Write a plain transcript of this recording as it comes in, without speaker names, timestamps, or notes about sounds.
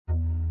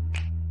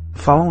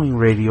Following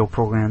radio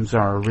programs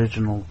are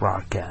original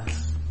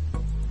broadcasts.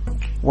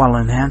 While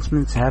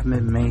enhancements have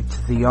been made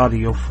to the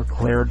audio for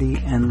clarity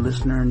and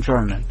listener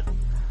enjoyment,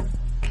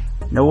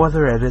 no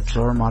other edits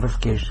or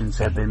modifications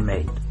have been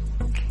made.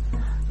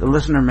 The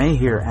listener may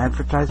hear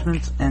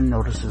advertisements and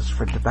notices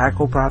for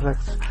tobacco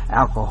products,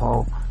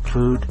 alcohol,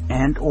 food,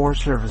 and or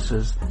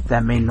services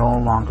that may no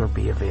longer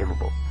be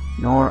available,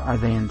 nor are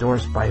they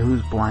endorsed by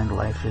Whose Blind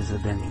Life Is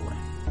It Anyway?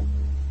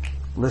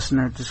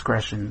 Listener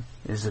discretion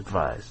is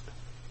advised.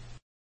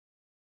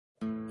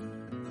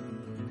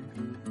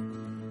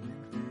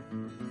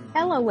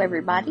 Hello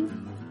everybody,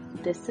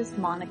 this is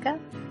Monica,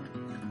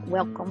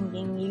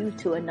 welcoming you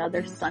to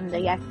another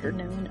Sunday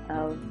afternoon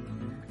of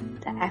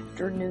the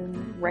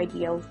Afternoon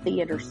Radio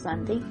Theater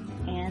Sunday,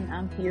 and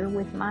I'm here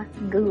with my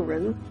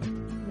guru,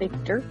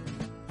 Victor.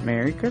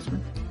 Merry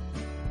Christmas.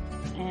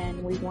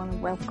 And we want to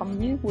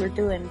welcome you. We're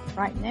doing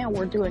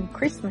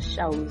Christmas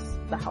shows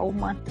the whole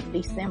month of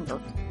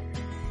December.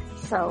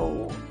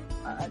 So,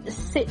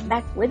 just sit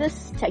back with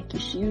us, take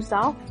your shoes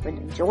off, and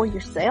enjoy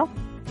yourself.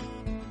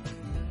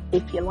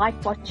 If you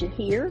like what you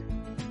hear,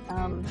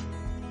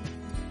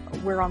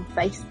 we're on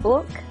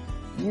Facebook,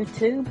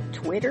 YouTube,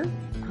 Twitter.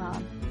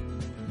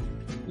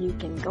 You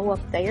can go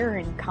up there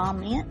and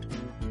comment.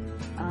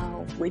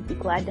 We'd be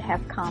glad to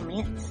have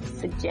comments,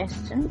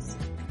 suggestions.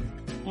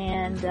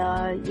 And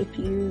if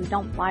you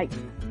don't like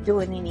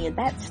doing any of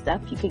that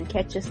stuff, you can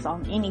catch us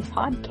on any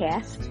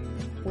podcast.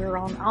 We're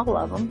on all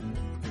of them.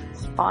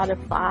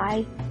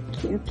 Spotify,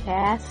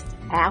 QCast,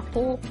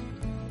 Apple,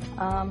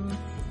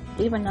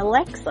 even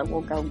Alexa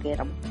will go get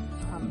them.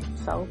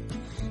 So,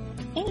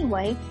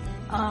 anyway,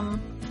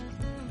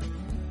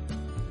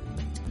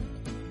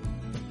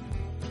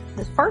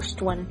 the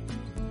first one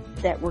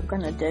that we're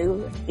going to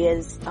do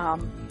is,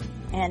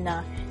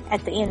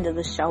 at the end of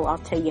the show, I'll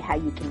tell you how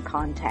you can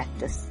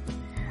contact us,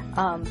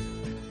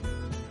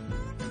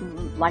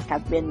 like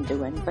I've been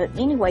doing. But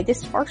anyway,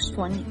 this first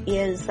one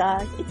is,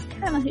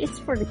 it's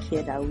for the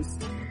kiddos.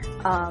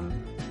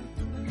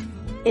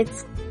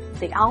 It's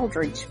the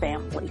Aldrich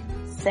family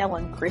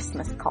selling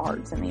Christmas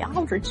cards, and the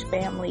Aldrich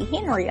family,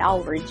 Henry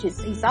Aldrich,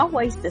 he's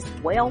always this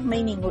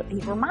well-meaning, he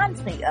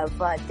reminds me of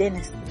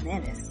Dennis the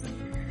Menace,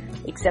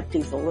 except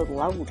he's a little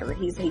older.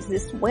 He's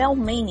this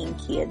well-meaning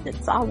kid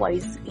that's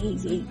always,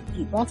 he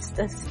wants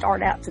to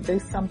start out to do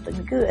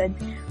something good,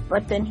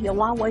 but then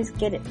he'll always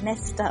get it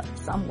messed up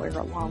somewhere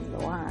along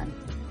the line.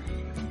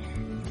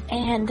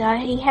 And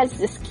he has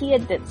this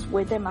kid that's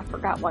with him, I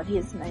forgot what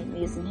his name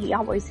is, and he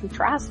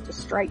tries to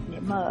straighten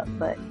him up,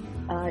 but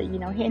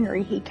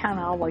Henry, he kind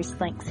of always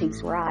thinks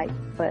he's right,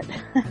 but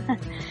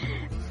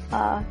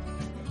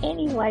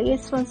anyway,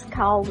 this one's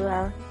called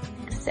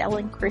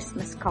Selling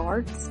Christmas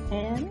Cards,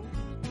 and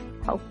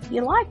hope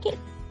you like it.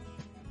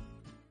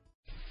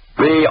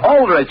 The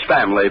Aldrich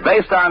Family,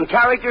 based on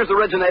characters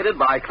originated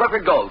by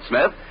Clifford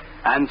Goldsmith,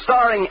 and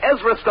starring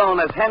Ezra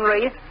Stone as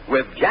Henry,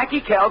 with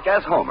Jackie Kelk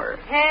as Homer.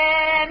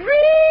 Henry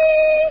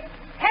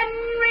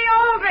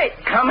Aldrich!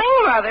 Coming,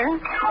 Mother.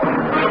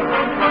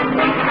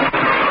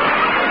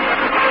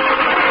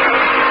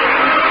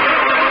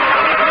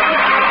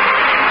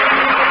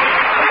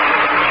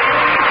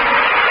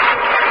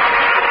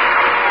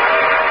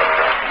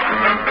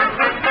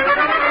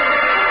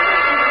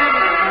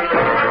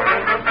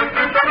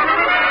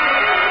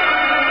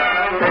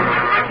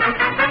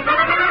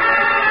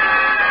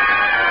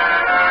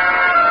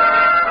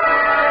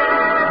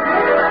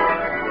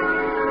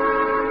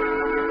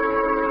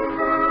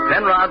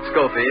 Penrod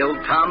Schofield,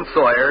 Tom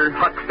Sawyer,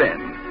 Huck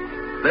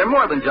Finn. They're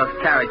more than just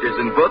characters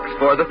in books,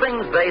 for the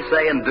things they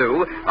say and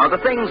do are the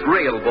things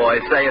real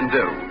boys say and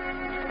do.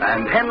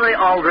 And Henry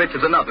Aldrich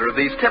is another of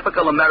these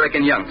typical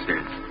American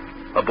youngsters.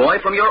 A boy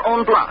from your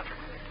own block,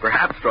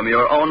 perhaps from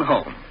your own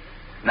home.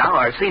 Now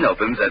our scene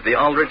opens at the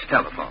Aldrich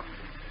telephone.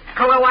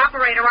 Hello,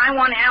 operator. I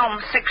want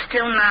Elm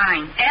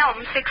 629.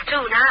 Elm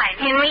 629?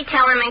 Henry,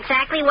 tell him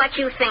exactly what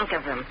you think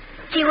of him.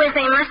 Gee whiz,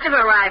 they must have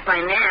arrived by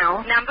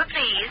now. Number,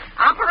 please.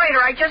 Operator,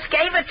 I just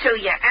gave it to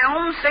you.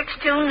 Elm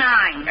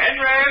 629.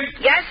 Henry?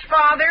 Yes,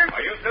 Father?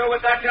 Are you through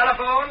with that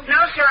telephone?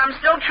 No, sir. I'm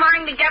still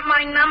trying to get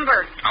my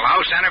number.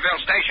 Hello,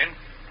 Centerville Station.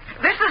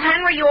 This is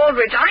Henry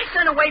Aldrich. I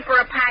sent away for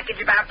a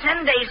package about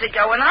 10 days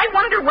ago, and I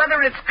wonder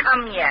whether it's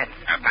come yet.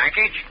 A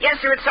package? Yes,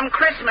 sir. It's some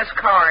Christmas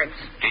cards.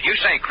 Did you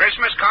say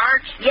Christmas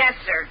cards? Yes,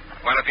 sir.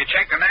 Well, if you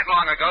checked them that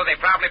long ago,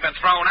 they've probably been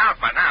thrown out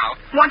by now.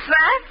 What's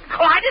that?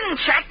 Oh, I didn't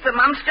check them.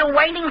 I'm still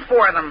waiting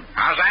for them.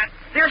 How's that?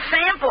 They're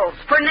samples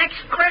for next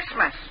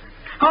Christmas.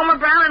 Homer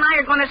Brown and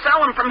I are going to sell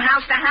them from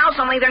house to house,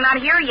 only they're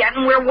not here yet,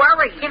 and we're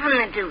worried. Give him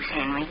the deuce,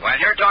 Henry. Well,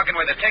 you're talking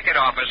with the ticket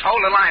office.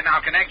 Hold the line. I'll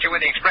connect you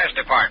with the express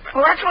department.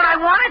 Well, that's what I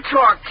want to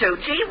talk to.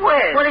 Gee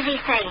whiz. What does he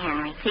say,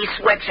 Henry? He's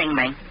switching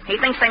me. He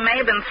thinks they may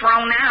have been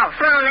thrown out.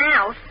 Thrown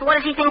out? What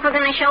does he think we're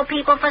going to show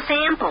people for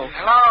samples?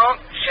 Hello,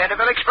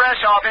 Centerville Express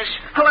office.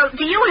 Hello,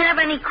 do you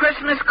have any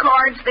Christmas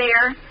cards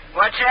there?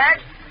 What's that?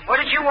 What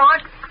did you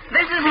want?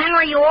 This is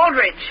Henry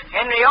Aldrich.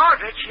 Henry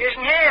Aldrich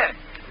isn't here.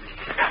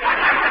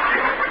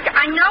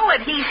 I know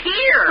it. He's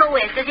here. Who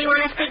is? Does he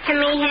want to speak to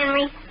me,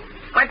 Henry?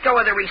 Let go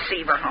of the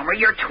receiver, Homer.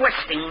 You're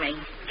twisting me.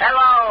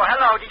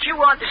 Hello. Did you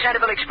want the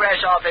Centerville Express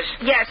office?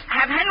 Yes.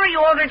 Have Henry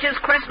Aldrich's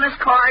Christmas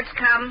cards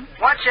come?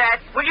 What's that?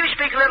 Would you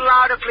speak a little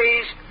louder,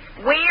 please?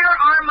 Where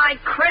are my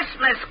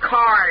Christmas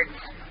cards?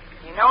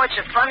 You know, it's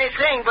a funny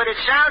thing, but it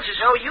sounds as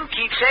though you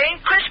keep saying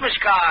Christmas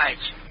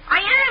cards. I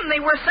am. They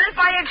were sent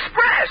by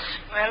express.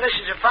 Well, this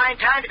is a fine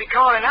time to be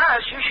calling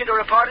us. You should have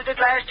reported it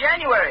last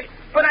January.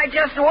 But I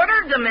just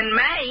ordered them in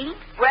May.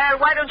 Well,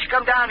 why don't you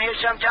come down here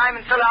sometime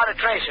and fill out a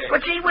tracer?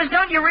 But, gee whiz,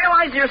 don't you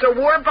realize there's a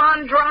war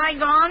bond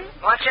drive on?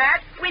 What's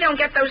that? We don't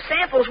get those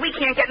samples. We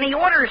can't get any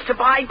orders to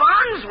buy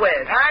bonds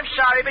with. I'm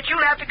sorry, but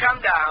you'll have to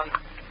come down.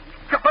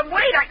 But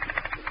wait,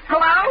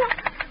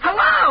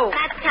 Hello?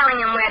 That's telling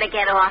him where to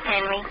get off,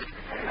 Henry.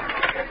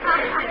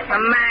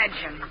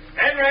 Imagine.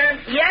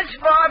 Henry? Yes,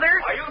 Father?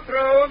 Are you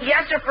through?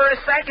 Yes, sir, for a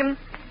second.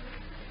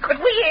 Could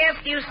we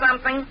ask you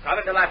something? Not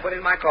until I put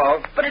in my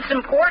call. But it's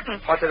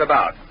important. What's it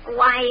about?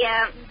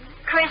 Why,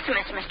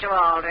 Christmas, Mr.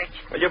 Aldrich.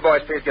 Will you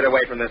boys please get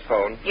away from this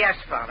phone? Yes,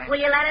 Father. Will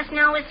you let us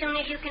know as soon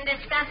as you can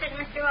discuss it,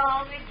 Mr.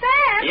 Aldrich?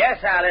 Sam!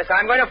 Yes, Alice.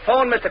 I'm going to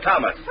phone Mr.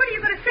 Thomas. What are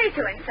you going to say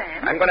to him,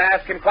 Sam? I'm going to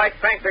ask him quite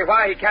frankly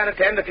why he can't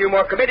attend a few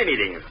more committee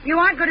meetings. You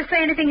aren't going to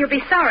say anything you'll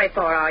be sorry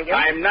for, are you?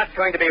 I'm not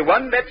going to be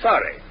one bit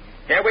sorry.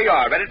 Here we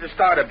are, ready to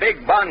start a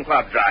big bond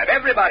club drive.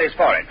 Everybody's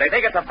for it. They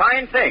think it's a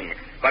fine thing.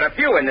 But a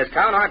few in this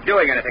town aren't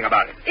doing anything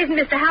about it. Isn't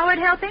Mr. Howard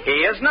helping?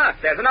 He is not.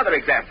 There's another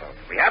example.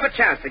 We have a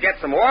chance to get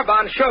some war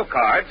bond show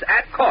cards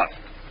at cost.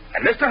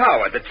 And Mr.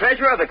 Howard, the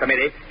treasurer of the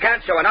committee,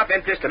 can't show enough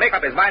interest to make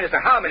up his mind as to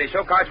how many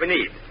show cards we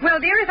need. Well,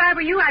 dear, if I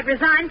were you, I'd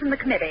resign from the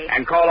committee.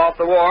 And call off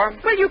the war?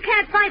 Well, you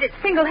can't fight it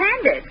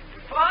single-handed.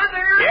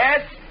 Father?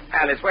 Yes?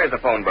 Alice, where's the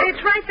phone book?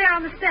 It's right there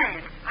on the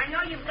stand. I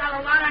know you've got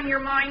a lot on your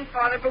mind,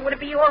 Father, but would it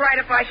be all right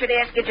if I should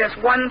ask you just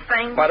one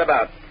thing? What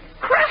about?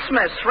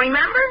 Christmas,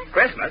 remember?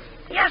 Christmas?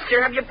 Yes,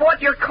 sir. Have you bought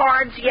your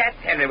cards yet?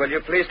 Henry, will you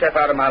please step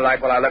out of my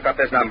light while I look up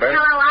this number?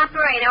 Hello,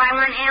 operator. I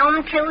want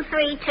Elm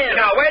 232.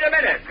 No, wait a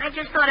minute. I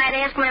just thought I'd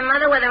ask my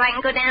mother whether I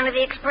can go down to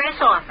the express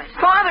office.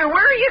 Father,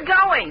 where are you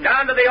going?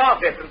 Down to the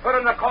office and put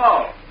in the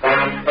call.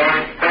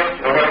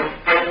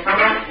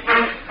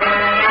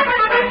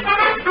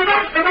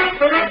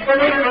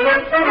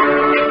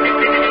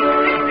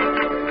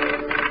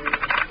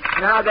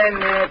 Now then,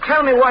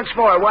 tell me once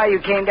more why you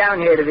came down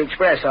here to the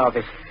express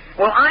office.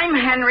 Well, I'm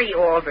Henry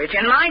Aldrich,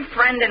 and my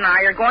friend and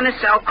I are going to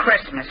sell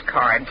Christmas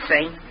cards,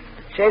 see?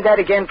 Say that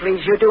again,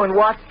 please. You're doing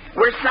what?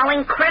 We're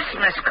selling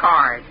Christmas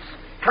cards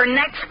for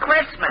next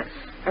Christmas.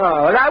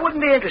 Oh, well, I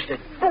wouldn't be interested.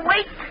 But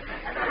wait.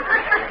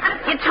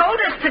 You told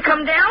us to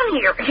come down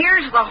here.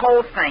 Here's the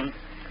whole thing.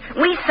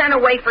 We sent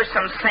away for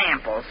some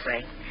samples,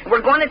 see?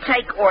 We're going to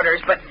take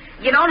orders, but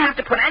you don't have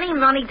to put any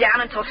money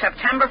down until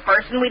September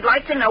 1st, and we'd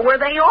like to know where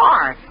they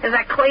are. Is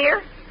that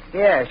clear?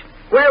 Yes.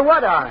 Where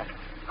what are?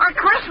 Our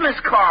Christmas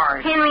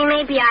cards. Henry,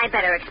 maybe I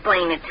better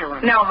explain it to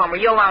him. No, Homer,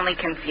 you'll only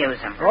confuse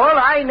him. All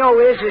I know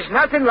is there's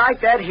nothing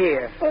like that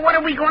here. Well, what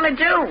are we going to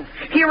do?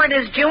 Here it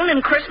is June,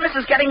 and Christmas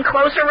is getting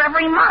closer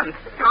every month.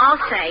 I'll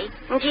say.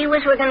 And gee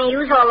whiz, we're going to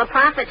use all the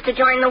profits to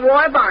join the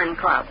War Bond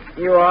Club.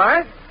 You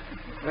are?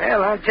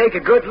 Well, I'll take a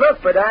good look,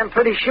 but I'm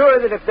pretty sure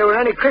that if there were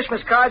any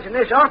Christmas cards in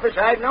this office,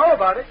 I'd know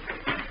about it.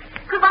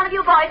 Could one of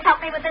you boys help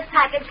me with this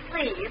package,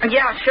 please?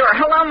 Yeah, sure.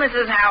 Hello,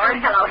 Mrs. Howard.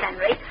 Hello,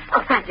 Henry.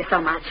 Oh, thank you so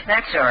much.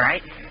 That's all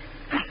right.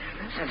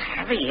 This is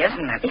heavy,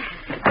 isn't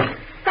it?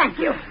 Thank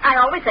you. I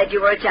always said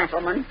you were a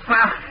gentleman.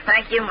 Well,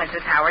 thank you,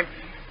 Mrs. Howard.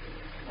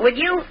 Would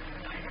you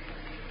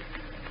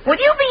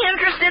be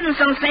interested in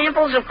some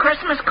samples of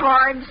Christmas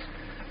cards,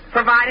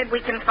 provided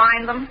we can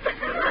find them?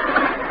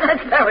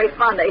 That's very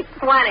funny.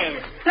 What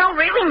is? No,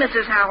 really,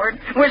 Mrs. Howard.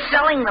 We're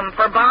selling them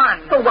for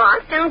bonds. For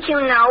what? Don't you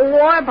know?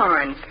 War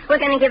bonds. We're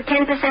going to give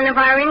 10% of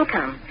our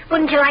income.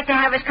 Wouldn't you like to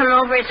have us come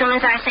over as soon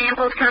as our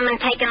samples come and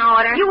take an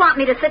order? You want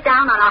me to sit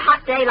down on a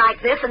hot day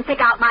like this and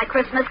pick out my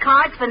Christmas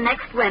cards for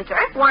next winter?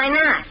 Why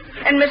not?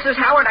 And, Mrs.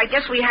 Howard, I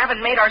guess we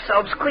haven't made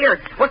ourselves clear.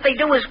 What they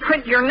do is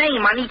print your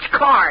name on each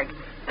card.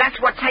 That's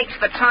what takes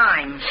the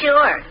time.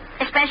 Sure.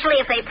 Especially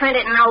if they print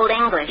it in Old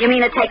English. You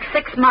mean it takes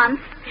 6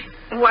 months?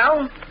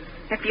 Well,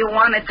 if you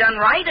want it done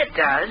right, it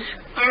does.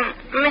 And,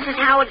 Mrs.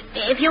 Howard,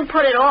 if you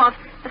put it off,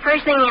 the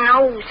first thing you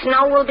know,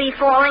 snow will be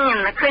falling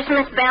and the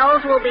Christmas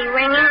bells will be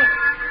ringing.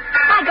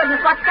 My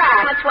goodness, what's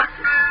that? What's what?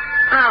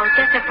 Oh,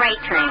 just a freight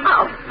train.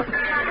 Oh.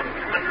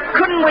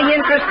 Couldn't we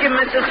interest you,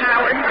 Mrs.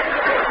 Howard?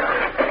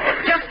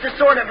 Just to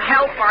sort of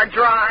help our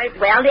drive.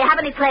 Well, do you have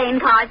any playing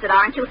cards that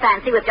aren't too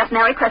fancy with just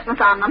Merry Christmas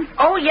on them?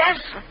 Oh, yes.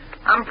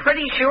 I'm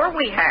pretty sure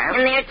we have.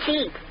 And they're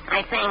cheap,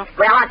 I think.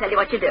 Well, I'll tell you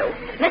what you do.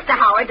 Mr.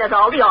 Howard does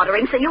all the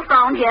ordering, so you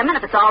phone him, and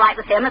if it's all right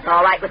with him, it's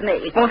all right with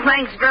me. Well,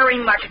 thanks very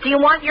much. Do you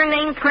want your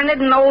name printed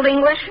in Old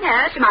English?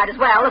 Yes, you might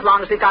as well, as long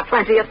as we've got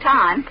plenty of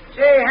time.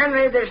 Say,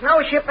 Henry, there's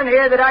no shipping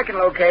here that I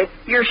can locate.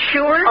 You're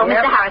sure? Oh,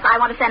 Yep. Mr. Harris,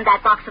 I want to send that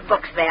box of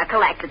books there,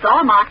 collect. It's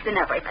all marked and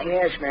everything.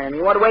 Yes, ma'am.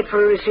 You want to wait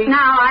for a receipt? No,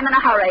 I'm in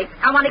a hurry.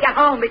 I want to get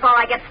home before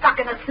I get stuck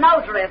in a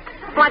snowdrift.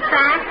 What's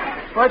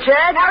that? What's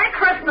that? Merry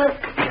Christmas.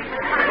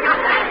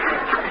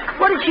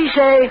 What did she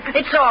say?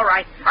 It's all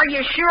right. Are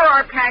you sure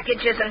our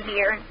package isn't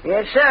here?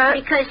 Yes, sir.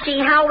 Because, see,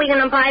 how are we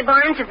going to buy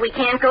bonds if we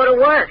can't go to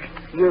work?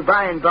 You're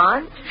buying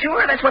bonds?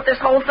 Sure, that's what this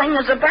whole thing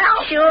is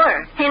about.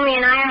 Sure. Henry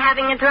and I are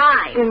having a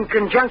drive. In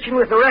conjunction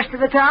with the rest of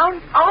the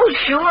town? Oh,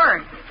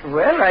 sure.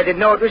 Well, I didn't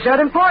know it was that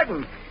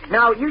important.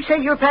 Now, you say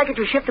your package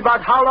was shipped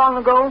about how long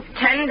ago?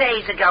 10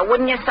 days ago,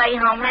 wouldn't you say,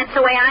 Homer? That's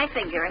the way I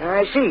figure it.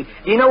 I see.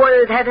 Do you know whether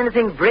it had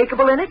anything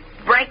breakable in it?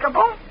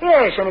 Breakable?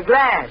 Yes, any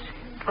glass.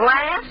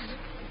 Glass?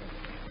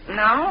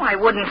 No, I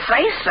wouldn't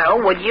say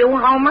so. Would you,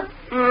 Homer?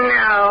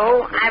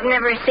 No, I've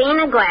never seen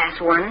a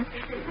glass one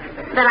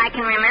that I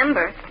can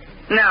remember.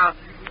 No,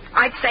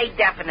 I'd say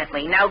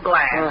definitely no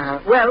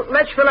glass. Well,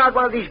 let's fill out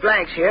one of these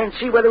blanks here and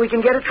see whether we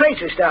can get a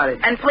tracer started.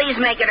 And please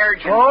make it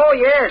urgent. Oh,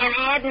 yes. And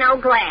add no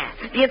glass.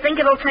 Do you think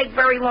it'll take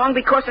very long?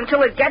 Because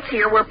until it gets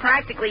here, we're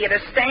practically at a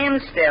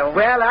standstill.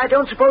 Well, I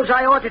don't suppose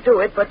I ought to do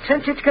it, but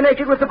since it's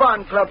connected with the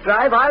Bond Club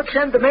drive, I'll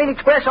send the main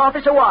express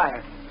office a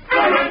wire.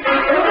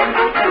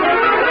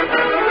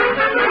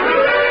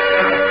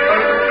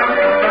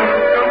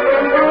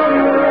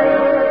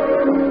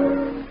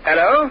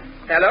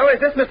 Hello,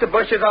 is this Mr.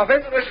 Bush's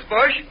office? Mrs.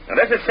 Bush?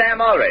 This is Sam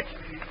Ulrich.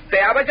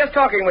 Say, I was just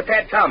talking with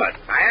Ted Thomas.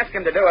 I asked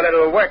him to do a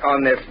little work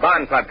on this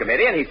Bond Club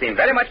committee, and he seemed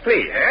very much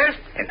pleased. Yes?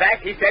 In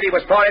fact, he said he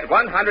was for it 100%.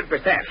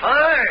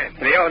 Fine.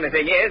 The only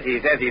thing is,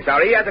 he says he's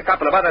sorry he has a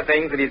couple of other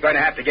things that he's going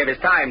to have to give his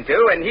time to,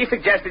 and he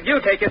suggested you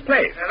take his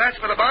place. Now,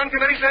 that's for the bond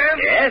committee, Sam?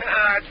 Yes.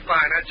 That's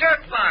fine. That's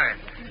just fine.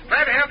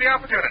 Glad to have the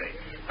opportunity.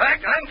 In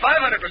fact, I'm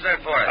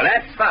 500% for it. Well,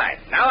 that's fine.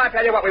 Now I'll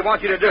tell you what we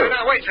want you to do.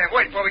 Now, wait, Sam,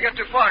 wait. Before we get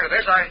too far into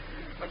this, I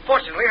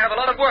unfortunately have a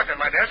lot of work on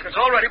my desk. It's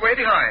already way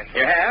behind.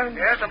 You have?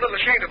 Yes, I'm a little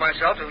ashamed of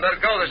myself to let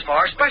it go this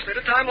far, especially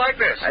at a time like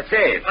this. I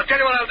see. I'll tell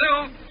you what I'll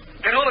do.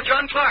 Get hold of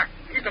John Clark.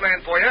 He's the man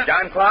for you.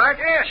 John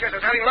Clark? Yes, I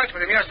was having lunch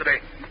with him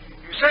yesterday.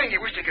 He was saying he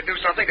wished he could do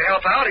something to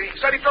help out. He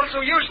said he felt so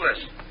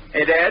useless.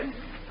 He did?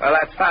 Well,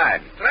 that's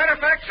fine. As a matter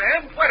of fact,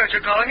 Sam, why don't you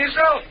call him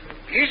yourself?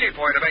 Easy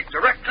for you to make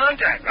direct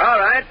contact. All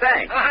right,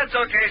 thanks. Oh, that's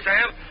okay,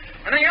 Sam.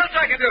 Anything else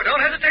I can do? Don't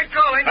hesitate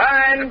calling.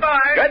 Fine.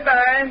 Goodbye.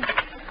 Goodbye.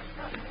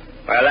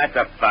 Well, that's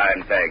a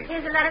fine thing.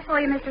 Here's a letter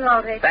for you, Mr.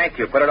 Aldrich. Thank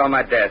you. Put it on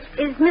my desk.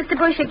 Is Mr.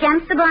 Bush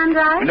against the bond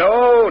drive?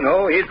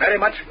 No, he's very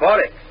much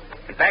for it.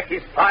 In fact,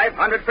 he's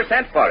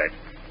 500% for it.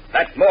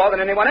 That's more than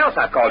anyone else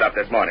I've called up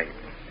this morning.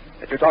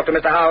 Did you talk to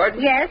Mr. Howard?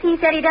 Yes, he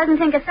said he doesn't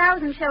think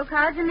 1,000 show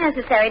cards are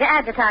necessary to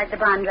advertise the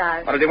bond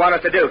drive. What does he want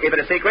us to do? Keep it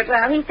a secret?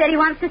 Well, he said he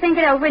wants to think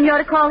it over and you're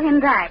to call him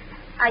back.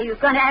 Are you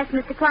going to ask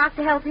Mr. Clark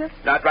to help you?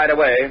 Not right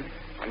away.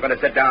 I'm going to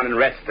sit down and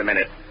rest a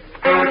minute.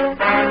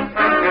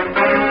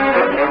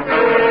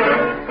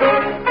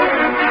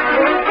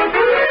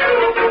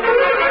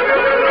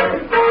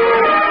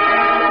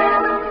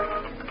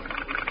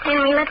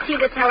 Henry, let's see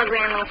the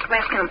telegram the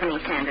express company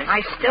sent us.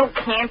 I still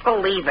can't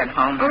believe it,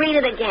 Homer. Read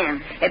it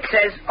again. It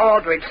says,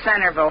 Aldrich,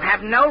 Centerville,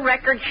 have no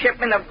record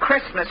shipment of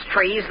Christmas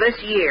trees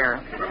this year.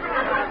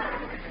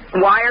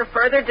 Wire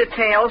further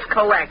details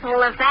collect. Well,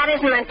 if that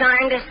isn't the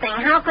darndest thing,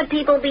 how could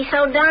people be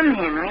so dumb,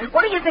 Henry?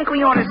 What do you think we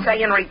ought to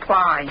say in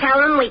reply?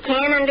 Tell them we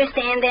can't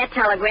understand their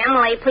telegram.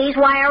 Will they please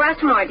wire us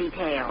more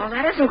details? Well,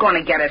 that isn't going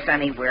to get us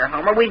anywhere,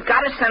 Homer. We've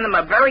got to send them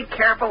a very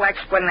careful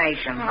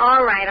explanation.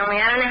 All right, only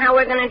I don't know how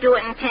we're going to do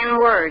it in 10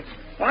 words.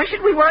 Why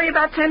should we worry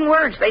about 10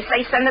 words? They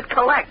say send it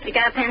collect. You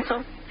got a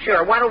pencil?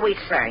 Sure. What'll we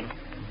say?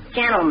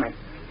 Gentlemen.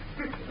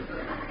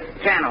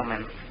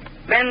 Gentlemen.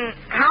 Then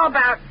how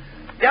about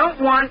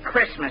don't want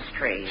Christmas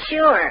trees?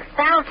 Sure.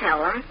 That'll tell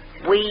them.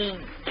 We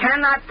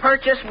cannot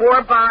purchase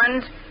war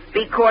bonds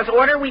because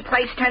order we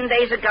placed 10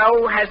 days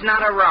ago has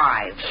not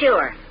arrived.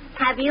 Sure.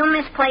 Have you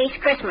misplaced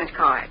Christmas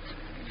cards?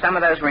 Some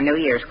of those were New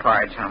Year's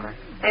cards, Homer.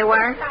 They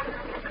were?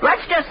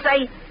 Let's just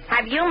say,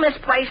 have you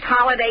misplaced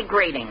holiday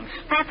greetings?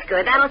 That's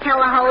good. That'll tell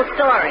the whole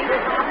story.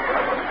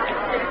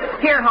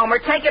 Here, Homer,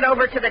 take it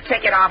over to the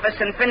ticket office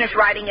and finish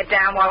writing it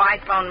down while I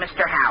phone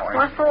Mr. Howard.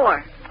 What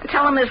for?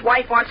 Tell him his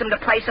wife wants him to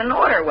place an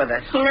order with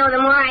us. You know,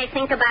 the more I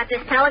think about this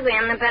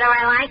telegram, the better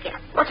I like it.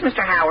 What's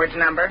Mr. Howard's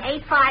number?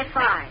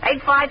 855.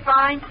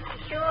 855?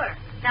 Sure.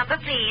 Number,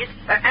 please.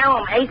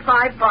 Elm,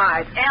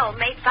 855. Elm,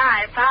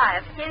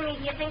 855. Henry,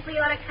 do you think we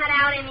ought to cut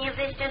out any of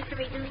this just to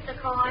reduce the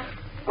cost?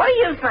 What do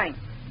you think?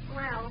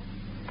 Well,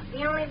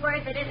 the only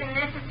word that isn't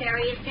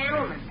necessary is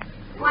gentlemen.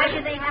 Why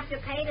should they have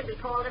to pay to be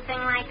called a thing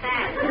like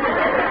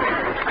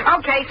that?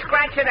 Okay,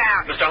 scratch it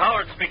out. Mr.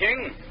 Howard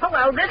speaking.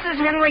 Hello, this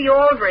is Henry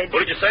Aldrich.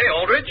 What did you say,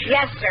 Aldrich?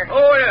 Yes, sir.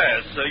 Oh,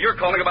 yes. You're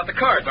calling about the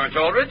cards, aren't you,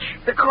 Aldrich?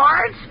 The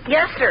cards?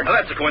 Yes, sir. Well,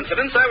 that's a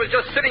coincidence. I was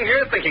just sitting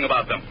here thinking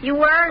about them. You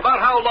were?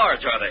 About how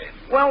large are they?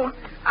 Well,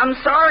 I'm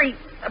sorry,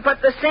 but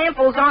the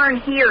samples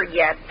aren't here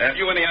yet. Have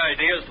you any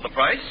ideas of the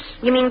price?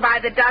 You mean by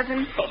the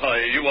dozen? Oh,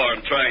 you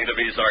aren't trying to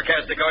be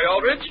sarcastic, are you,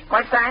 Aldrich?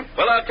 What's that?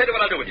 Well, I'll tell you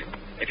what I'll do with you.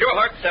 If your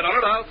heart's set on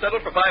it, I'll settle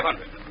for $500.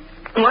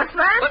 What's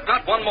that? But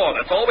not one more.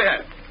 That's all we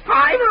have.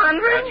 500?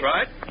 That's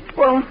right.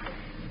 Well,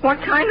 what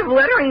kind of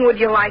lettering would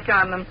you like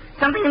on them?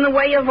 Something in the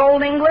way of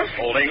Old English?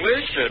 Old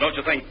English? Don't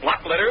you think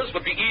block letters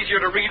would be easier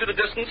to read at a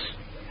distance?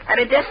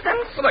 At a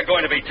distance? Well, they're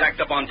going to be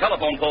tacked up on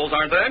telephone poles,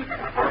 aren't they?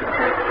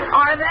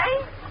 Are they?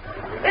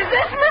 Is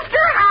this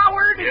Mr.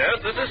 Howard? Yes,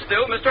 this is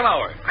still Mr.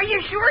 Howard. Are you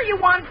sure you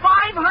want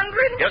 500?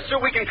 Yes, sir,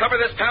 we can cover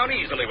this town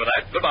easily with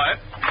that. Goodbye.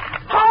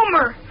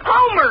 Homer!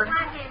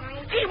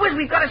 Gee whiz,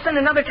 we've got to send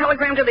another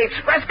telegram to the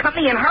express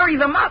company and hurry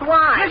them up.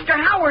 Why? Mr.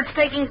 Howard's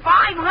taking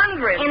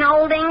 500. In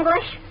Old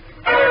English?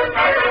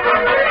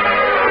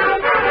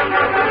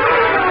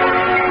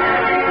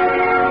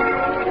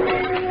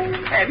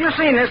 Have you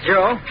seen this,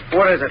 Joe?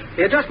 What is it?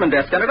 The adjustment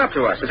desk sent it up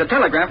to us. It's a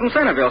telegram from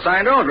Centerville,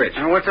 signed Aldrich.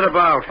 And what's it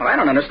about? Well, I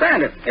don't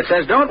understand it. It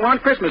says, don't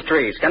want Christmas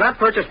trees. Cannot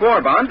purchase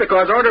war bonds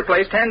because order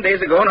placed 10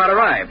 days ago not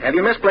arrived. Have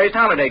you misplaced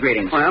holiday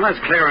greetings? Well, that's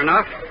clear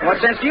enough. What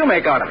sense do you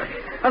make out of it?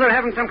 Well, they're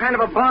having some kind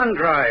of a bond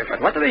drive.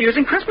 But what are they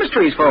using Christmas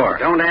trees for?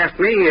 Don't ask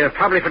me.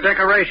 Probably for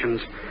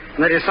decorations.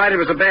 And they decided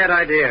it was a bad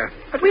idea.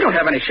 But we don't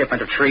have any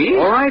shipment of trees.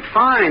 All right,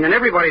 fine. And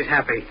everybody's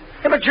happy.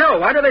 Yeah, but, Joe,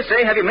 why do they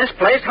say, have you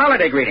misplaced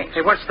holiday greetings? Hey,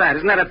 what's that?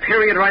 Isn't that a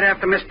period right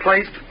after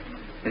misplaced?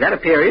 Is that a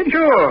period?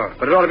 Sure,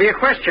 but it ought to be a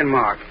question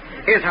mark.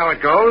 Here's how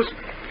it goes.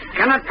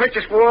 Cannot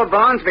purchase war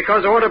bonds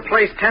because order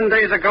placed 10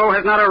 days ago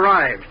has not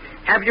arrived.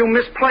 Have you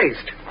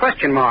misplaced?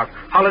 Question mark.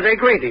 Holiday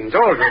greetings.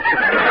 Aldrich.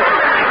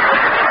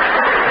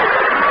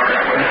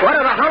 What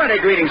are the holiday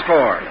greetings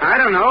for? I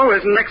don't know.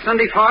 Isn't next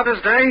Sunday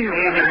Father's Day?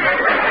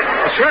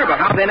 Sure, but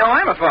how do they know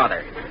I'm a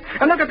father?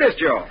 And look at this,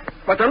 Joe.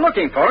 What they're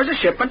looking for is a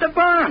shipment of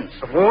bonds.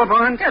 Of war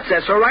bonds? That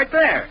says so right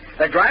there.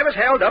 The driver's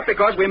held up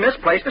because we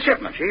misplaced the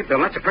shipment. Gee, Bill,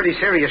 that's a pretty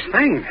serious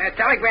thing.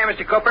 Telegram,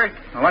 Mr. Cooper.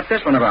 Well, what's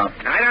this one about?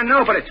 I don't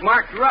know, but it's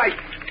marked right.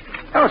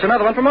 Oh, it's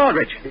another one from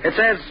Aldrich. It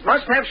says,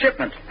 must have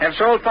shipment. Have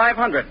sold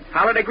 500.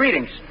 Holiday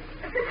greetings.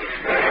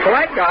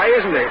 Polite guy,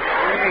 isn't he?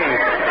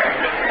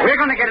 We're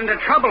going to get into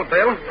trouble,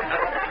 Bill.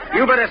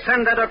 You better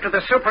send that up to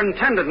the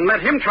superintendent and let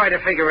him try to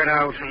figure it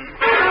out.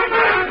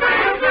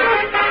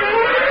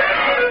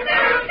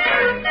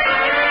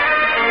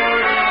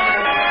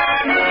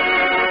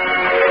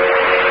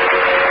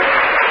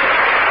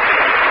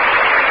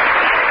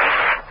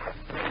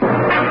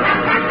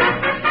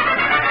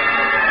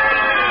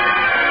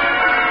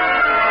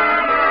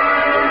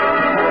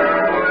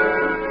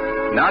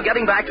 Now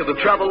getting back to the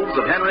troubles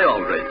of Henry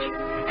Aldrich.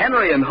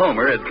 Henry and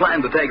Homer had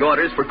planned to take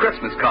orders for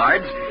Christmas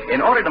cards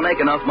in order to make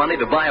enough money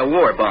to buy a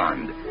war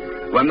bond.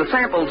 When the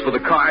samples for the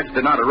cards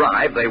did not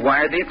arrive, they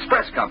wired the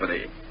express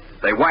company.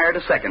 They wired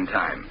a second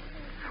time.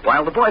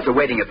 While the boys are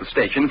waiting at the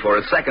station for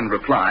a second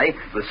reply,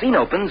 the scene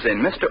opens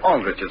in Mr.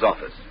 Aldrich's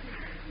office.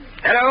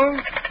 Hello?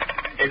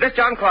 Is this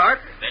John Clark?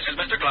 This is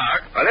Mr.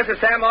 Clark. Well, this is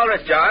Sam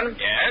Aldrich, John.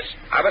 Yes?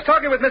 I was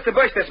talking with Mr.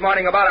 Bush this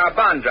morning about our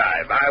bond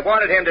drive. I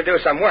wanted him to do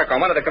some work on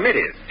one of the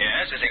committees.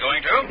 Yes, is he going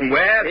to?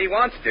 Well, he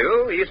wants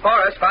to. He's for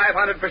us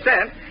 500%.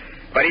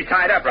 But he's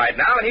tied up right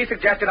now, and he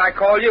suggested I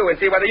call you and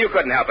see whether you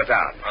couldn't help us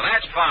out. Well,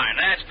 that's fine.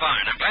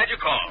 I'm glad you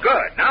called.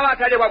 Good. Now I'll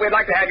tell you what we'd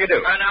like to have you do.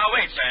 Now,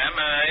 wait, Sam.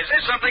 Is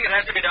this something that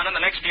has to be done in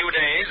the next few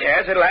days?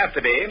 Yes, it'll have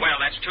to be. Well,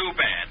 that's too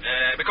bad.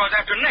 Because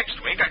after next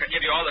week, I could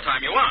give you all the time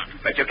you want.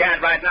 But you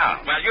can't right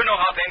now. Well, you know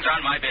how things are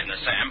in my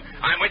business, Sam.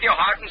 I'm with you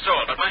heart and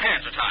soul, but my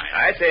hands are tied.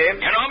 I see.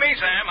 You know me,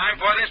 Sam. I'm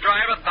for this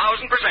drive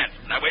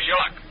 1,000%. And I wish you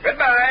luck.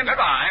 Goodbye.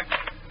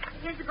 Goodbye.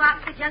 Here's the box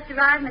that just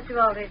arrived, Mr.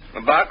 Aldrich.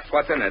 A box?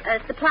 What's in it? A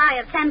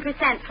supply of 10%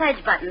 pledge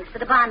buttons for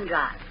the bond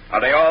drive.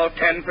 Are they all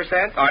 10%?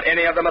 Aren't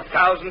any of them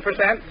 1,000%?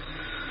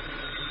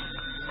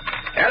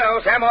 Hello,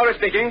 Sam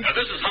Aldrich speaking.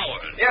 This is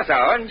Howard. Yes,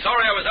 Howard.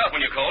 Sorry I was out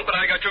when you called, but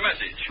I got your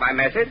message. My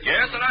message?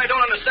 Yes, and I don't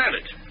understand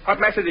it.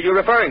 What message are you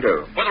referring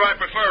to? Whether I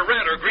prefer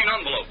red or green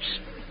envelopes.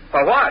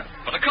 For what?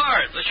 For the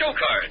cards, the show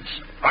cards.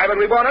 Why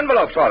would we want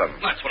envelopes for them?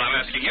 That's what I'm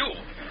asking you.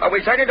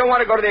 We certainly don't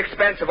want to go to the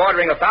expense of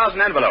ordering 1,000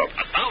 envelopes.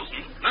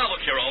 1,000? Now look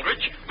here,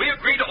 Aldrich. We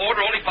agreed to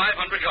order only 500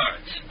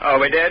 cards. Oh,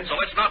 we did? So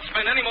let's not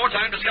spend any more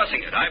time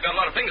discussing it. I've got a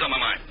lot of things on my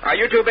mind. Are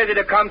you too busy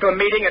to come to a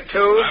meeting at 2?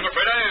 I'm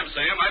afraid I am,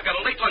 Sam. I've got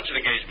a late luncheon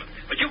engagement.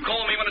 But you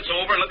call me when it's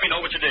over and let me know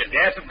what you did.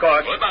 Yes, of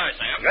course. Goodbye,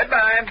 Sam.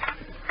 Goodbye.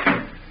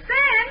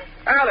 Sam?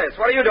 Alice,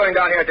 what are you doing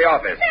down here at the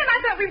office? Sam, I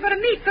thought we were going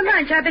to meet for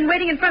lunch. I've been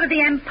waiting in front of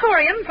the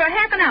Emporium for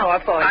half an hour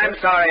for you. I'm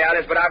sorry,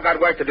 Alice, but I've got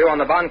work to do on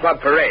the Bond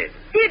Club parade.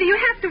 Dear, do you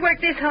have to work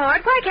this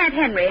hard? Why can't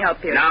Henry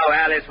help you? Now,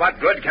 Alice,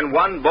 what good can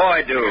one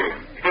boy do?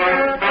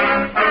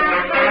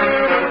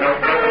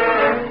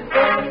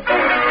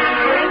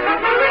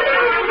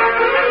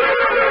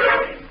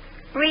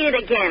 Read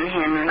it again,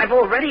 Henry. I've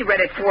already read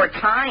it 4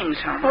 times,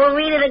 huh? Well,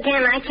 read it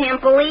again. I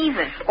can't believe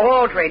it.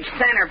 Aldrich,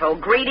 Centerville,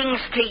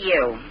 greetings to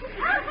you.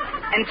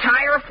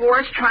 Entire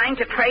force trying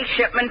to trace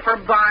shipment for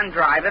bond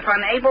drive. If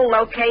unable,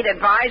 locate,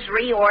 advise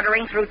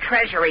reordering through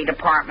Treasury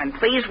Department.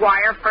 Please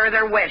wire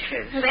further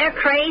wishes. They're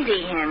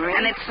crazy, Henry.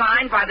 And it's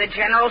signed by the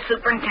General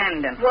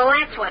Superintendent. Well,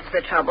 that's what's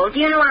the trouble. Do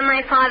you know what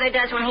my father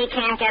does when he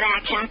can't get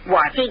action?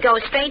 What? He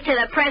goes straight to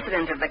the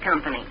president of the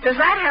company.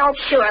 Does that help?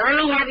 Sure. Let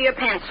me have your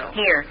pencil.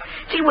 Here.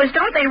 Gee whiz,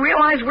 don't they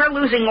realize we're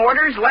losing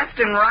orders left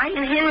and right?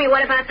 And, Henry,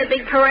 what about the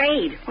big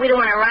parade? We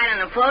don't want to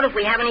ride on the float if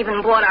we haven't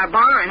even bought our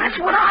bonds.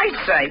 That's what I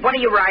say. What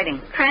are you writing?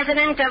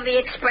 President of the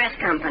Express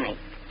Company.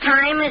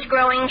 Time is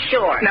growing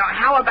short. Now,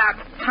 how about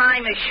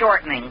time is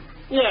shortening?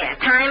 Yeah,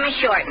 time is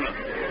shortening.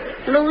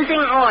 Losing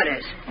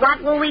orders.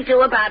 What will we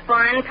do about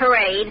bond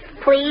parade?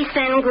 Please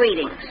send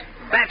greetings.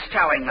 That's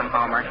telling them,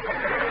 Homer.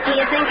 Do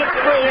you think it's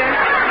clear?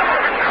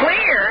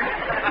 Clear?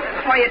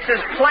 Why, it's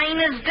as plain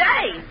as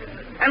day.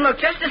 And look,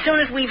 just as soon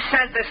as we've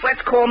sent this,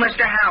 let's call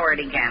Mr. Howard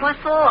again. What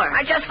for?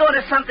 I just thought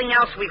of something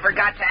else we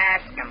forgot to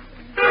ask him.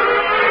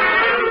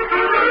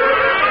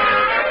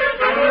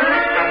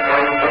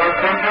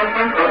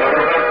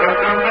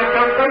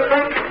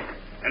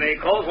 Any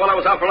calls while I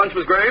was out for lunch,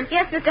 Miss Graham?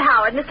 Yes, Mr.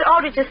 Howard. Mr.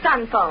 Aldrich's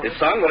son phoned. His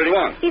son? What did he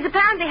want? He's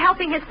apparently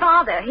helping his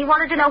father. He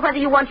wanted to know whether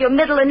you want your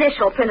middle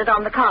initial printed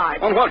on the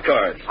card. On what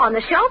cards? On the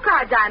show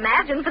cards, I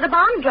imagine, for the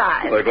bond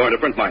drive. They're going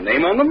to print my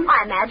name on them?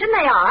 I imagine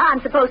they are.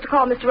 I'm supposed to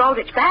call Mr.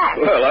 Aldrich back.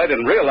 Well, I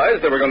didn't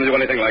realize they were going to do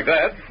anything like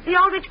that. The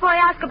Aldrich boy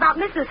asked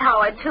about Mrs.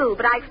 Howard, too,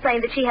 but I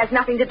explained that she has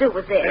nothing to do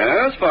with this.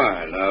 Yeah, that's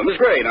fine.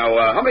 Miss Gray, now,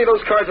 how many of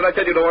those cards did I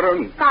tell you to order?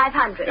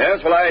 500.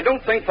 Yes, well, I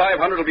don't think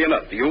 500 will be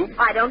enough. Do you?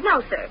 I don't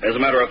know, sir. As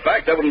a matter of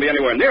fact, that wouldn't be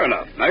anywhere near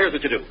enough. Now, here's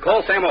what you do.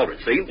 Call Sam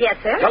Aldrich, see? Yes,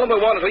 sir. Tell him we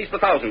want at least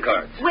 1,000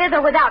 cards. With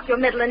or without your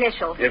middle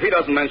initial? If he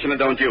doesn't mention it,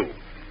 don't you?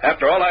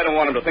 After all, I don't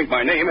want him to think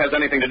my name has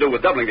anything to do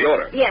with doubling the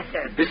order. Yes,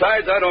 sir.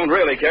 Besides, I don't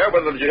really care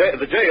whether the J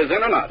is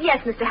in or not. Yes,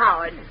 Mr.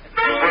 Howard.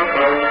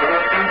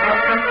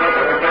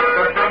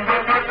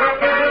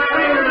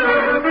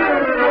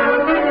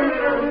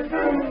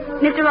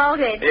 Mr.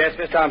 Aldrich. Yes,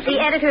 Miss Thompson? The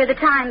editor of the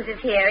Times is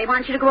here. He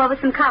wants you to go over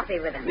some copy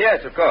with him.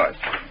 Yes, of course.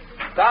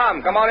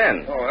 Tom, come on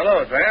in. Oh,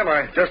 hello, Sam.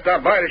 I just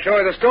stopped by to show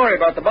you the story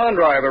about the bond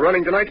drive we're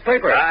running tonight's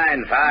paper.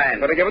 Fine.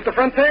 Better give it the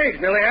front page,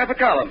 nearly half a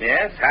column.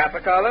 Yes, half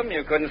a column.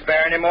 You couldn't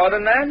spare any more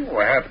than that?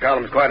 Well, half a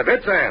column's quite a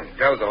bit, Sam.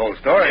 Tells the whole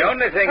story. The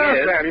only thing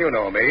is... Sam, you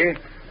know me.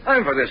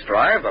 I'm for this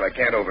drive, but I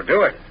can't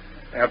overdo it.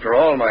 After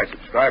all, my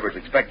subscribers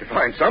expect to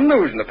find some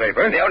news in the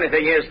paper. The only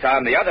thing is,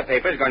 Tom, the other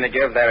paper's going to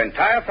give their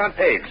entire front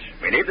page.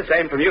 We need the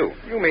same from you.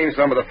 You mean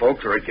some of the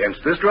folks are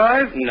against this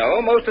drive?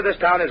 No, most of this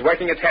town is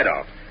working its head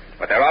off.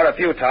 But there are a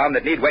few, Tom,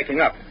 that need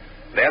waking up.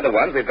 They're the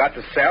ones we've got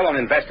to sell on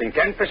investing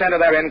 10% of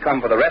their income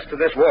for the rest of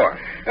this war.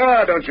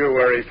 Ah, don't you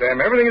worry,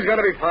 Sam. Everything's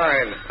going to be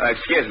fine.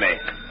 Excuse me.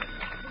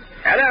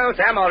 Hello,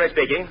 Sam Aldrich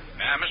speaking.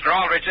 Mr.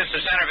 Aldrich, this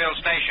is Centerville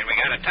Station. We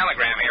got a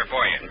telegram here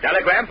for you.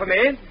 Telegram for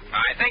me?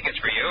 I think it's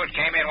for you. It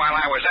came in while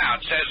I was out.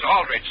 It says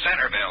Aldrich,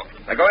 Centerville.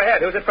 Now, go ahead.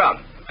 Who's it from?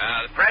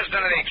 The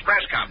president of the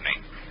express company.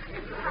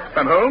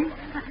 From whom?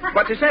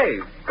 What's he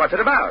say? What's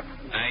it about?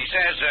 He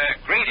says,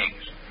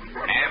 greetings.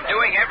 Am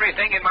doing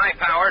everything in my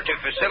power to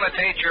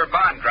facilitate your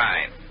bond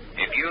drive.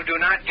 If you do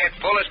not get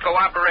fullest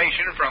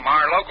cooperation from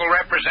our local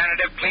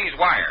representative, please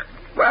wire.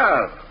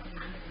 Well,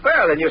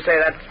 then you say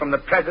that's from the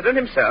president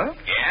himself?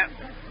 Yeah.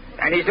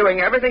 And he's doing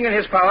everything in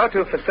his power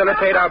to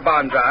facilitate our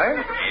bond drive?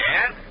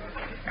 Yeah.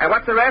 And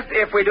what's the rest?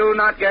 If we do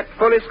not get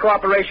fullest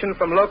cooperation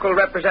from local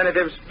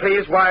representatives,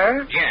 please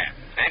wire? Yeah.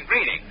 And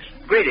greetings.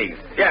 Greetings.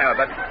 Yeah,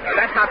 but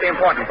that's not the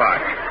important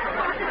part.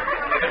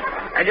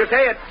 And you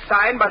say it's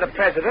signed by the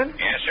president?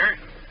 Yes, sir.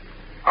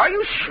 Are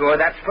you sure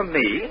that's for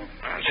me?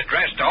 It's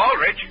addressed to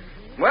Aldrich.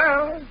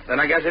 Well, then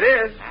I guess it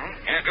is.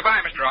 Yeah, goodbye,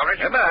 Mr. Aldrich.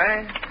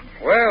 Goodbye.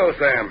 Well,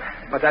 Sam.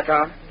 What's that,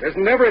 Tom?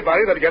 Isn't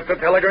everybody that gets a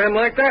telegram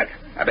like that?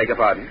 I beg your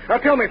pardon? Now,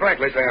 tell me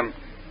frankly, Sam,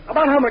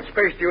 about how much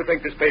space do you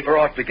think this paper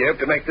ought to give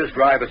to make this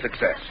drive a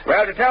success?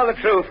 Well, to tell the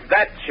truth,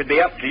 that should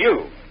be up to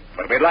you.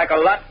 But we'd like a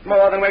lot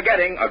more than we're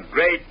getting, a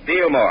great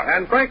deal more.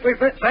 And frankly,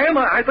 Sam,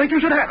 I think you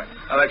should have it.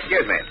 Oh,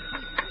 excuse me.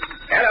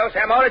 Hello,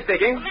 Sam Aldrich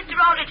speaking. Mr.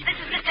 Aldrich, this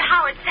is Mr.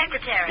 Howard's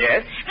secretary.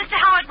 Yes? Mr.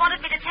 Howard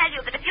wanted me to tell you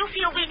that if you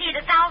feel we need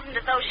 1,000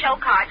 of those show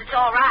cards, it's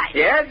all right.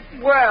 Yes?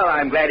 Well,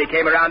 I'm glad he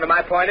came around to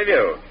my point of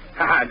view.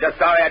 I'm just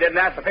sorry I didn't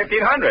ask for 1,500.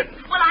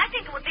 Well, I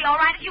think it would be all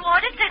right if you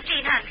ordered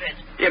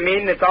 1,500. You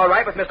mean it's all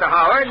right with Mr.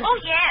 Howard? Oh,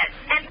 yes.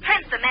 And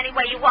print them any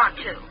way you want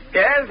to.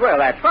 Yes,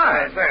 well, that's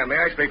fine. Sam, may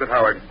I speak with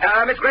Howard?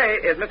 Miss Gray,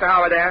 is Mr.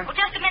 Howard there? Well,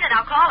 just a minute.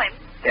 I'll call him.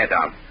 Yes,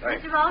 Tom.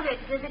 Mr. Aldrich,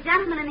 there's a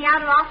gentleman in the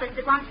outer office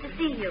that wants to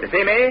see you. To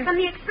see me? From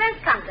the express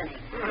company.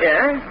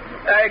 Yeah?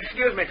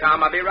 Excuse me,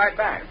 Tom. I'll be right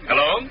back.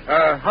 Hello?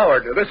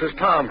 Howard, this is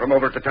Tom from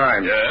over at the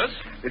Times. Yes?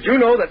 Did you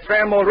know that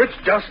Sam Aldrich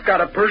just got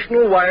a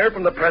personal wire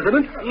from the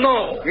president?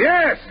 No.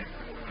 Yes.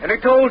 And he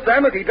told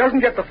Sam if he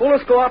doesn't get the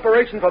fullest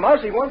cooperation from us,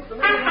 he wants to...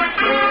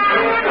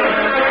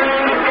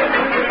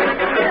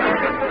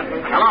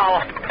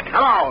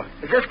 Hello.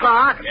 Is this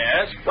Clark?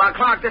 Yes? Well,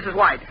 Clark, this is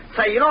White.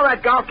 Say, you know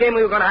that golf game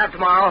we were going to have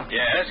tomorrow?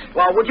 Yes?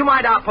 Well, would you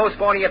mind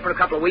postponing it for a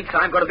couple of weeks?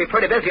 I'm going to be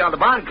pretty busy on the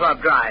Bond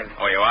Club drive.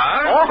 Oh, you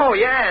are? Oh,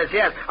 yes.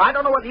 I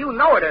don't know whether you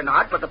know it or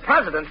not, but the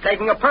president's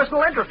taking a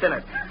personal interest in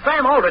it.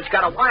 Sam Aldrich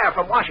got a wire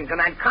from Washington,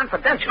 and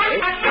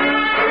confidentially...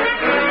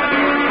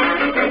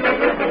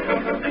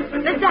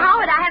 Mr.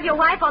 Howard, I have your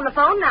wife on the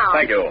phone now.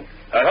 Thank you.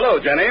 Hello,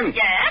 Jenny.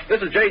 Yes?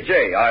 This is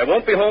J.J. I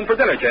won't be home for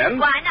dinner, Jen.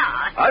 Why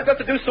not? I've got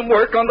to do some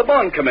work on the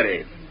bond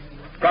committee.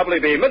 Probably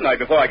be midnight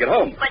before I get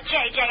home. But,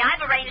 J.J.,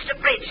 I've arranged a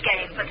bridge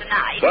game for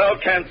tonight. Well,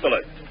 cancel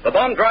it. The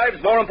bond drive's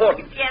more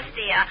important. Yes,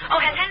 dear. Oh,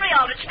 has Henry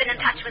Aldrich been in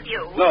touch with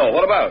you? No,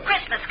 what about?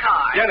 Christmas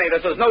cards. Jenny,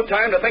 this is no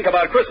time to think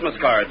about Christmas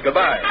cards.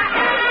 Goodbye.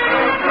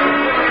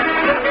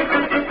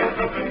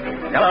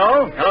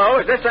 Hello?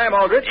 Is this Sam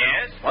Aldrich?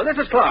 Yes? Well, this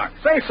is Clark.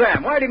 Say,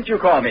 Sam, why didn't you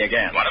call me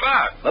again? What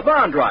about? The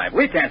bond drive.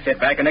 We can't sit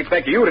back and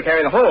expect you to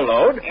carry the whole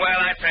load. Well,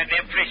 I certainly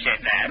appreciate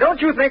that. Don't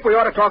you think we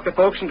ought to talk the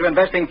folks into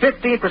investing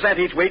 15%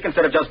 each week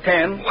instead of just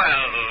 10?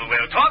 Well,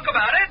 we'll talk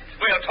about it.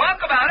 We'll talk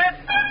about it.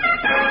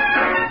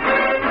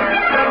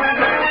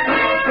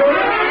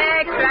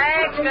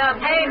 Extra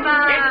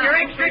paper. Get your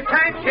extra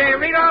time, here.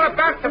 Read all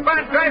about the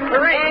bond drive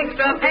parade.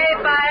 Extra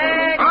paper.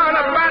 All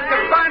about the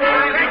bond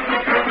drive.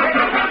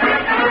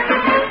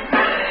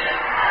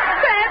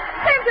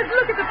 Sam, just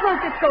look at the float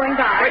that's going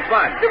by. Which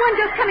one? The one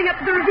just coming up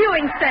to the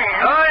reviewing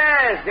stand. Oh,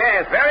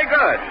 yes, very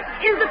good.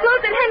 Is the float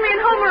that Henry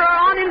and Homer are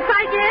on in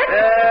sight yet?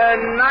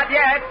 Not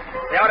yet.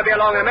 They ought to be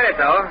along in a minute,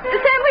 though.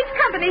 Sam, which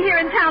company here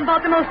in town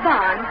bought the most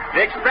bonds?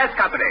 The Express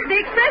Company. The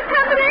Express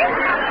Company?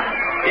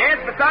 Yes,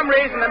 for some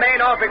reason the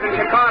main office in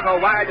Chicago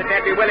wired that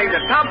they'd be willing to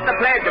top the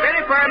pledge of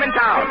any firm in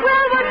town.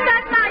 Well, what's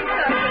that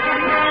nicer?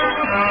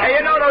 Hey,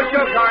 you know those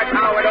show cards,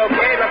 Howard,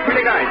 okay? Look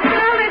pretty nice.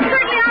 Well, there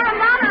certainly are a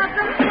lot of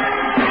them.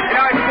 You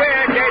know, it's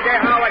weird J.J.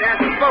 Howard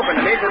hasn't spoken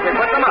to me since we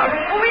put them up.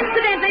 Oh,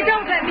 incidentally,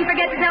 don't let me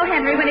forget to tell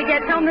Henry when he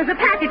gets home there's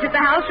a package at the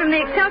house from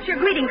the Excelsior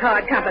Greeting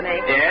Card Company.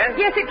 Yes?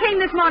 Yes, it came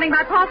this morning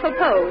by parcel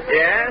post.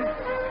 Yes?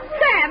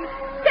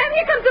 Sam,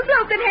 here comes the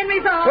float that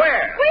Henry's on.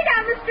 Where? Way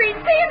down the street.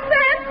 See it,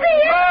 Sam? See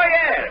it? Oh,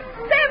 yes.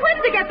 Sam, when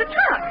did they get the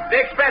truck? The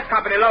Express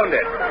Company loaned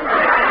it.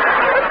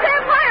 Well,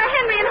 Sam, why are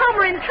Henry and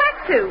Homer in track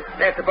suits?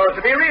 They're supposed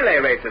to be relay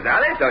races,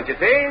 Alice, don't you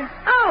see?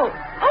 Oh,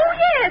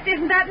 yes,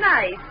 isn't that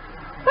nice?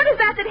 What is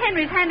that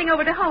Henry's handing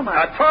over to Homer?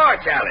 A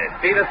torch, Alice.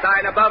 See the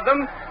sign above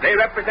them? They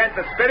represent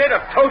the spirit of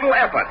total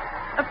effort.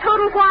 Of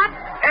total what?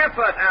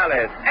 Effort,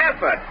 Alice.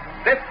 Effort.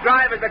 This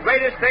drive is the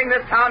greatest thing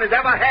this town has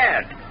ever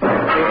had.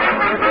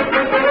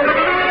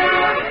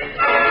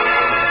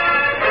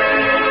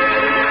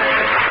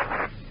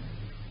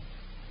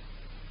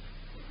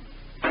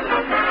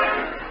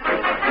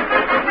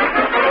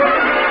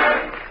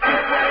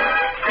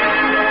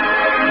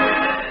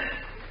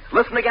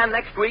 Listen again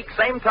next week,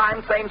 same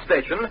time, same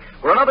station,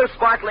 for another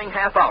sparkling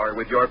half hour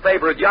with your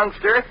favorite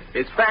youngster,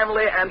 his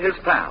family, and his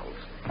pals.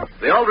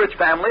 The Aldrich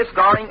Family,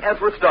 starring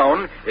Ezra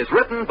Stone, is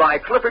written by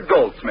Clifford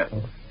Goldsmith.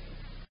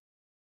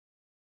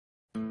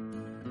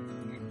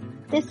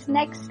 This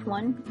next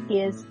one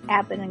is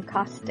Abbott and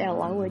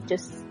Costello. It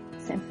just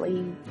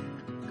simply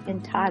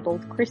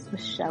entitled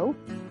Christmas Show.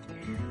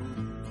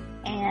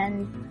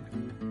 And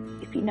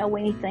if you know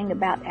anything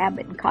about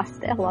Abbott and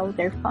Costello,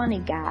 they're funny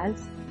guys.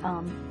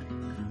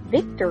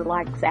 Victor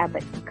likes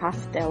Abbott and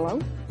Costello.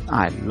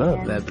 I love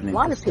Abbott and Costello. A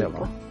lot of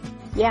people.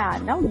 Yeah, I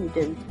know you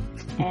do.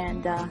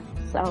 And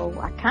so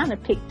I kind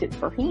of picked it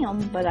for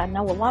him, but I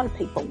know a lot of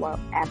people love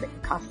Abbott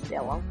and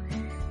Costello.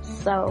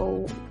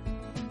 So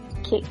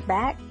kick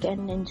back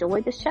and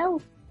enjoy the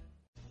show.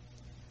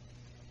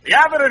 The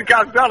Abbott and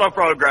Costello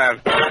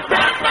program.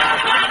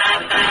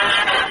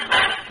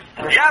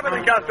 The Abbott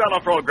and Costello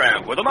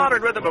program, with the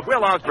modern rhythm of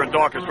Will Osborne's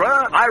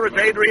orchestra, Iris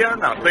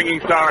Adrian, our singing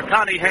star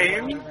Connie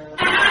Haynes,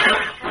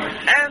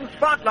 and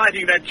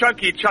spotlighting that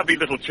chunky, chubby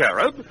little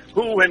cherub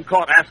who, when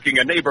caught asking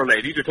a neighbor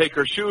lady to take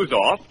her shoes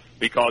off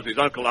because his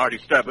Uncle Artie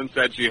Stebbins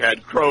said she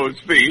had crow's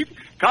feet,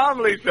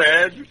 calmly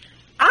said,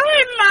 "I'm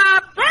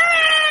a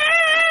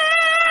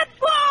bad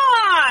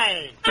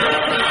boy!"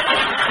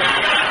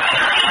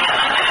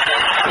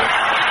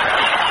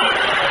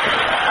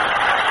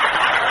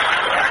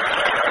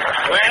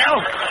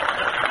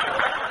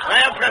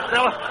 Well,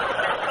 Costello,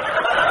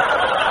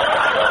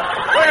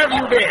 where have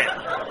you been?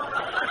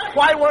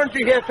 Why weren't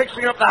you here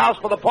fixing up the house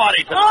for the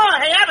party tonight? Oh,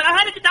 hey, Abbott, I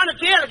had to get down to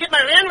jail to get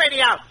my landlady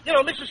out. You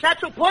know, Mrs.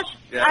 Satchel Puss?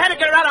 Yeah. I had to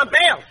get her out on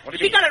bail.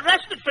 She got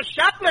arrested for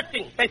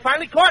shoplifting. They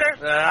finally caught her.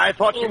 I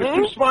thought she was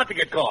too smart to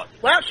get caught.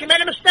 Well, she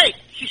made a mistake.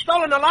 She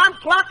stole an alarm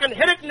clock and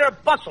hid it in her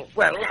bustle.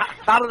 Well,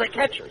 how did they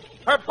catch her?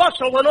 Her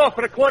bustle went off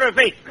at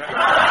 1:15.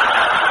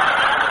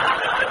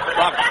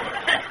 Look,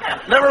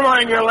 never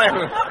mind your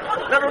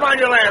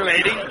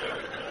landlady.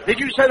 Did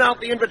you send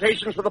out the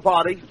invitations for the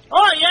party?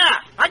 Oh,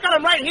 yeah. I got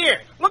them right here.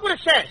 Look what it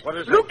says. What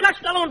is it? Lou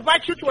Costello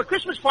invites you to a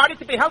Christmas party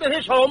to be held at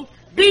his home,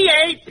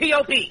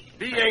 B-A-P-O-B.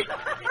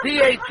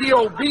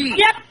 B-A-P-O-B?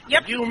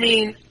 Yep. You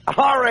mean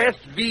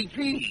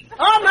R-S-V-P?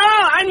 Oh,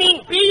 no, I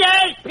mean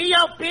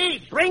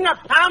B-A-P-O-B. Bring a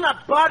pound of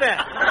butter.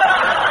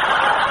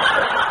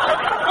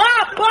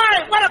 Oh,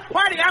 boy, what a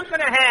party I'm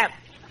going to have.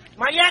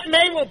 My Aunt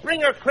May will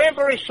bring her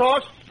cranberry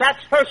sauce.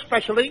 That's her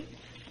specialty.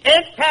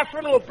 Aunt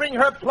Catherine will bring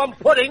her plum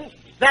pudding.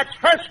 That's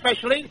her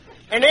specialty.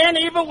 And Aunt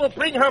Eva will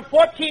bring her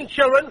 14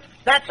 children.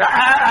 That's a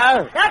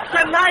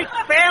nice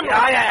family.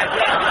 Yeah.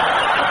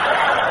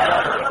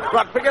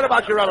 Look, forget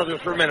about your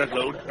relatives for a minute,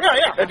 Lou.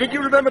 Yeah. Did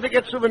you remember to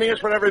get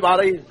souvenirs for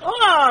everybody?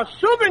 Oh,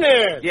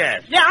 souvenirs.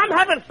 Yes. Yeah, I'm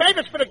having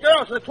favors for the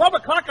girls. At 12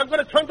 o'clock, I'm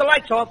going to turn the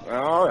lights off.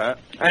 Oh, yeah.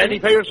 And any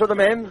favors for the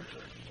men?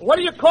 What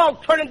do you call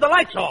turning the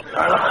lights off? Look,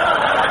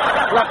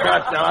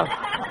 Costello,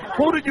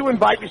 who did you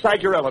invite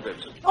besides your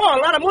relatives? Oh,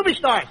 a lot of movie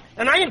stars.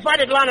 And I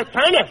invited Lana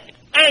Turner.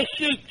 And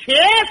she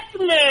kissed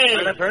me.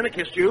 I left her and I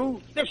kissed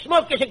you. The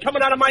smoke isn't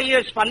coming out of my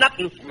ears for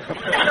nothing. Look,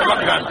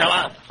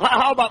 Costello,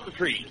 how about the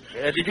tree?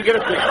 Did you get a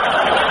tree?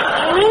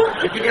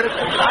 Did you get a tree?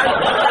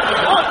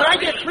 Oh, did I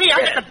get a tree?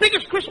 I got the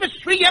biggest Christmas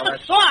tree you ever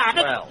saw.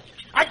 Well.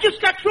 I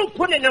just got through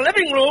putting it in the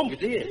living room. You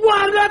did?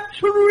 What a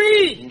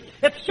tree!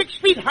 It's 6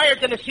 feet higher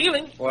than the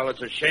ceiling. Well,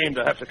 it's a shame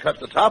to have to cut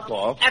the top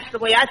off. That's the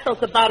way I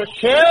felt about it,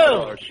 too.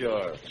 Oh,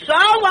 sure. So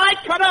I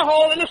cut a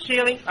hole in the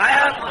ceiling. You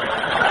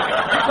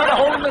cut a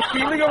hole in the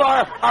ceiling of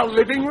our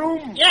living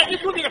room? Yeah,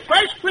 this will be the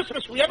first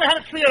Christmas we ever had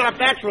a tree in our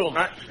bathroom.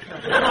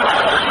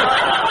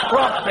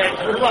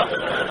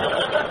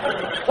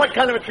 What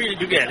kind of a tree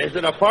did you get? Is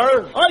it a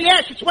fir? Oh,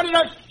 yes, it's one of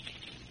those...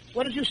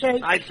 What did you say?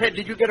 I said,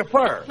 did you get a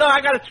fir? No, I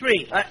got a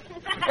tree.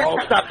 Oh,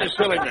 stop this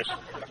silliness.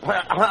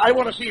 I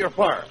want to see your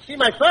fur. See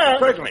my fur?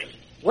 Certainly.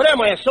 What am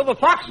I, a silver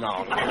fox? No.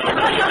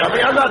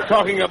 I'm not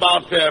talking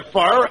about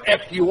fur,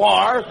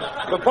 F-U-R.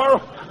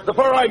 The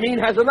fur I mean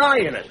has an eye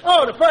in it.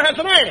 Oh, the fur has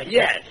an eye in it?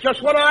 Yes.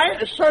 Just one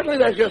eye? Certainly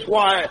there's just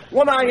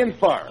one eye in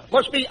fur.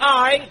 Must be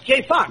I,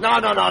 J. Fox. No,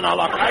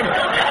 look.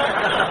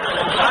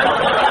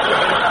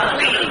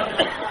 Please.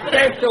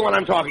 Stand still when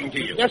I'm talking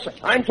to you. Yes, sir.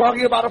 I'm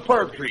talking about a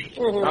fir tree.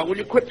 Mm-hmm. Now, will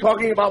you quit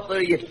talking about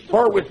the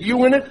fur with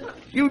you in it?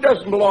 You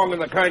doesn't belong in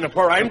the kind of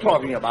fur I'm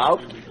talking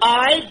about.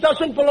 I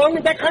doesn't belong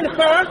in that kind of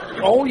fur?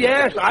 Oh,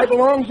 yes, I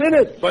belongs in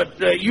it, but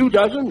you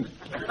doesn't.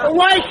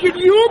 Why should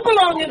you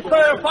belong in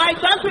fur if I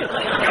doesn't?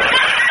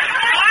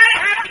 I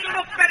happen to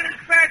look better in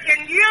fur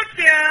than you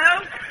do.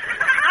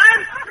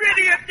 I'm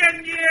prettier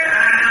than you.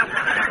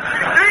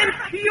 I'm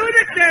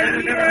cuter than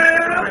you.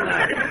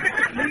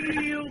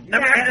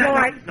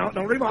 Bad boy.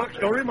 No remarks.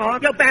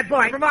 You bad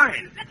boy. Never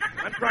mind.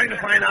 I'm trying to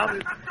find out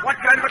what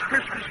kind of a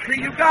Christmas tree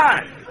you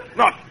got.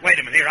 Look, wait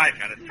a minute. Here, I've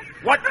got it.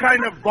 What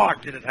kind of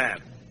bark did it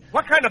have?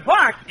 What kind of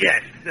bark?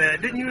 Yes.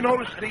 Didn't you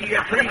notice the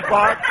tree's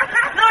bark?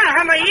 No, I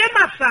have my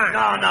earmuffs on.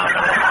 No.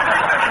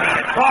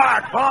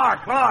 Bark.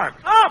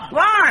 Oh,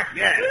 bark.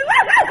 Yes.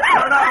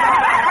 No.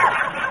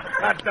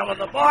 That fella,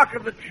 the bark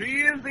of the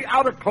tree is the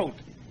outer coat.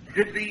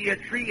 Did the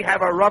tree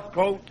have a rough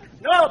coat?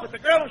 No, but the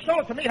girl who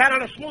sold it to me had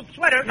on a smooth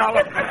sweater. No,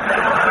 look.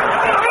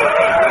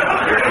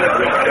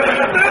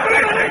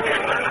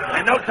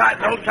 And no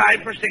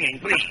time for singing,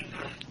 please.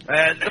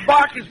 The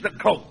bark is the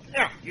coat.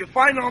 Yeah. You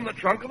find it on the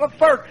trunk of a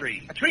fir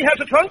tree. A tree has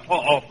a trunk?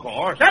 Oh, of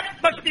course. That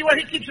must be where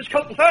he keeps his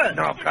coat and fur.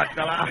 No,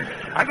 Costello.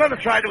 I'm going to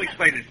try to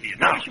explain it to you.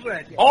 Now, Yes, you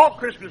would. all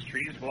Christmas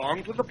trees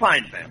belong to the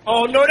pine family.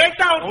 Oh, no, they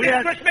don't. Oh, This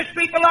yes. Christmas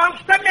tree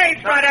belongs to me,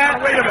 brother. Now,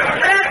 wait a minute.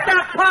 Let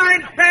the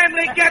Pine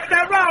family get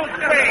their own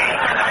tree.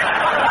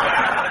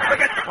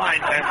 Forget the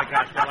pine family,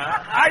 Costello.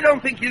 I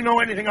don't think you know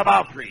anything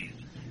about trees.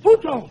 Who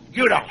don't?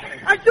 You don't.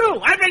 I do.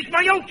 I raise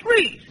my own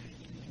trees.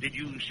 Did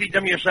you seed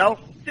them yourself?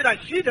 Did I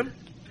see them?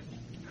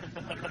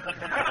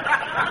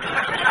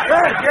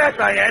 Yes,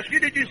 I asked you,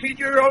 did you seed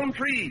your own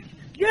trees?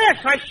 Yes,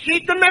 I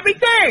seed them every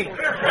day.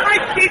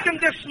 I seed them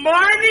this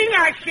morning.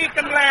 I seed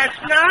them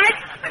last night.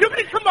 You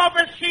can come over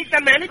and seed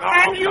them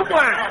anytime you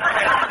want.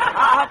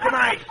 How can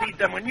I seed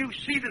them when you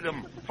seeded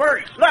them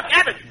first? Look,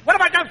 Abbott, what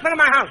have I done in front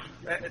of my house?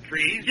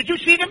 Trees? Did you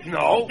see them?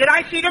 No. Did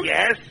I see them?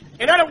 Yes.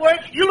 In other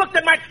words, you looked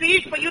at my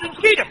trees, but you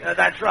didn't see them.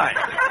 That's right.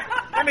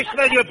 Let me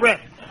smell your breath.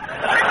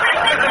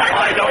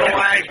 I don't know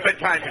why I spent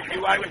time with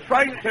you. I was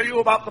trying to tell you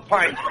about the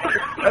pine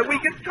tree. We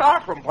get tar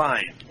from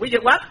pine. We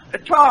get what?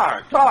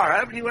 Tar.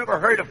 Haven't you ever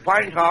heard of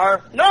pine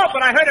tar? No,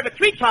 but I heard of a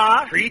tree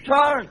tar. Tree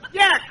tar?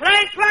 Yeah,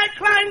 clang, clang,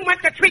 clang,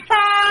 went the tree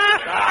tar.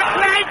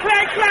 Clang,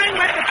 clang, clang,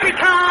 went the tree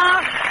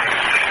tar.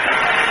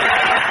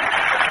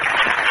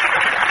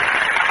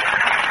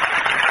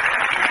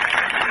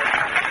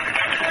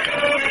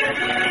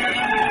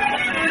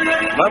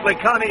 Lovely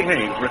Connie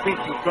Haynes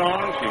repeats the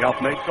song she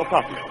helped make so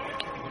popular.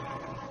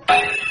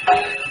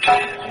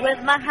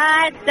 With my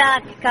high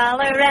Dutch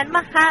collar and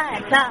my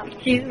high top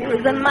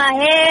shoes and my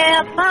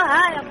hair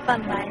high up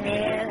on my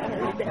head,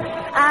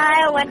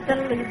 I went to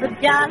leave a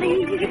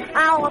jolly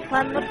out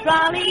upon the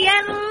trolley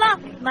and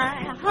lost my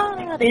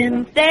heart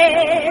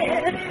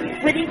instead.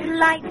 With his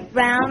light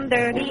brown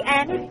derby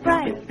and his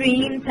bright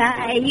green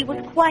tie, he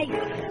was quite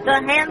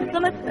the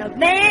handsomest of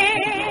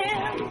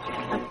men.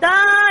 I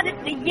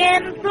started to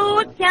yen, so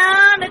I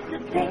counted to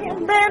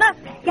 10, then I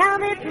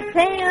counted to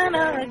 10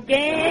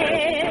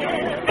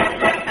 again.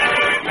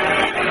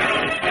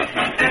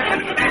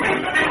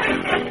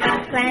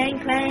 Clang,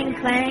 clang,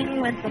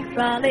 clang went the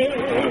trolley.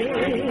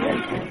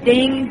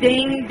 Ding,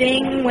 ding,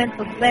 ding went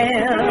the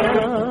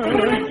bell.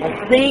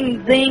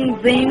 Zing, zing,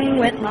 zing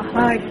went my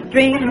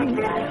heartstrings.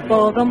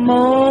 For the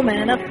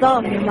moment I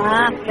saw him,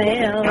 I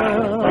fell.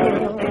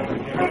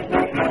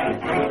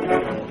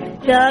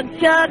 Chug,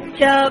 chug,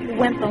 chug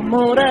went the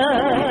motor.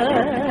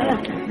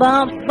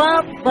 Bump,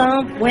 bump,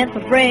 bump went the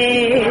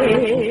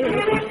brake.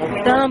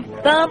 Thump,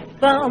 thump,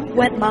 thump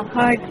went my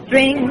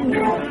heartstrings.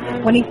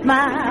 When he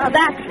smiled,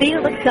 I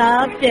feel the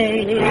top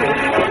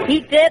shake.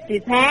 He tipped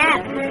his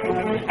hat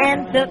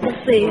and took a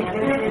seat.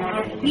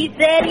 He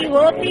said he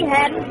hoped he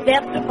hadn't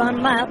stepped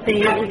upon my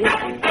face.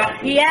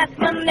 He asked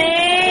my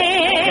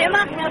name,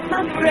 I held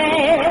my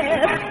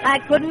breath. I I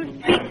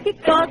couldn't speak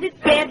because it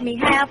scared me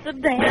half to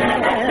death.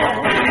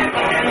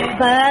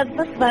 Buzz,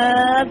 buzz,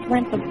 buzz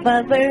went the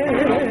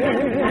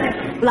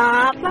buzzer.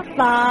 Flop, flop,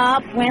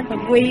 flop went the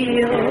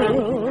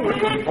wheel.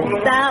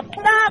 Stop,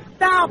 stop,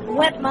 stop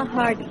went my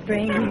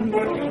heartstrings.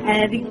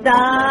 As he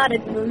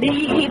started to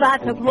leave, I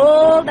took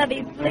hold of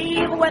his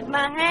sleeve with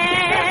my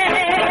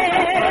hand.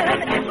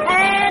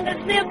 And as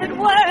if it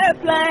were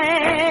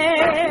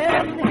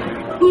planned,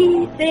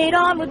 he stayed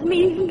on with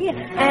me,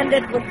 and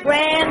it was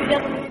grand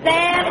just to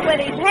stand with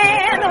his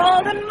hand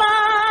holding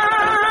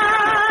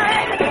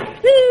mine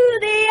to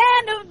the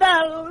end of the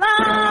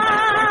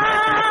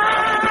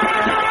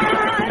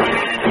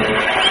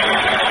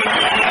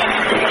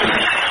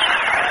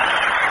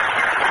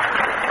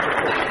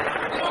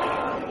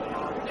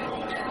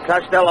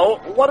Costello,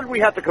 what did we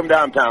have to come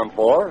downtown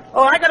for?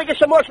 Oh, I gotta get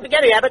some more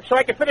spaghetti, Abbott, so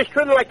I can finish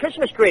trimming my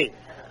Christmas tree.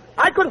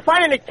 I couldn't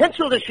find any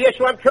tinsel this year,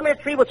 so I'm trimming a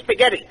tree with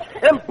spaghetti.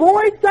 And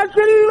boy, does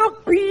it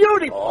look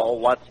beautiful. Oh,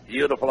 what's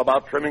beautiful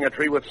about trimming a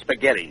tree with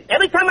spaghetti?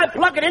 Every time I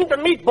plug it in, the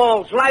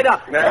meatballs light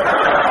up. Yes,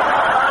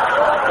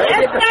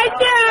 I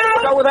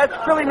do. So with that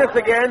silliness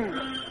again.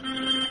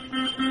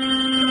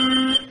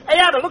 Hey,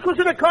 Abbott, look who's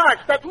in the car.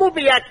 It's that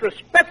movie actress,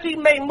 Betsy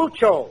May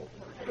Mucho.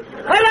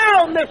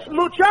 Hello, Miss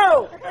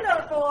Mucho.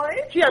 Hello, boy.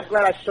 Gee, I'm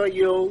glad I saw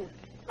you.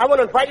 I want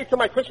to invite you to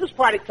my Christmas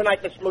party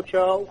tonight, Miss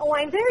Mucho. Oh,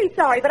 I'm very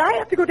sorry, but I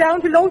have to go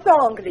down to Los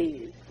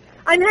Angeles.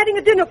 I'm having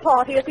a dinner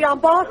party at the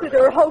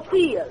Ambassador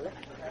Hotel.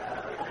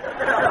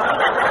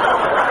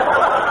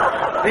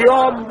 The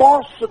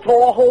Ambassador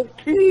Hotel?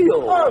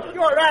 Oh,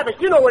 sure, Abbott.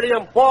 You know where the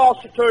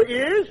Ambassador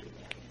is.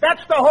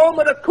 That's the home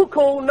of the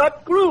Cuckoo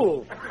Nut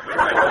Groove.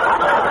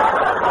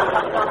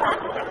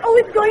 Oh,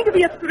 it's going to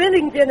be a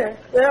thrilling dinner.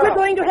 Yeah. We're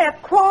going to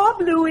have crab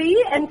louis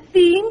and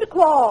steamed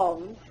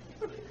clams.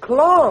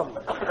 Clams?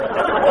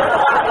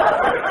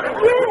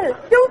 Yes.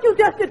 Don't you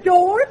just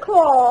adore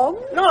clams?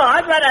 No,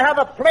 I'd rather have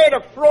a plate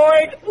of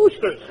fried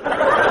oysters. Well,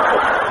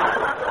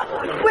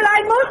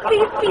 I must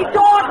be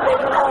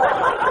ski-dawdling along.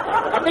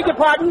 I beg your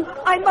pardon?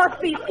 I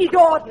must be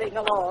ski-dawdling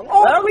along.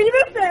 Oh, Well? we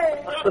will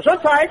say.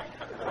 Gesundheit.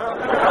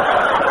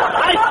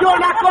 I sure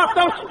knock off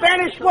those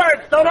Spanish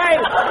words, don't I?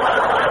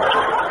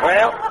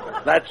 Well,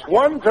 that's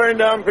one turn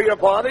down for your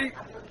party.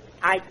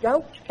 I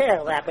don't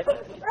care, Rabbit.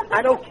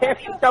 I don't care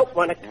if you don't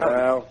want to come.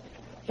 Well,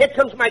 Here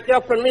comes my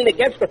girlfriend Lena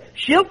Genster.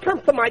 She'll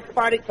come to my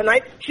party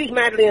tonight. She's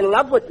madly in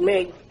love with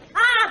me.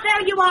 Ah,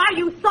 there you are,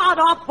 you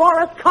sawed-off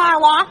Boris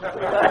Karloff.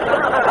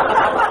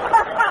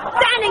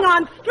 Standing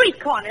on street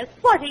corners,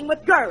 flirting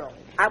with girls.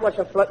 I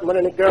wasn't flirting with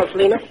any girls,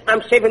 Lena.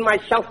 I'm saving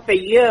myself for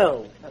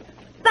you.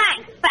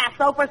 Thanks,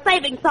 Fatso, for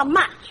saving so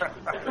much.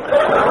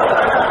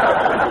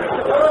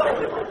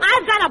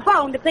 I've got a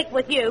bone to pick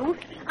with you.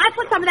 I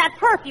put some of that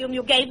perfume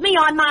you gave me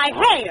on my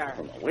hair.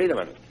 wait a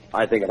minute.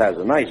 I think it has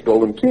a nice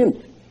golden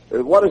tint.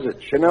 What is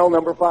it, Chanel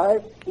number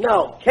 5?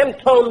 No,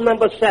 Chemtone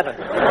number 7.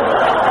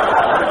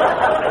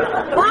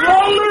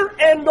 Roller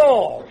and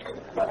all.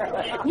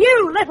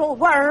 You little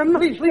worm.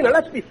 Please, Lena,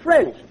 let's be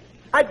friends.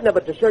 I'd never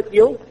desert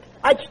you.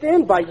 I'd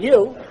stand by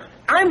you.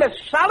 I'm as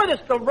solid as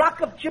the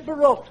Rock of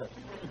Gibraltar.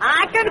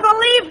 I can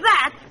believe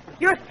that.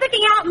 You're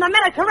sticking out in the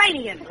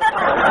Mediterranean.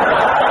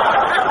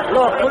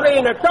 Look,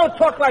 Lena, don't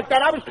talk like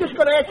that. I was just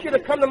going to ask you to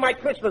come to my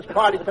Christmas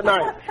party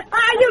tonight.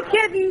 Are you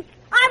kidding?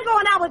 I'm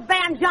going out with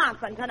Van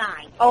Johnson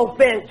tonight. Oh,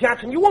 Van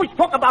Johnson. You always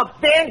talk about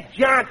Van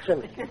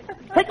Johnson.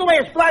 Take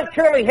away his blonde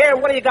curly hair,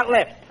 and what do you got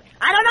left?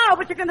 I don't know,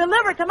 but you can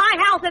deliver it to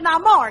my house in the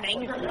morning.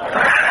 Goodbye.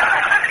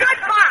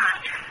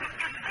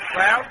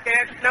 Well,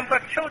 there's number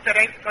 2 that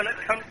ain't going to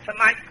come to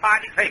my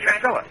party Hey,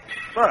 tonight. Costello.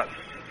 Look.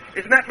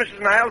 Isn't that Mrs.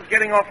 Niles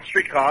getting off the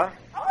streetcar?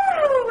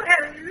 Oh,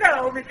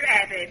 hello, Mr.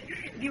 Abbott.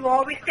 Do you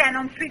always stand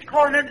on street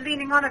corners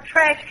leaning on a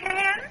trash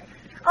can?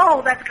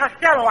 Oh, that's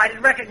Costello. I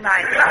didn't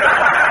recognize him.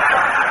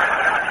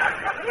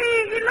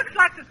 He looks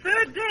like the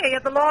 3rd day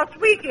of the lost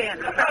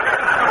weekend.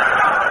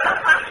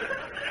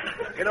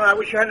 You know, I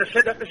wish you hadn't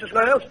said that, Mrs.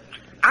 Niles.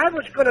 I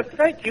was going to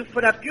thank you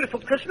for that beautiful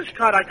Christmas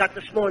card I got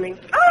this morning.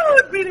 Oh,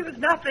 it really was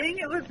nothing.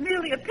 It was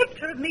merely a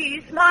picture of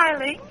me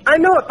smiling. I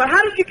know it, but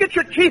how did you get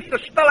your teeth to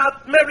spell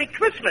out Merry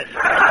Christmas?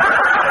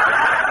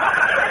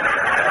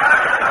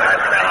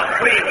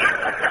 Please.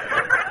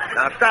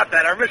 Now stop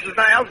that, or Mrs.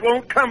 Niles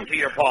won't come to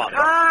your party.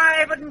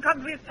 I wouldn't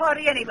come to his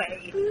party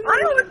anyway.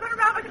 I always run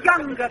around with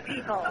younger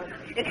people.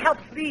 It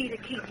helps me to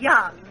keep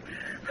young.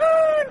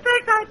 Oh, in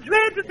fact, I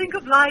dread to think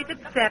of life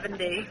at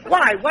 70.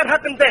 Why? What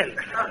happened then?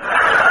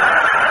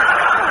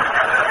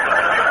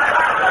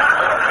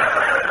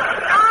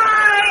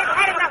 I've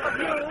had enough of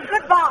you.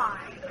 Goodbye.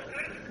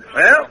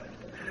 Well,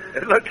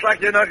 it looks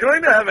like you're not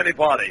going to have any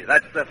party.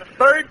 That's the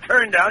 3rd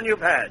turn down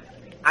you've had.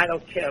 I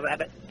don't care,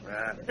 Rabbit.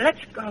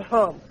 Let's go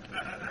home.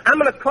 I'm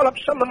going to call up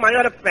some of my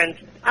other friends.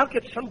 I'll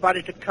get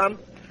somebody to come.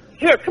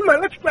 Here, come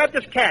on, let's grab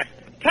this cab.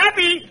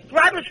 Cabby,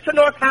 drive us to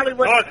North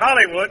Hollywood. North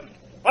Hollywood?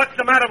 What's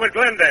the matter with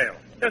Glendale?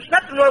 There's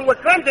nothing wrong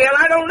with Glendale.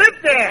 I don't live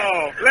there.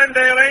 Oh,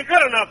 Glendale ain't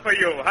good enough for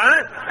you,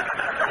 huh?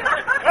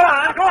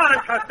 Go on,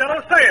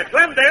 Costello. Say it.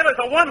 Glendale is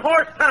a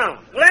one-horse town.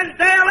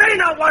 Glendale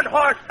ain't a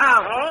one-horse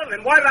town. Oh,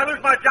 then why did I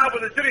lose my job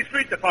with the city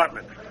street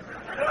department?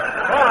 Go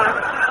on.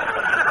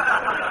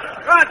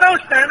 Go on,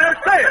 don't stand there.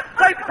 Say it.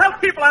 Tell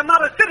people I'm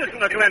not a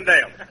citizen of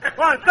Glendale.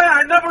 Go on, say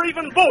I never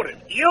even voted.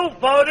 You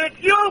voted.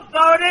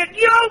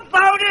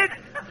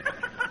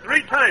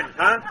 3 times,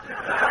 huh?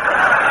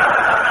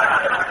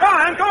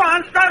 Go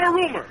on, start a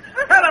rumor.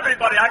 Tell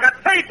everybody I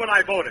got paid when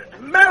I voted.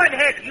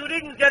 Melonhead, you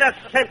didn't get a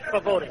cent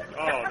for voting.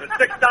 Oh, the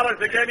 $6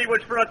 they gave me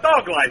was for a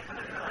dog license.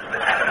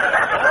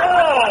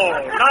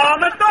 Oh, now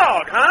I'm a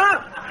dog,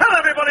 huh? Tell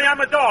everybody I'm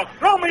a dog.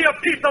 Throw me a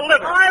piece of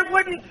liver. I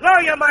wouldn't throw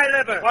you my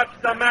liver. What's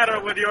the matter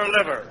with your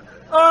liver?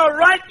 All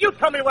right, you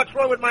tell me what's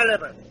wrong with my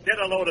liver. Get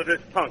a load of this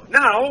punk.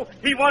 Now,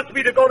 he wants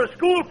me to go to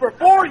school for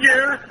 4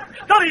 years,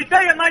 study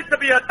day and night to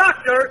be a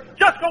doctor,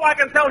 just so I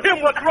can tell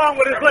him what's wrong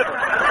with his liver.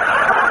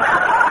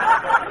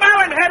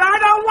 Melonhead, I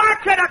don't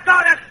want you to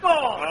go to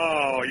school.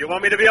 Oh, you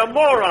want me to be a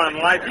moron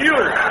like you?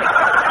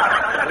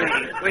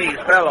 Please,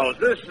 fellows,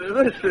 this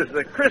is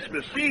the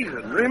Christmas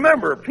season.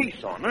 Remember,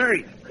 peace on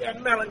earth. Yeah,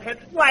 Melonhead,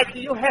 why do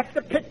you have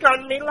to pick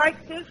on me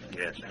like this?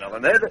 Yes,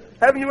 Melonhead.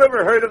 Have you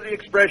ever heard of the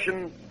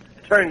expression,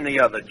 turn the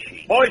other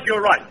cheek? Boys,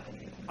 you're right.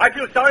 I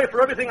feel sorry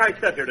for everything I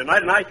said here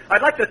tonight, and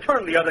I'd like to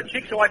turn the other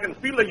cheek so I can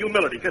feel the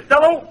humility.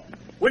 Costello,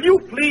 will you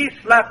please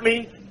slap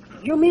me?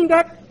 You mean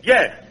that?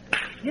 Yes.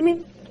 You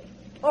mean...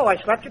 Oh, I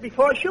slapped you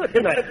before I shoot,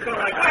 didn't I? That's all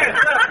right. I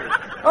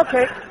slapped you.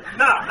 Okay.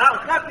 Now,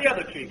 slap the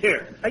other cheek.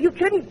 Here. Are you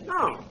kidding?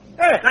 No.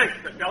 Hey. Thanks,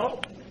 Costello.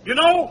 You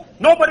know,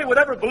 nobody would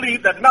ever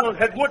believe that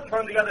Melonhead would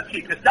turn the other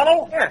cheek.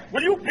 Costello? Yeah.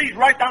 Will you please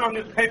write down on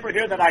this paper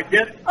here that I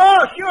did?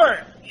 Oh,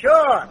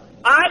 sure.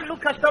 I, Lou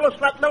Costello,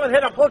 slapped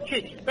Melonhead on both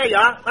cheeks. There you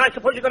are. I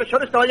suppose you're going to show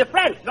this to all your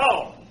friends.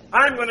 No.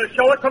 I'm going to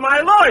show it to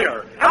my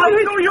lawyer. I'll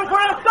sue you for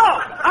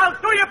assault. I'll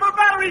sue you for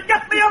battery.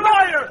 Get me a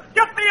lawyer.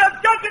 Get me a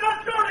judge and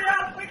a jury.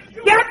 I'll fix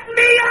you. Get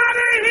me out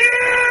of here!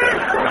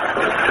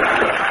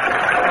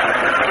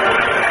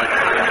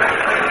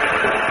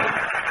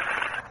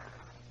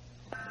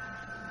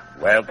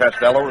 Well,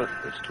 Costello,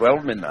 it's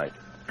 12 midnight.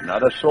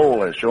 Not a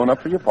soul has shown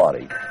up for your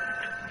party.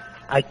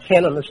 I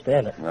can't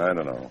understand it. I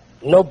don't know.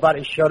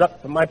 Nobody showed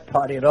up for my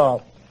party at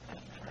all.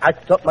 I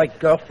thought my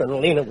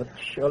girlfriend Lena would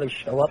surely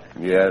show up.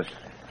 Yes.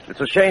 It's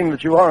a shame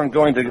that you aren't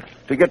going to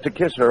get to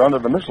kiss her under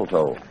the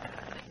mistletoe.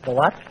 The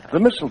what? The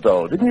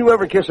mistletoe. Didn't you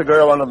ever kiss a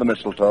girl under the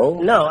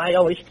mistletoe? No, I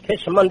always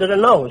kiss them under the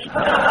nose.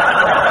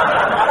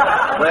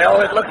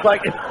 Well, it looks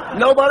like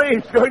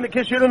nobody's going to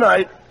kiss you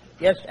tonight.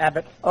 Yes,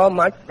 Abbott. All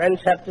my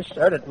friends have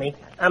deserted me.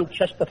 I'm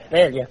just a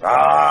failure.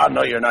 Ah,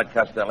 no, you're not,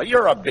 Costello.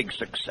 You're a big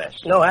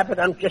success. No, Abbott,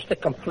 I'm just a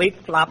complete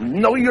flop.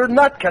 No, you're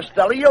not,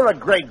 Costello. You're a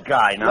great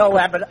guy now. No,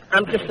 Abbott,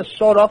 I'm just a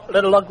sawed-off,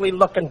 little,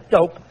 ugly-looking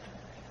dope.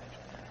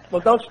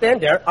 Well, don't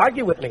stand there.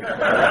 Argue with me.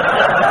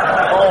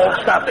 Oh,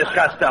 stop this,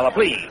 Costello,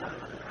 please.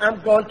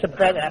 I'm going to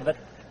bed, Abbott.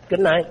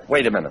 Good night.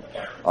 Wait a minute.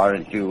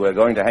 Aren't you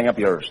going to hang up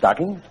your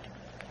stocking?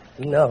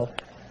 No.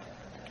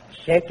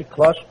 Santa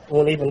Claus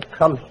won't even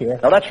come here.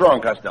 Now, that's wrong,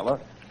 Costello.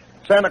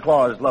 Santa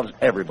Claus loves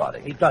everybody.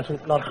 He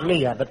doesn't love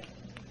me, Abbott.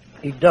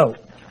 He don't.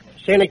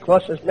 Santa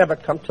Claus has never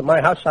come to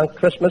my house on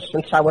Christmas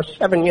since I was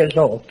 7 years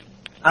old.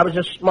 I was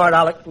a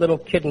smart-aleck little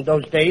kid in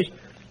those days,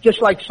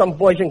 just like some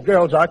boys and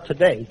girls are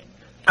today.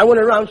 I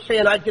went around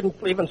saying I didn't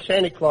believe in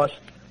Santa Claus.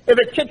 If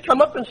a kid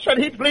come up and said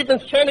he believed in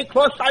Santa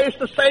Claus, I used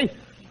to say,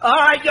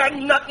 you're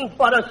nothing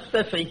but a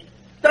sissy.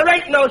 There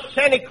ain't no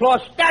Santa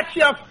Claus. That's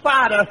your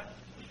father.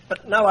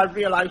 But now I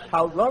realize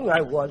how wrong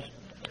I was.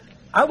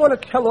 I want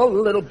to tell all the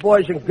little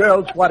boys and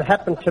girls what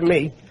happened to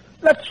me.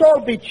 Let's all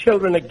be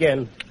children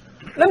again.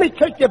 Let me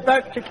take you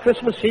back to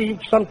Christmas Eve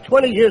some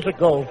 20 years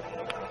ago.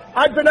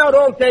 I'd been out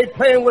all day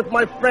playing with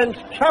my friends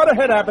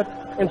Chowderhead Abbott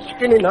and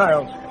Skinny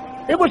Niles.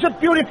 It was a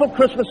beautiful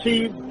Christmas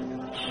Eve.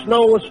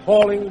 Snow was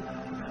falling,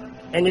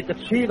 and you could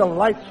see the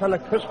lights on the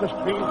Christmas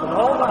trees and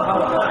all the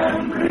houses.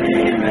 I'm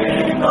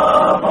dreaming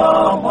of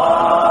a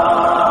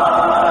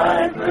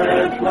white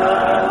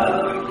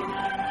Christmas,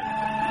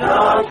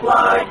 just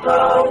like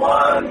the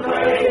one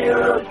we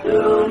used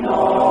to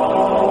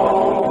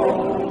know.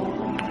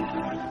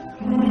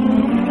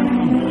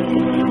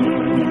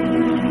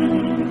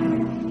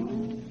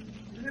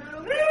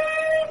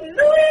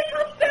 Louis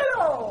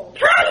Costello!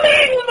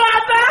 Coming,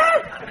 Mother!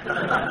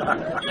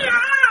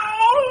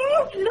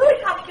 Louis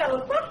Costello,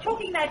 stop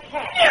choking that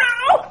cat.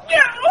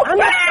 I'm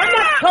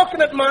not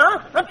choking it,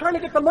 Ma. I'm trying to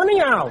get the money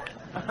out.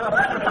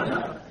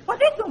 Well,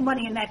 there's no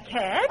money in that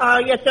cat.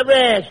 Yes, there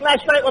is.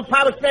 Last night when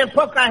Pa was playing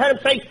poker, I heard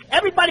him say,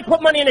 everybody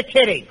put money in the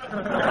kitty.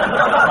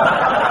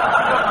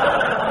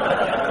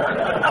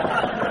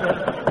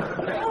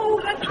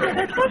 Oh,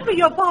 that's must be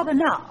your father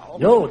now.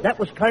 No, that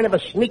was kind of a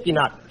sneaky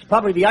knot. It's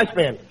probably the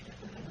Iceman.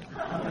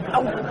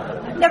 Oh,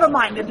 never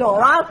mind the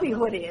door. I'll see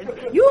who it is.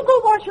 You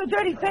go wash your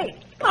dirty face.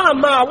 Oh,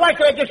 Ma, why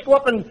can't I just go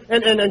up and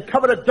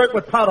cover the dirt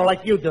with powder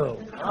like you do?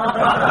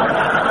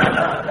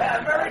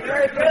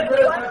 Merry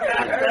Christmas,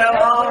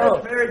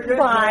 Costello. Merry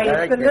Why,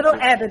 it's the little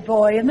Abbott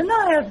boy and the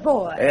Niles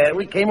boy.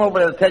 We came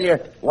over to tell you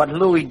what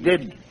Louis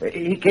did.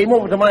 He came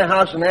over to my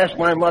house and asked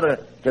my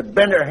mother to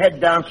bend her head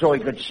down so he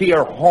could see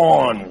her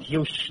horns.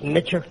 You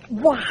snitcher.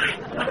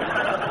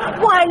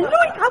 Why,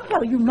 Louis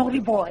Costello, you naughty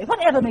boy.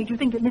 Whatever made you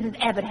think that Mrs.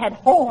 Abbott had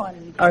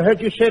horns? I heard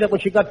you say that when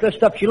she got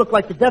dressed up, she looked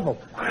like the devil.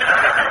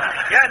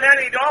 Yeah,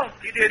 Nanny, don't.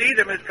 She did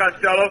either, Miss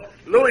Costello.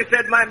 Louis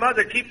said my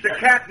mother keeps a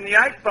cat in the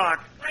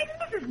icebox. Why,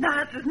 Mrs.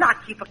 Niles does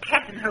not keep a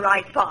cat in her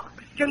icebox.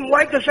 Then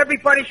why does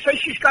everybody say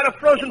she's got a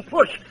frozen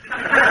puss?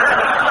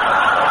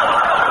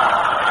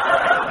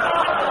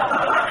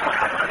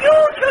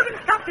 You children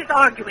stop this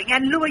arguing,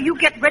 and Louis, you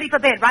get ready for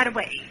bed right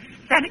away.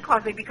 Santa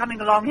Claus may be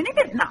coming along any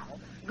minute now.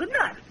 Good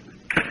night.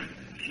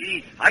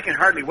 Gee, I can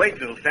hardly wait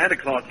till Santa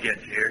Claus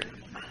gets here.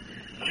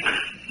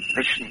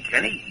 Listen,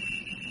 Kenny.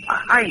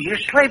 I hear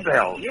sleigh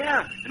bells.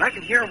 Yeah, and I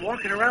can hear him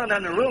walking around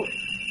on the roof.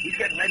 He's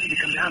getting ready to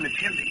come down the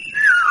chimney.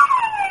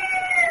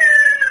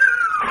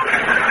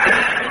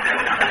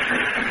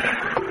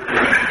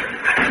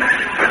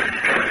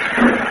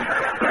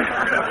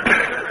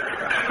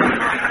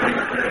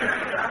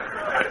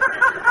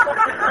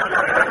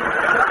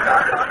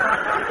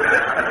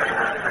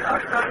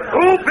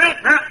 Who built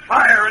that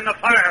fire in the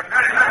fire?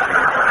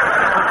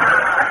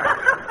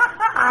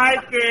 I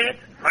did.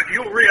 But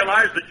you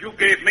realize that you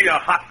gave me a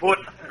hot foot?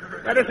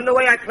 That isn't the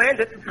way I planned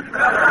it.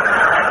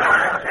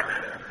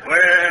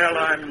 Well,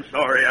 I'm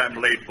sorry I'm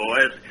late,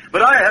 boys,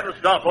 but I had to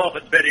stop off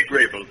at Betty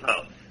Grable's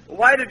house.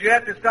 Why did you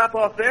have to stop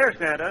off there,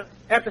 Santa?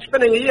 After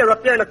spending a year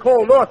up there in the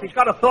cold north, he's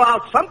got to thaw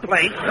out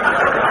someplace.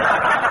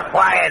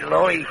 Quiet,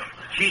 Louie.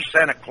 Gee,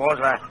 Santa Claus,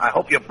 I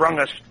hope you brung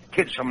us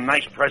kids some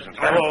nice presents.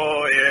 Huh?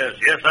 Oh,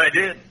 yes, I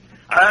did.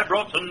 I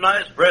brought some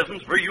nice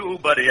presents for you,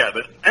 Buddy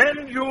Abbott,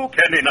 and you,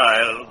 Kenny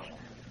Niles.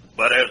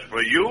 But as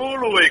for you,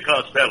 Louis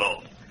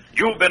Costello,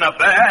 you've been a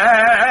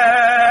bad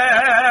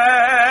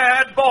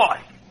boy.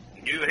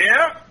 You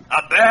hear?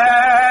 A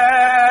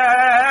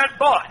bad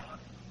boy.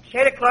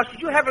 Santa Claus,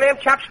 did you have lamb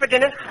chops for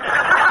dinner?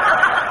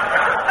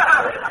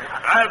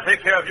 I'll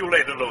take care of you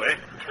later, Louis.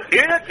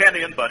 Here,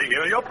 Kenny and Buddy,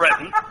 here are your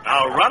presents.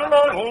 Now run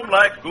along home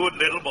like good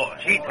little boys.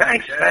 Gee,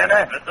 thanks,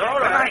 Santa. That's all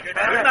right. Good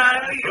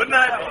night. Good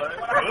night, boys.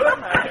 Good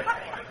night.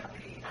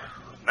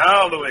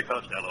 Now, Louis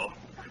Costello,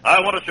 I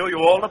want to show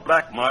you all the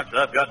black marks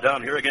I've got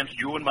down here against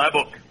you in my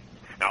book.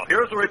 Now,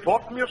 here's a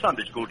report from your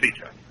Sunday school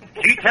teacher.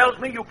 She tells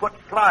me you put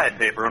slide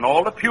paper in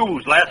all the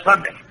pews last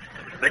Sunday,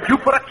 that you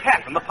put a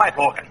cat in the pipe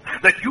organ,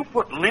 that you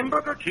put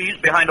Limburger cheese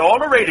behind all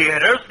the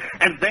radiators,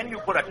 and then you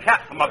put a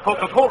cat from a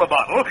Coca-Cola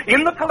bottle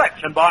in the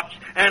collection box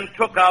and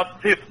took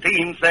out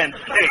 15-cent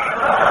change.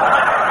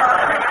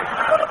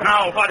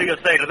 Now, what do you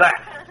say to that?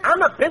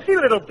 I'm a busy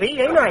little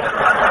bee, ain't I?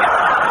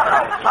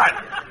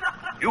 Silence.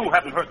 You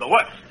haven't heard the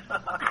worst.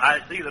 I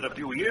see that a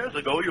few years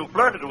ago you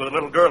flirted with a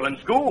little girl in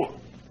school.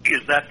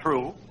 Is that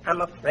true?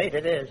 I'm afraid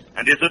it is.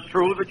 And is it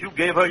true that you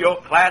gave her your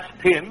class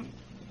pin?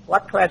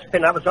 What class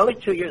pin? I was only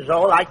 2 years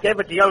old. I gave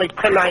it the only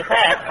pin I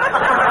had.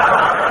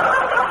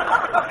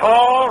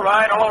 All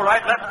right.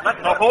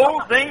 Let the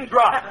whole thing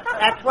drop.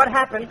 That's what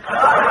happened.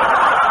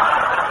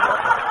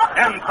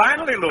 And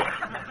finally, Louis,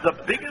 the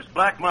biggest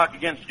black mark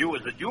against you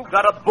is that you've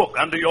got a book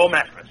under your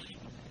mattress.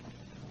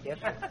 Yes,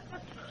 sir.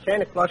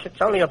 Santa Claus,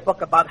 it's only a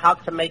book about how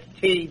to make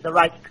tea the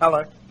right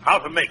color. How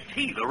to make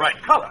tea the right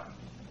color?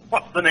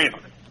 What's the name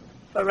of it?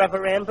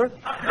 Forever Amber.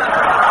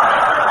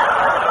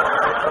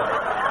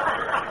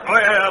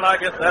 Well, I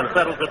guess that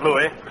settles it,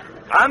 Louis.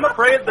 I'm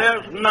afraid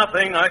there's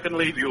nothing I can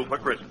leave you for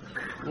Christmas.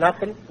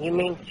 Nothing? You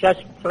mean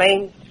just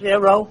plain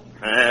zero?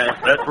 Yes,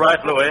 that's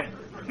right, Louis.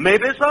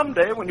 Maybe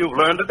someday, when you've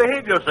learned to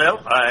behave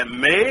yourself, I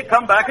may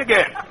come back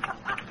again.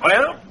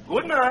 Well,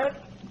 good night.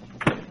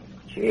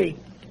 Gee,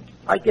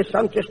 I guess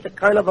I'm just the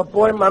kind of a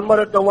boy my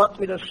mother don't want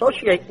me to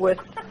associate with.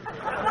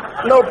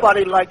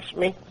 Nobody likes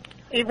me.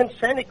 Even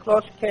Santa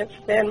Claus can't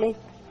stand me.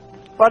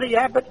 Buddy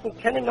Abbott and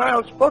Kenny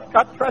Niles both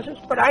got presents,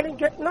 but I didn't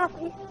get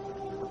nothing.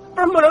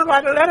 I'm going to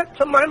write a letter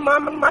to my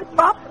mom and my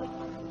pop,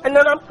 and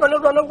then I'm going to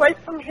run away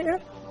from here.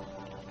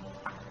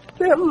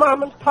 Dear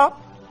Mom and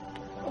Pop,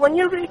 when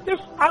you read this,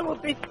 I will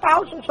be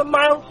thousands of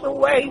miles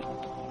away.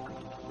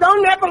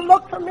 Don't ever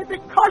look for me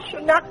because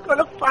you're not going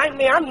to find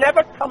me. I'm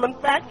never coming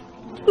back.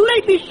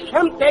 Maybe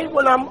someday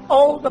when I'm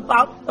old,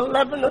 about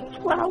 11 or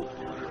 12,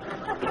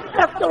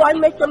 after I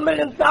make $1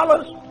 million,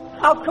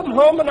 I'll come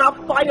home and I'll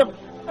buy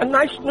a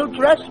nice new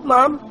dress,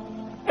 Mom,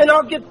 and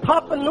I'll give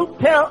Pop a new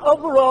pair of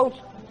overalls.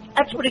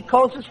 That's what he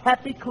calls his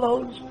happy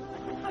clothes.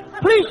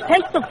 Please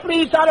take the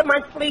fleas out of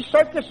my flea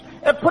circus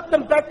and put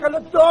them back on the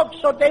dogs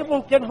so they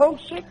won't get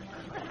homesick.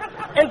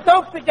 And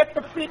don't forget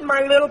to feed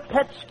my little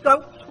pet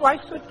skunk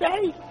twice a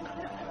day.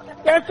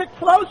 There's a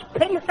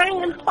clothespin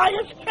hanging by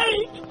his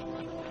cage.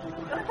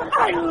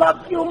 I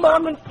love you,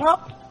 Mom and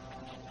Pop,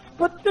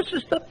 but this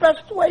is the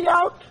best way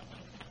out.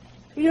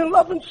 Your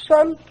loving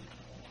son,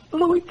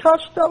 Louis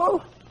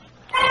Costello.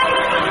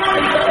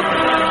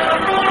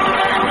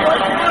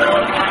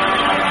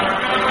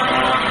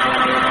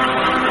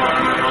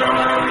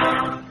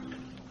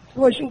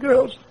 Boys and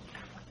girls,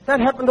 that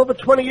happened over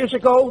 20 years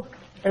ago,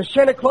 And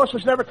Santa Claus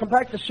has never come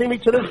back to see me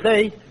to this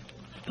day.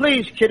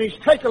 Please, kiddies,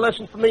 take a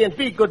lesson from me and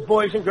be good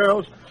boys and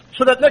girls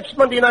so that next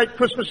Monday night,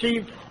 Christmas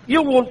Eve,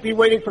 you won't be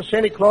waiting for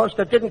Santa Claus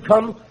that didn't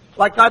come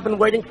like I've been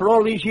waiting for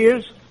all these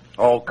years.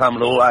 Oh, come,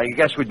 Lou. I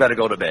guess we'd better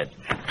go to bed.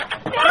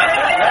 Well,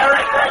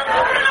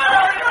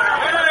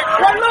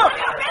 look!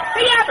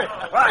 The Abbott!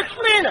 It's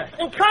Lena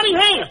and Connie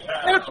Haynes,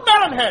 and it's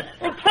Melonhead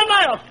and Ken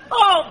Niles.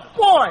 Oh,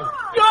 boy!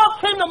 You all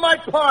came to my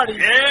party.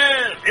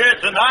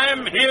 Yes, and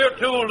I'm here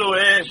too,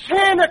 Louis.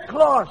 Santa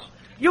Claus!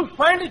 You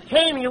finally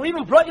came, and you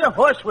even brought your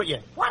horse with you.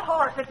 What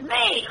horse? It's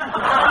me.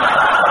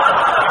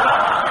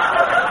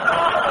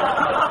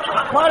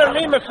 Pardon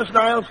me, Mrs.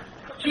 Niles.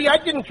 Gee, I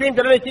didn't dream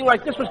that anything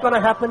like this was going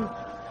to happen.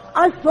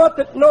 I thought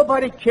that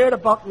nobody cared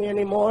about me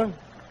anymore.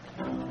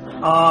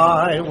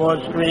 I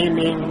was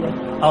dreaming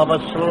of a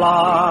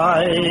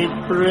sly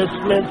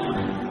Christmas.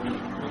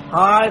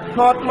 I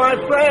thought my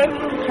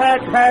friends had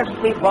passed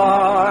me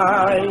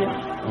by.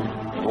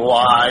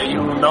 Why,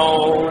 you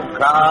know,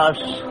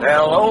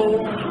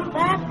 Costello,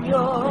 that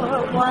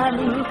you're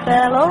one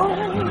fellow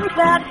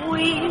that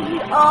we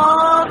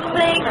all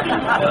think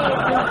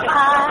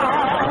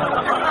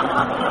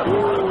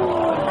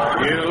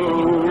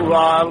you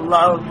are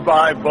loved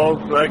by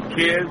both the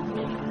kids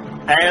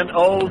and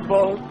old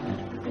folks,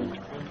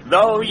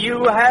 though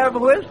you have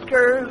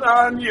whiskers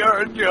on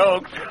your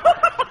jokes.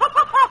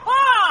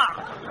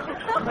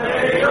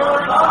 May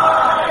your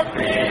life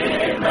be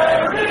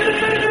merry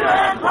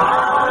and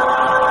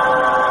bright,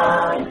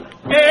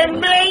 and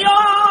may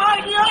all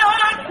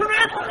your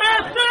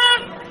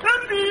Christmases to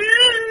be.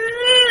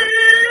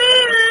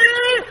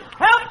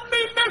 Help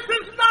me,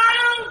 Mrs.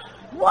 Niles.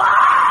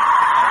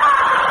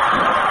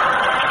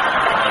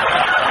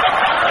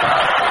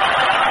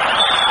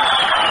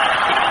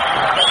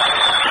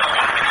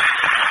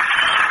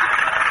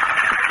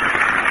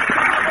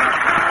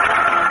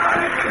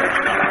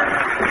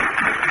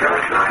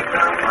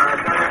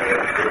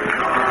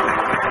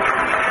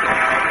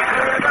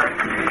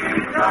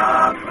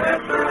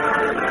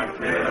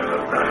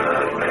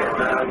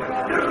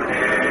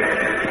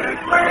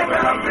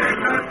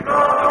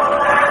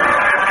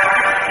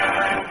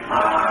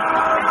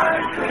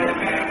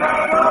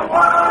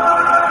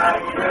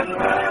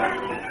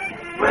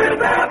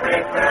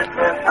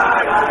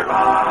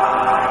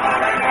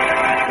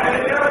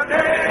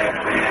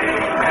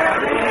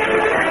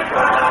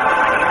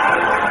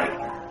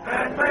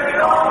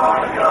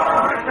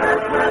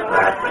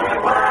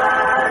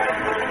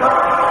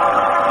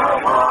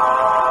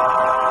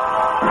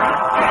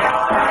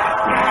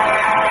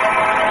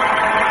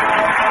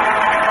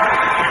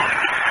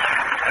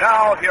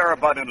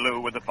 Bud and Lou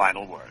with the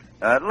final word.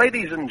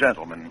 Ladies and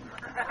gentlemen.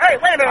 Hey,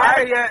 wait a minute.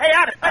 Hey,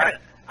 Abbott.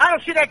 I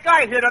don't see that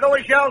guy here that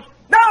always yells,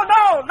 no,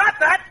 not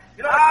that.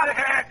 You know,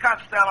 here,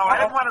 Costello. I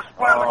didn't want to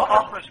spoil the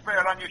Christmas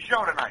spirit on your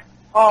show tonight.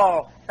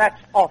 Oh,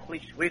 that's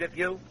awfully sweet of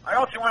you. I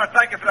also want to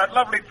thank you for that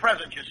lovely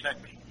present you sent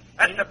me.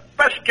 That's the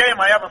best game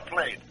I ever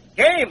played.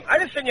 Game? I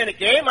didn't send you any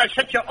game. I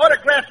sent you an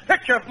autographed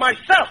picture of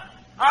myself.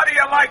 How do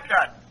you like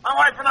that? My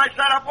wife and I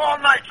sat up all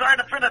night trying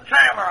to pin a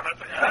tail on it.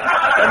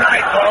 Good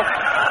night, folks.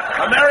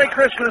 A Merry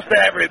Christmas to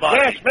everybody.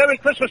 Yes, Merry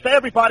Christmas to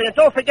everybody. And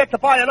don't forget to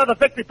buy another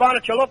Victory Bond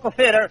at your local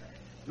theater.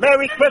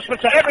 Merry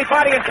Christmas to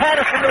everybody in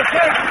Patterson, New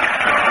Jersey.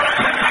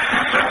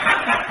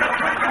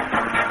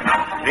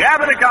 The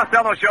Abbott and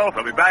Costello Show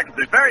will be back at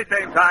the very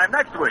same time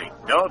next week.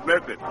 Don't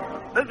miss it.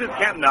 This is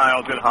Ken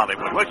Niles in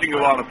Hollywood, wishing you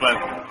all a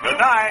pleasant good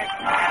night.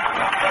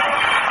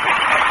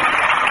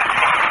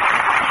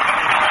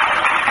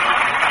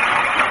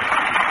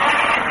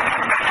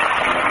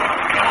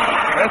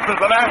 This is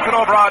the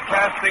National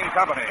Broadcasting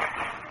Company.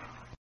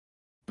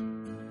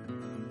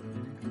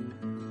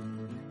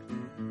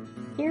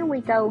 Here we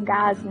go,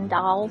 guys and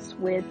dolls,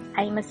 with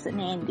Amos and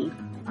Andy.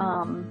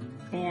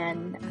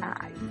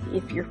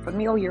 If you're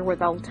familiar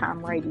with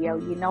old-time radio,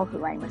 you know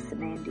who Amos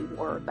and Andy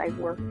were. They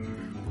were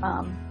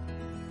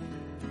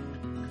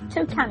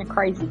two kind of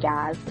crazy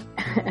guys.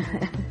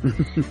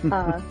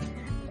 I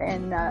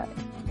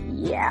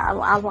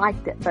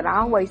liked it, but I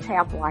always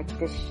have liked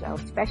this show,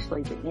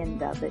 especially the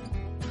end of it.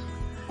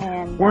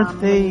 And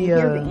weren't they? When you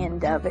hear the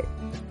end of it.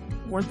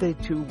 Weren't they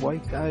two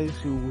white guys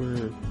who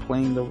were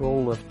playing the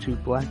role of two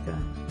black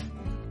guys?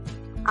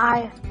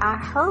 I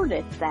heard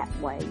it that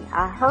way.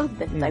 I heard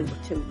that they were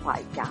two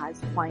white guys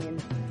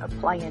playing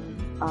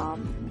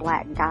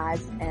black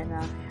guys, and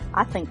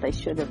I think they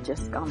should have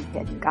just gone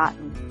ahead and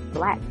gotten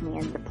black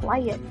men to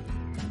play it.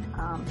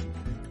 Well,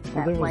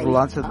 there was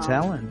lots of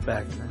talent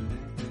back then.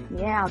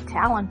 Yeah,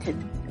 talented.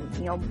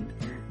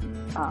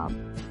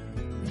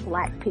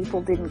 Black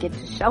people didn't get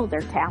to show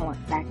their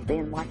talent back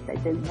then like they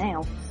do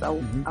now. So,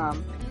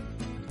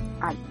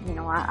 I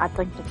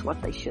think that's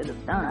what they should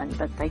have done.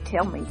 But they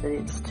tell me that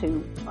it's two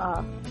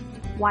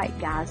white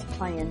guys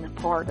playing the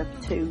part of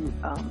two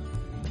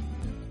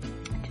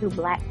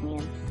black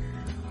men.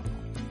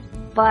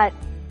 But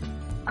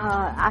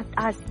I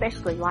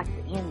especially like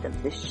the end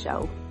of this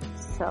show.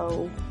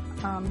 So,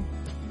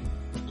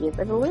 give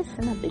it a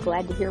listen. I'd be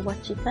glad to hear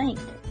what you think.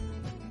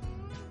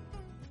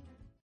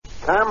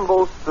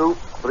 Campbell's soup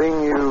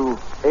bring you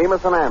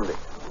Amos and Andy.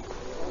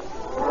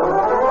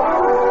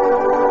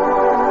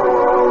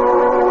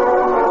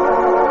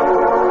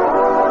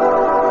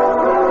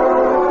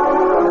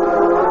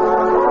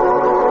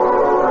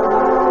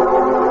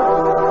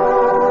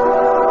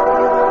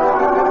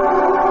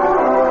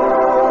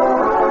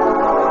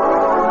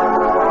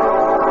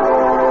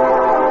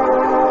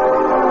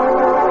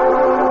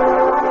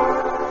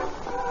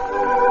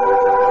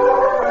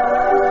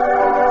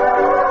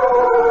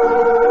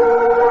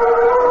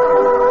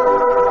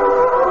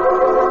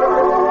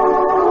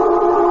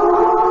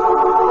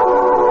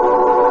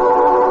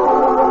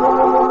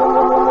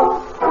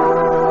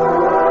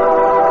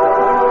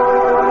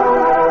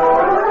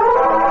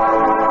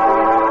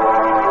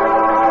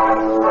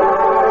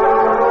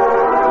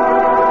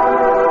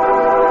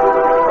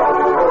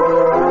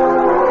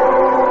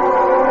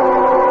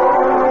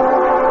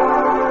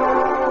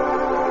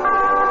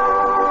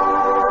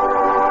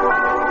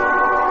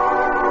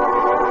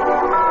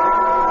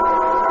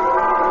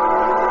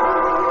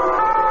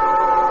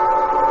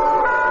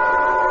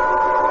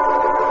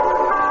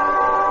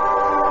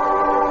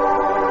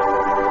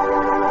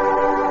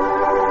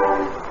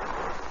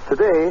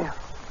 Today,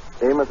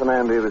 Amos and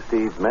Andy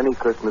received many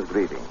Christmas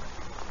greetings.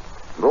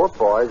 Both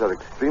boys are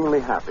extremely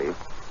happy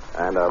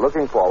and are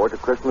looking forward to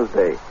Christmas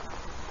Day.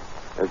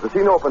 As the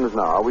scene opens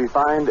now, we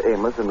find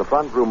Amos in the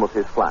front room of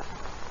his flat.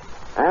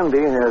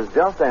 Andy has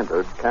just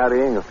entered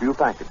carrying a few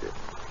packages.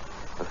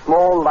 A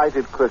small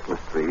lighted Christmas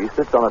tree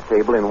sits on a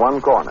table in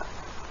one corner.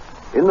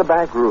 In the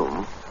back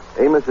room,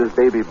 Amos's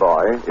baby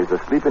boy is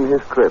asleep in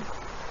his crib,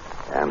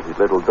 and his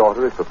little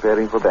daughter is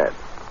preparing for bed.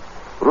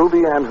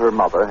 Ruby and her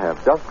mother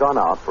have just gone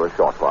out for a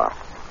short while.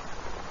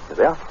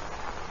 There?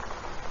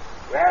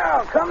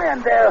 Well, come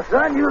in there,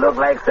 son. You look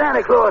like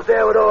Santa Claus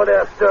there with all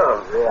that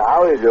stuff. Yeah,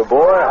 how is you,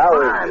 boy? How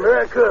is Fine. you?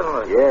 Merry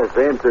Christmas. Yeah,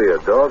 same to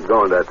you.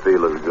 Doggone, that tree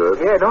looks good.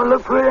 Yeah, don't it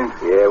look pretty?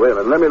 Yeah, wait a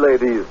minute. Let me lay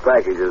these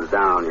packages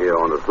down here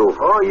on the sofa.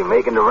 Oh, you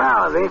making the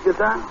rounds, ain't you,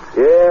 son?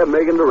 Yeah,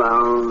 making the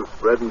rounds,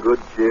 spreading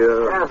good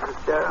cheer. Yes,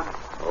 sir.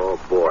 Oh,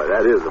 boy,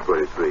 that is a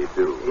pretty tree,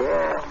 too.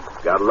 Yeah.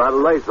 Got a lot of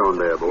lights on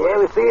there, boy. Yeah,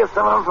 we saved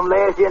some of them from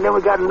last year, and then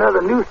we got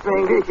another new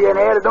string this year and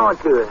added on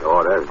to it.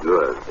 Oh, that's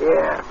good.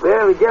 Yeah.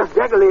 Well, we just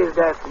decorated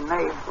that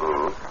tonight.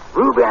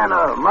 Ruby and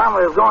her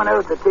mama is going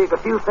out to take a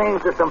few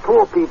things to some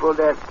poor people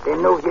that they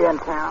know here in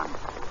town.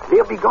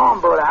 They'll be gone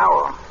about an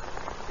hour.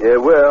 Yeah,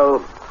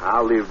 well,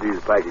 I'll leave these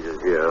packages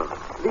here.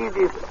 Leave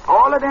these,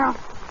 all of them?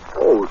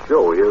 Oh,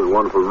 sure. Here's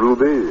one for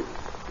Ruby.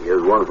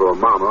 Here's one for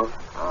Mama.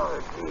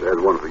 Oh, gee.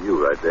 There's one for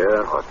you right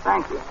there. Oh,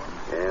 thank you.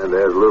 And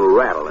there's a little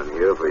rattle in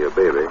here for your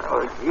baby.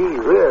 Oh, gee,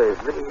 really?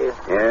 Look at this.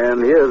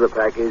 And here's a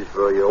package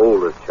for your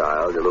oldest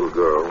child, your little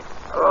girl.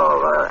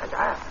 Oh,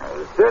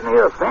 I certainly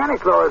hear Santa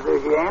Claus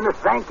this year, Andy.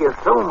 Thank you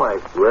so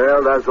much.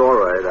 Well, that's all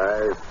right.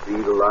 I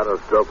feed a lot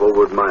of stuff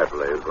over at my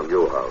place from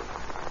your house.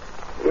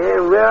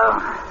 Yeah,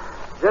 well,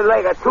 just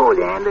like I told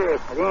you, Andy,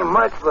 it ain't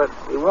much, but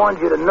we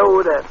wanted you to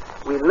know that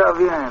we love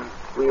you and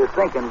we are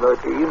thinking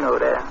about you. You know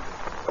that.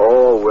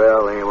 Oh,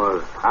 well,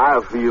 Amos, I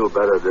feel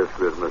better this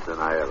Christmas than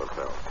I ever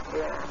felt.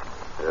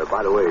 Yeah.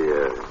 By the way,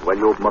 when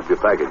you open up your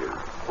packages?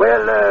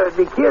 Well,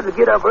 the kids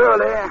get up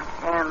early,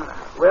 and,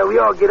 well, we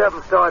all get up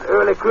and start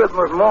early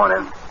Christmas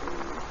morning.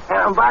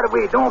 And, by the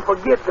way, don't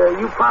forget,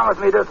 you promised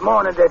me this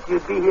morning that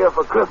you'd be here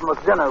for Christmas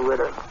dinner with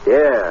us.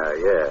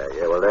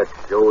 Yeah. Well, that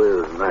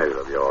sure is nice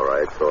of you, all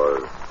right,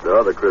 because the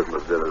other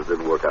Christmas dinners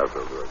didn't work out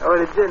so good. Oh,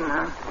 they didn't,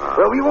 huh?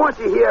 Well, we want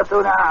you here,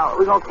 so now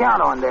we're going to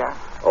count on that.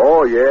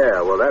 Oh,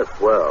 yeah. Well, that's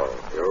swell.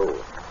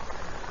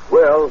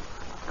 Well,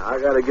 I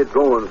gotta get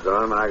going,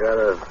 son. I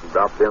gotta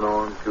drop in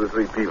on 2 or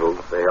 3 people,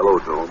 say hello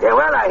to them. Yeah,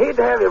 well, I hate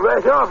to have you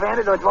rush off,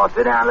 Andy. Don't you want to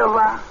sit down a little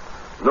while?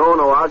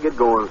 No, I'll get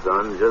going,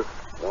 son. Just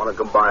want to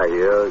come by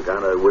here and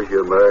kind of wish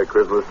you a Merry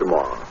Christmas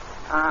tomorrow.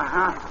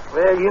 Uh-huh.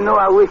 Well, you know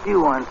I wish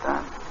you one,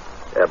 son.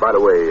 Yeah, by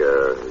the way,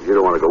 you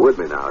don't want to go with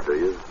me now, do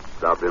you?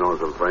 Stop in on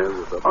some friends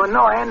or something? Oh,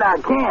 no, Andy,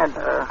 I can't.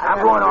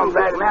 I'm going on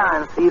back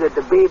now and see that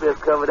the baby is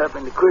covered up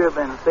in the crib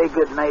and say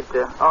good night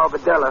to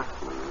Arbadella.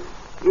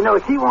 You know,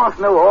 she wants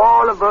to know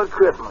all about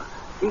Christmas.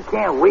 She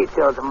can't wait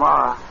till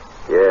tomorrow.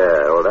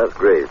 Yeah, well, that's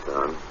great,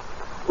 son.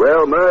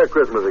 Well, Merry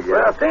Christmas again.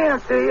 Well, same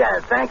to you,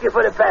 and thank you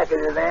for the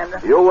packages,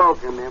 Andy. You're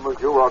welcome, Amos.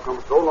 You're welcome.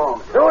 So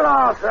long. So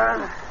long,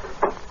 son.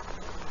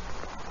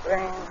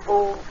 Bring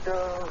forth the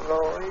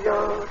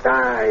royal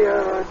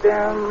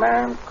diadem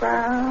and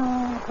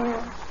crown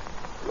him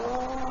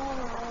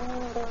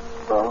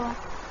Lord.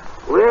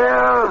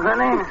 Well,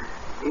 honey,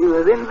 you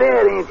was in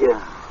bed, ain't you?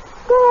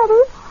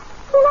 Daddy,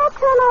 can I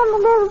turn on the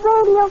little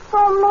radio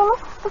for a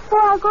minute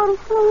before I go to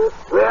sleep?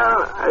 Well,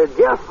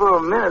 just for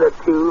a minute or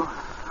two,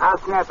 I'll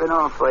snap it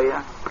on for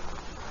you.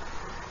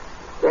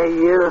 There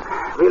he is.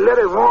 We let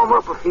it warm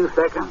up a few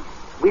seconds.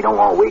 We don't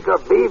want to wake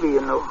up baby,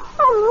 you know.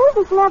 Oh,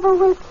 music never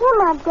wakes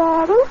him up,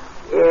 Daddy.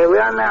 Yeah,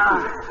 well,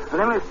 now,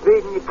 let me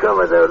straighten your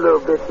covers out a little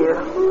bit here.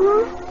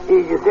 Mm-hmm.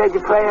 You said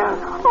your prayers?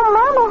 Oh,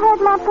 Mama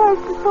heard my prayers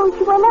before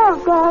she went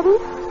out, Daddy.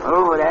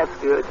 Oh, that's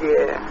good,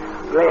 yeah.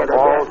 Glad the of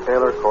Paul that.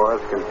 Taylor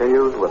Chorus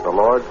continues with the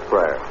Lord's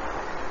Prayer.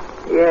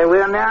 Yeah,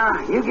 well, now,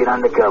 you get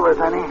under covers,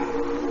 honey.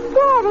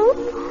 Daddy,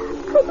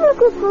 could you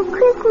get some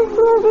Christmas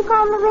music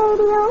on the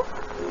radio?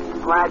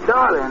 My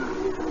darling,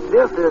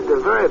 this is the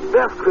very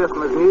best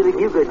Christmas music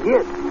you could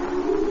get.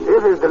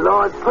 This is the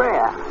Lord's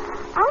Prayer.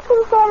 I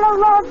can say the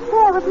Lord's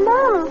Prayer with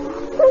Mom.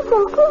 She's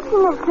been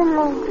teaching it to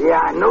me.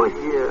 Yeah, I know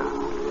she is.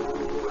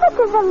 What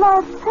does the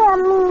Lord's Prayer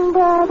mean,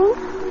 Daddy?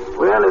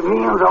 Well, it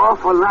means an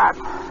awful lot.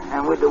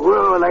 And with the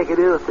world like it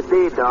is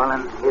today,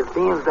 darling, it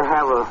seems to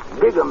have a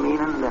bigger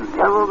meaning than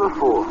ever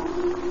before.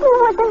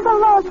 What does the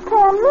Lord's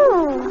Prayer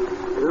mean?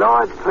 The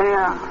Lord's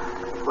Prayer,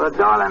 well,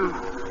 darling,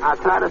 I'll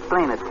try to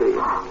explain it to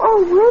you.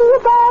 Oh, will you,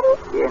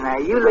 Daddy? Yeah, now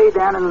you lay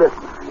down and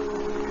listen.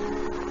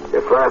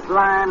 The first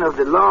line of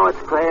the Lord's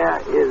Prayer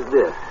is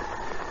this.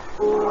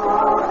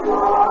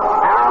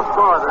 Our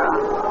Father,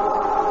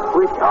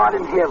 which art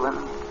in heaven.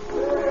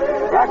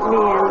 That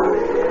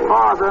means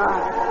Father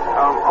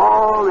of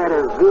all that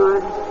is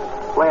good,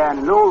 where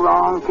no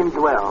wrong can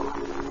dwell.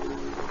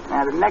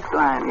 Now the next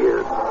line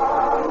is,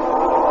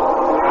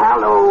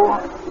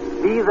 Hallowed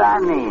be thy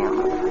name.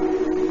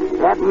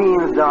 That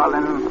means,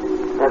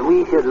 darling, that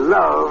we should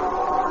love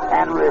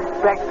and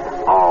respect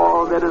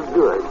all that is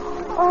good.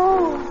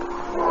 Oh.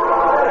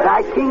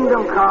 Thy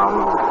kingdom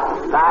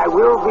come, thy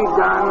will be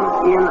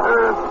done in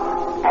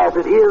earth as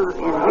it is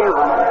in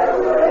heaven.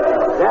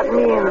 That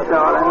means,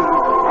 darling,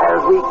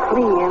 as we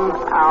clean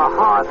our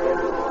hearts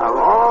of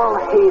all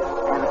hate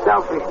and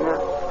selfishness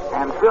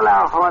and fill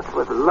our hearts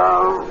with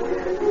love,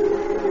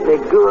 the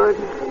good,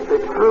 the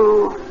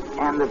true,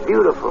 and the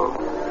beautiful,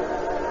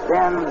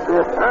 then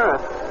this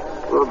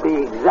earth will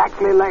be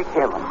exactly like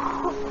heaven.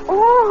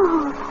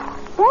 Oh,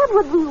 that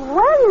would be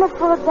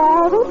wonderful,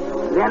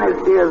 Daddy. Then it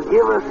says,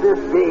 give us this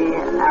day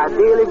our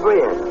daily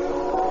bread.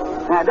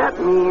 Now that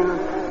means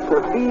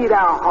to feed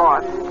our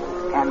hearts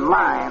and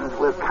minds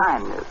with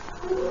kindness,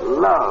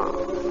 love,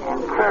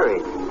 and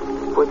courage,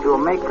 which will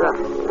make us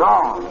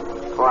strong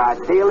for our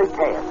daily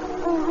task.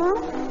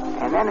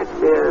 Mm-hmm. And then it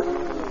says,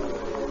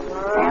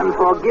 and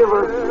forgive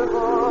us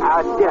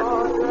our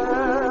debts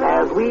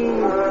as we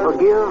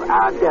forgive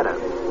our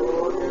debtors.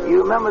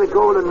 You remember the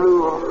golden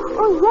rule?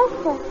 Oh,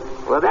 yes,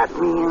 sir. Well, that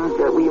means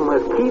that we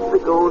must keep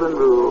the golden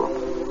rule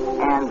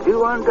and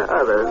do unto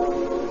others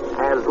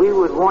as we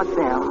would want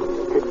them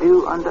to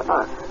do unto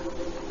us.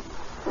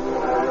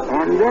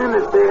 And then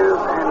it says,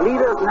 and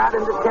lead us not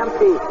into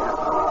temptation,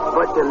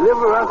 but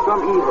deliver us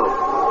from evil.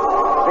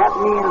 That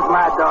means,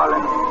 my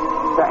darling,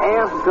 to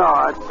ask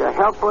God to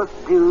help us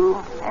do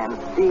and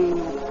see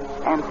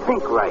and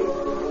think right,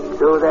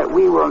 so that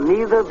we will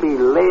neither be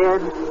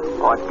led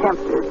or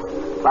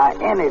tempted by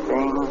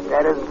anything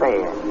that is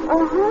bad.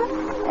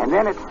 Uh-huh. And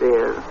then it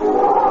says,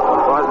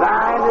 for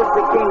thine is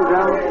the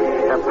kingdom,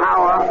 the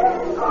power,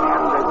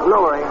 and the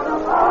glory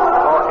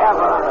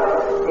forever.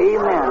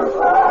 Amen.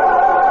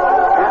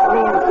 That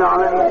means,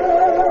 darling,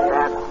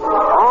 that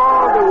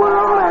all the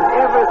world and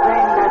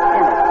everything that's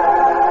in it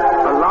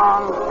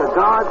belongs to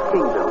God's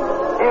kingdom.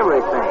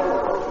 Everything.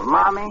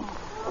 Mommy,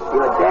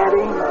 your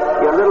daddy,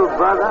 your little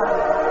brother,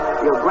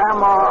 your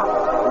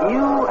grandma,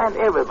 you and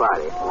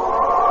everybody.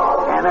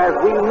 And as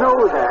we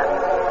know that,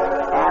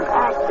 and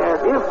act as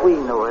if we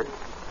know it,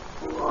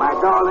 my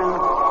darling,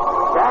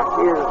 that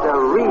is the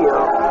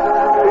real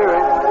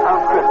spirit of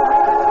Christmas.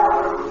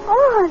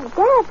 Oh,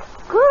 that's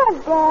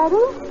good,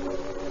 Daddy.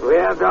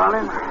 Well,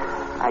 darling,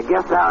 I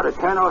guess I ought to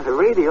turn off the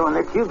radio and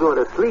let you go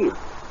to sleep.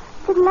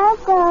 Good night,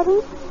 Daddy.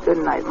 Good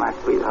night, my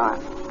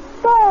sweetheart.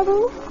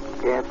 Daddy,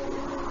 Yes?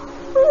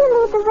 will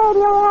you leave the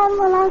radio on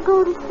while I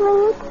go to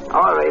sleep?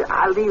 All right,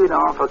 I'll leave it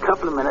on for a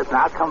couple of minutes, and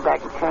I'll come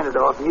back and turn it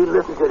off, and you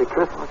listen to the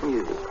Christmas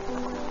music.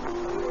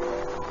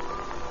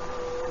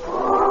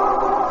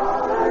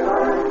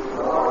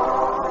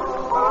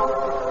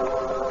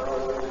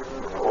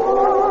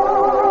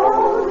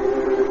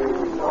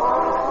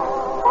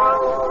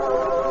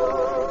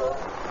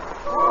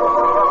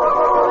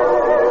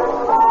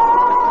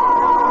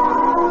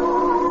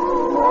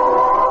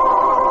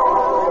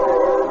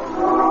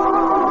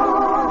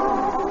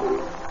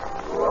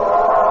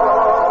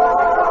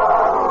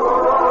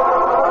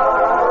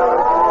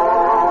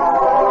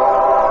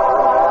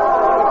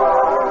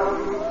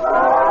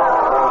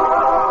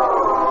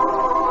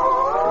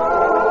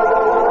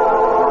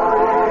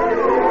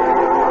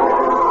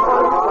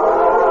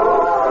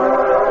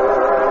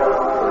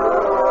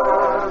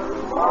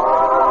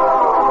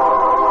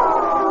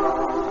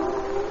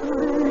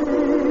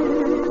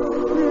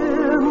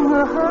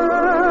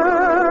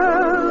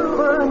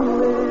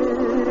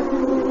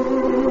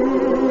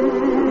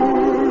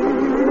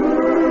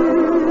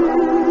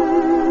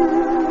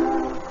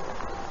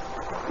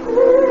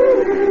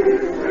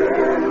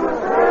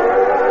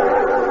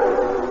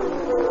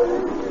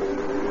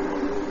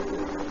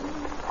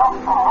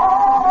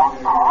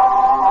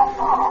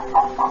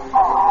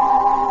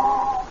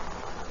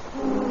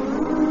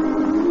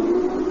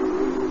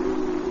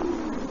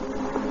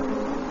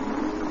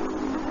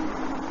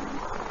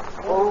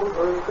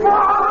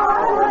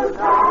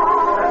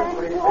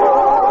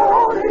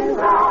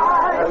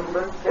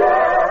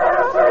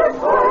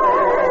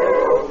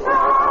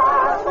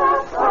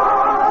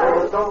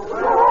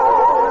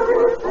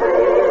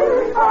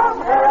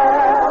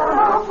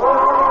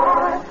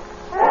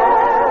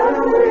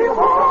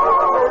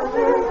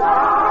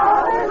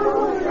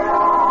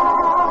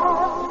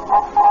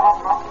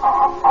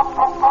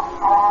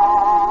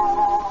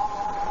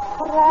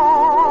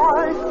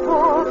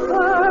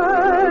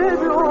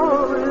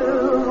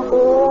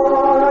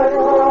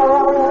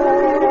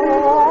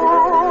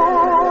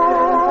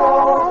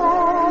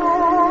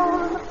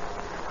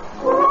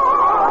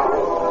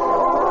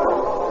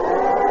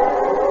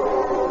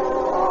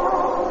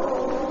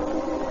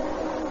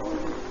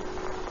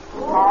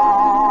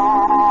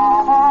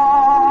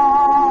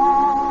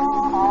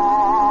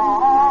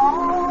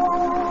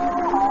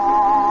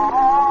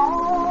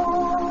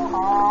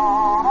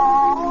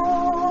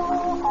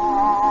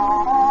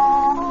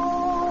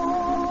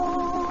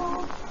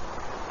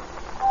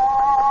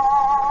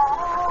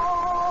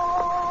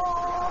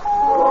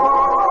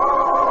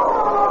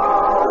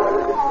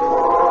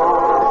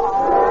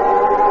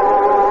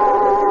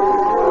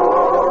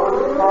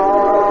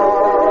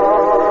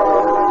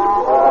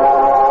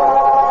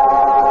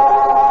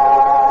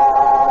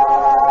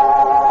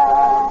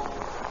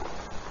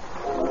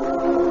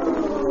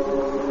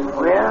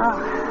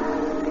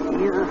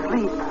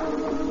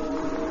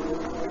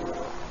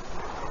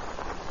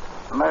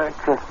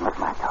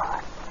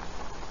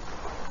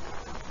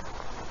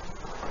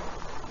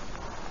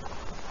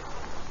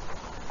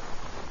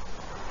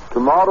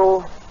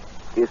 Tomorrow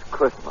is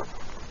Christmas,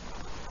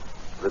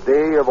 the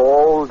day of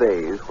all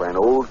days when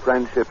old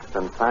friendships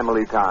and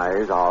family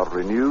ties are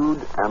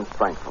renewed and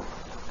strengthened.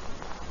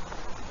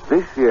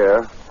 This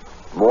year,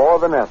 more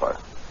than ever,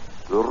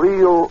 the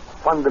real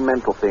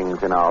fundamental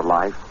things in our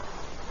life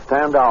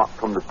stand out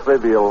from the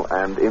trivial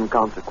and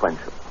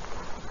inconsequential.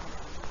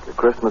 The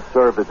Christmas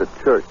service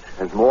at church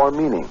has more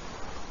meaning.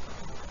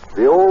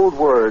 The old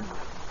words,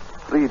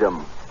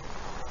 freedom,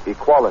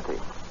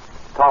 equality,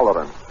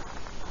 tolerance,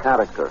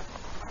 character,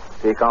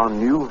 take on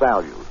new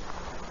values.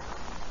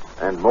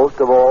 And most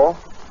of all,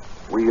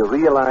 we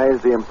realize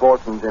the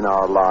importance in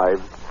our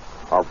lives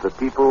of the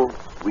people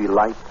we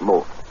like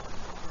most.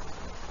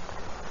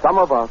 Some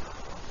of us,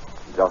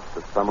 just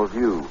as some of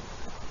you,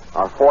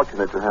 are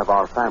fortunate to have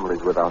our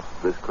families with us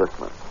this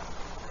Christmas.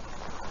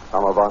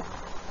 Some of us,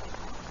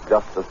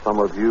 just as some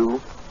of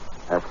you,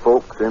 have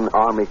folks in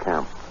army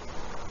camps,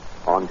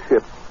 on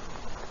ships,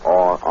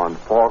 or on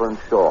foreign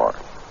shores.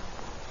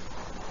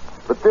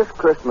 But this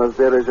Christmas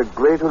there is a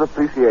greater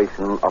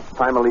appreciation of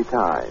family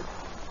ties,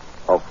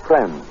 of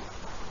friends,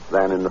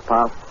 than in the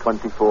past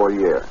 24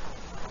 years.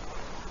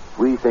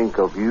 We think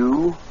of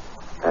you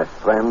as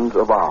friends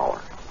of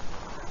ours.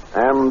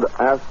 And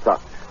as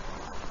such,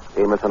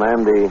 Amos and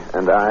Andy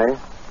and I,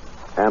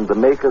 and the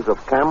makers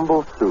of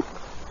Campbell's Soup,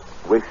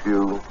 wish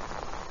you,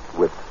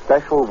 with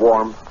special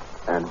warmth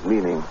and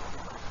meaning,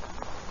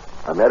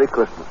 a Merry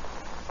Christmas.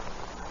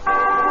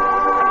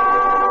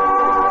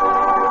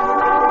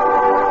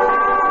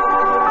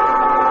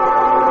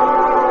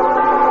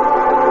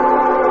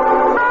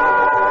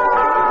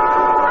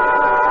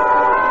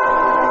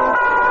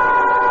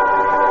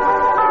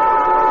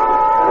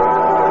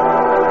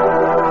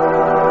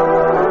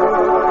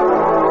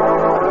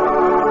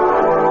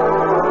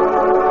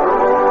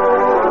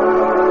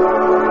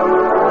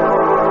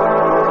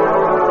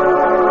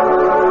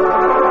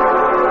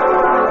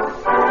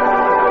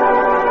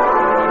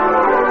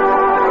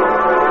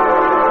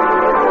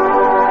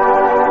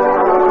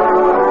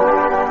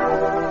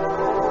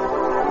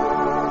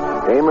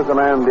 And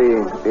Andy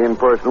in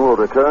person will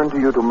return to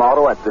you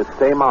tomorrow at this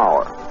same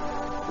hour.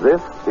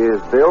 This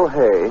is Bill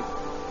Hay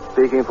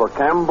speaking for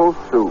Campbell's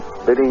Soup,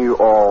 bidding you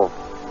all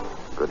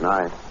good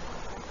night.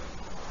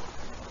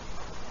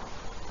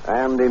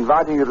 And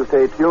inviting you to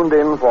stay tuned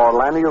in for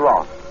Lanny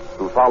Ross,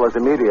 who follows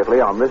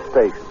immediately on this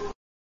station.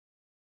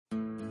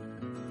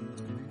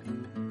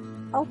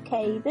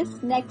 Okay,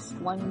 this next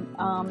one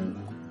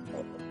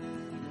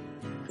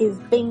is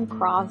Bing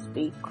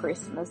Crosby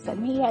Christmas,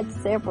 and he had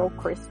several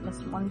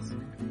Christmas ones,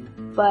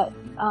 but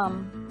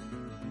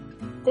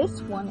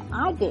this one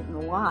I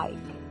didn't like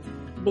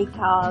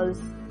because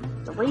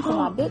the reason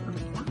I didn't,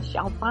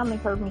 y'all finally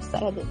heard me say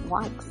I didn't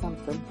like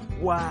something.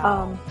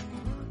 Wow.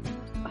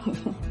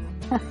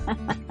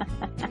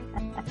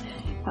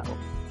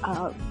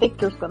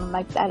 Victor's going to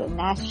make that a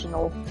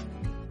national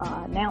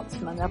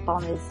announcement up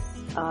on his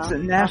it's a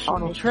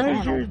National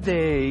Treasure channel.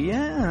 Day,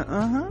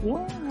 yeah,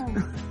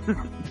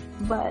 Yeah.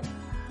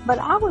 But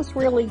I was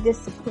really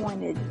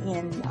disappointed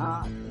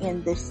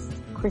in this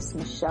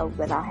Christmas show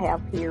that I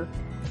have here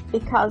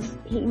because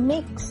he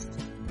mixed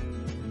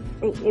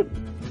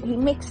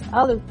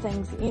other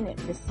things in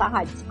it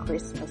besides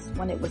Christmas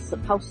when it was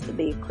supposed to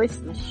be a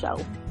Christmas show,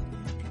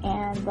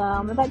 and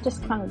that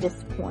just kind of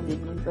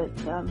disappointed me. But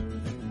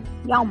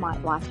y'all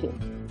might like it.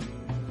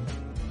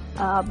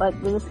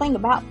 But the thing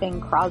about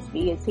Bing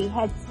Crosby is he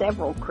had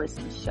several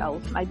Christmas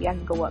shows. Maybe I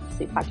can go up and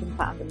see if I can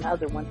find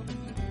another one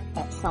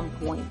at some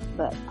point.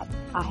 But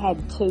I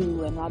had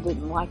two and I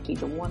didn't like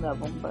either one of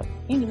them. But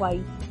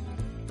anyway,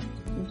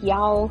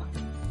 y'all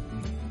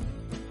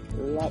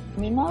let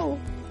me know.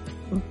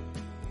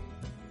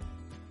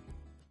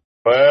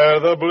 Where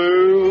the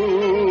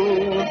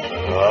blue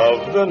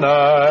of the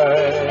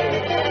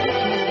night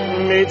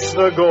meets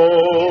the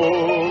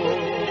gold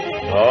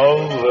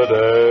of the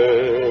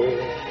day,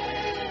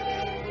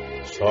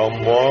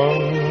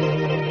 someone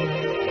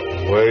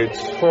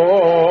waits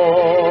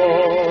for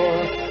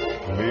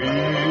me.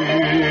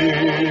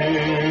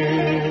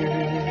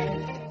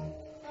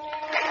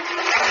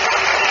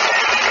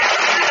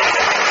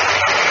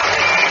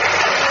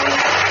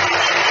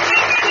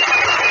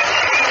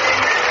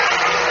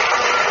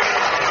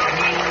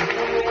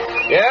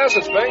 Yes,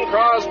 it's Bing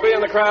Crosby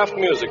and the Kraft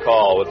Music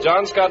Hall with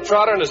John Scott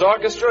Trotter and his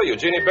orchestra,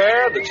 Eugenie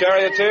Baird, the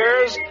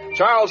Charioteers,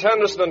 Charles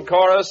Henderson and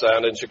chorus,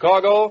 and in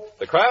Chicago,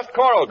 the Kraft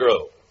Choral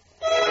Group.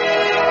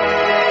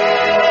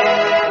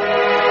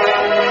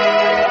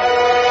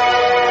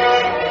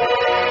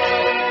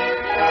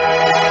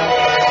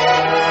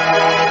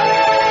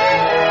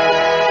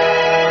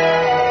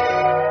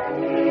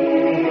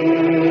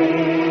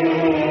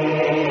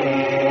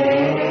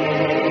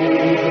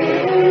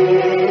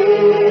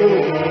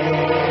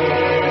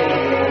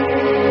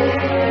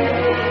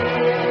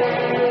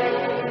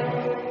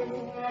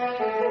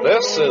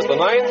 This is the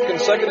 9th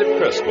consecutive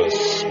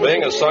Christmas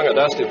Bing has sung a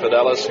Dusty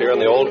Fidelis here in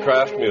the Old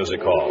Kraft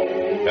Music Hall.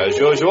 As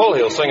usual,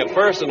 he'll sing it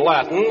first in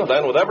Latin,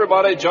 then with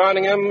everybody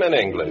joining him in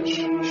English.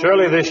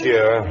 Surely this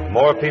year,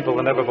 more people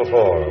than ever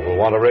before will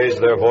want to raise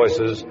their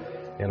voices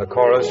in a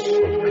chorus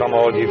of Come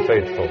All Ye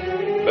Faithful.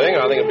 Bing,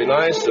 I think it'd be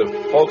nice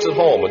if folks at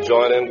home would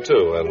join in,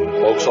 too, and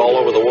folks all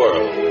over the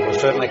world. We're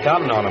certainly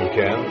counting on them,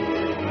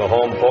 Ken. The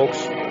home folks,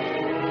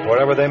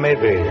 wherever they may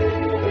be,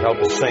 to help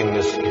us sing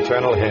this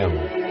eternal hymn.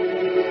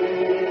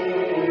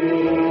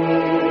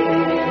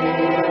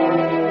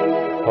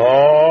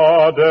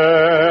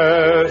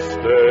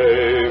 Adeste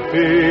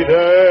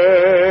fidelis,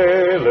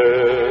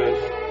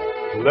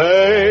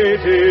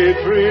 Leti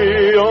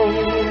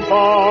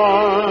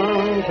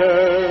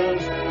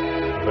triumphantes,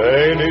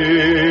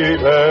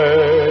 venite,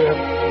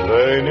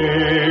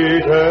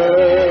 venite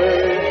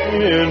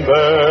in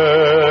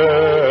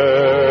Bethlehem.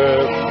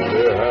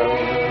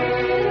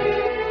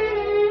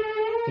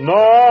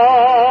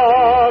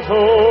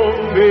 Natum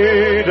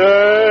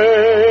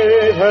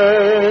videte,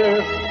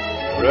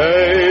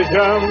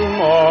 regiam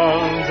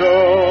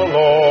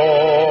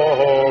angelorum,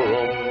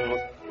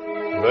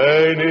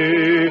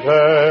 venite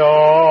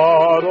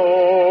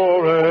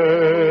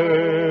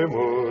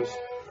adoremus,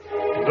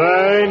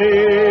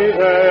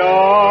 venite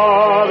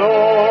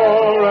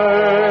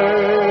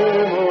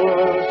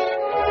adoremus,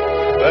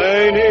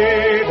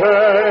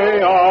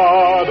 venite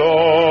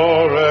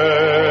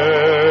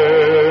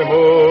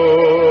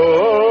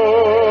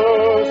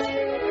adoremus,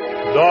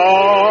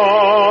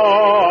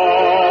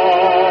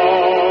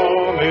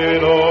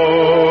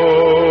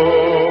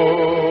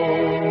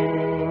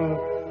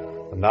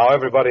 Now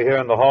everybody here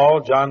in the hall,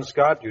 John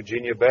Scott,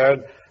 Eugenia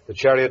Baird, the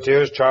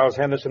Charioteers, Charles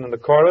Henderson in the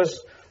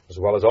chorus, as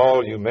well as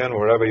all you men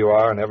wherever you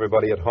are and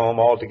everybody at home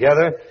all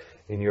together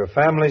in your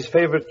family's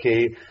favorite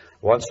key,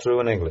 once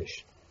through in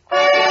English.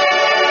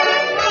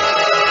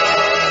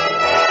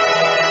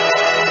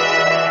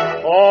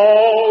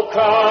 Oh,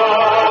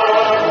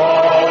 come,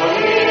 all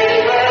ye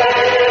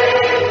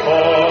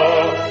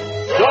faithful,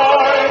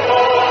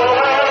 joyful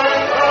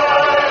and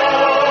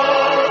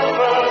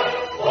triumphant.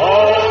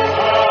 Oh,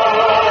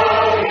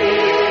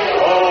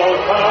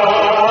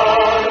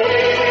 come ye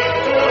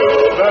to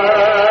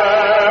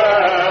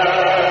Bethlehem.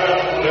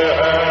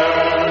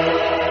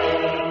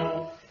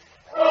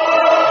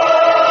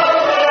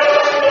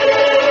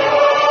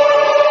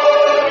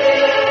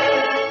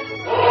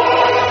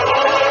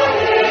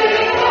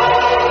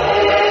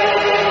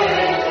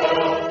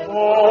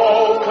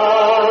 Oh,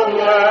 come,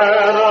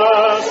 let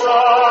us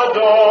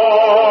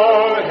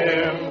adore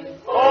him.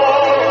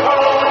 Oh,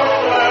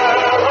 come,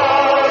 let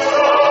us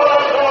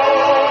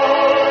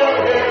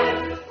adore him.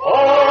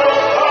 Oh,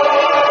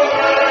 come,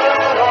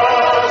 let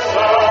us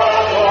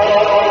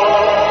adore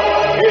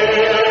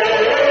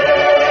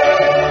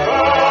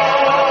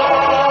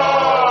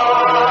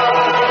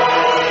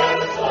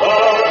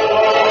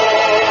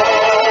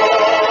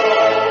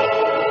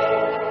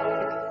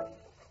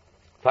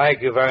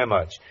Thank you very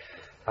much.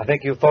 I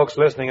think you folks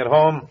listening at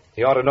home,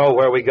 you ought to know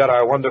where we got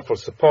our wonderful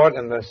support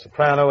in the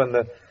soprano and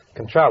the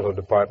contralto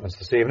departments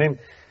this evening.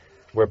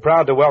 We're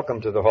proud to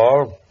welcome to the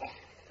hall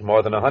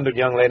more than 100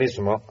 young ladies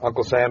from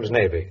Uncle Sam's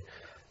Navy.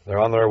 They're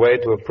on their way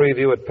to a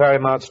preview at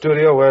Paramount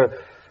Studio where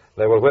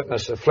they will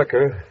witness a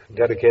flicker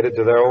dedicated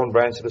to their own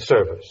branch of the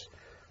service,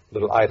 a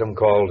little item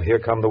called Here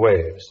Come the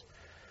Waves.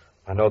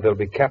 I know they'll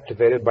be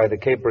captivated by the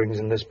caperings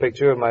in this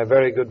picture of my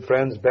very good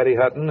friends Betty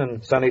Hutton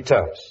and Sonny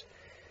Tufts,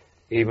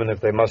 even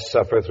if they must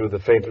suffer through the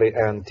faintly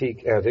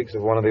antique antics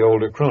of one of the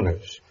older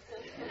crooners.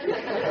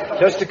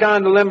 Just to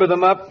kind of limber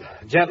them up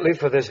gently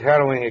for this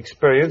harrowing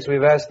experience,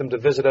 we've asked them to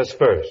visit us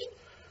first.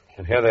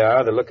 And here they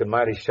are. They're looking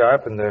mighty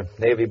sharp in their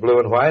navy blue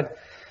and white.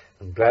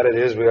 I'm glad it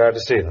is we are to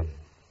see them.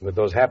 With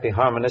those happy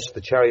harmonists,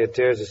 the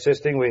Charioteers,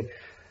 assisting, we'd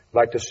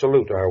like to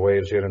salute our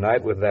waves here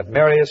tonight with that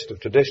merriest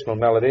of traditional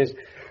melodies,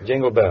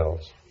 Jingle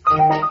Bells.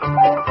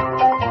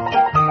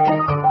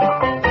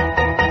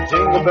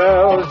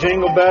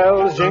 Jingle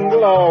bells,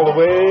 jingle all the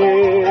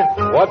way.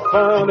 What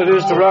fun it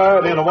is to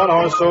ride in a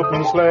one-horse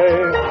open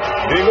sleigh.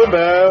 Jingle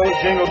bells,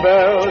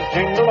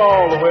 jingle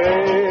all the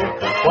way.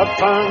 What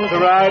fun to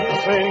ride and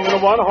sing in a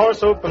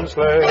one-horse open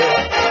sleigh.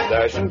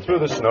 Dashing through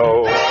the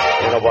snow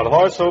in a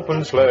one-horse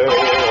open sleigh.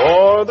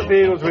 O'er the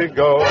fields we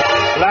go,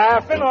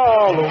 laughing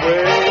all the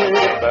way.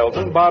 Bells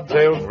and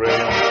bobtails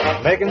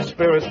ring, making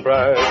spirits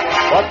bright.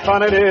 What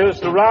fun it is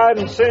to ride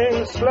and sing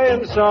a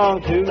sleighing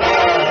song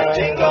tonight.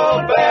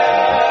 Jingle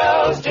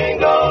bells,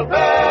 jingle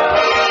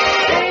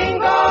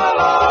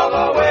all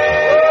the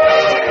way.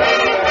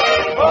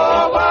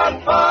 Oh,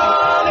 what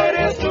fun it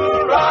is to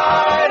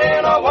ride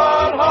in a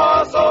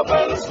one-horse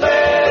open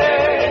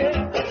sleigh.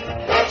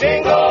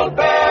 Jingle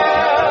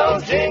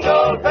bells,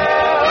 jingle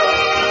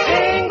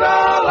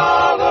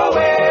all the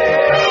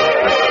way.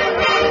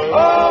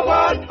 Oh,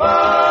 what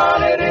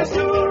fun it is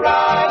to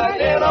ride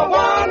in a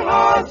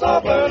one-horse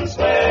open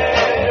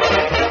sleigh.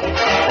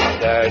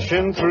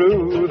 Dashing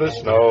through the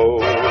snow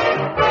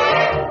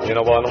in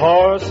a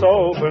one-horse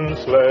open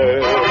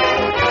sleigh.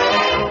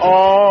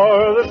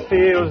 O'er the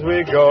fields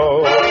we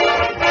go,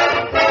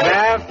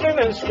 laughing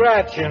and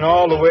scratching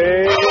all the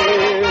way.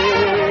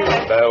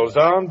 Bells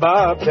on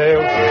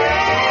bobtails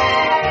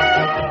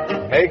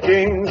ring,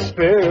 making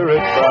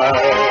spirits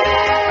bright.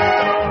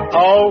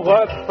 Oh,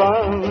 what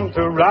fun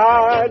to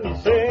ride and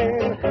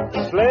sing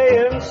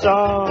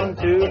song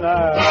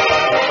tonight.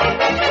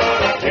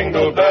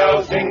 Jingle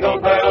bells,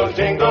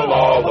 jingle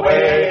all the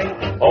way.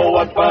 Oh,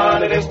 what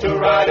fun it is to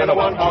ride in a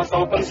one-horse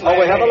open sleigh. Oh,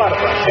 we have a lot of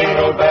fun.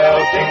 Jingle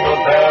bells,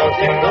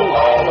 jingle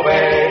all the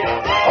way.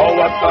 Oh,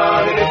 what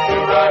fun it is to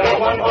ride in a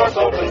one-horse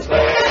open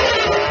sleigh.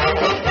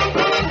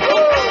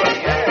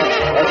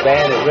 That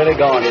band is really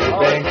gone, isn't it,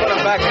 Benny? Put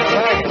them back in the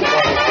wagon.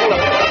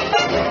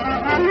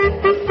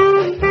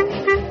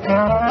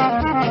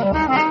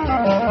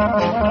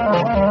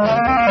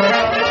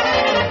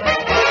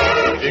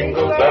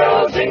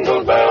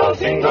 Jingle bells,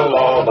 jingle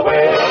all the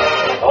way.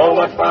 Oh,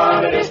 what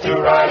fun it is to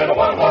ride in a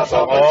one-horse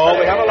open sleigh. Oh,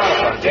 we have a lot of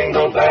fun.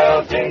 Jingle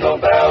bells,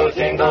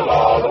 jingle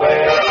all the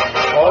way.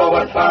 Oh,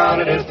 what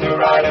fun it is to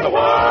ride in a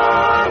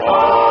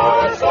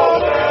one-horse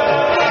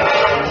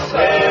open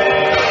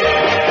sleigh.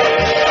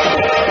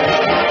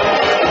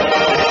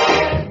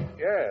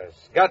 Yes,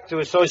 got to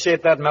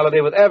associate that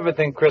melody with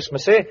everything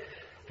Christmassy.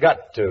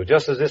 Got to,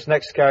 just as this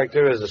next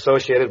character is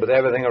associated with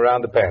everything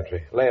around the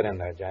pantry. Lay it in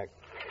there, Jack.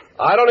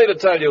 I don't need to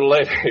tell you,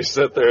 ladies,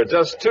 that there are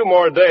just 2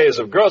 more days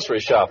of grocery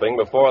shopping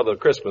before the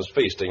Christmas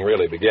feasting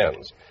really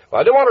begins. But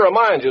I do want to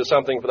remind you of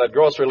something for that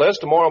grocery list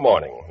tomorrow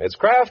morning. It's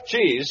Kraft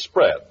cheese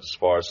spreads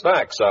for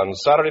snacks on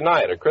Saturday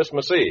night or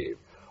Christmas Eve,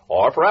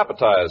 or for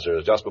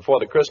appetizers just before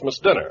the Christmas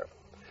dinner.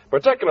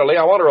 Particularly,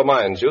 I want to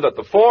remind you that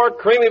the 4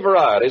 creamy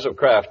varieties of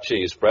Kraft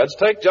cheese spreads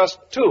take just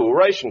 2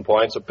 ration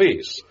points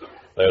apiece.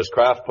 There's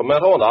Kraft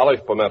pimento and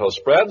olive pimento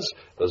spreads,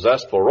 the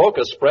zestful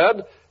roca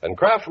spread, and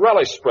Kraft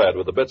relish spread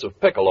with the bits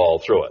of pickle all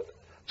through it.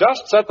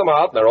 Just set them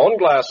out in their own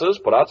glasses,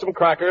 put out some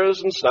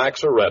crackers, and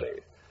snacks are ready.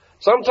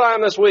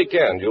 Sometime this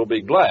weekend, you'll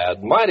be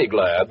glad, mighty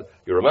glad,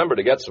 you remember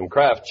to get some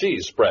Kraft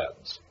cheese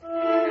spreads.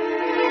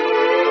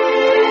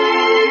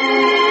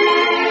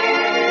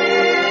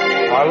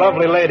 Our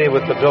lovely lady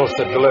with the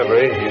dulcet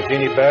delivery,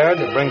 Eugenie Baird,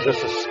 brings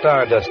us a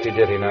stardusty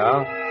ditty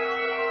now.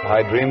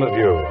 I Dream of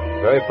You.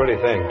 Very pretty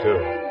thing,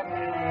 too.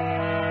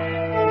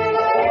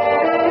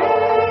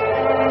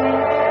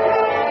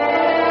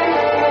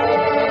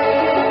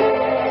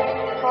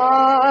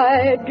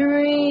 I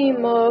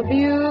dream of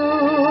you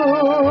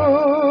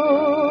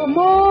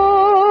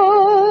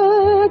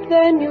more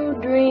than you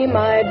dream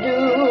I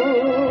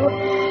do.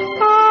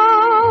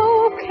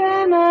 How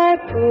can I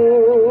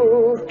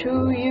prove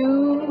to you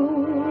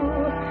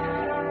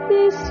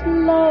this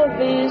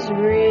love is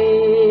real?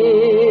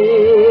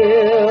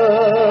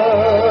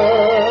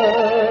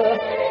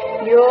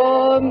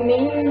 You're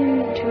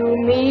mean to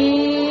me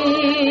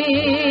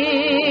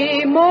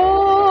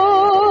more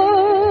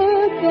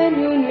than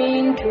you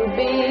mean to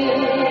be.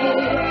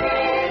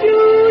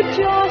 You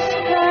just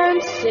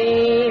can't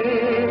seem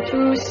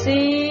to see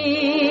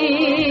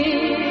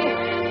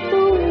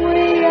the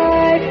way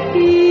I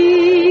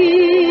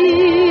feel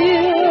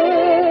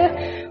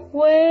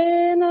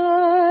when I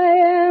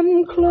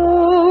am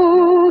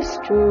close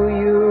to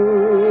you.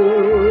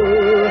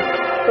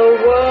 The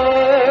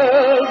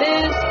world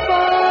is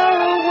far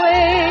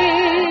away.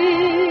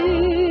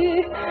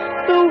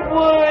 The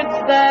words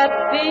that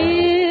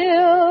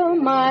fill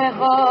my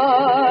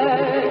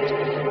heart,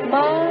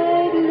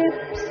 my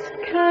lips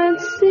can't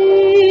seem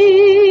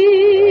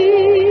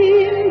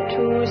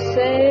to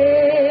say.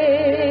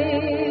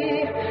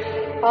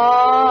 I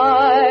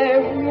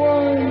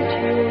want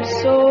you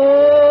so,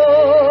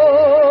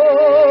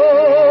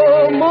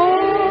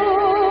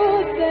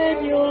 more than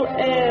you'll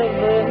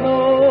ever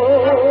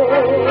know,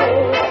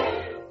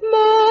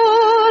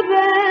 more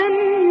than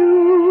you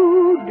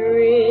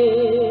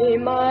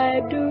dream I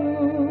do.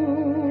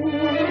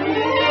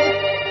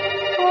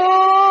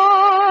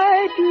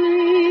 I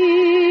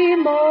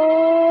dream of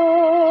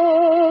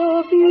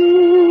you.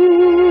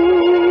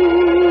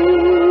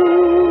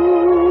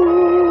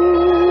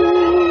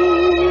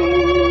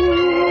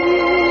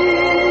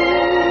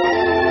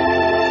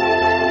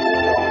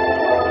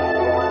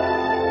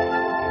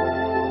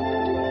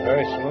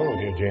 Very smooth,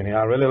 Eugenie.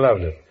 I really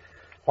loved it.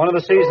 One of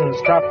the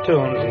season's top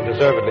tunes, and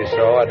deservedly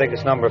so. I think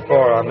it's number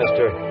 4 on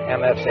Mr.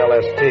 MF's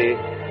LST,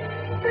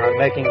 on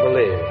Making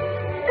Believe.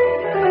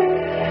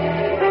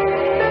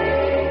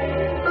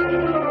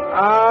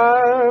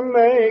 I'm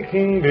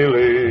making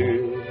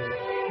believe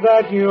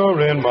that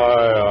you're in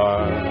my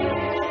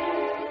arms,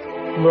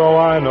 though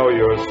I know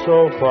you're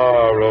so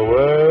far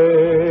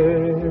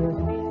away.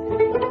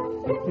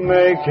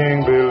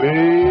 Making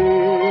believe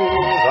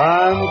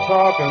I'm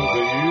talking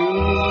to you.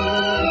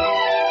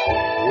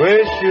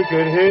 Wish you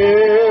could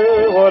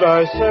hear what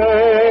I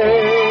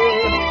say.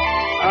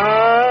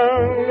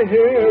 I'm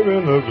here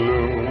in the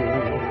gloom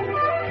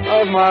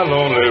of my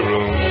lonely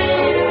room.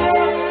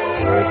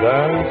 We're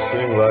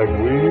dancing like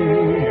we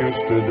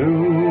used to do.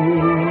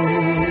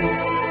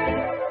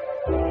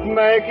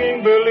 Making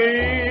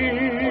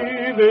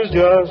believe is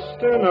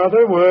just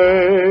another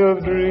way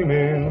of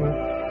dreaming,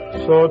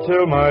 so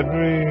till my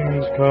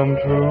dreams come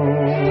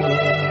true,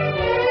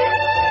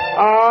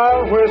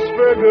 I'll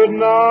whisper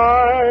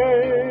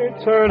goodnight,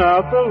 turn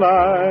out the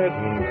light,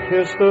 and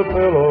kiss the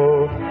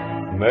pillow,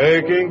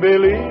 making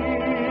believe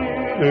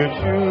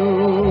it's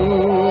you.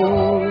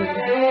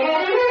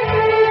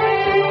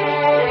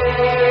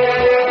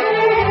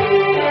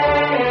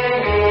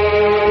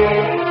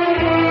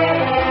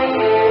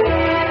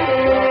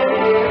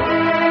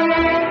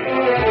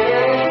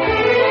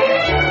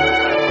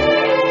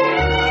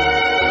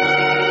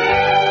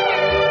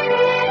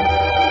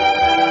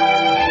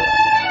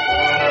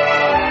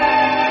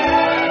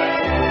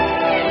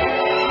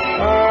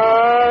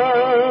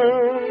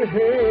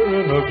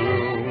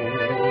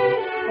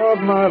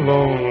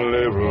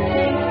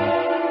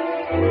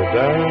 We're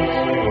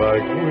dancing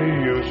like we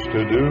used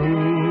to do.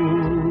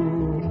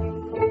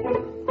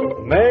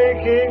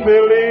 Making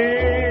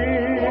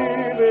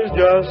believe is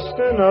just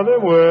another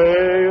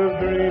way of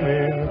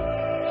dreaming.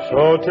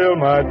 So till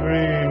my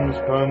dreams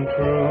come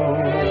true,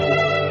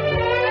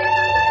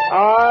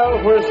 I'll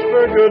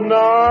whisper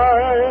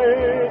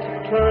goodnight,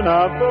 turn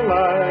out the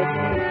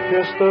light,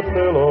 kiss the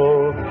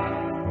pillow,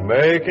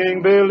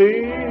 making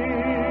believe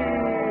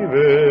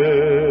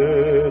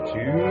it's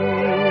you.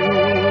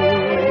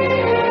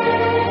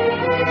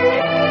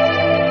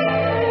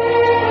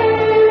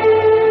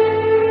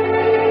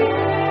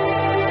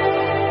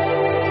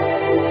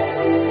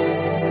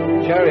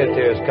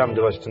 Charioteers come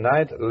to us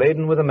tonight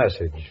laden with a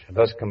message,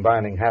 thus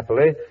combining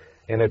happily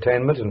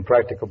entertainment and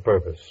practical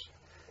purpose.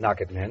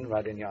 Knock it, men,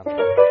 right in yonder.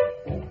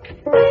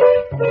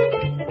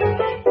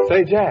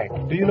 Say, Jack,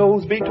 do you know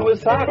who's beat to his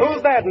sock?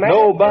 Who's that, man?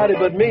 Nobody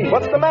but me.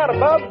 What's the matter,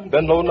 Bub?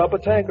 Been loading up a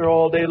tanker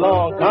all day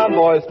long.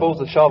 Convoy's supposed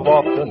to shove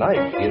off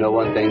tonight. You know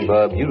one thing,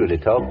 Bub, you really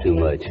talk too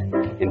much.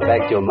 In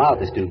fact, your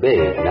mouth is too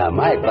big. Now,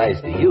 my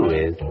advice to you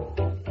is...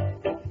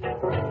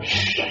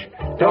 Shh,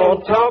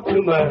 don't talk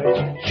too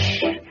much.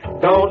 Shh,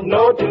 don't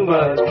know too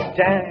much.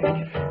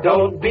 Jack,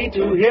 don't be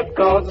too hip,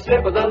 cause the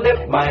slip of the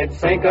lip might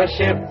sink a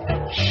ship.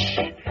 Shh,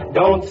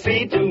 don't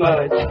see too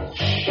much.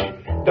 Shh,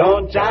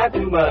 don't jive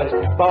too much.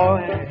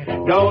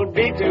 Boy, don't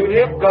be too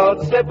hip, cause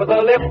the slip of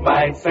the lip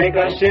might sink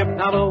a ship.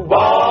 Now the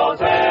walls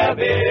have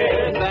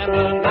ears and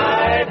the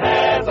night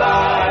has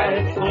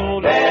eyes. So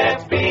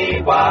let's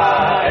be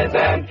wise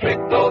and trick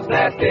those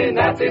nasty,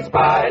 nasty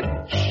spies.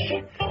 Shh,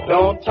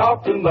 don't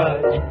talk too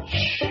much.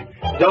 Shh,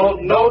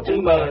 don't know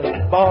too much.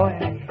 Boy,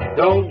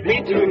 don't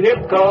be too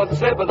hip, cause the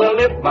slip of the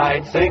lip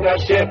might sink a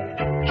ship.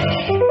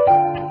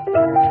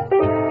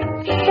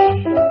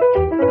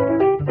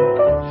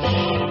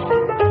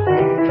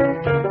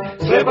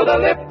 Slip of the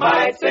lip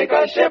might sink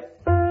a ship.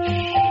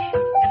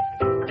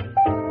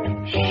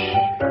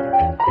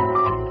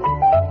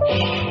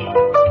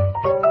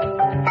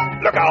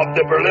 Look out,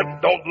 Dipper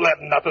Lip. Don't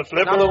let nothing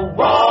slip. Now the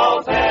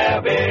walls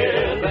have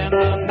ears and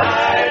the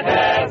night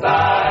has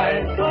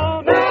eyes.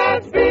 So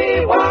let's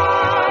be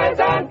wise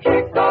and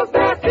trick those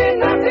nasty,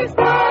 nasty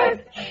spies.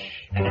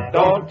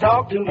 Don't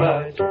talk too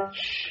much.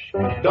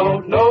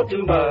 Don't know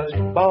too much.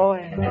 Boy,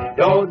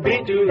 don't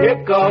be too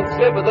hip, cause the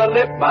slip of the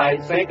lip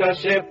might sink a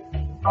ship.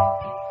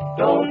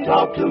 Don't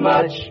talk too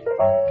much.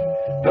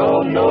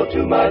 Don't know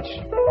too much.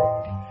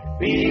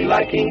 Be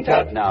like King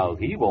Tut. Now,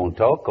 he won't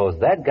talk, cause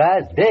that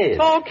guy's dead.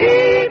 So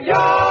keep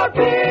your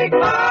big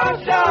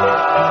mouth shut.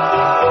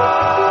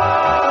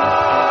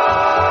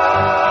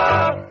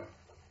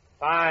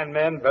 Fine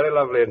men, very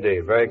lovely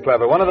indeed, very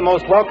clever. One of the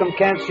most welcome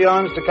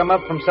canciones to come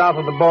up from south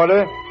of the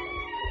border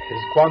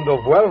is Cuando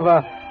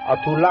Vuelva a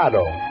Tu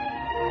Lado.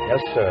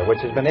 Yes, sir, which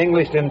has been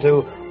Englished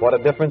into What a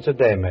Difference a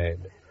Day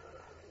Made.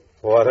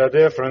 What a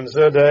difference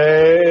a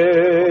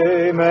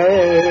day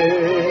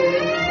made.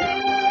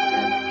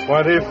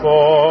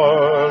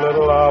 24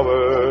 little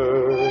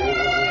hours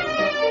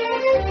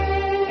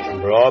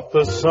brought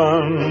the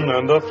sun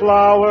and the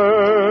flowers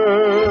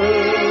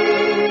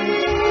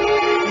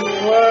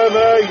where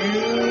there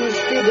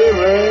used to be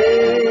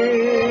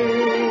rain.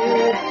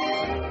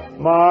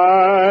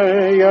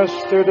 My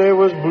yesterday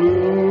was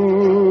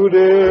blue,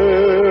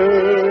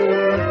 dear.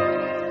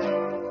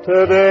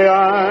 Today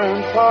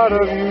I'm part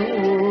of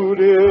you,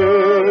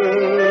 dear.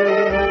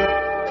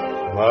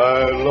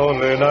 My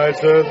lonely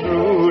nights are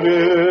through,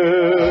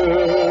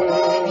 dear,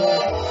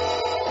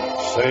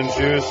 since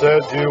you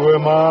said you were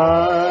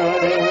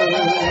mine.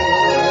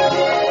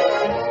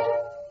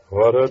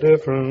 What a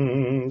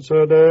difference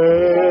a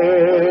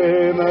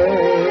day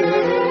made.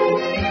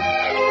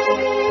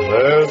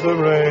 There's the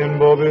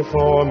rainbow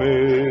before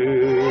me.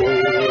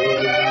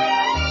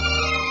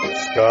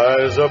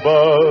 Skies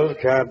above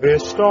can't be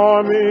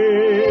stormy.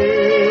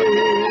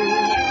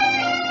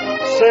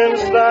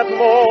 Since that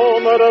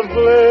moment of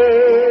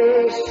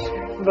bliss,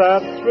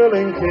 that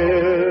thrilling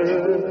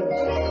kiss,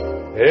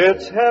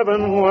 it's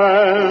heaven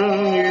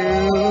when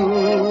you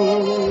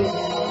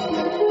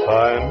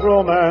find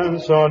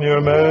romance on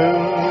your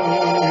menu.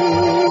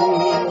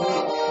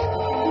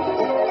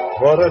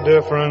 What a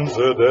difference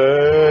a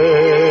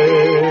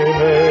day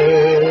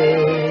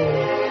made,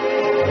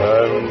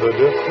 and the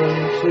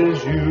difference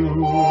is you.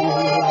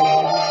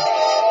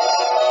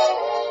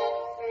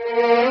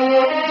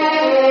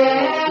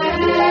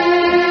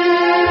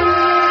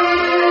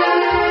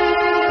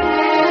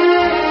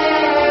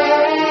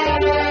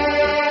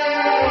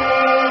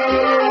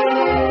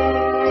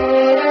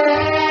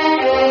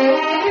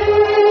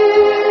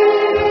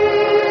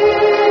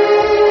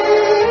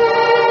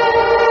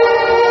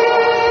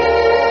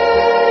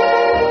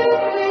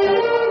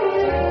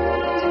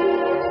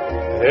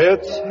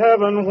 It's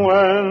heaven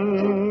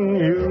when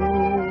you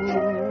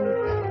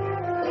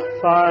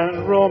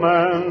find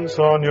romance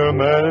on your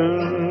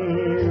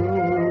menu.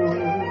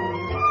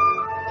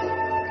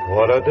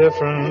 What a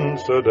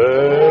difference a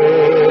day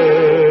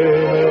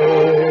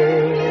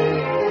made,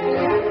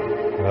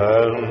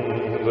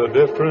 and the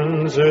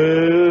difference is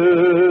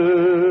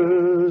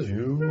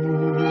you.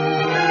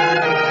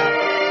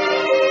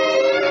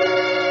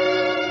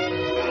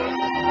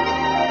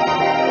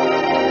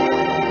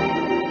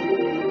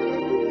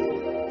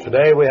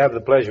 have the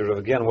pleasure of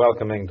again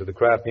welcoming to the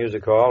Kraft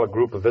Music Hall a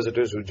group of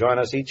visitors who join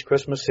us each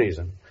Christmas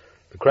season,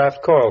 the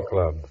Kraft Choral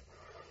Club.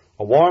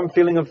 A warm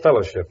feeling of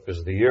fellowship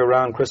is the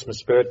year-round Christmas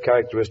spirit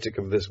characteristic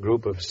of this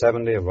group of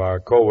 70 of our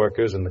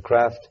co-workers in the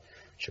Kraft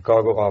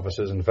Chicago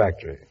offices and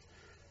factory.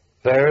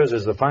 Theirs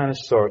is the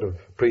finest sort of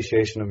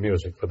appreciation of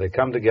music, for they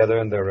come together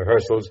in their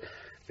rehearsals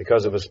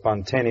because of a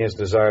spontaneous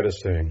desire to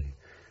sing.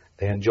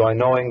 They enjoy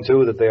knowing,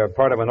 too, that they are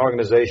part of an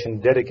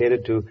organization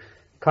dedicated to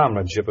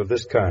comradeship of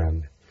this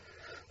kind.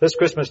 This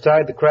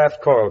Christmastide, the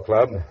Kraft Choral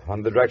Club,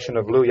 under the direction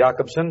of Lou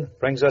Jacobson,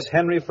 brings us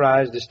Henry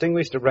Fry's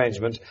distinguished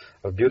arrangement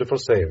of Beautiful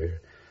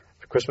Savior,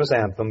 a Christmas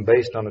anthem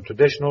based on a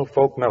traditional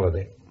folk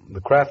melody.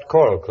 The Kraft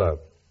Choral Club.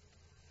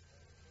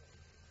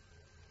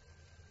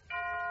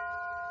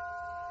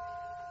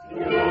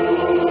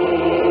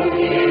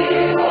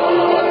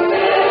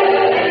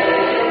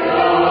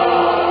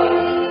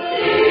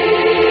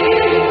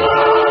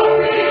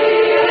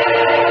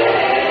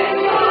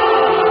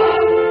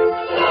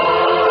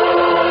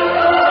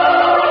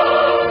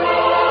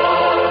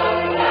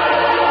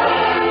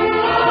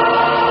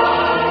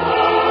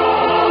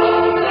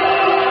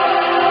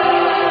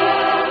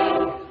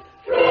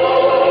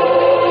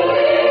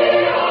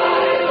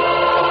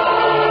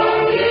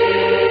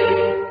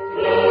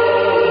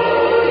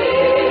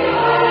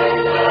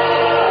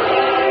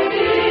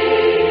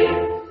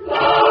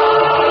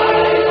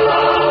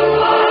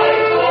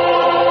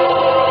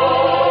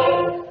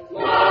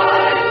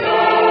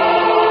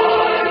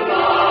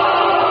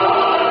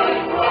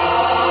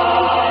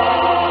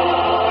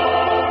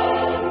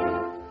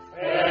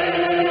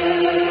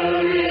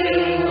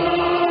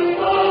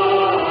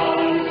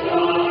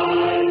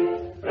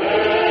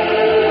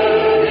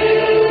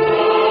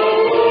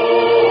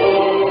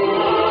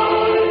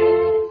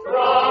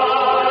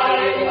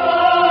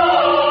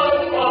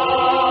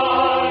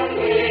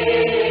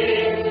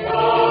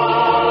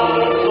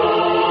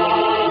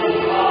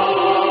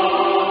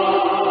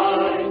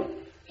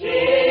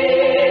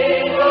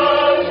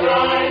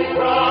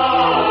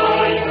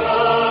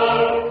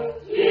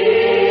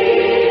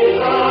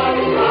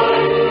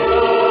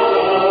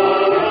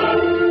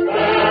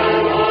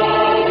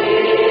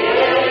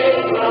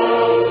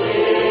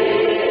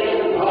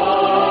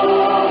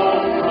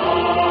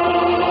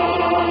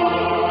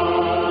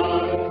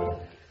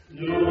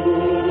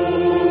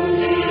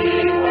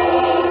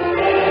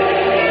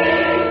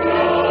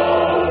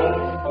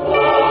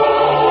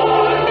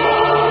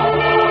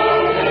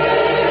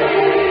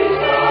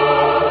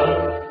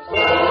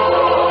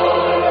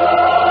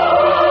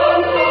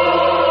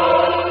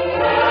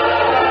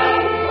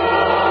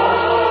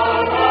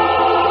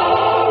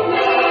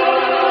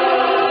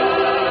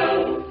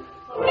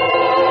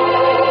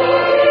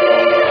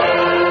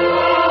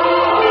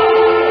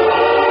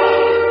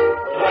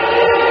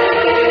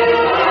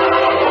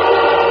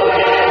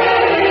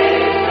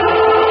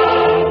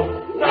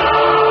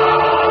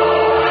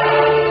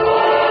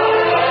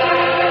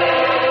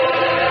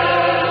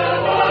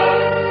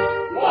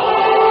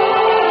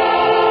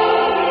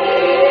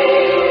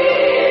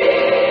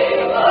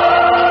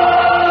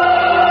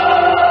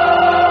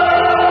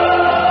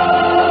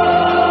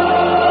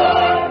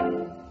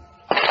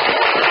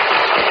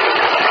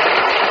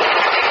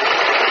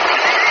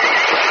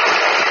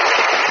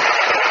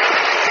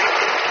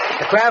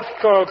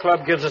 Kraft Choral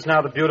Club gives us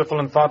now the beautiful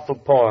and thoughtful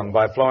poem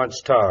by Florence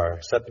Tarr,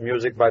 set to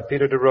music by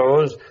Peter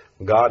DeRose,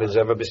 God Is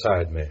Ever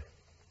Beside Me. God is ever beside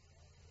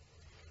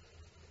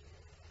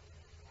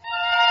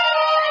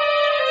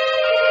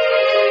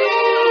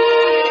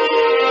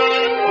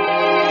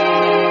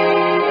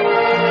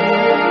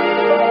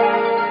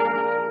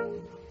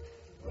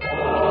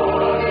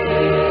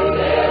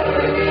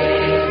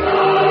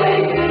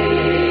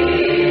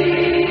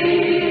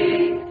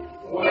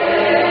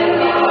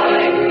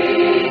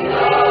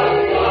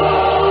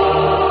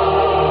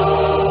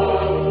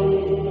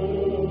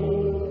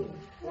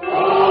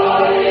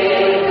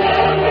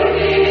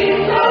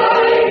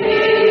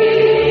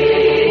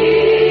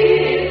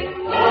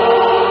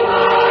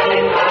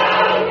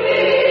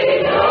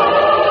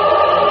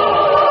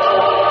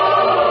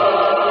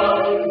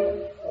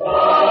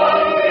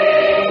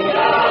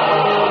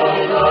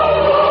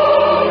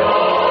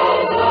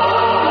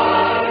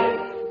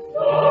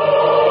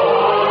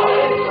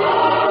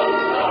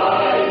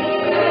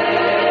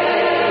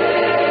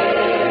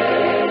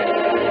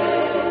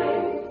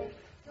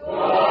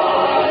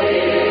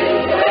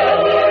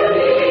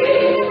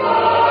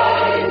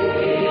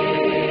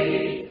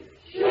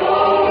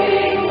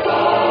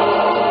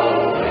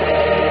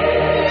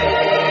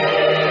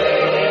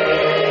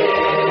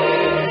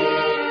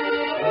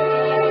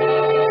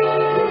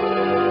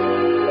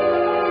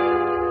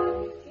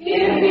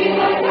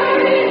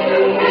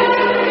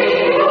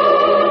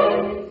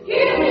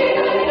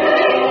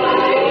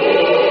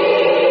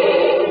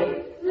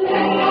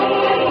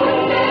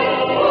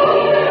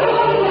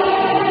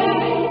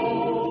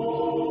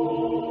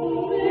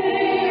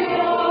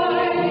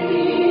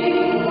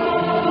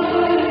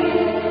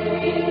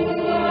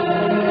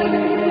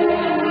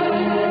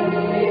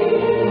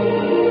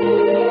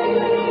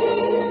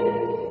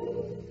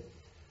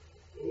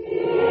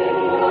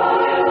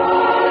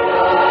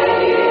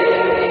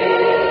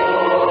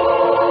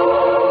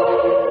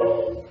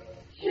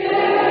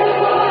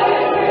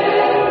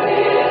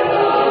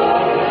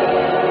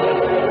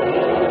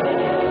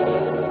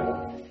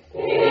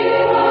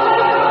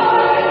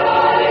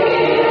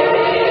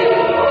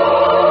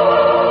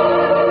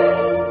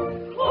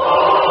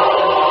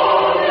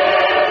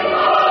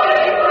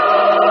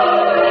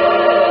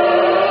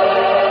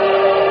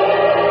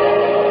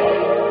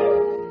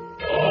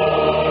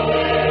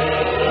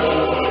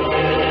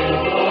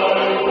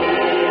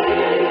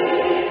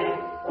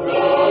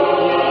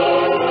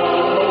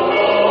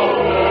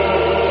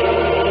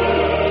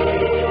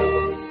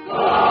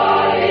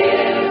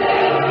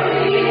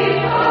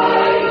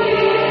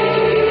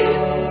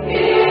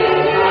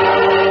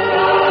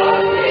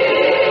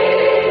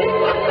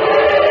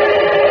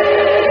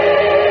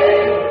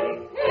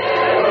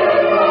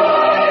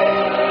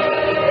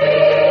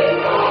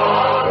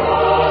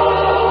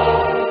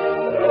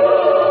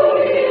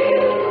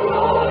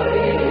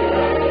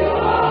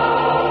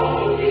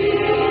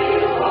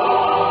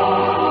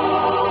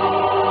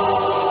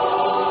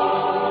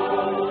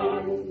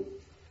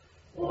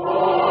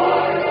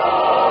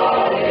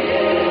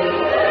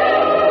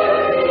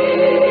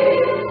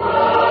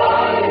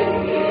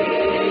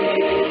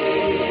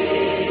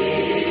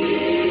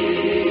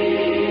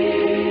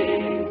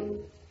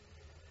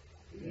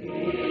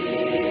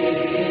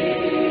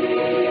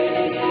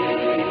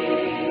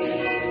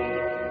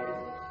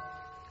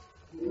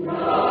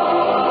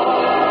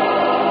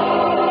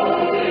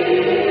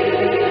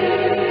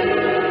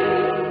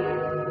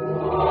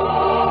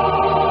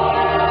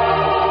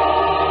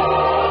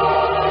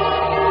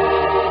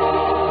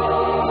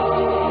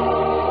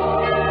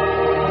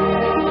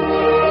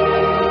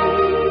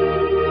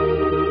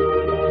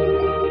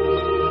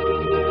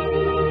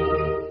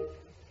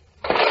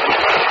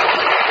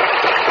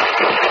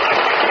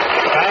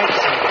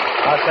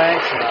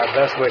thanks and our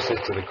best wishes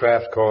to the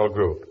Kraft Choral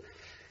Group.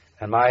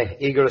 And my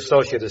eager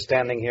associate is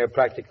standing here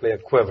practically a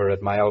quiver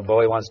at my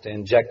elbow. He wants to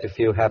inject a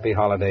few happy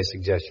holiday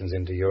suggestions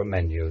into your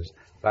menus.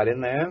 Right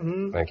in there?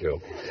 Thank you.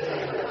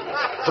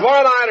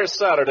 Tomorrow night or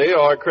Saturday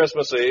or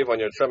Christmas Eve when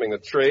you're trimming the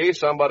tree,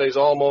 somebody's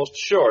almost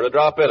sure to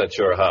drop in at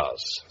your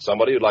house.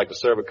 Somebody who'd like to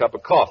serve a cup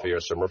of coffee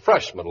or some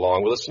refreshment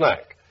along with a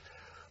snack.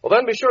 Well,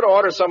 then be sure to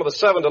order some of the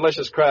 7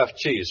 delicious Kraft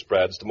cheese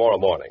spreads tomorrow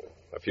morning.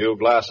 A few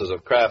glasses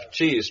of Kraft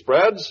cheese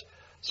spreads,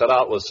 set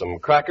out with some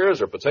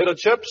crackers or potato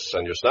chips,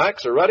 and your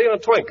snacks are ready in a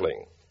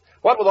twinkling.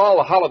 What with all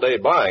the holiday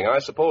buying, I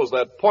suppose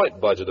that point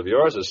budget of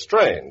yours is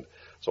strained.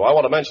 So I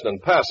want to mention in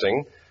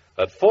passing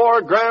that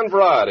 4 grand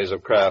varieties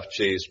of Kraft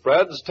cheese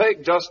spreads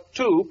take just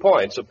 2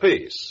 points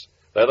apiece.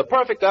 They're the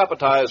perfect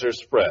appetizer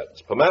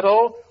spreads.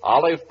 Pimento,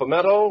 olive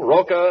pimento,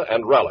 roca,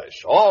 and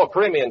relish. All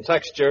creamy in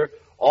texture,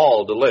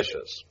 all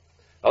delicious.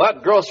 Now,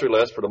 that grocery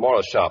list for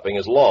tomorrow's shopping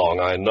is long,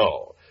 I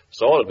know.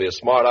 So it'd be a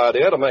smart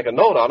idea to make a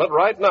note on it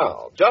right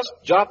now. Just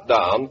jot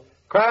down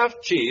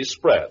Kraft cheese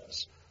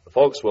spreads. The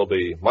folks will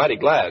be mighty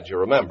glad you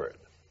remembered.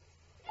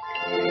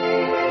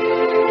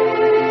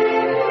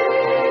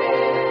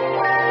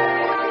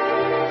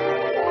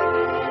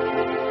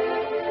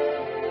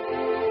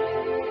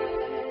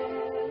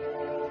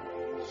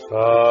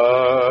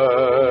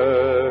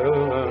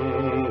 Silent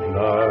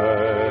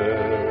night,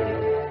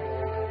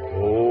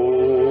 holy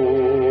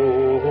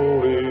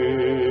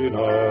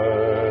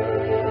night,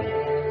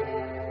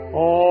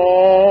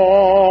 all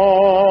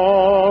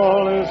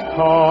is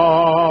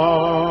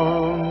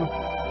calm,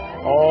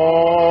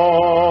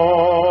 all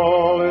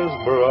is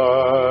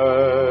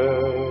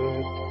bright,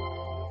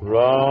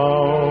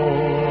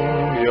 round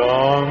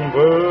young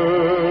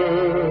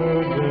virgin,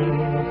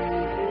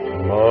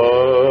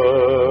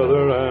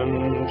 mother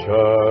and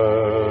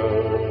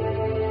child,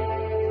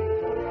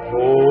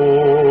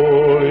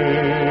 holy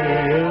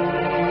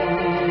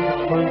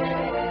infant,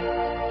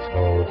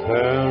 so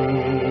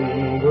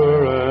tender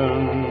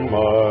and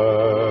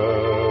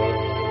mild,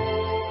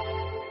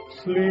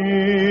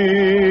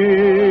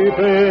 sleep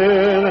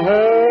in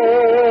heavenly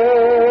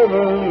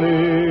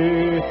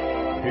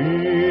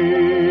peace,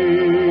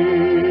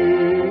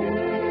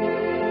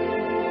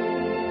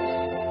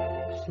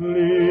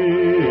 sleep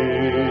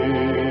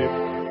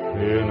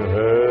in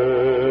heavenly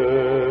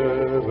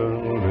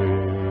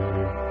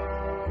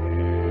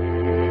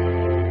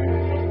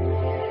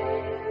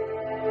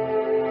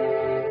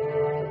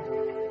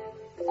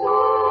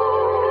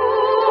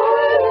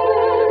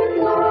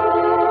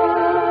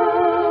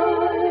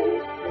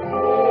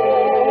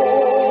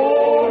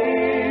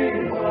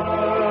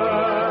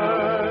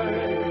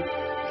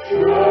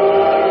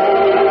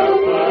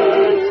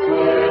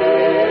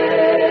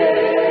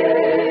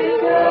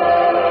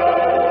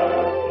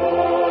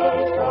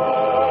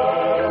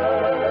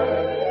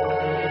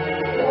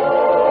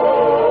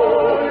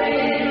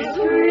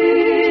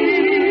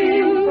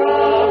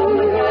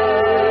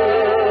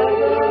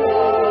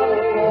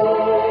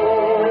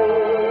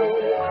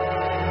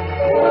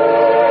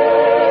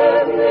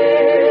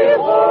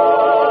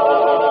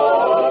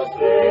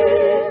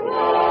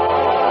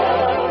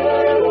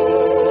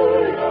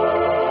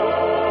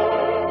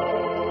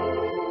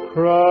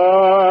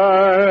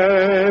Christ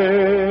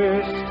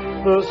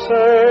the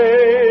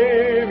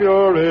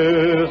Savior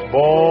is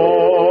born.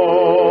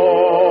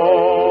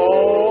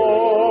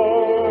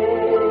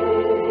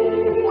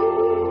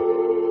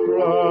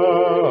 Christ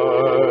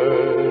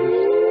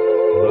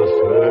the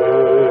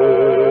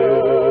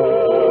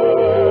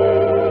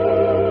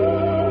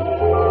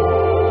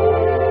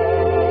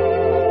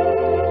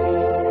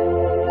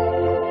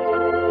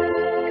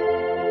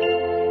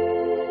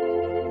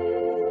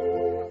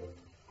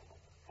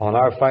On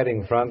our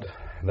fighting front,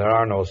 there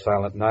are no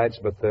silent nights,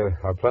 but there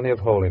are plenty of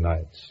holy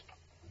nights.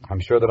 I'm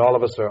sure that all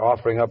of us are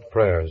offering up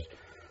prayers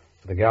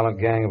for the gallant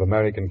gang of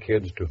American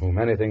kids to whom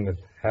anything that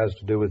has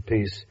to do with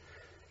peace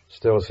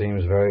still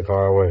seems very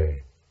far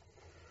away.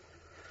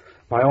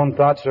 My own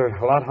thoughts are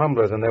a lot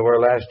humbler than they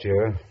were last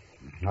year.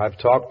 I've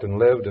talked and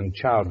lived and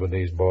chowed with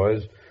these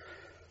boys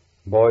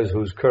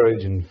whose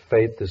courage and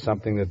faith is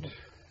something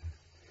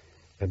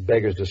that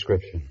beggars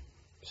description.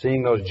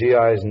 Seeing those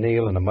GIs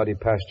kneel in a muddy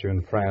pasture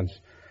in France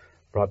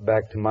brought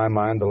back to my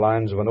mind the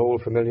lines of an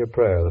old familiar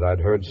prayer that I'd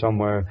heard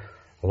somewhere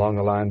along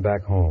the line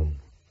back home.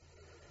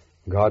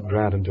 God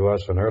grant unto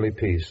us an early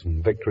peace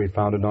and victory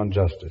founded on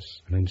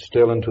justice, and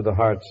instill into the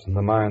hearts and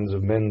the minds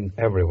of men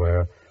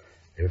everywhere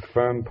a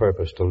firm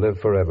purpose to live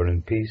forever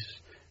in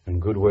peace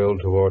and goodwill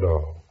toward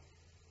all.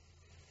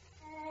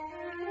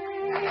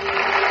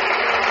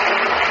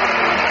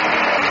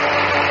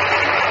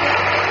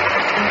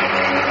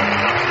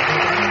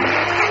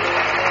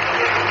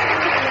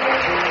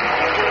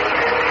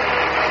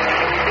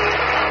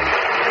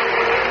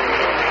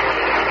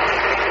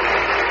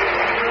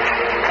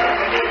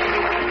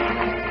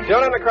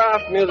 Tune in to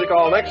Kraft Music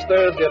Hall next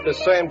Thursday at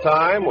this same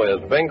time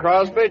with Bing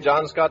Crosby,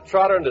 John Scott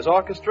Trotter and his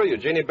orchestra,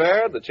 Eugenie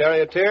Baird, the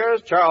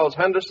Charioteers, Charles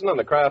Henderson and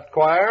the Kraft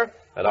Choir,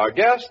 and our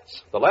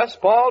guests, the Les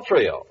Paul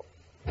Trio.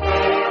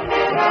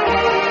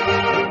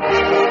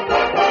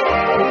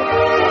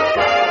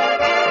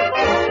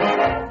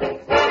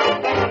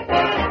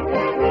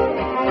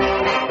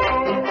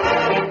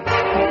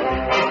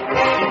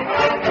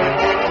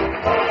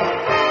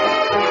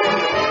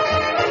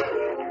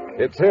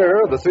 It's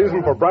here, the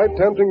season for bright,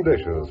 tempting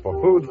dishes,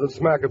 for foods that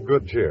smack of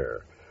good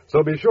cheer.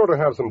 So be sure to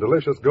have some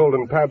delicious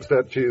golden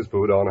Pabst-ett cheese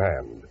food on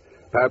hand.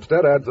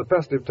 Pabst-ett adds a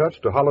festive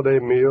touch to holiday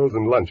meals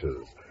and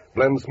lunches.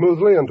 Blends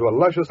smoothly into a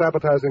luscious,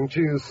 appetizing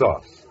cheese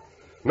sauce.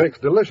 Makes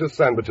delicious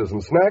sandwiches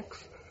and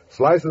snacks,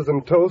 slices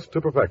and toast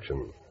to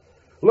perfection.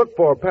 Look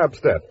for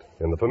Pabst-ett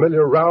in the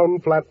familiar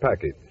round, flat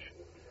package.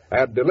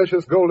 Add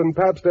delicious golden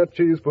Pabst-ett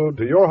cheese food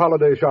to your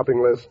holiday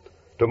shopping list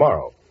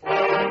tomorrow.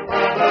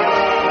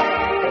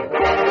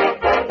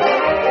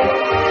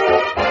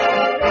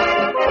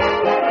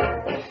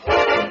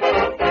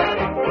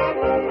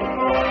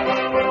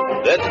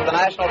 This is the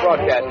National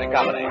Broadcasting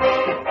Company.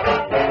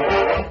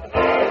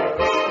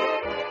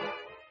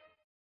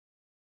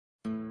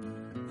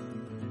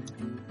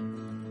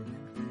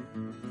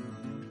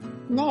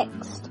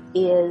 Next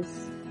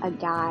is a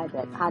guy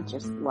that I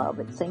just love.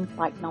 It seems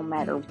like no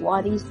matter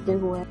what he's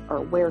doing or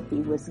where he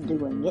was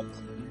doing it,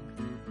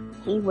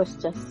 he was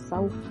just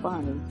so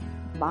funny.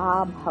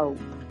 Bob Hope.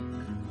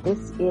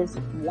 This is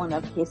one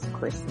of his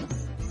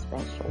Christmas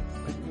specials.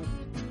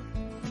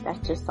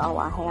 That's just all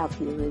I have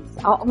here is,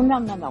 no,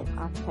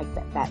 I'll take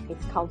that back.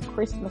 It's called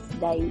Christmas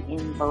Day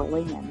in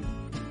Berlin.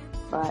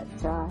 But,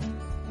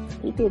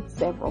 he did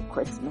several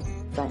Christmas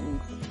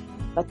things.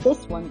 But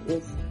this one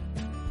is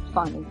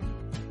funny.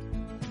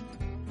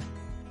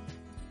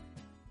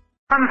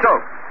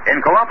 Soap,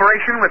 in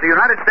cooperation with the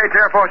United States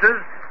Air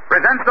Forces,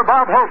 presents the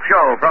Bob Hope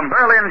Show from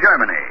Berlin,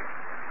 Germany.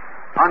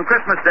 On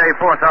Christmas Day,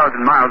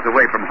 4,000 miles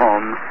away from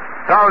home,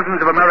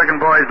 thousands of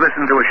American boys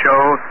listened to a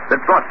show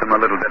that brought them a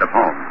little bit of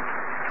home.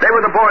 They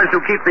were the boys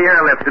who keep the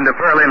airlift into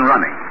Berlin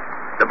running.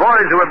 The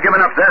boys who have given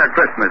up their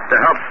Christmas to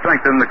help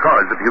strengthen the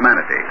cause of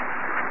humanity.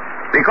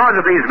 Because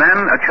of these men,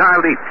 a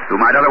child eats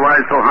who might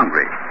otherwise go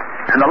hungry.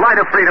 And the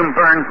light of freedom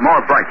burns more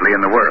brightly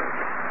in the world.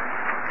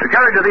 To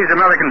carry to these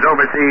Americans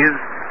overseas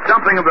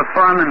something of the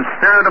fun and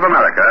spirit of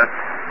America,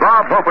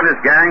 Bob Hope and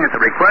his gang, at the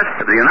request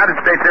of the United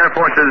States Air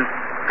Forces,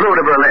 flew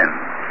to Berlin.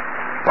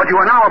 What you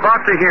are now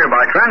about to hear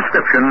by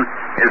transcription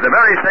is the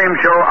very same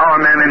show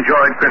our men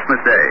enjoyed Christmas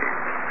Day.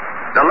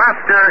 The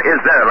laughter is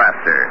their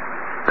laughter.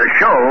 The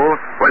show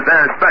was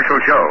their special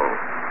show.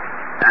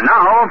 And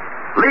now,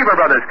 Lever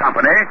Brothers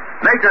Company,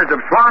 makers of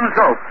Swan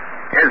Soap,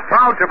 is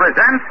proud to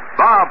present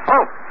Bob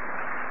Hope.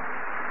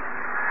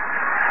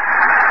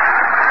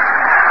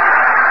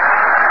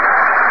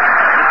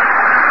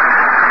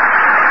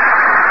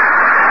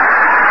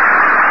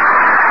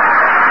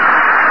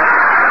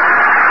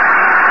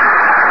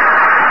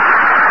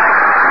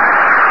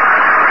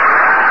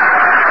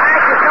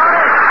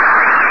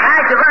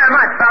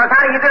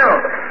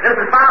 This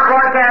is Bob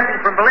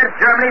broadcasting from Berlin,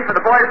 Germany for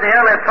the boys in the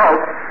airlift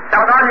Hope.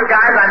 Tell all you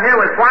guys I'm here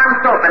with Swan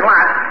Soap and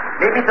Lots.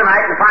 Meet me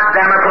tonight in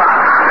Potsdamer Club.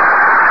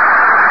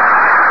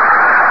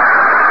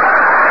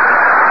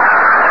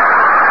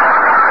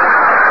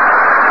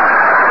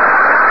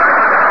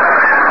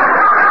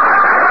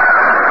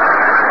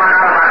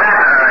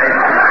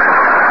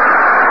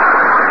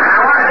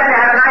 I want to tell you,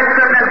 I had a nice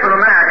trip in from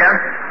America.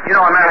 You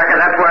know America,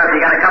 that's where if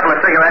you got a couple of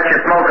cigarettes, you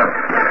smoke them.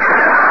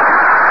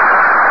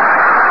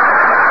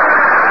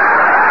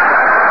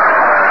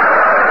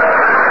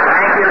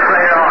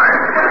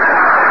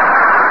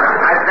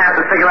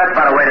 Cigarettes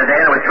by the way today,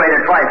 and it was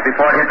traded twice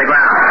before it hit the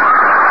ground.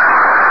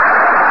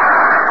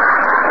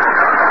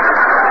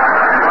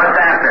 And what's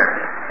after?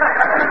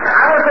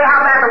 I won't say how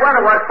bad the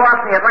weather was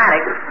crossing the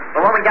Atlantic,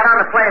 but when we got on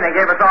the plane, they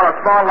gave us all a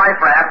small life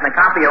raft and a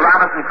copy of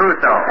Robinson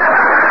Crusoe.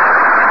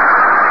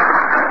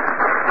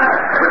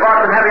 We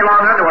bought some heavy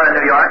long underwear in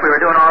New York. We were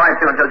doing all right,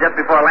 too, until just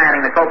before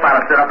landing, the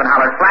co-pilot stood up and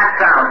hollered,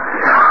 "Flat down."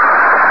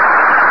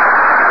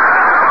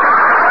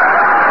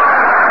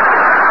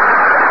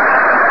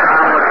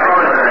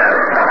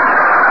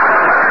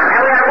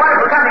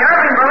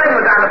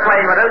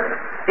 Plane with us.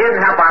 He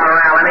didn't help on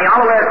morale any.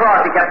 All the way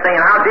across, he kept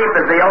saying, "How deep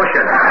is the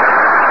ocean?"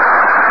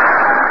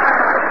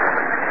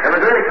 It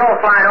was really cold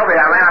flying over here.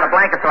 I ran out of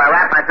blankets, so I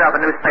wrapped myself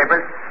in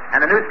newspapers,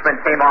 and the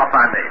newsprint came off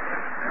on me.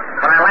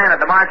 When I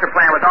landed, the Marshall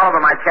Plan was all over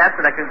my chest,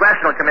 and the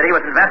Congressional Committee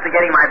was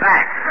investigating my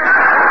back.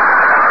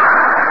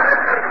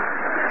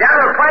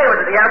 General Clay was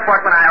at the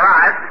airport when I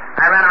arrived.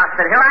 I ran out and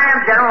said, "Here I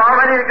am, General,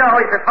 all ready to go."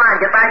 He said, "Fine,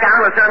 get back on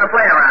and we'll turn the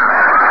plane around."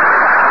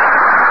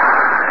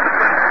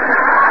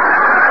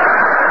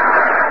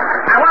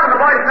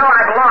 No,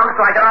 I belong,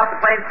 so I got off the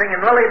plane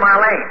singing Lily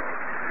Marlene.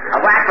 A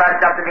whack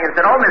rushed up to me and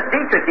said, "Oh, Miss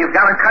Dietrich, you've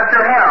gone and cut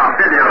your hair off,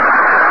 did you?"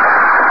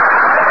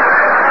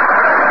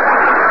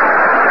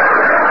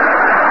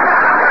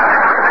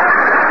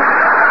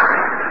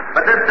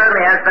 But this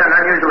certainly has been an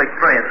unusual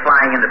experience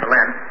flying into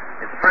Berlin.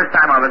 It's the first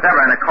time I was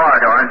ever in a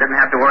corridor and didn't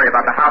have to worry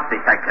about the house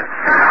detective.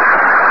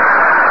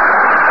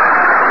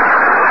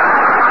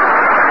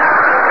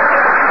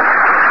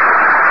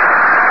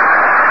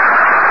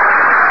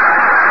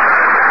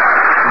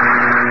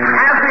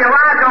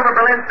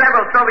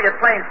 Several Soviet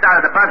planes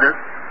started to buzz us,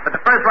 but the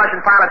first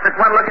Russian pilot took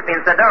one look at me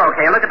and said, "They're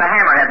okay. Look at the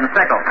hammerhead and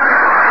sickle."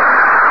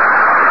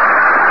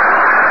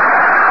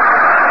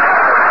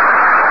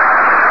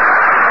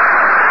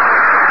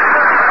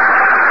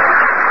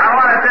 I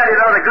want to tell you,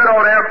 though, the the good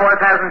old Air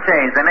Force hasn't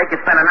changed. They make you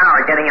spend an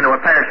hour getting into a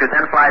parachute,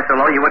 then fly so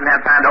low you wouldn't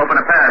have time to open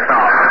a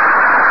parasol.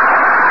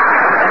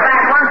 In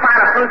fact, one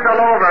pilot flew so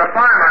low over a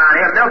farm around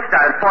here, milk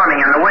started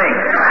forming in the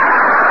wings.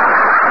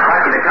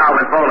 Lucky the cow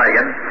was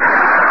bow-legged.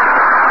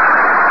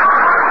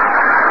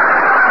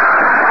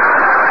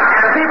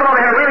 And the people over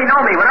here really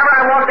know me. Whenever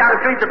I walk down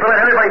the streets of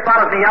Berlin, everybody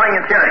follows me yelling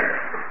and cheering.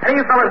 Any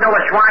of you fellas know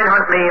what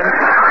Schweinhund means?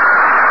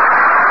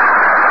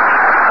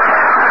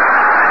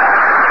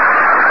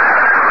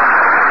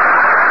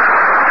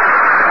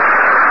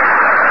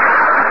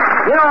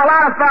 You know,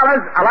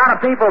 a lot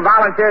of people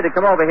volunteered to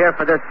come over here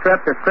for this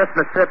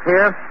Christmas trip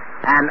here,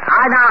 and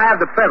I now have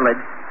the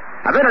privilege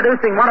of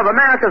introducing one of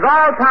America's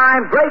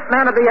all-time great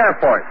men of the Air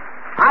Force.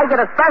 I get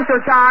a special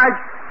charge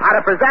out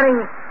of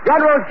presenting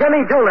General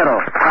Jimmy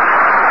Doolittle.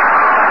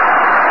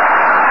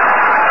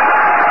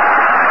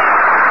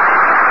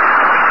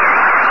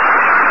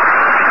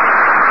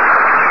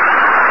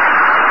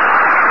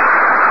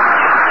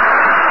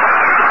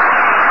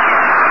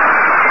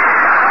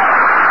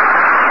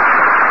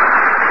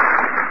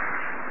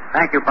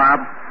 Thank you, Bob.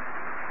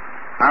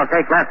 I'll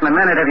take less than a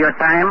minute of your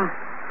time,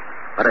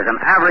 but as an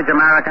average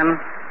American,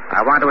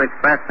 I want to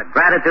express the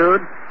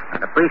gratitude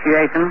and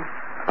appreciation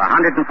of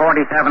 147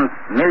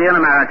 million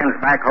Americans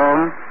back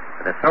home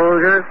for the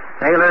soldiers,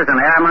 sailors,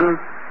 and airmen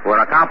who are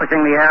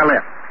accomplishing the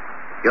airlift.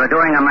 You're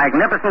doing a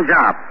magnificent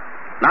job,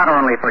 not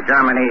only for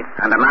Germany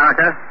and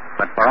America,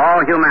 but for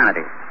all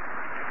humanity.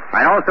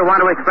 I also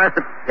want to express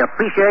the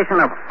appreciation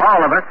of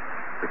all of us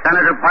to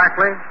Senator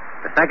Barkley,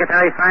 to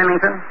Secretary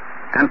Symington,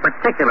 and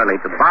particularly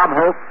to Bob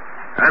Hope,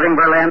 Irving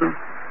Berlin,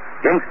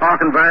 Jinx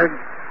Falkenberg,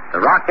 the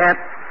Rockettes,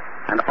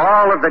 and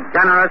all of the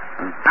generous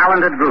and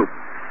talented group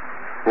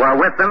who are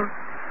with them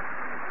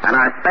and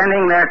are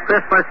spending their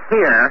Christmas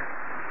here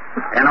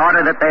in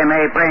order that they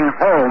may bring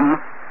home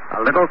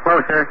a little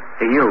closer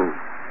to you.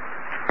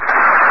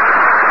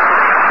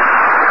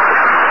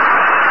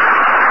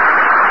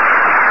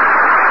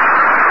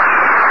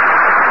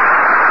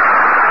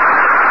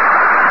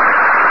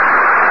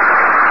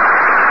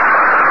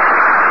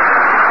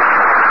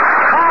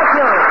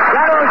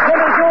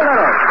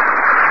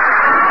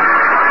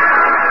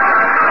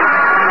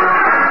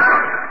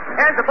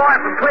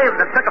 From Cleveland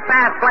that took a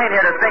fast plane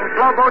here to sing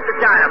Slow Boat to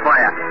China for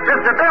you.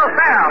 Mr. Bill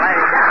Farrell,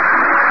 ladies and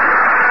gentlemen.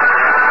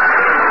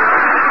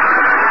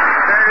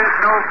 There is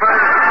no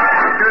verse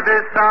to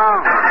this song,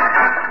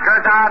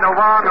 'cause I don't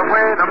want to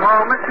wait a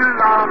moment too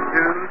long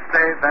to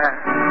say that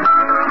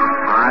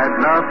I'd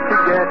love to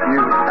get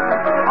you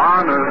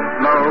on a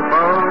slow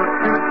boat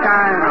to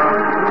China,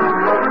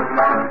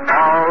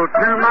 all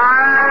to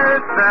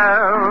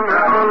myself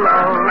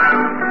alone.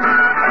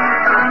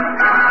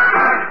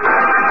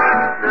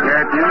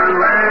 Get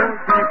you and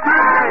keep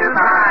you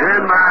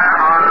in my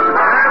arms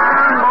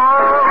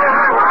evermore.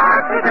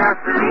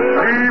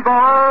 Leave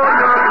all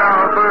your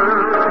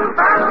lovers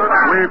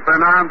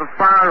weeping on the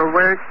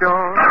faraway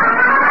shore.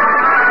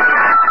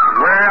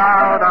 Way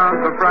out on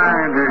the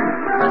briny,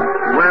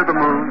 where the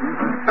moon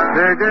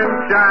big and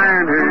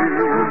shiny,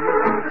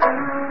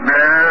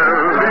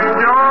 melting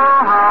your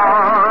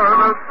heart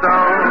of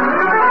stone.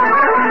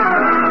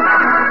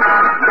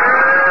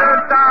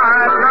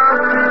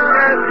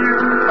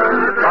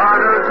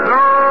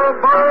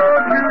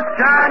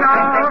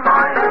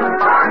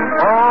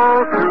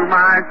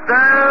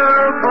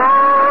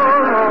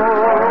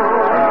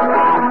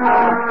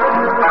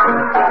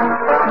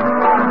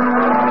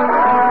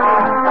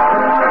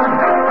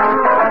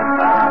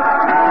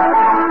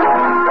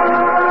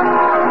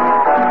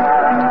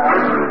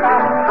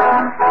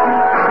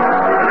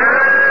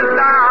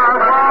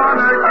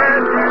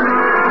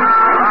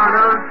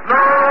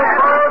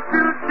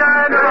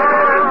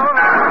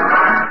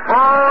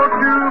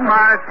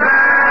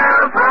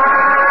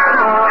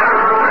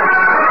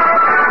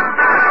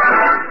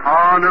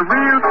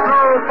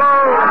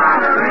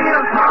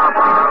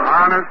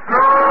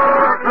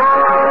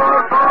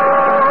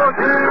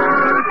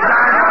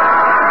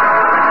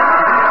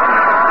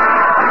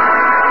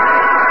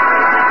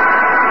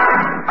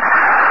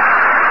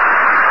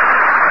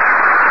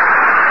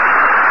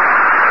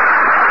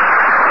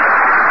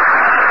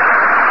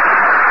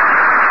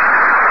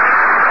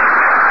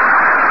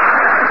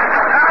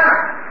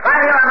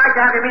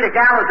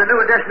 The new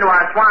addition to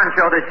our Swan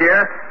show this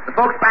year. The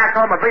folks back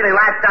home have really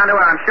latched onto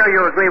her. I'm sure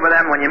you'll agree with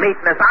them when you meet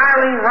Miss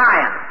Eileen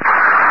Ryan.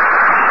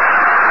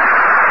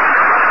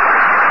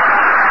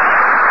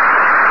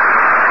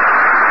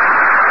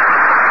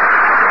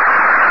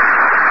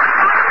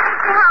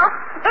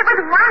 It was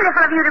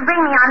wonderful of you to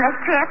bring me on this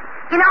trip.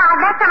 You know,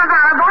 I've met some of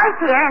our boys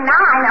here, and now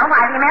I know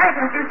why the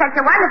Americans do such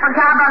a wonderful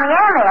job on the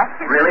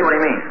airlift. Really? What do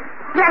you mean?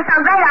 They're so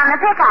great on the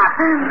pickup.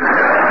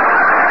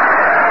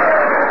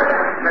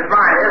 Miss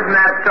Ryan, isn't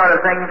that sort of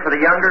thing for the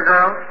younger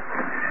girls?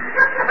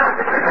 Oh,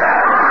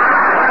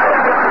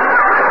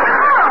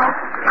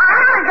 I'm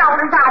not as old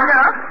as I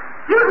look.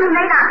 You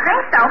may not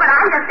think so, but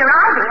I'm just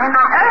arriving in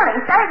my early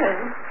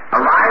 30s.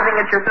 Arriving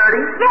at your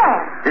 30s?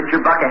 Yes. Did you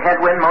buck a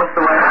headwind most of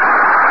the way?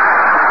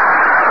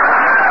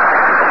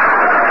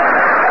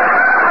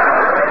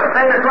 Say,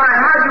 Say, Miss Ryan,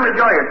 how'd you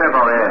enjoy yourself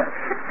over here?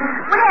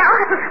 Well,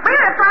 we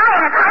were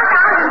flying at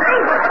 10,000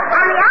 feet,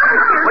 and the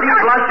altitude... What are you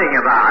blushing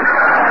about?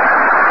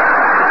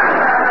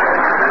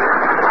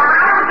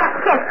 I don't get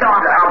kicked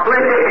off. Oh,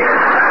 please.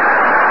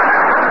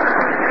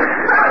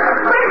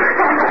 We were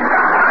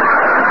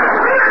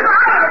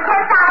flying at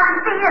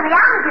 10,000 feet, and the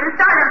altitude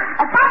sort of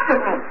affected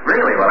me.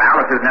 Really? Well,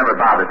 altitude never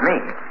bothered me.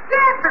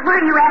 Yes, but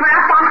were you ever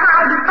up that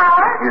high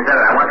before? You said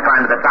it. I once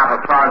climbed to the top of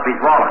Crosby's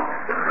Wallen.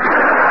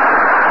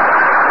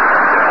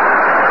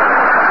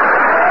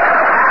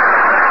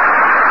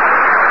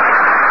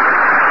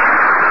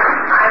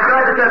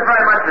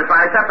 Very much this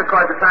one, except, of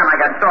course, the time I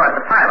got sore at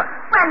the pilot.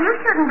 Well, you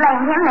shouldn't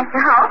blame him,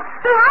 Mr. Holt.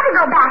 He had to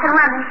go back and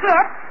run the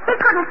ship. He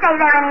couldn't stay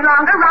there any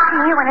longer,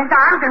 rocking you in his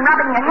arms and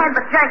rubbing your head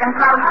with Jergens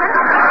lotion.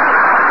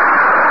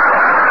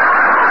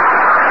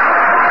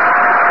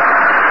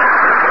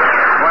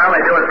 Well,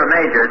 they do it for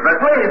majors, but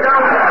please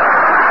don't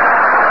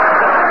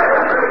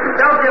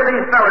give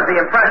these fellas the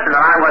impression that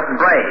I wasn't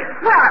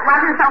brave. Well, it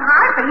wasn't so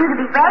hard for you to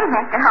be brave,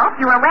 Mr. Holt.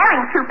 You were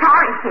wearing 2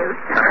 parachutes.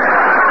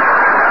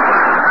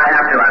 I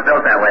have to. I'm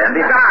built that way. And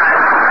besides,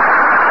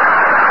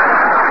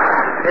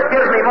 it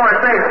gives me more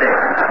safety.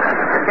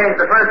 In case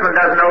the first one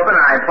doesn't open,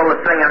 I pull the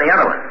string on the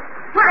other one.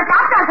 What if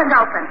that doesn't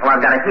open? Well,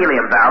 I've got a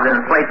helium valve that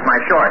inflates my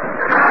shorts.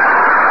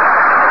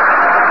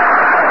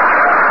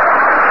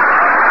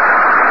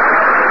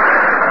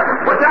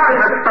 Well, tell me,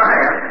 Miss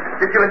Fryer,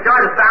 did you enjoy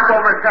the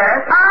stopover in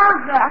Paris? Oh,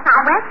 yes. I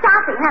went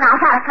shopping, and I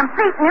got a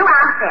complete new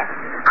outfit.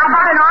 I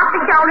bought an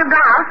off-the-shoulder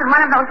blouse and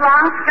one of those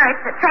long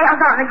skirts that trails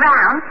over the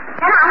ground.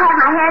 Then I had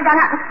my hair done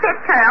up in spit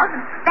curls.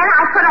 Then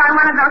I put on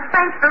one of those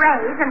French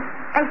berets, and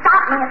they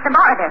stopped me at the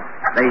border.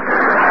 They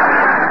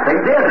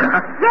did,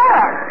 huh?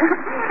 Yes.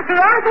 The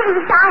MP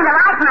shined a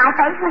light in my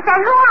face and said,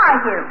 "Who are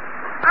you?"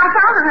 I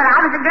told him that I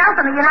was a girl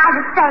from the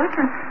United States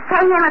and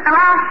came in at the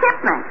last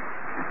shipment.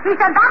 He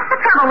said, "That's the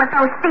trouble with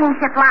those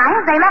steamship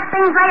lines. They let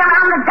things lay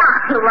around the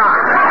dock too long."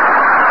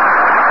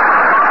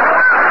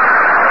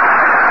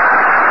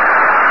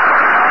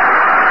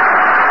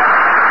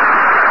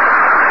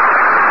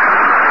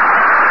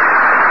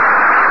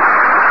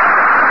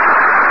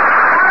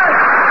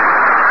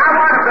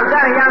 A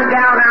young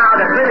gal now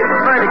that really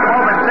prefer to come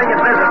over and sing and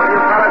visit with you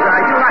fellas.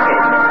 Are you lucky?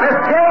 Miss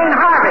Jane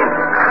Harvey.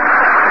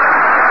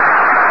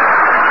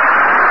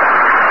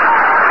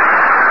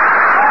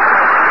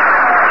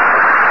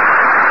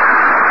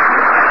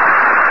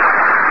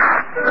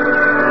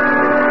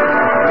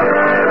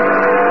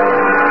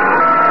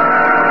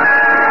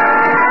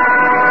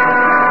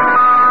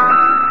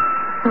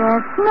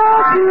 Just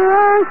make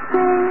your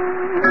sing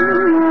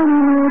and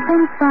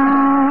open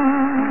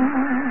fire.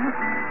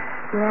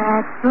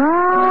 That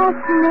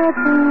frost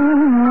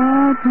nipping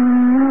at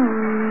you.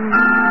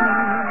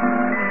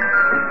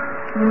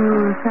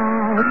 You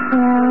shall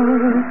tell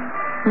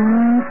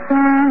sweet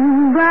and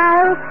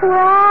bright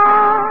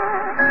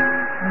white.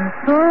 And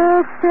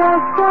folks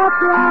dressed up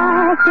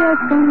like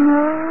it's a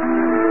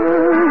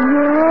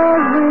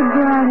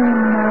everybody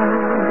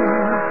knows.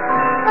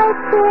 A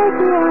big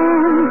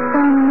lamb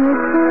from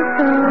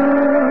Mississippi.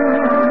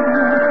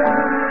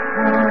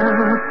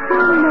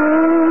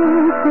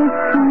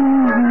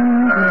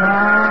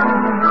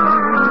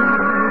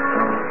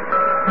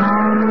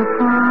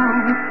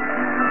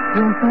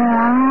 With their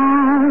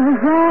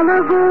eyes all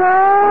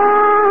aglow,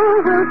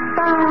 they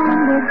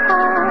find it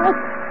hard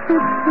to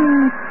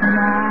see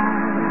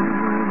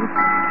tonight.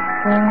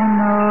 They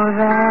know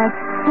that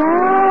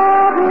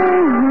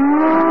Daddy's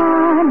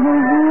on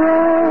his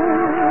way.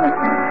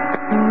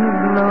 He's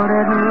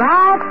loaded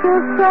lots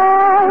of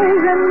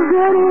toys and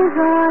goodies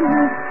on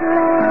his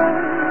sleigh.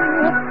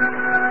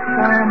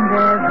 And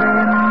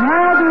every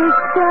night he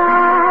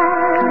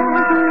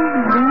skies is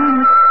gonna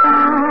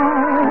spy.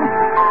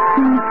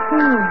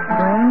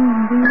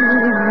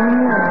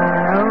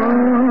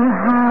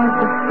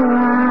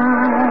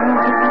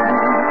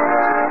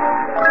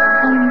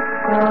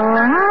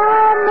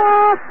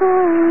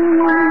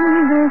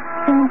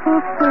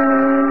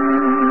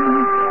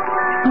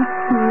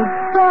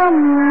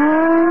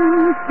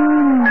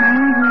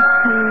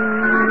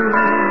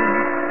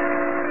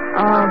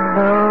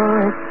 Although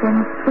it's been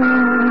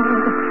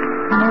said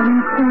many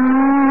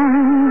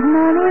times,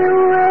 many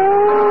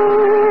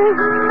ways,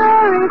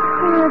 Merry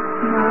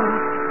Christmas.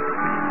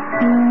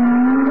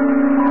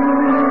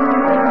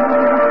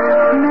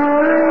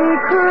 Merry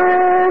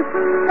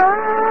Christmas.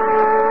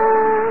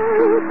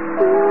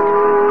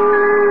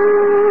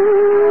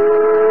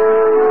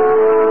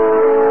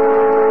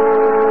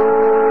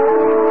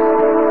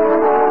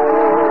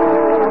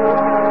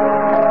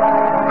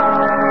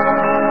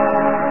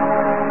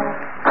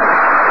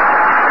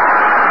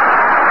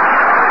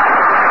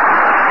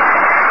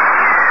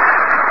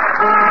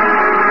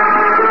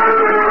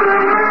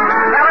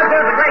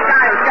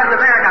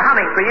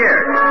 For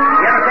years.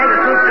 He entertained the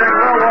troops during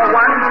World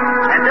War I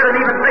and did an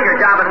even bigger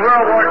job in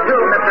World War II,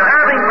 Mr.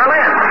 Irving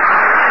Berlin.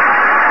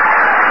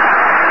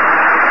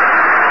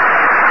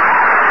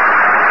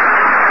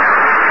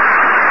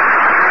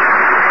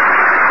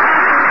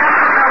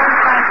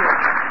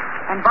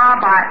 And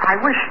Bob, I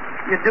wish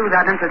you'd do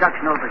that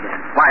introduction over again.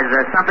 Why, is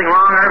there something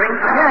wrong, Irving?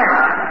 Yes.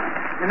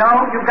 You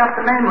know, you've got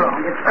the name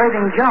wrong. It's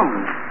Irving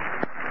Jones.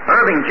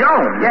 Irving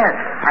Jones? Yes,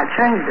 I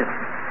changed it.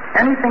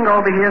 Anything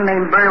over here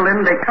named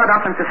Berlin, they cut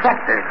up into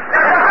sectors.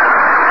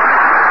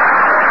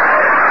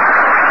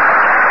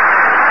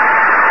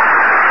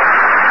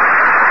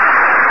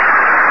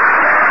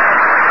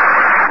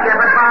 Yeah,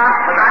 but Bob,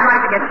 I'd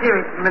like to get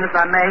serious for a minute, if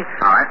I may.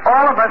 All right.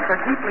 All of us are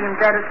deeply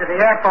indebted to the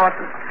Air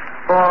Forces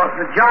for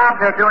the job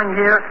they're doing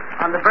here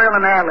on the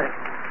Berlin airlift.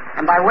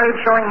 And by way of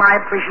showing my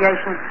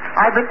appreciation,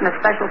 I've written a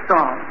special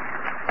song.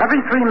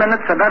 Every 3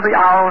 minutes of every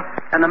hour,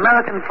 an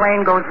American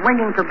plane goes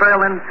winging to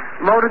Berlin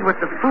loaded with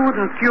the food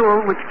and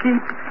fuel which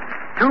keep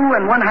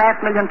 2.5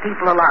 million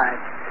people alive.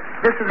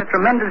 This is a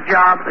tremendous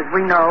job, as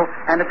we know,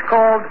 and it's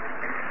called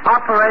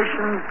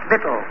Operation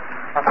Vittel.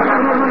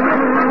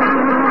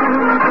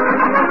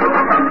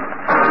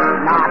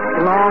 Not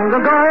long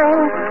ago,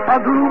 a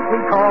group we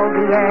called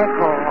the Air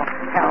Corps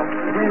helped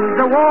win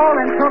the war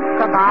and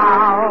took a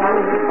bow.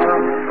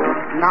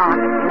 Not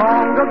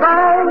long ago,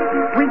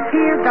 we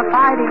cheered the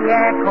fighting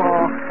Air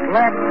Corps.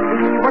 Let's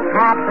see what's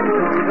happened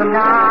to them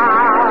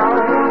now.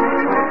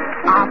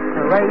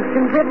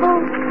 Operation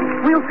Vittel,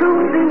 we'll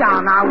soon be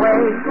on our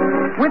way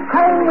with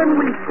coal and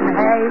wheat and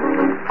hay,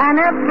 and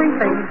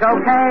everything's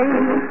okay.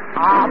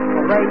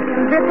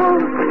 Operation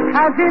Vittel,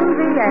 as in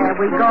the air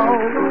we go.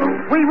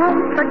 We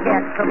won't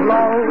forget to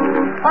blow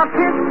a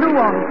kiss to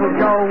Uncle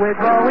Joe. We're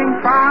growing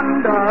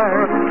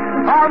fonder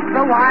of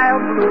the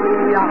wild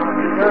blue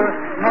yonder,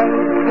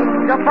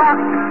 making a buck,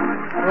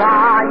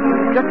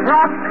 flying a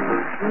truck.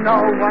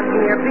 No one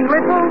here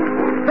belittles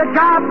the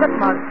job that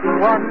must be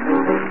won.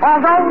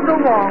 Although the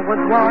war was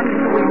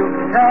won, we'll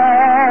be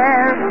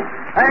there,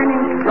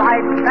 earning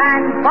stripes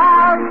and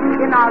bars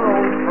in our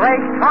old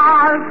freight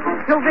cars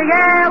till the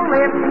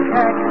airlift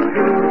takes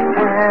you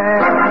there.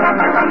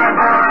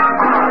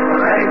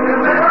 Operation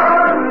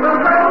Vittel,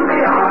 we'll be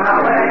on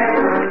our way.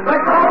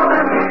 Let's hold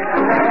them in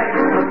the day,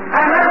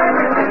 and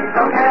everything's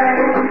okay.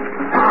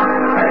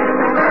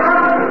 Operation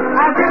Vittel,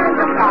 as in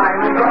the sky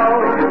we go.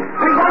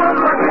 We won't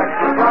forget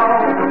to go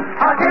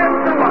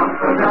against the ones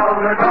who know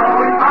we're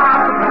going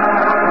farther.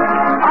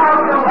 All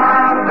the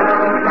while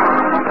we're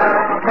yonder.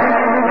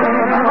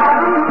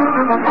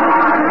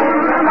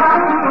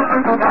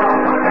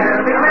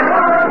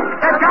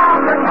 The job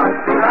that must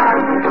be done,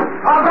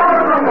 although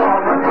the war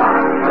was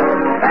won,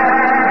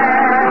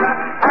 there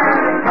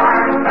and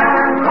time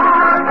and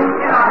hard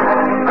in our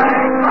own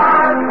great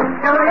heart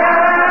till the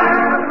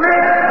end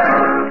will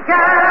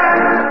get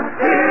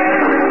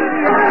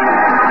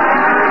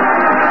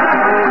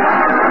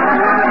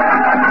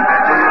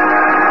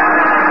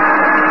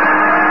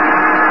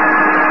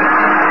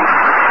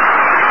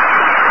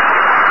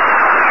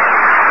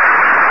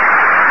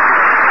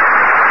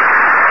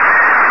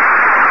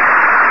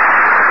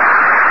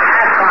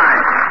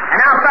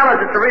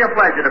It's a real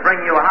pleasure to bring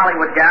you a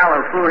Hollywood gal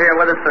who flew here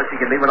with us so she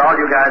can be with all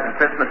you guys on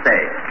Christmas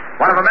Day.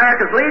 One of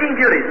America's leading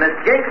beauties, Miss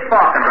Jinx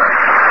Falkenberg.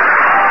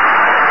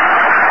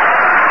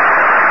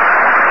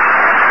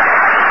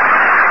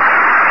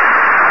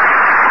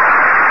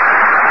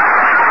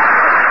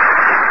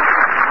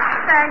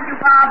 Thank you,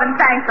 Bob, and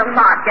thanks a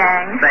lot,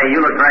 gang. Say, you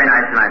look very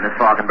nice tonight, Miss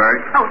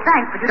Falkenberg. Oh,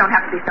 thanks, but you don't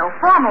have to be so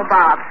formal,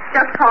 Bob.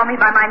 Just call me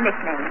by my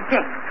nickname,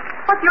 Jinx.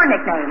 What's your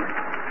nickname?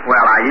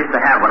 Well, I used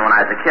to have one when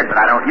I was a kid, but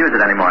I don't use it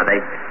anymore.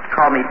 They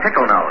call me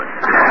Pickle Nose.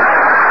 Pickle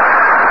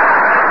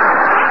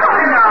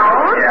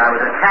Nose? Yeah, I was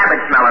a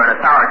cabbage smeller in a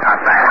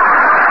sauerkraut factory.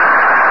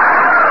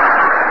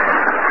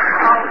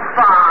 Oh,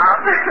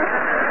 Bob.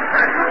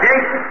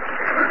 Jinx,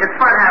 it's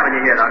fun having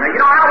you here, though. Now, you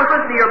know, I was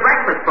listening to your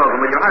breakfast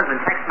program with your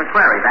husband, Tex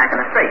McCrary, back in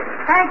the States.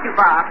 Thank you,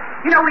 Bob.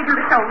 You know, we do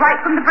the show right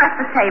from the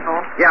breakfast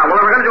table. Yeah, well,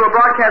 we were going to do a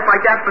broadcast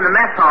like that from the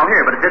mess hall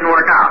here, but it didn't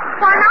work out.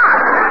 Why not?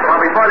 Well,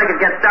 before they could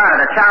get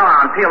started, a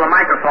chow-on peeled the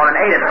microphone and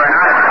ate it for an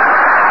hour.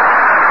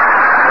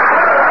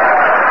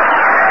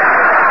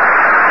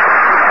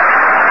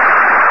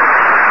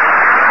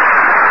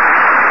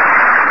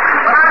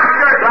 But I'm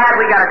sure glad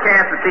we got a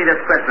chance to see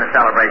this Christmas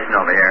celebration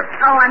over here.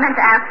 Oh, I meant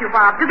to ask you,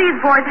 Bob, do these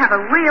boys have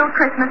a real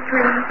Christmas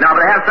tree? No,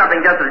 but they have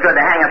something just as good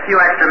to hang a few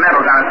extra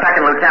medals on a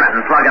second lieutenant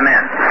and plug them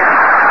in.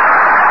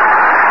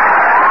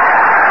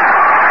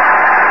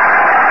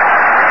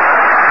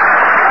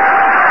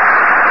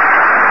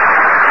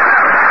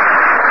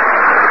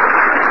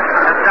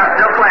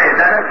 Still plays,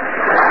 doesn't it?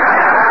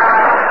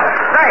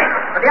 Say,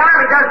 but the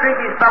Army does treat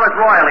these fellas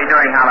royally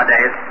during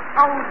holidays.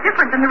 Oh,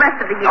 different than the rest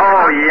of the year.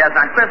 Oh, yes.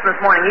 On Christmas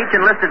morning, each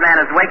enlisted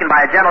man is awakened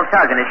by a gentle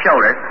tug in his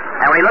shoulder,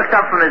 and when he looks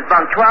up from his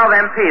bunk,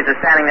 12 MPs are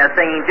standing there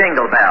singing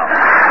Jingle Bell.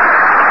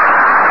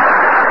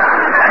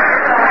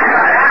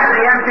 After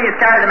the MPs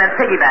carry them in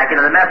piggyback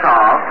into the mess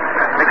hall,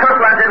 the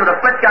cook runs in with a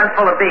split gun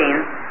full of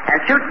beans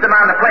and shoots them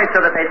on the plate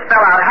so that they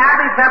spell out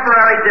Happy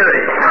Temporary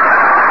Duty.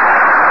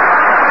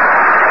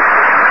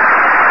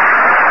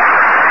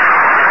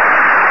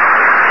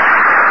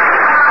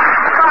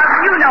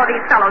 You know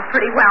these fellows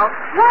pretty well.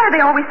 Why are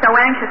they always so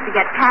anxious to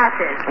get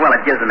passes? Well,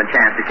 it gives them a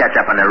chance to catch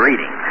up on their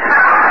reading.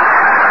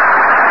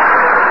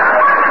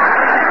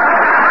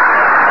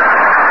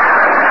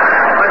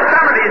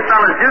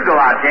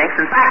 about, Jinx.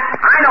 In fact,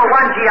 I know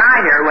one GI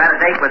here who had a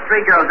date with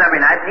 3 girls every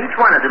night, and each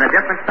one is in a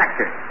different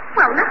sector.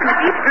 Well, listen, if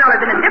each girl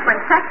is in a different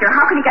sector,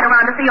 how can he get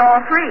around to see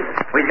all 3?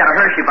 Well, he's got a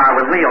Hershey bar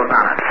with wheels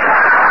on it.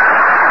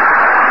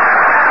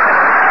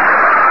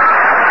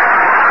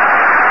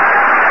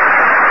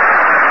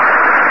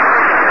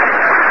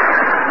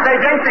 Say,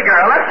 Jinxie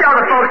girl, let's show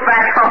the folks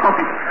back home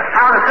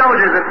how the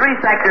soldiers of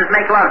 3 sectors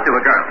make love to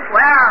a girl.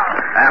 Well.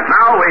 And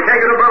now we take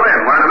you to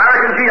Berlin, where an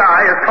American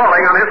GI is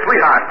calling on his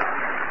sweetheart.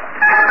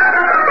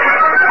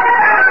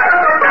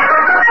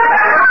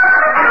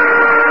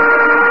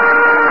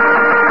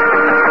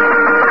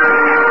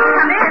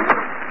 Come in.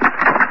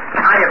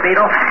 Hiya,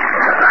 Beetle.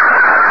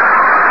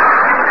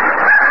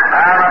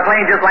 My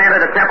plane just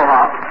landed at Temple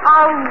Hall.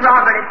 Oh,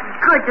 Robert, it's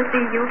good to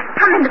see you.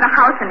 Come into the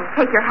house and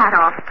take your hat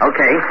off.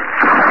 Okay.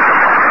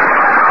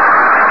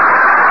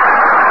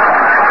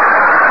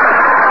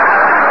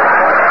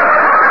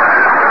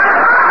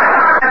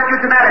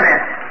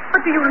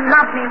 But do you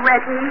love me,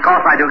 Reggie? Of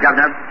course I do,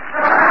 Governor.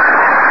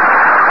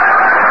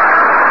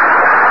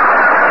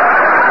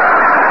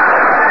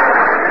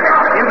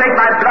 You make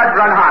my blood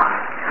run hot.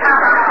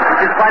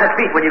 Which is quite a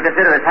feat when you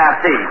consider it's half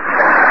sea.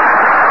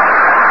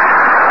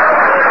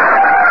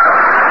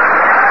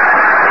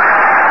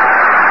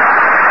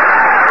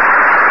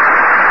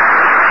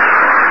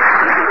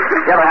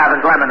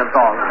 Yellowhaven's lemon, of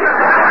course.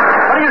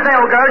 What do you say,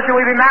 old girl? Should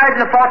we be married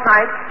in a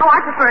fortnight? Oh, I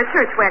prefer a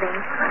church wedding.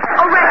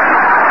 Oh, Reggie.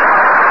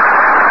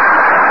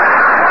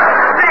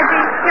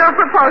 Your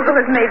proposal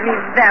has made me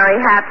very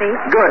happy.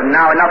 Good.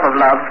 Now enough of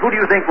love. Who do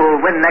you think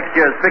will win next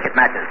year's cricket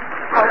matches?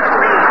 Oh,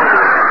 please.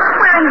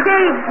 We're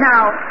engaged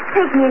now.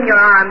 Take me in your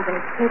arms and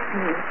kiss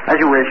me. As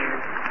you wish.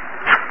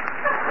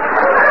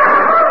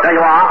 There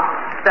you are.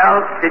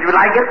 Stell, did you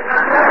like it?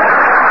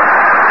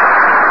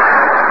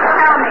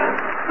 Tell me,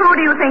 who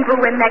do you think will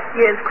win next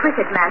year's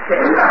cricket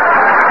matches?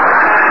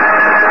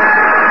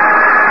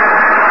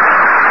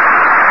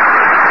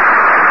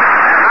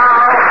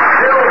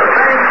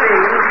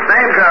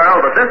 Same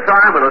girl, but this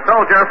time with a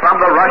soldier from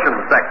the Russian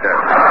sector.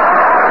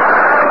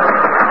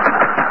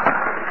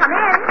 Come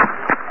in.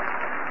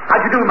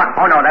 How'd you do,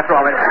 Oh, no, that's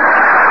all right.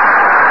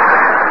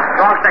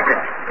 Wrong sector.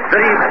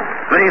 Good evening.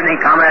 Good evening,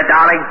 comrade,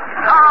 darling.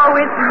 Oh,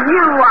 it's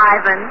you,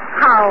 Ivan.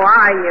 How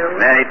are you?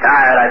 Very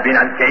tired. I've been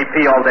on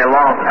KP all day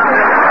long.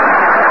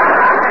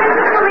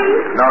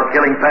 Police? No,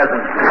 killing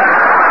peasants.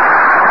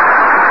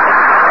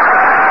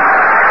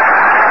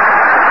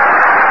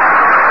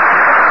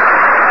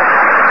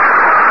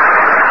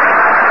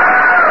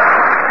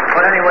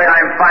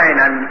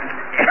 Fine. I'm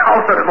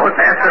also the most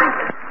handsome,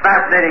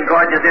 fascinating,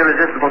 gorgeous,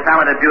 irresistible,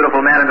 talented,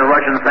 beautiful man in the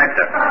Russian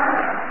sector.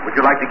 Would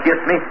you like to kiss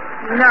me?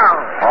 No.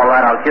 All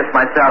right, I'll kiss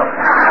myself.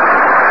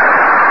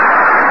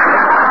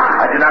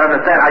 I do not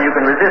understand how you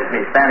can resist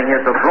me, standing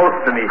here so close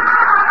to me.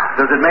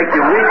 Does it make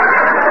you weak?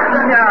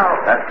 No.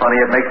 That's funny.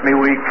 It makes me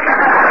weak.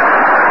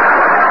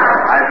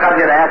 I've come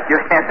here to ask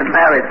your hand in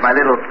marriage, my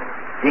little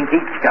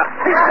Jinkichka.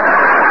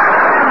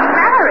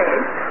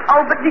 Marriage?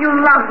 Oh, but do you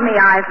love me,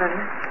 Ivan?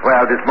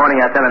 Well, this morning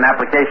I sent an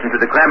application to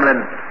the Kremlin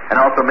and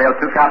also mailed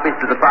 2 copies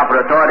to the proper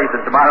authorities,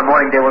 and tomorrow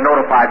morning they will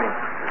notify me.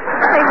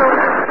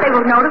 They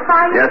will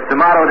notify you? Yes,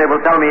 tomorrow they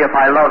will tell me if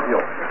I love you.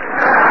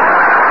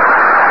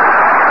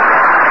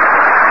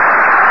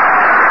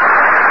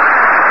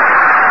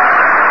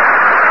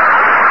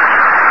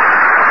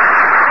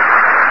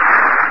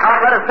 Now,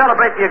 let us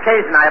celebrate the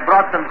occasion. I have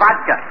brought some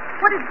vodka.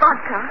 What is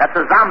vodka? That's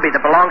a zombie that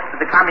belongs to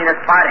the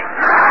Communist Party.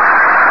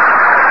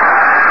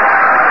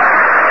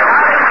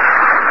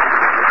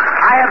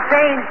 I have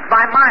changed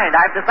my mind.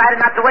 I've decided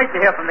not to wait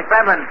to hear from the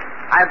Kremlin.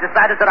 I have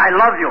decided that I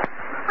love you.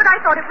 But I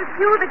thought it was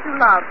you that you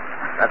loved.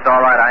 That's all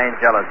right. I ain't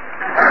jealous.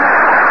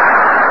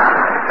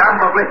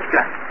 Come, Moglichka.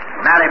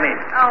 Marry me.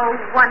 Oh,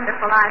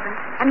 wonderful, Ivan.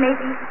 And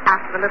maybe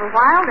after a little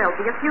while there'll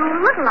be a few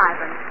little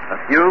Ivans. A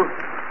few?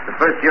 The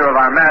first year of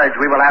our marriage,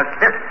 we will have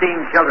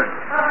 15 children.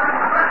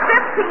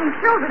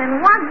 15 children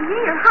in 1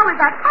 year? How is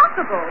that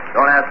possible?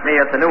 Don't ask me.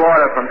 It's a new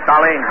order from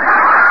Stalin.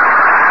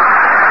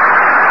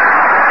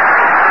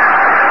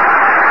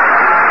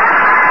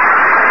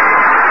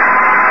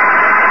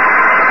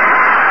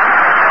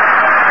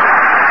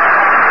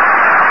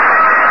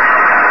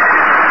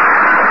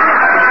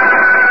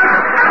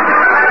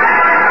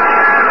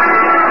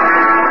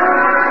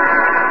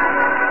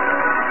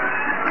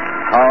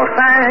 Oh,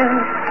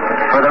 thanks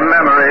for the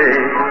memory,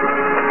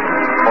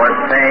 for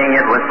saying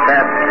it was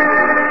set,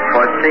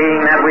 for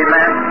seeing that we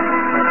met,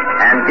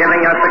 and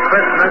giving us a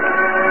Christmas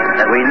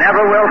that we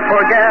never will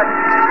forget.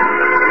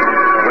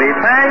 We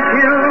thank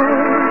you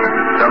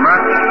so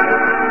much,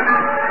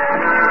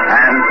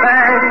 and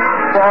thanks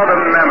for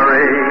the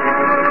memory,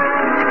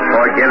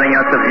 for giving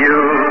us a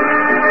view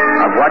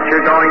of what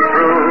you're going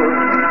through,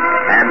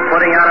 and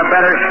putting on a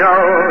better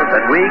show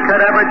than we could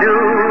ever do.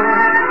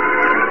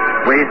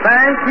 We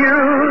thank you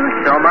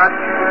so much,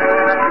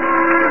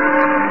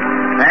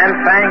 and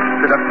thanks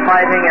to the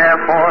fighting Air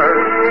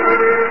Force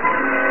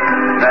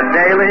that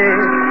daily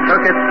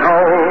took its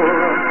toll.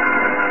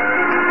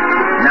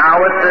 Now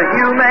it's the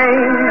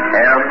humane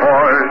Air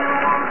Force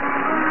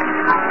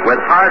with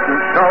heart and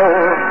soul,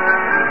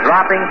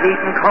 dropping heat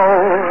and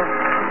cold.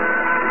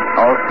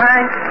 Oh,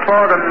 thanks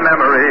for the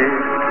memories.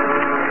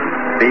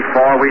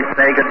 Before we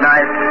say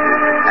goodnight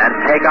and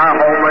take our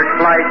homeward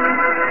flight,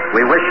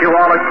 we wish you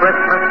all a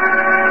Christmas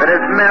that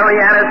is merry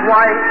and is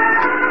white.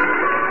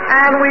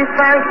 And we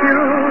thank you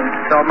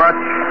so much.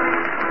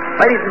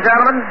 Ladies and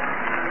gentlemen,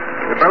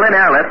 the Berlin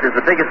Airlift is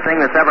the biggest thing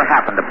that's ever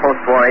happened to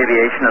post-war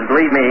aviation, and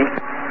believe me,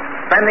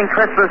 spending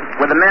Christmas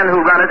with the men who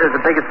run it is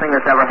the biggest thing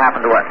that's ever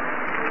happened to us.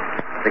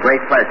 It's a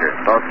great pleasure,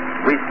 both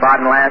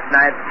Wiesbaden last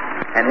night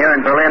and here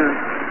in Berlin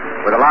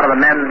with a lot of the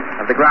men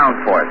of the ground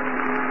force.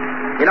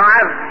 You know,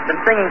 I've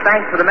been singing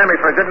Thanks for the Memory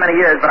for a good many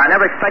years, but I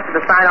never expected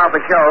to sign off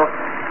a show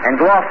and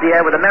go off the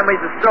air with the memories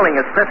as thrilling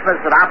as Christmas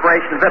at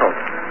Operation Vittles.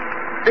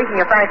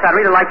 Speaking of thanks, I'd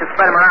really like to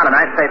spread them around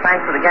tonight and say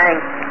thanks to the gang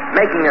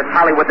making this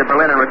Hollywood to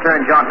Berlin and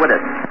return jaunt with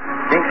us.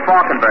 Jinx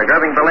Falkenberg,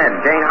 Irving Berlin,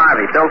 Jane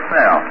Harvey, Bill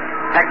Farrell,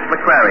 Tex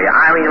McCrary,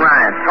 Irene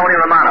Ryan, Tony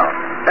Romano.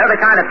 They're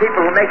the kind of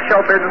people who make show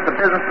business a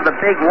business with a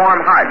big,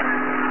 warm heart.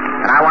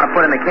 And I want to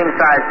put in a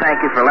king-size thank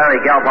you for Larry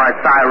Gelbart,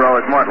 Cy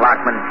Rose, Mort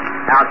Lockman,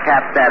 Al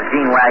Capstaff,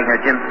 Gene Wagner,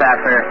 Jim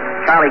Sasser,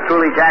 Charlie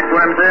Cooley, Jack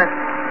Wormser,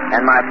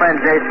 and my friend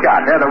Jay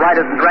Scott. They're the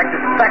writers and directors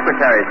and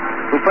secretaries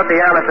who put the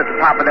Airlift at the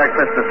top of their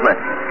Christmas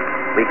list.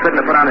 We couldn't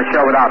have put on the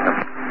show without them.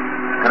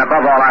 And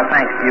above all, our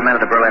thanks to you men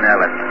of the Berlin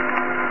Airlift.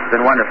 It's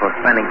been wonderful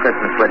spending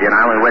Christmas with you, and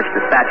I only wish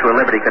the Statue of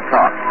Liberty could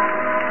talk.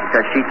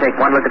 Because she'd take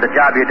one look at the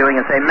job you're doing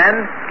and say, men,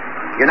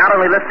 you're not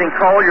only lifting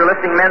coal, you're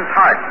lifting men's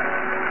hearts.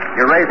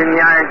 You're raising the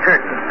Iron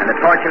Curtain, and the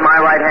torch in my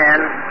right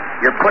hand,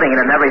 you're putting it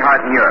in every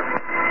heart in Europe.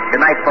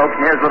 Good night, folks,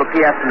 and here's a little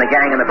P.S. from the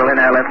gang in the Berlin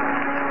Airlift.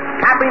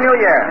 Happy New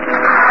Year!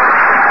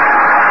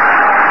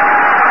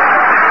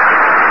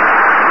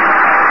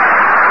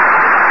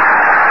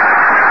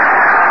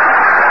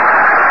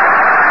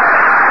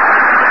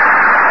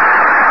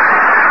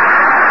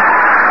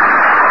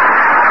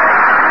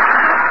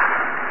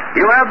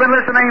 You have been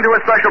listening to a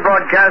special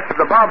broadcast of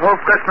the Bob Hope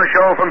Christmas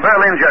Show from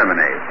Berlin,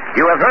 Germany.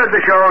 You have heard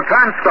the show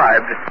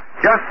transcribed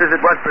just as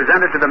it was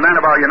presented to the men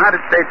of our United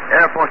States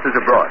Air Forces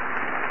abroad.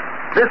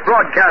 This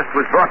broadcast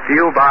was brought to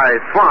you by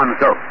Swan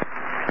Soap,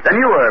 the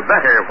newer,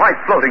 better white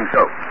floating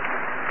soap.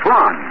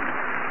 Swan,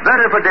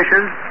 better for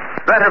dishes,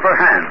 better for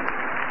hands,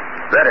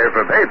 better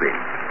for baby,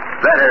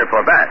 better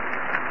for bath.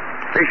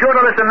 Be sure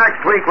to listen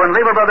next week when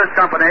Lever Brothers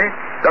Company,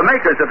 the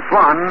makers of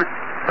Swan,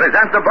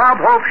 present the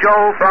Bob Hope Show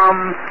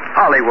from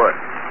Hollywood.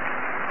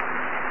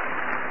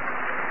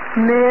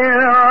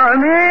 Mirror,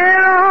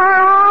 mirror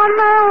on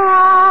the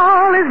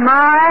wall, is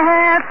my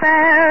hair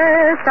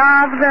fairest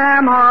of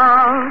them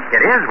all?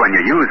 It is when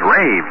you use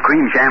Rave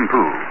Cream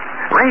Shampoo.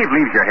 Rave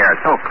leaves your hair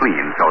so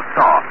clean, so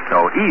soft,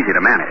 so easy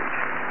to manage.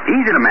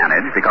 Easy to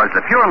manage because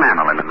the pure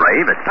lanolin in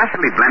Rave is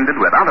specially blended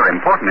with other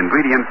important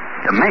ingredients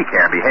to make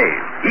hair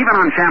behave, even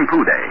on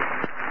shampoo day.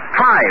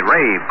 Try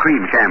Rave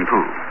Cream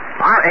Shampoo.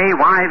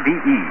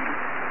 R-A-Y-V-E.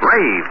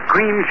 Rave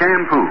Cream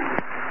Shampoo.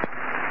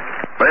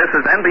 This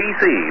is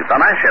NBC, the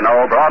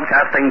National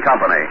Broadcasting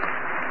Company.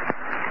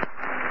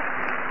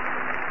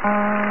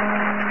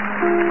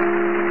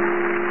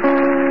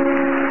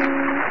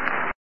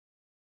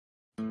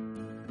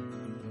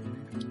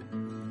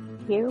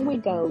 Here we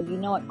go. You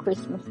know at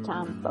Christmas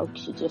time,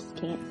 folks, you just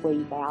can't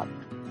leave out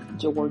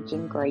George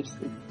and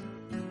Gracie.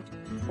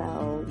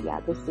 So, yeah,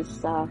 this is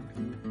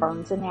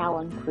Burns and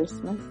Allen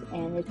Christmas,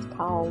 and it's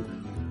called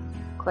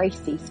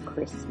Gracie's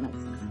Christmas.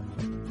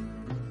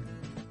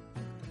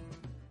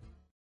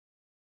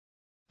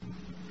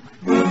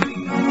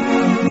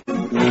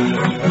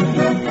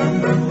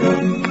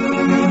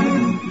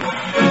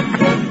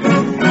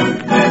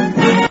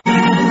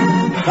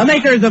 The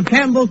makers of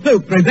Campbell's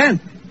Soup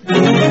present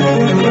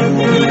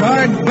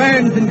George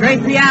Burns and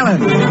Gracie Allen,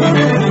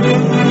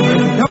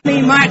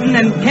 Tony Martin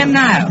and Ken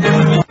Niles,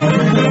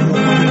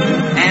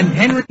 and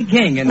Henry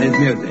King in his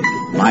music.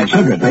 My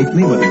sugar takes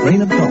me with a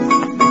grain of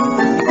salt.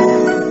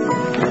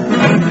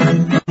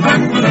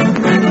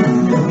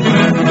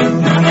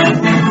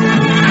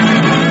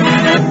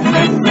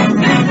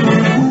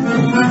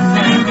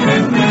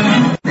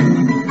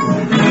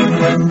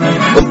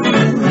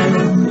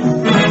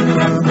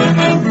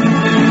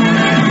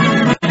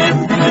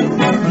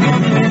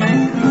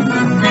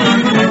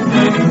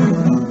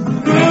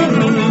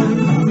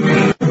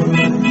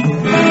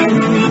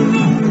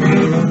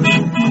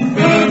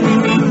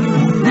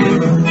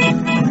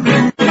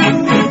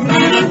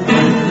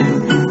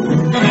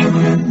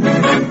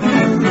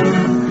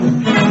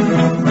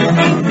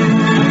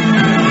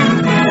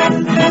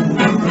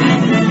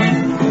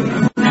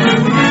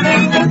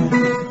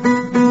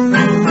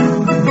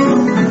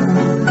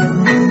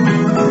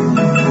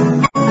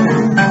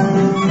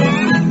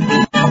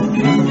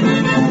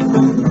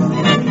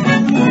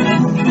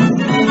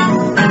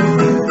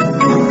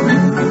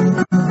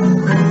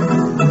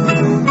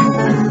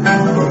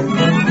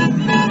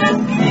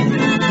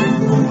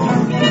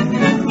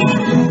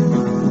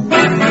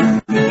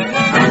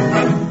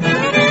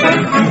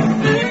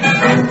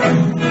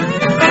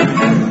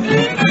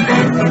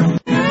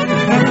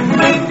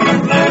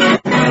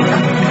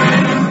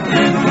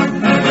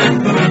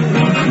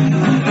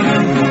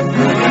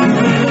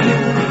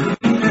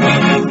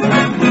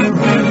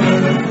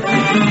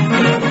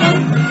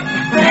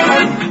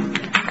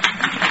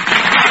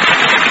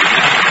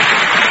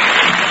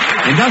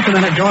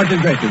 a minute, George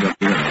and Gracie will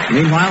be with us.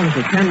 Meanwhile, this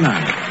is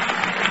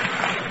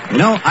 10-9. You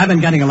know, I've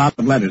been getting a lot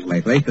of letters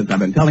lately since I've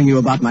been telling you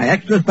about my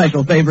extra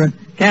special favorite,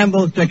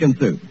 Campbell's Chicken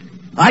Soup.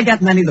 I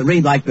get many that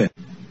read like this.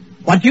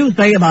 What you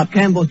say about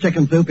Campbell's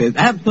Chicken Soup is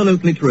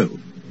absolutely true.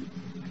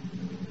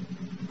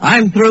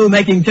 I'm through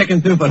making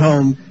chicken soup at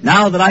home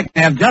now that I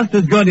can have just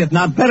as good, if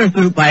not better,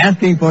 soup by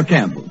asking for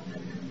Campbell's.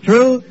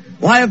 True?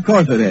 Why, of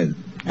course it is.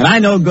 And I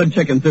know good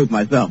chicken soup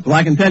myself, so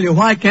I can tell you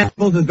why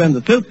Campbell's has been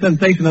the soup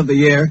sensation of the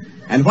year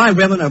and why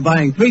women are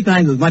buying 3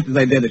 times as much as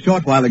they did a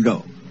short while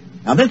ago.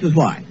 Now, this is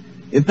why.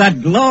 It's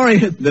that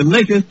glorious,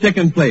 delicious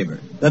chicken flavor,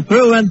 the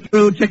through and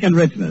through chicken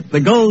richness, the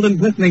golden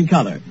glistening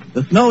color,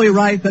 the snowy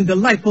rice and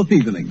delightful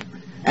seasoning,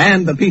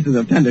 and the pieces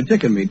of tender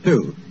chicken meat,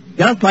 too.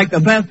 Just like the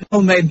best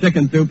homemade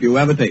chicken soup you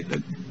ever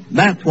tasted.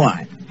 That's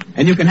why.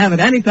 And you can have it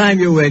any time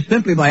you wish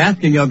simply by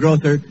asking your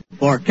grocer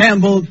for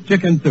Campbell's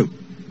Chicken Soup.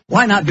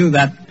 Why not do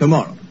that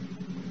tomorrow?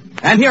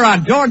 And here are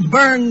George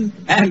Burns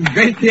and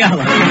Gracie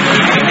Allen.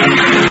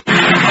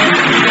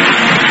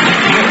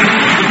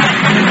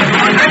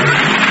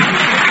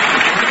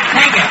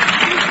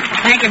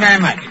 Thank you very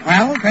much.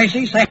 Well,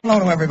 Gracie, say hello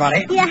to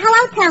everybody. Yeah,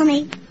 hello,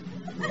 Tony.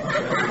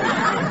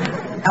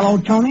 Hello,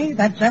 Tony.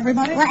 That's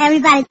everybody? Well,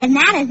 everybody that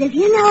matters, if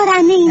you know what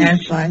I mean.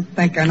 Yes, I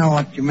think I know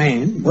what you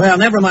mean. Well,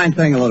 never mind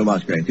saying hello to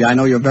us, Gracie. I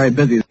know you're very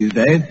busy these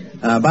days.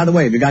 By the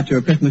way, have you got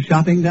your Christmas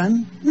shopping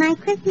done? My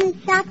Christmas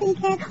shopping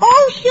kit?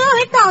 Oh, sure,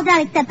 it's all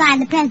done except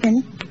buying the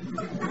presents.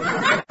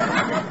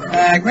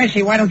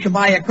 Gracie, why don't you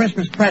buy your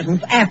Christmas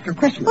presents after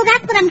Christmas? Well,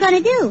 that's what I'm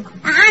going to do.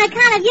 On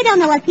account of you don't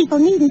know what people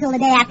need until the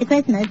day after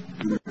Christmas.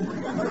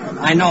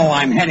 I know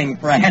I'm heading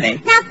for a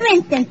headache. Now, for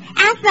instance,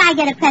 after I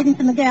get a present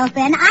from a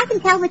girlfriend, I can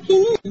tell what she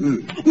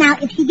needs. Now,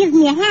 if she gives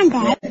me a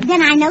handbag,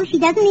 then I know she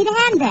doesn't need a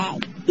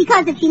handbag.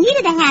 Because if she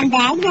needed a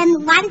handbag,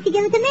 then why did she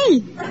give it to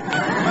me?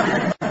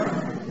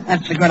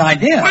 That's a good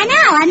idea. I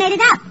know, I made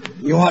it up.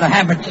 You ought to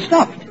have it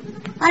stuffed.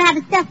 Ought to have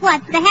it stuffed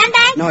what? The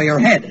handbag? No, your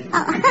head.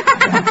 Oh.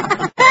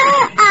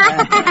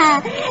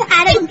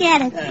 I don't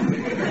get it.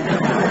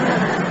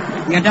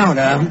 You don't,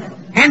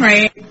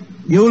 Henry.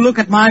 You look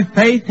at my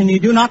face and you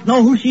do not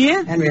know who she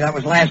is? Henry, that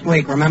was last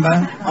week,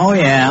 remember? Oh,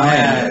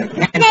 yeah.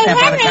 Can't Say, step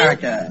out of Henry.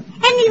 character.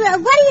 Henry,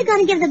 what are you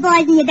going to give the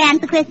boys in your band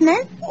for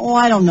Christmas? Oh,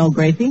 I don't know,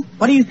 Gracie.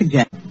 What do you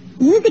suggest?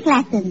 Music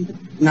lessons.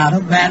 Not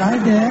a bad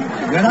idea.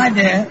 Good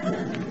idea.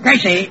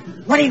 Gracie,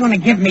 what are you going to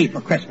give me for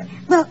Christmas?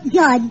 Well,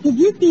 George, did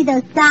you see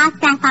those star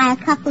sapphire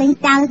cufflinks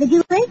down at the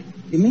jewelry?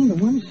 You mean the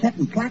ones set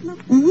in platinum?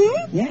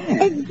 Mm-hmm.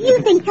 Yeah. Do you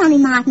think Tony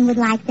Martin would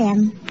like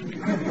them?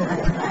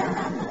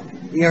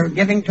 You're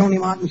giving Tony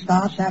Martin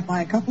star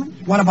sapphire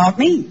cufflinks? What about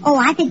me? Oh,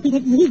 I think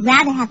he'd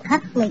rather have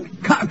cufflinks.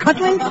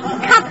 Cufflinks?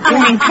 Cufflinks. You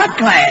mean cut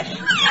glass?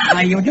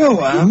 You do,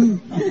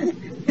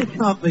 It's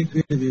awfully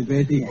sweet of you,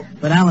 Gracie.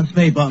 But Alan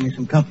Spade bought me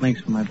some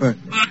cufflinks for my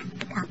birthday.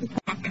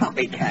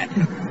 Copycat.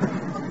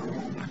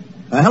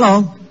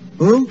 Hello.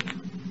 Who?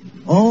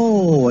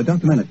 Oh,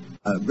 just a minute.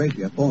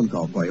 Gracie, a phone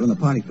call for you, and the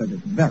party said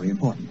it's very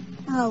important.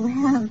 Oh,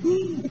 well,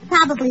 it's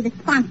probably the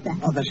sponsor.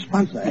 Oh, the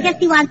sponsor. I guess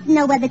he wants to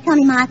know whether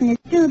Tony Martin is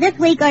through this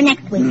week or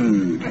next week.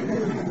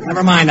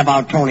 Never mind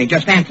about Tony.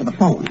 Just answer the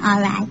phone.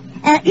 All right.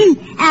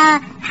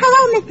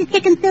 Hello, Mr.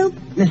 Chicken Soup.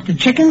 Mr.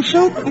 Chicken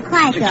Soup? It's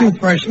quiet, It's a cute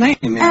first name.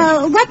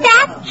 What's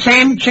that?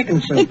 Sam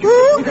Chicken Soup. It's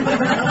who?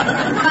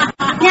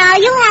 Now,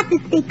 you have to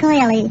speak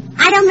clearly.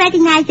 I don't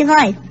recognize your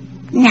voice.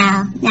 No,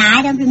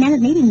 I don't remember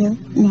meeting you.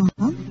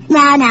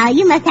 No,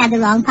 you must have the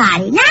wrong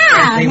party. No,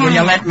 Gracie, no. will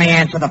you let me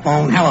answer the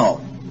phone? Hello.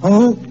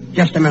 Who?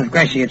 Just a minute,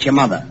 Gracie, it's your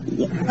mother.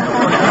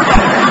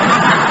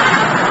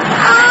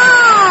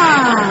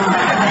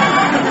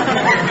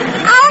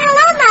 Oh,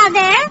 hello,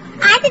 Mother.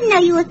 I didn't know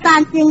you were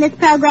sponsoring this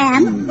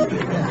program.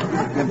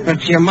 If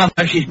it's your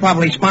mother, she's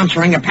probably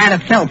sponsoring a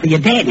pat itself for your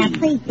daddy. Now,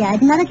 please,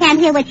 Judge, Mother can't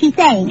hear what she's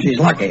saying. She's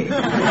lucky.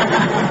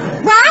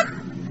 What?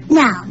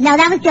 No,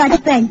 that was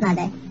George Burns,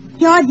 Mother.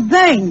 George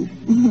Burns.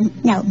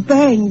 No,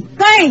 Burns.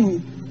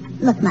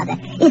 Look, Mother,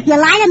 if you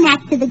light a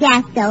match to the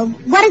gas stove,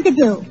 what does it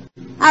do?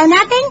 Oh,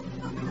 nothing?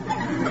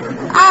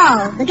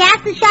 Oh, the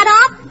gas is shut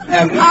off?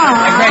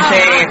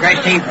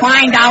 Gracie,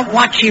 find out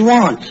what she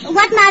wants.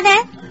 What,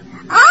 Mother?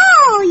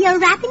 Oh, you're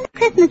wrapping the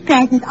Christmas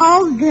presents.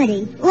 Oh,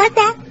 goody. What's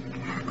that?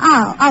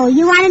 Oh,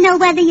 you want to know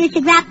whether you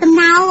should wrap them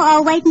now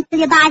or wait until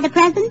you buy the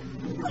presents?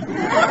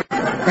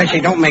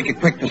 Gracie, don't make a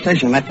quick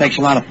decision. That takes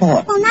a lot of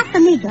thought. Oh, not for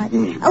me, George.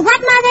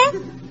 What,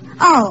 Mother?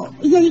 Oh,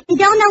 you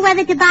don't know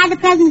whether to buy the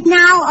presents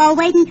now or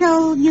wait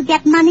until you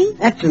get money?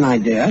 That's an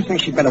idea. I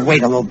think she'd better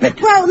wait a little bit.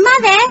 Well,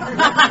 Mother,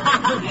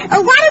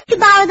 why don't you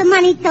borrow the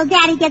money till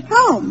Daddy gets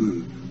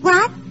home?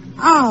 What?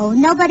 Oh,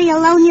 nobody will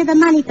loan you the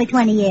money for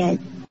 20 years.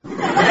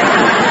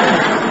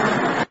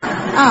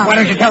 Oh. Why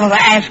don't you tell her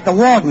to ask the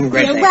warden,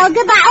 Gracie? Well,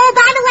 goodbye. Oh,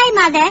 by the way,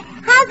 Mother,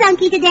 how's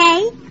Unky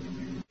today?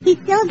 He's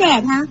still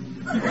dead, huh?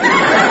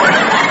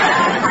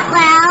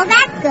 Well,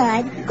 that's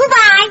good.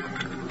 Goodbye.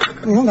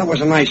 Well, that was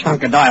a nice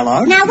hunk of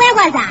dialogue. Now, where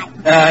was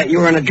I? You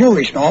were in a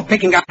jewelry store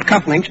picking out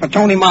cufflinks for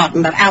Tony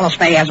Martin that Alice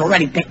Faye has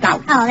already picked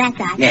out. Oh, that's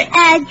right.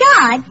 Yeah.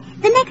 George,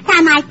 the next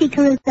time I see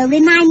Caruso,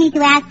 remind me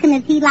to ask him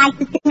if he'd like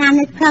to sing on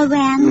this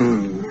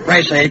program.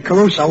 Gracie,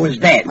 Caruso is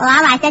dead. Well,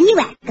 all right, then you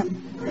ask him.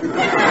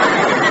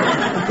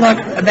 Look,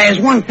 there's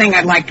one thing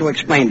I'd like to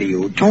explain to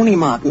you. Tony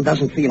Martin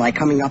doesn't feel like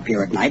coming up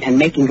here at night and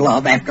making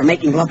love after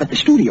making love at the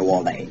studio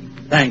all day.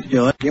 Thanks,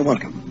 George. You're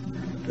welcome.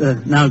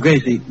 Now,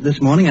 Gracie,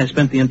 this morning I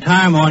spent the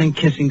entire morning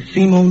kissing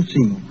Simone.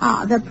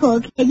 Oh, the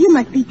poor kid. You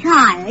must be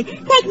tired.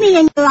 Take me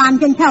in your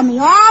arms and tell me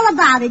all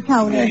about it,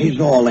 Tony. Yeah, he's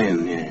all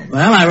in, yeah.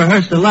 Well, I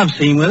rehearsed a love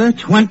scene with her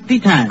 20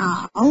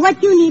 times. Oh,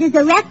 what you need is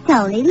a rest,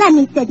 Tony. Let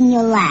me sit in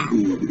your lap.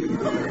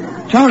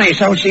 Tony,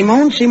 so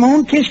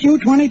Simone kissed you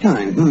 20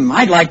 times.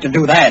 I'd like to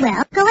do that.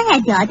 Well, go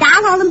ahead, George.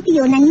 I'll hold them for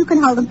you, and then you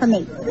can hold them for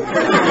me.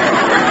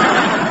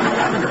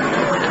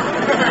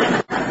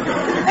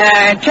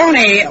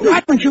 Tony, why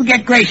don't you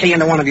get Gracie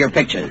into one of your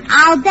pictures?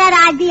 I'll bet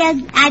I'd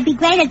be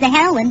great as a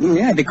heroine.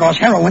 Yeah, because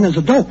heroin is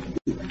a dope.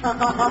 Oh,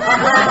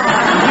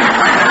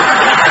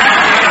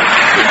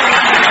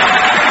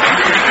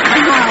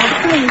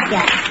 please,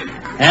 George.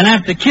 And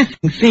after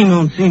kissing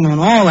Simone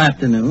all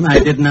afternoon, I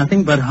did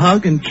nothing but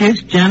hug and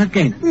kiss Janet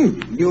Gaynor.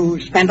 You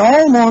spent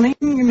all morning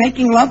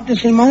making love to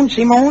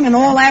Simone, and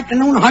all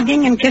afternoon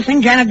hugging and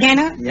kissing Janet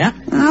Gaynor? Yeah.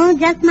 Oh,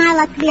 just my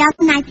luck to be out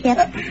the night shift.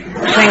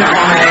 Sing for me.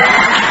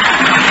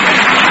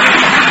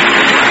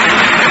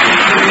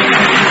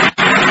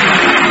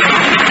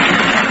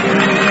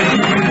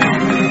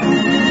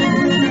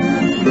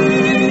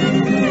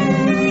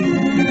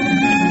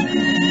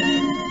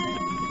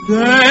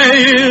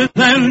 Day is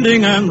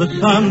ending and the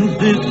sun's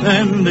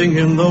descending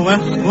in the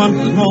west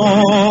once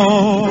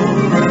more.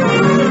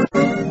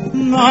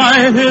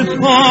 Night is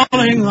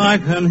falling, I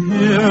can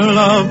hear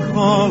love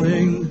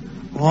calling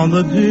on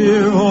the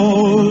dear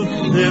old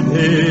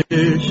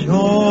city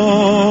shore.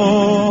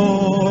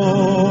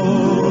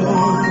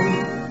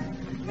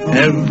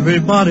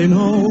 Everybody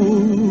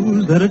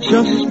knows that it's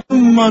just a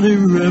muddy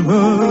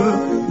river,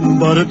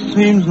 but it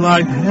seems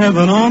like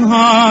heaven on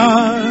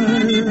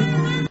high.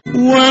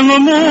 When the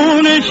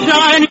moon is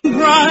shining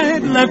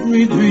bright, let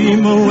me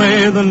dream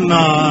away the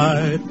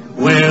night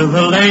where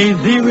the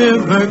lazy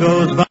river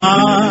goes by.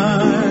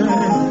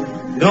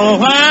 Go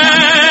away,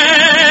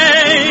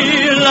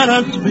 let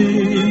us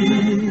be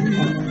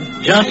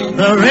just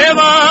the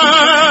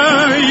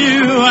river,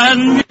 you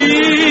and me.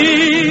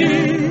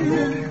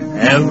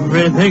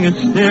 Everything is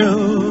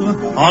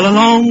still all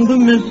along the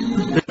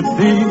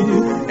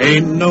Mississippi.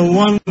 Ain't no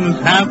one as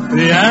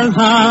happy as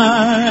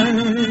I.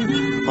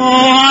 Oh,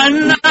 I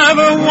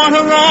never want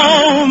to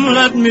roam.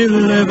 Let me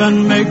live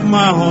and make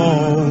my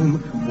home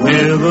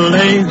where the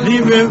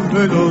lazy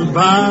river goes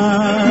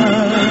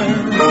by.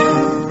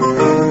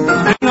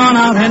 Sing on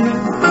out, Henry.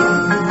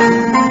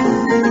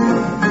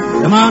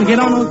 Come on, get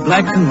on those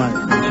blacks and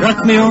whites.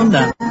 Truck me on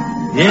down.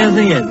 Yes,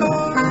 yes.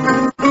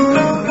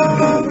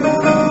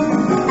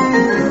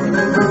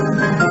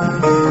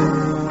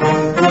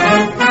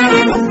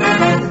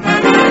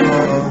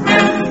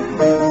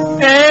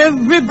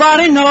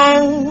 Everybody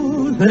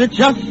knows that it's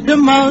just a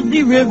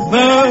muddy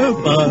river,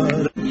 but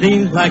it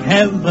seems like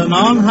heaven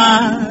on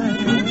high.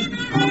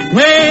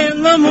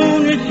 When the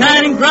moon is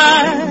shining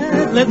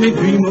bright, let me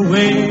dream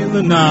away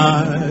the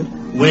night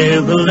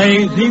where the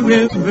lazy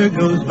river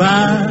goes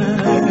by.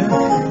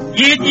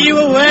 Get you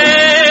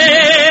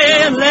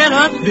away, let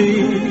us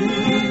be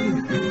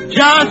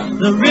just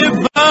the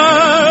river,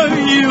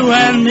 you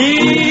and me.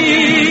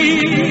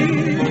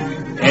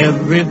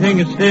 Everything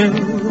is still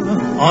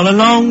all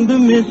along the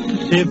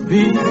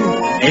Mississippi.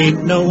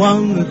 Ain't no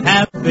one as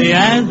happy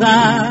as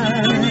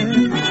I.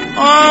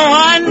 Oh,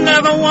 I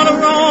never want to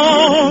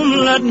roam.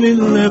 Let me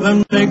live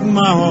and make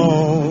my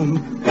home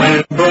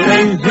where the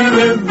lazy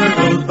river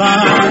goes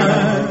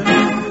by.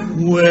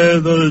 Where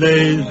the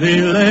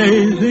lazy,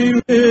 lazy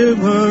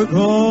river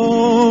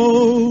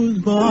goes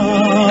by.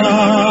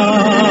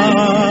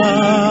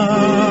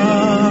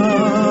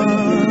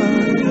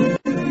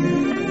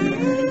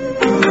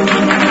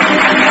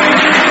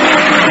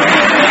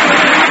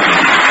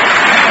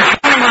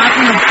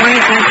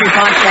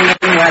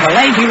 Where the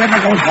lazy river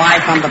goes by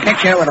from the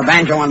picture with a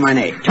banjo on my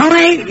knee.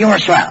 Tony, you're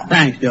swell.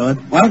 Thanks, George.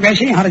 Well,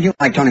 Gracie, how did you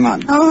like Tony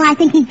Martin? Oh, I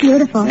think he's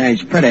beautiful. Yeah,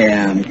 he's pretty.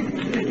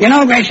 You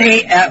know,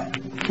 Gracie,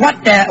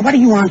 what do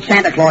you want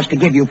Santa Claus to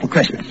give you for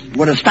Christmas?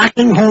 Would a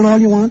stocking hold all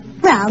you want?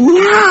 Well,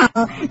 no,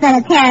 but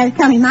a pair of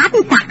Tony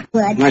Martin socks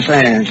would. I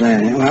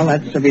say, well,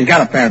 that's if he's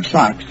got a pair of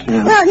socks.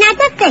 Yeah. Well, now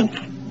just think.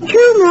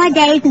 2 more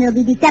days and it'll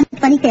be December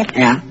 25th.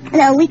 Yeah.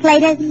 And a week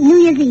later, New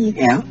Year's Eve.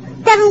 Yeah.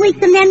 7 weeks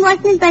from then,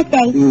 Washington's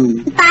birthday.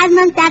 5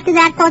 months after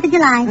that, 4th of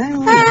July.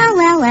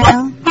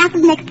 Well. Half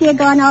of next year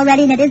gone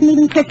already, and it isn't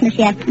even Christmas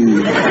yet.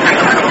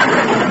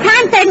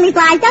 Time certainly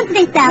flies, don't you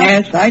think so?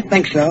 Yes, I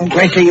think so.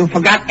 Gracie, you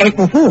forgot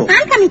April Fool.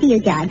 I'm coming to you,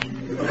 Judge.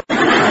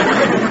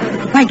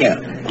 Thank you.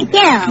 Thank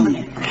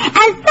you.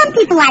 Some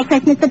people like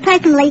Christmas, but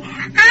personally,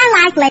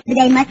 I like Labor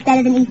Day much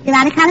better than Easter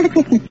on account of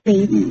the Christmas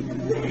trees.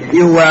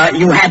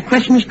 You have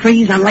Christmas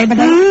trees on Labor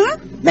Day?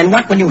 Mm-hmm. Then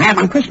what will you have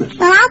on Christmas?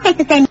 Well, I'll take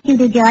the same as you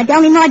do, George,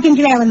 only more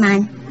ginger ale in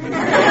mine.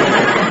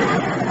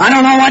 I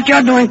don't know what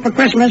you're doing for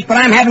Christmas, but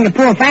I'm having a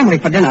poor family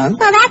for dinner.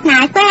 Well, that's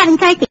nice. We're having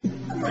turkey.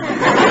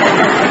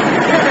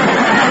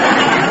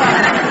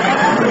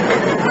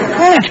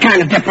 Well, that's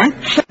kind of different.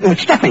 With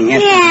stuffing,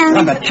 yes. Yeah.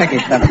 Love that chicky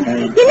stuffing.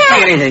 You know,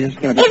 take it easy.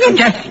 Just give it if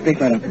Just speak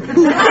with him.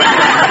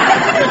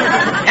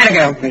 There you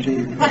go, Chrissy.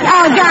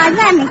 Oh, George,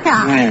 let me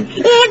talk. Yes.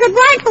 If it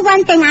weren't for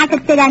one thing, I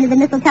could sit under the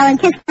mistletoe and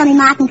kiss Tony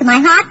Martin to my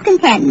heart's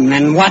content.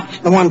 And what's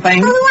the one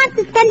thing? Who wants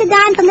to spend a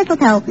dime for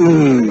mistletoe?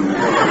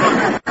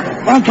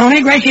 Well,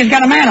 Tony, Gracie's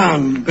got a mat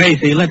on.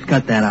 Gracie, let's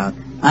cut that out.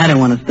 I don't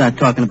want to start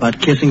talking about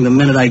kissing the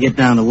minute I get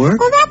down to work.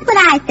 Well, that's what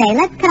I say.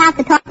 Let's cut out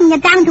the talking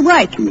and get down to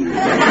work.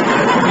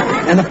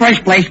 In the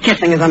first place,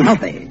 kissing is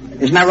unhealthy.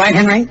 Isn't that right,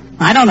 Henry?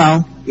 I don't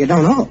know. You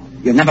don't know?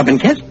 You've never been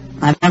kissed?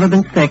 I've never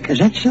been sick. Is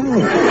that so?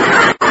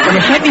 Well,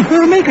 you certainly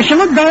fooled me, because you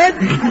look good.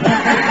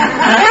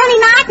 Tony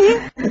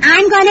Martin,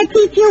 I'm going to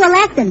teach you a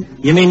lesson.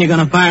 You mean you're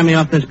going to fire me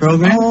off this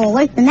program? Oh,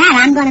 worse than that,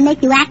 I'm going to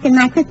make you act in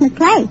my Christmas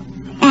play.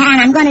 And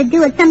I'm going to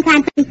do it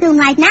sometime pretty soon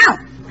right now.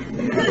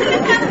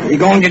 You're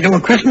going to do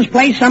a Christmas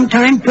play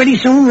sometime pretty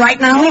soon right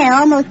now? Yeah,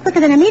 almost quicker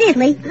than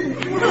immediately.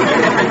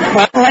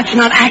 Well, let's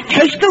not act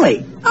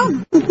hastily.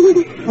 Oh.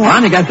 Well,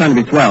 I think that's going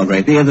to be swell,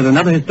 Gracie. Is it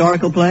another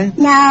historical play?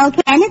 No,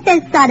 Ken, it's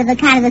a sort of a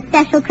kind of a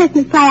special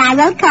Christmas play I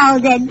wrote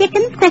called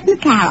Dickens' Christmas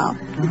Carol.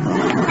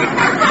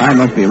 I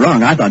must be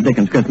wrong. I thought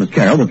Dickens' Christmas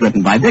Carol was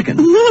written by Dickens.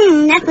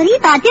 That's what he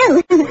thought,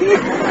 too.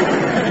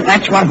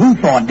 That's what who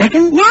thought,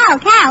 Dickens? No,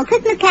 Carol,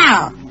 Christmas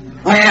Carol.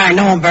 Oh, yeah, I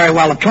know him very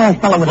well. A tall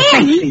fellow with a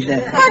face. He's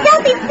Oh,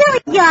 don't be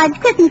silly, George.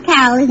 Christmas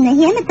Carol isn't a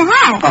him, it's a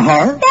her. A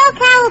her? Belle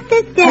Carol's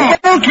sister.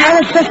 Oh,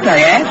 Carol's sister,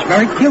 yes.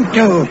 Very cute,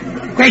 too.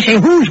 Gracie,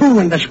 who's who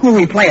in the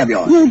screwy play of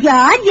yours? You,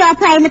 George, you're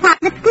playing the part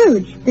of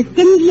Scrooge, the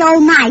stingy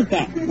old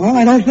miser. Well,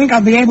 I don't think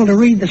I'll be able to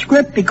read the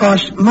script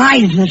because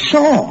miser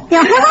saw.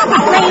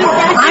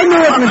 I knew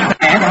it was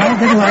bad. I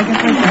didn't like it.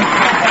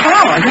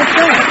 Oh, I guess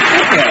so.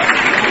 Thank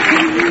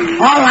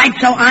you. All right,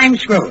 so I'm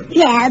Scrooge.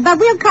 Yeah, but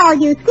we'll call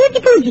you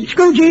Scroogey Poogie.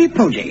 Scroogey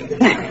Poogie.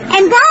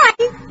 And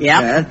boys.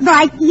 Yep.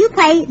 Boys, you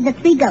play the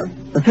three ghosts.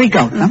 The three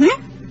ghosts, huh?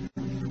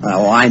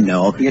 Oh, I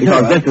know. You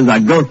because do, this is a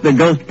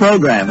ghost-to-ghost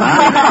program,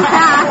 huh?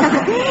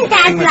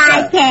 That's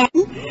right, Ken.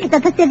 The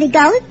Pacific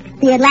Ghost,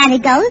 the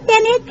Atlantic Ghost, and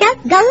it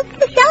just goes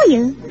to show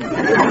you.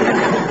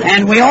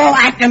 And we all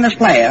act in this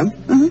play, huh?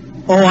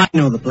 Oh, I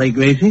know the play,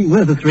 Gracie.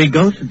 We're the three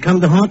ghosts that come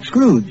to haunt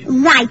Scrooge.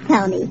 Right,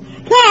 Tony.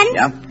 Ken,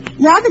 Yep.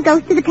 you're the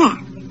ghost of the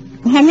past.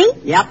 Henry?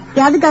 Yep.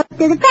 You're the ghost of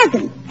the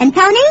present. And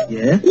Tony?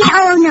 Yes? Yeah,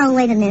 oh, no,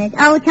 wait a minute.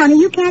 Oh, Tony,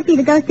 you can't be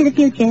the ghost of the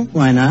future.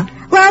 Why not?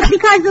 Well, it's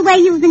because the way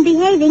you've been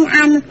behaving,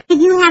 I'm afraid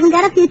you haven't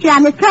got a future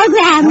on this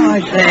program. Oh,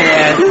 I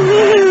say,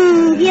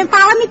 Do you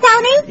follow me,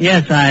 Tony?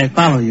 Yes, I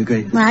follow you,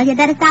 Gracie. Well, you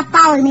better stop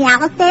following me.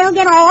 Alice will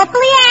get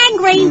awfully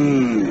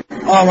angry.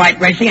 All right,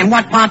 Gracie, and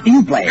what part do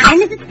you play? I'm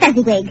Mrs.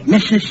 Fezziwig.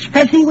 Mrs.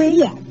 Fezziwig?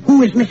 Yes.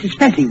 Who is Mrs.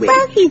 Fezziwig?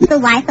 Well, she's the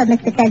wife of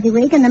Mr.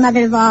 Fezziwig and the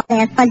mother of all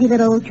their fuzzy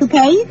little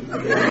toupees.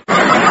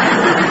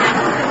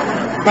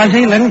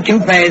 Fuzzy little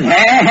toupees.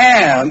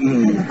 Hair.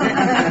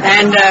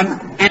 And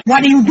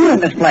what do you do in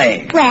this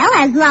play? Well,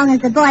 as long as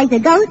the boys are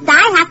ghosts,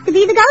 I have to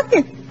be the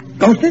ghostess.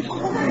 Ghostess?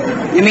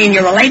 You mean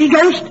you're a lady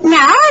ghost? No,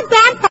 a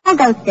damn tall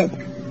ghostess.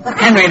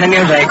 Henry, the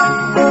music.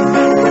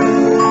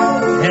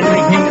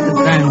 Henry King at the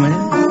Steinway.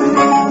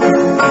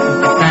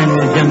 Mr.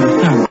 Steinway's younger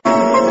son.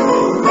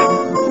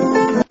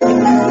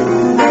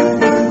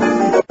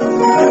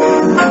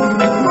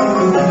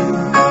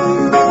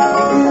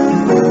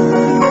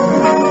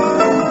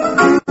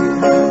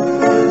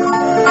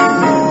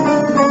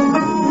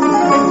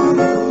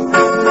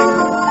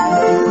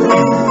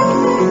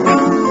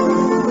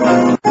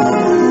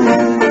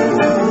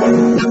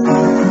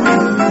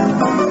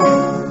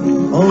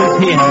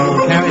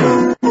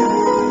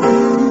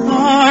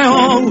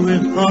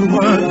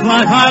 Words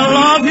like I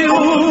love you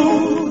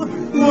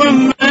were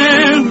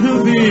meant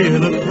to be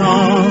in a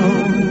song,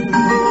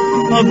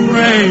 a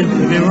phrase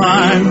to be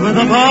rhymed with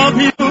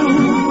above you.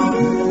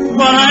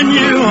 But I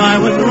knew I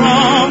was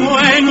wrong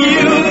when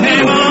you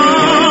came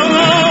along.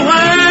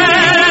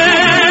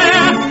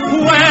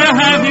 Oh, where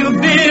have you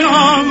been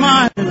all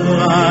my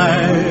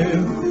life?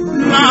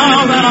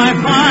 Now that I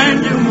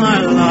find you, my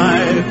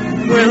life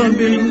will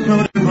be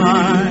so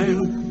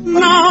divine.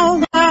 Now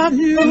that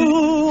you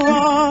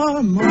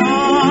are mine.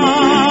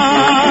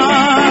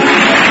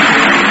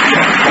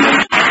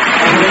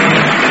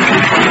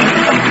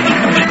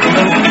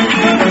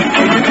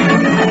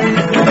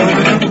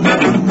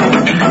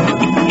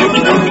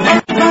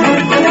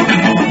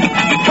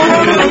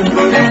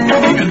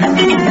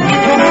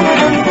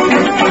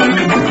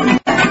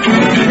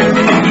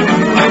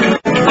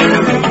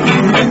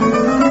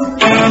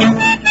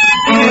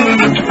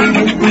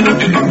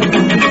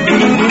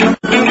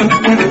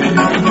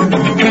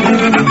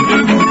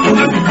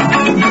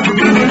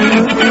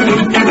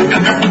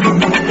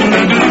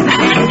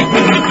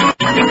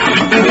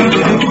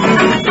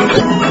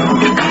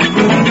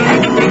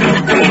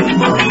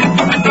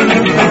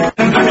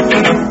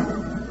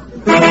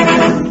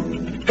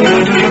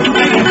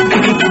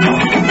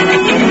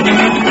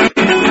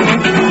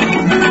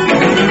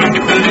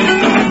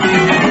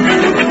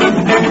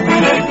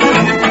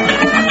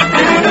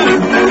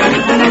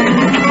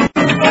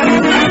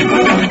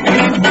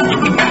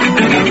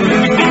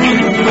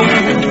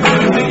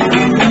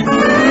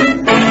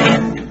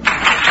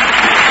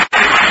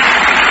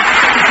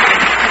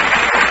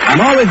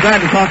 always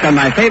glad to talk on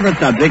my favorite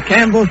subject,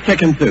 Campbell's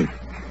Chicken Soup.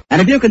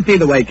 And if you could see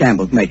the way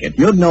Campbell's make it,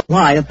 you'd know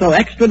why it's so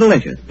extra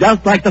delicious,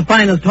 just like the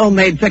finest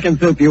homemade chicken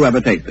soup you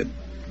ever tasted.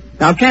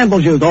 Now,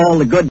 Campbell's use all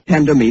the good,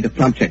 tender meat of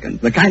plump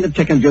chickens, the kind of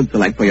chickens you'd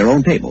select for your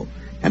own table.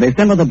 And they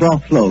simmer the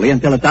broth slowly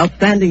until it's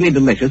outstandingly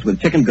delicious with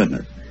chicken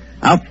goodness.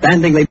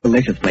 Outstandingly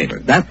delicious flavor.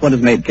 That's what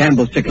has made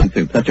Campbell's Chicken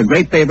Soup such a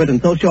great favorite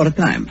in so short a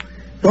time.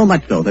 So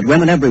much so that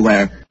women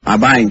everywhere are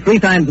buying 3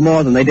 times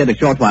more than they did a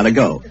short while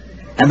ago.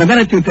 And the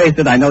minute you taste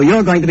it, I know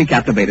you're going to be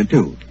captivated,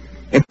 too.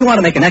 If you want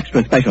to make an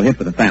extra special hit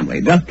for the family,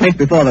 just place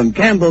before them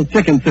Campbell's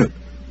Chicken Soup.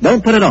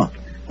 Don't put it off.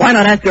 Why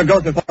not ask your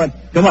grocer for it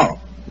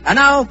tomorrow? And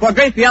now for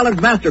Gracie Allen's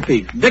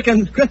masterpiece,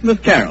 Dickens' Christmas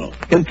Carol.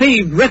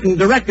 Conceived, written,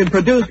 directed,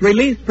 produced,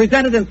 released,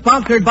 presented, and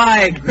sponsored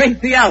by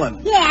Gracie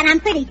Allen. Yeah, and I'm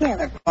pretty, too.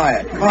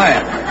 Quiet.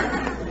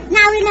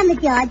 Now remember,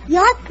 George,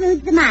 you're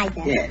Scrooge the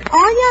miser. Yes.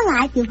 All your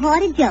life you've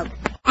hoarded jokes.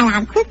 And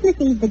on Christmas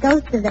Eve, the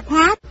ghosts of the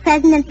past,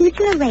 present, and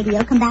future of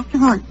radio come back to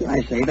haunt you.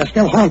 I see. They're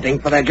still haunting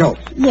for their jokes.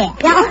 Yeah.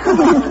 Sorry.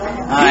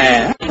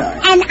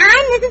 And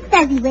I'm Mrs.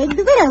 Fezziwig,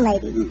 the widow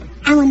lady.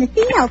 And when the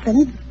scene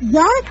opens,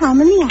 you're at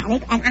home in the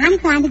attic, and I'm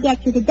trying to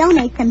get you to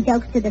donate some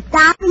jokes to the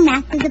starving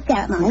masters of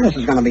ceremony. Well, this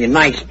is going to be a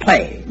nice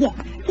play. Yeah.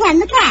 Ken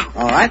the cat.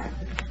 All right.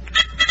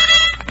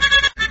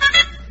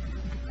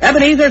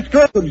 Ebenezer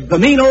Scrooge, the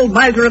mean old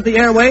miser of the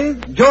airways,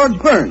 George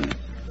Burns.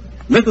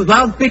 Mrs.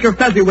 Loudspeaker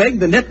Fezziwig,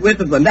 the nitwit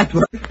of the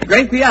network,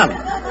 Gracie Allen.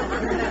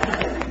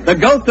 The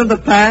ghost of the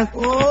past.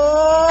 Oh!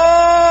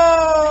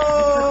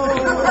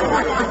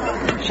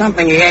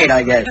 Something he ate,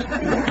 I guess.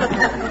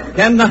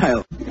 Ken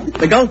Niles.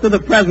 The ghost of the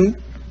present,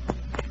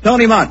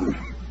 Tony Martin.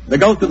 The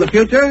ghost of the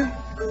future,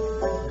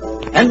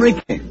 Henry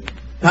King.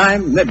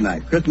 Time,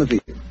 midnight, Christmas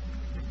Eve.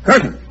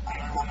 Curtain.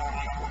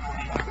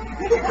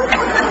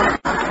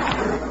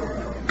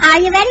 Are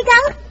you ready,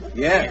 Ghost?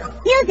 Yes.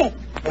 Music.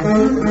 A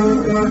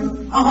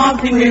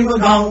haunting we will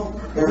go.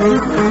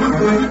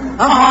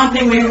 A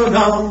haunting we will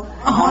go.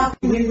 A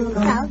haunting we will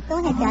go.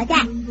 Go ahead,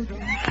 George.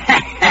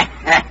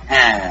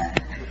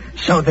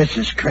 So this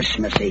is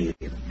Christmas Eve.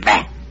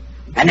 Bah.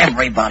 And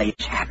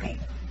everybody's happy.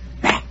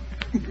 Bah.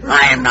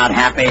 I am not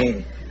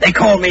happy. They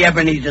call me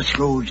Ebenezer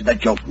Scrooge, the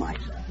joke miser.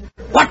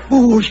 What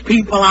fools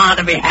people are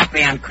to be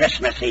happy on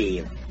Christmas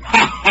Eve.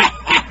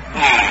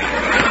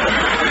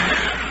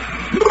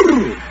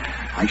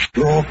 I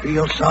sure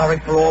feel sorry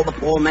for all the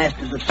poor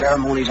masters of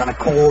ceremonies on a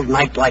cold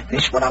night like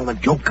this without a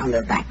joke on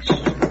their backs.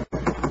 Scrooge,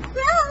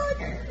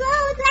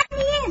 let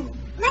me in.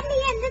 Let me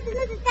in. This is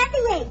Mrs.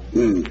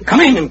 Fezziwig. Come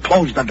in and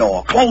close the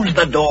door. Close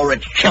the door.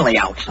 It's chilly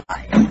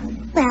outside.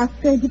 Well,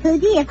 Scroogey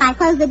Poogie, if I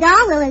close the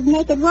door, will it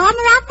make it warmer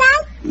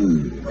outside?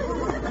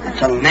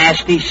 It's a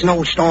nasty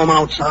snowstorm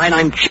outside.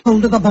 I'm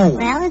chilled to the bone.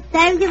 Well, it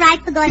serves you right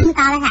for going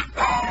without a hat.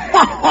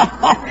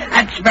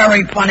 That's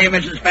very funny,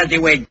 Mrs.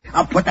 Fezziwig.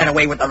 I'll put that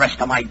away with the rest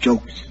of my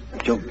jokes.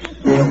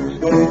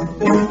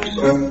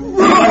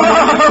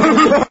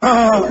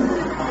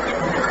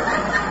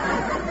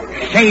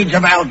 Shades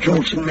of Al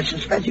Jolson,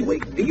 Mrs.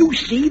 Fezziwig. Do you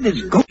see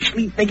this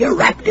ghostly figure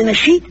wrapped in a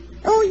sheet?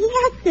 Oh,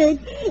 yes,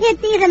 Scrooge.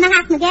 It's either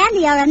Mahatma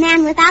Gandhi or a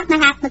man without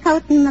Mahatma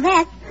coat and the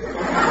vest.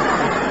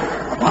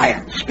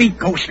 Quiet. Speak,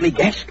 ghostly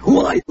guest.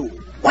 Who are you?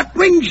 What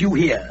brings you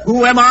here?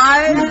 Who am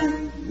I?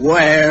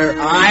 Where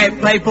I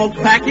play folks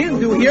back in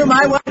to hear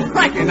my wife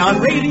cracking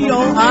on radio.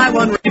 I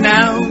won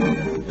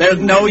renown. There's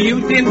no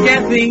use in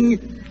guessing.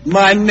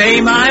 My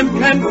name I'm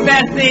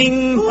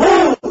confessing.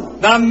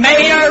 The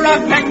mayor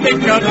of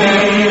Mexico.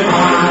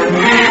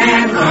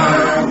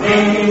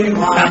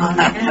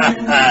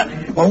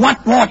 Well,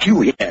 what brought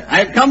you here?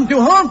 I've come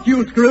to haunt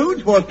you,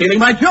 Scrooge, for stealing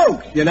my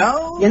jokes, you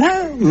know?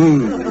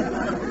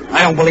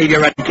 I don't believe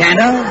you're a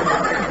canter.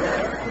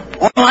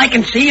 All I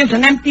can see is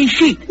an empty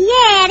sheet.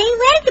 Yeah, Eddie,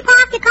 where did you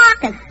park your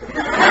carcass?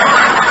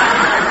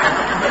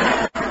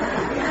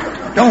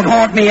 Don't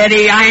haunt me,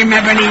 Eddie. I'm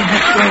Ebenezer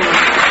Scrooge.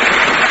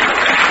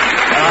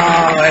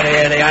 Oh,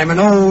 Eddie, I'm an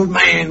old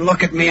man.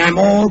 Look at me. I'm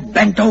all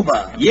bent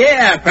over.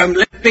 Yeah, from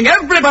lifting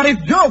everybody's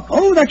joke.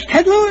 Oh, that's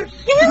Ted Lewis?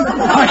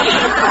 Hush.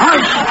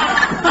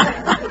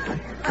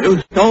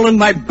 You've stolen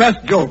my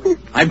best joke.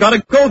 I've got a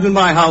ghost in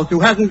my house who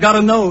hasn't got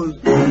a nose.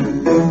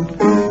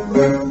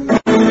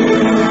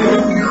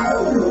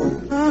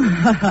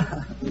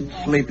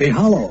 Sleepy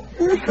Hollow.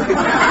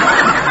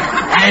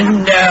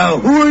 And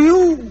who are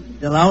you?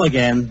 Hello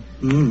again.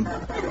 I'm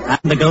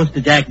the ghost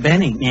of Jack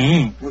Benny.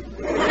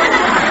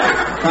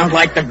 Sounds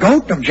like the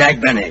goat of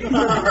Jack Benny.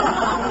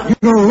 You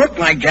don't look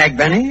like Jack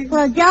Benny.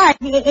 Well, George,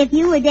 if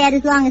you were dead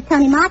as long as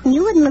Tony Martin,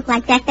 you wouldn't look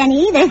like Jack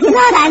Benny either. You know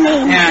what I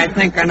mean? Yeah, I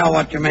think I know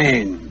what you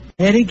mean.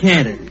 Eddie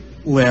Cantor.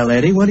 Well,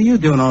 Eddie, what are you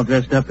doing all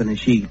dressed up in a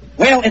sheet?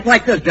 Well, it's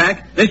like this,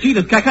 Jack. This sheet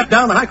is cut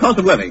down the high cost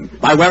of living.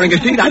 By wearing a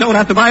sheet, I don't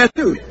have to buy a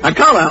suit, a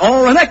collar,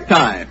 or a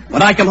necktie.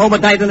 When I come home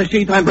at night in a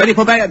sheet, I'm ready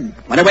for bed.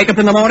 When I wake up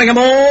in the morning, I'm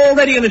all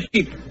ready in a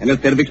sheet. And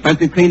instead of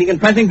expensive cleaning and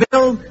pressing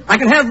bills, I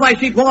can have my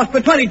sheet washed for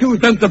 22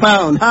 cents a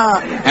pound.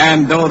 Ha!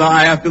 And don't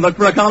I have to look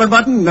for a collar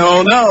button? No.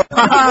 You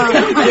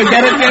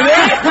get it, Jimmy?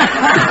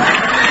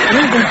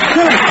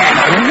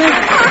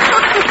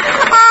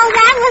 Oh,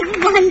 that was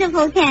wonderful.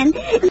 careful, Ken.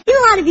 You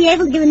ought to be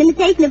able to give an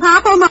imitation of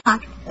Harpo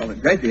Marx. Oh,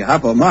 but Gracie,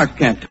 Harpo Marx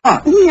can't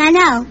talk. I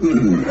know.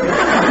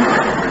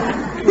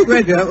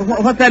 Gracie,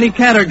 what's that he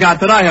can't or got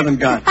that I haven't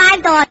got?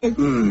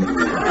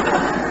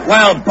 $5.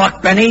 Well,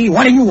 Buck Benny,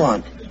 what do you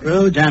want?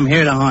 Scrooge, I'm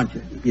here to haunt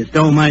you. You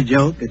stole my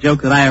joke, a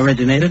joke that I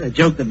originated, a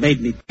joke that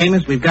made me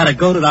famous. We've got a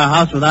goat at our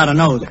house without a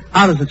nose.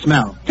 How does it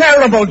smell?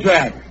 Terrible,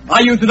 Jack. I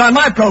used it on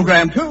my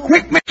program, too.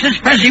 Quick,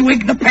 Mrs.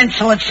 Fezziwig, the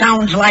pencil. It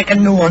sounds like a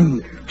new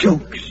one.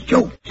 Jokes,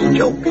 jokes,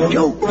 jokes,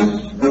 jokes.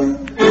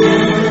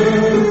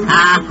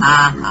 Ha,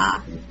 ha,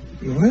 ha.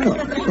 Well,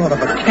 sort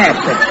of a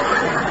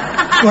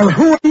cassette. Well,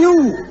 who are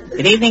you?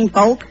 Good evening,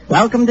 folks.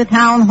 Welcome to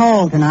Town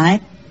Hall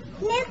tonight.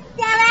 Mr.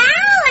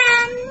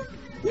 Allen!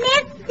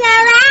 Mr.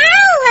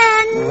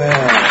 Allen!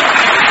 Well.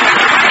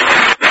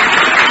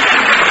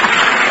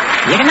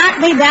 You can knock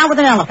me down with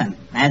an elephant,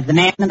 as the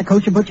man in the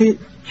kosher butcher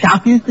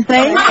shop used to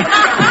say.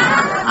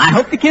 I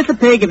hope to kiss a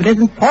pig if it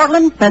isn't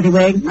Portland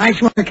Fezziwig.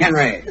 Nice work,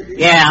 Henry.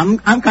 Yeah,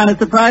 I'm kind of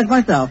surprised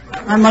myself.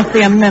 I must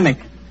be a mimic.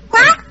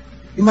 What?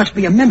 You must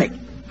be a mimic.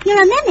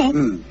 You're a mimic?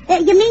 You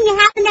mean you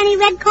haven't any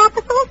red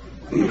corpuscles?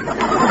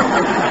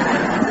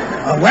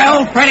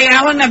 Well, Freddie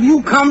Allen, have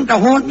you come to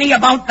haunt me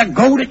about the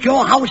goat at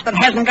your house that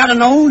hasn't got a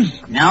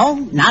nose? No,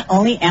 not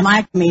only am I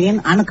a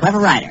comedian, I'm a clever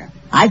writer.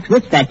 I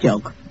switched that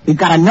joke. We've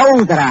got a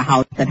nose at our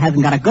house that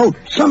hasn't got a goat.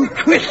 Some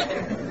twist.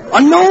 A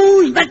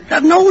nose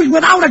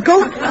without a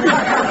goat?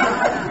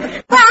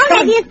 Well,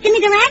 maybe it's Jimmy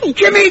Durante.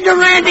 Jimmy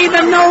Durante,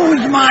 the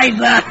nose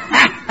miser.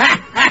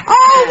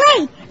 Oh,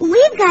 wait.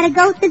 We've got a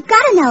goat that's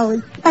got a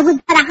nose, but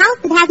we've got a house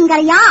that hasn't got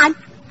a yard.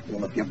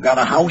 Well, if you've got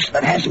a house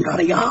that hasn't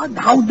got a yard,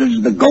 how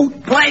does the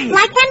goat play?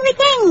 Like Henry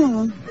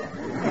King.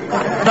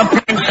 The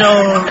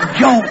pencil.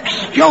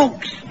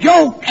 Jokes.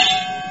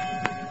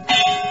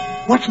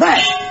 What's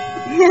that?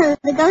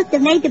 The ghost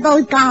of Major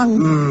Bo's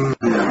gong.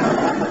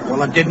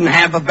 Well, it didn't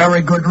have a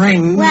very good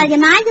ring. Well, you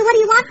miser, what do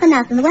you want for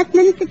nothing? The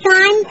Westminster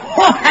Chimes?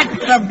 Oh,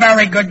 that's a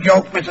very good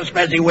joke, Mrs.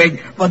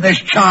 Fezziwig, for this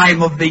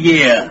chime of the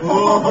year.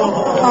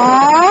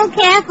 Oh,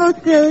 careful,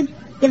 Scrooge.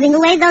 Giving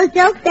away those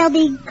jokes, they'll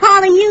be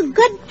calling you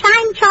Good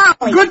Chime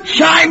Charlie. Good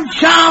Chime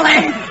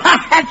Charlie.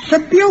 That's a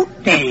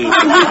beauty.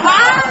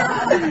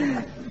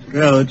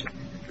 Scrooge,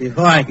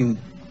 before I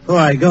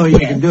go, you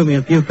can do me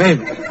a few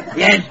favors.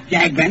 Yes,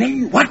 Jack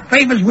Benny. What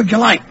favors would you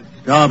like?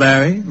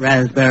 Strawberry,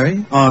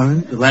 raspberry,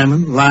 orange,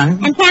 lemon,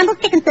 lime. And Campbell's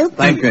chicken soup.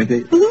 Thanks,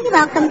 Gracie. You're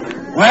welcome.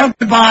 Well,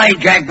 goodbye,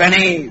 Jack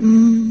Benny.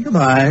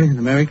 Goodbye, and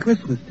a Merry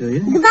Christmas to you.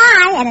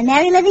 Goodbye, and a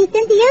Merry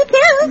Livingston to you, too.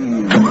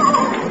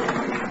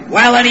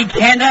 Well, Eddie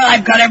Cantor,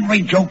 I've got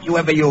every joke you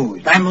ever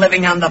used. I'm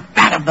living on the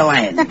fat of the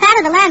land. The fat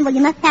of the land? Well,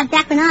 you must have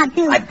Jack Bernard,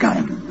 too. I've got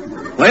him.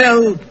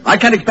 Well, I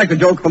can't expect a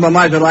joke from a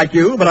miser like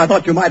you, but I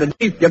thought you might at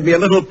least give me a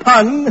little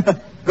pun.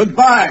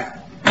 Goodbye.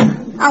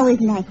 Oh,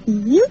 isn't that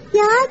cute,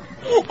 George?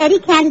 Eddie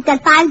Cantor's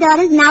got $5,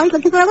 and now he's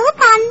looking for a little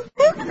pun.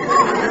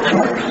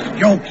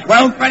 Jokes.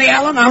 Well, Freddie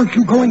Allen, aren't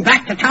you going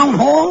back to Town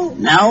Hall?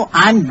 No,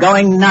 I'm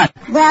going nuts.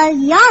 Well,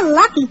 you're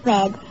lucky,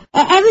 Fred.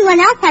 Everyone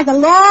else has a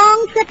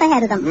long trip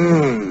ahead of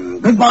them.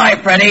 Goodbye,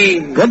 Freddie.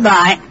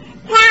 Goodbye.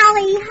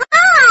 Tally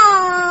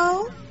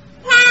ho!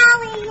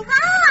 Tally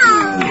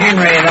ho!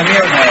 Henry, the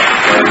music.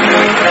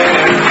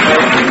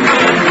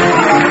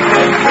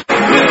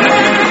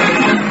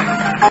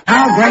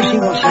 Now Gracie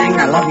will sing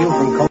I Love You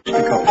from Coast to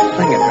Coast.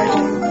 Sing it,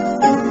 Gracie.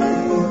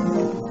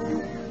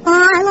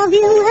 I love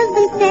you has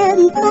been said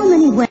in so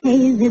many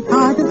ways, it's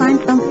hard to find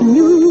something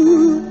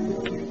new.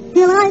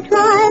 Still I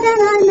tried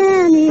and I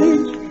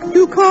managed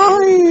to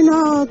coin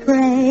all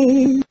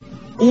praise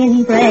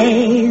in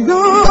praise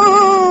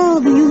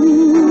of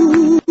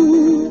you.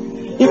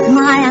 It's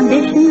my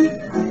ambition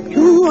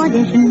to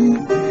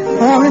audition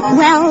for a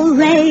swell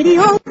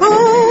radio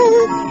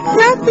post,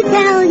 just to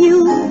tell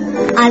you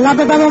I love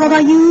you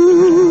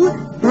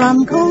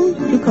from coast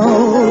to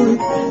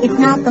coast. It's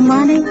not the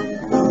money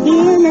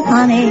in it,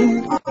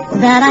 honey,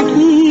 that I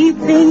keep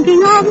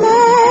thinking of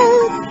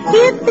most.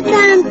 It's the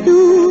chance to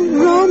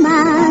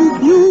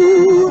romance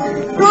you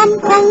from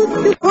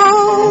coast to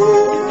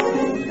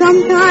coast.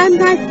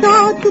 Sometimes I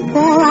start to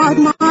pour out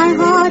my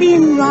heart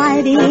in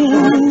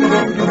writing,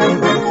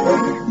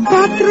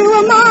 but through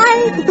a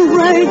mic the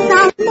words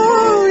sound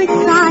more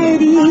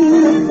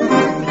exciting.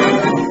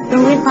 So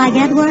if I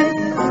get work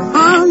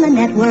on the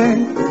network,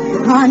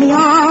 honey,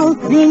 I'll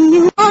sing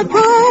you a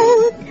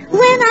toast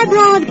when I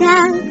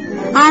broadcast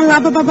I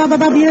love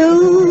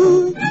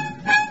you.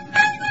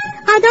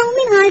 I don't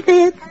mean high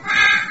fifth.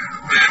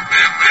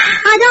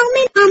 I don't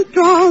mean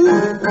Armstrong.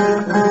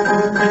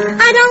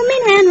 I don't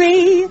mean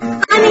Henry.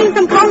 I mean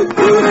some coast to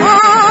coast.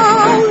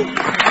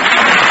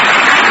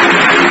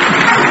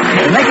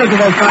 The makers of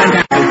those fine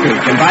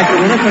candies invite you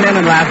to listen in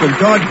and laugh with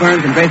George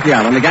Burns and Gracie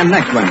Allen again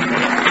next Wednesday.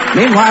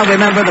 Meanwhile,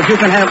 remember that you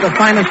can have the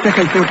finest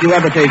chicken soup you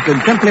ever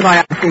tasted simply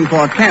by asking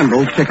for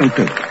Campbell's Chicken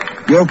Soup.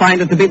 You'll find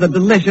it to be the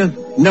delicious,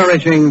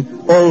 nourishing,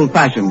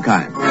 old-fashioned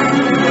kind.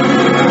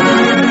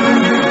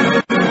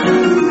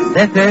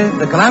 This is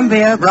the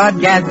Columbia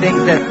Broadcasting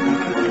System.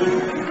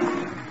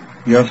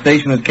 Your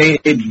station is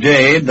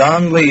KHJ,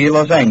 Don Lee,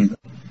 Los Angeles.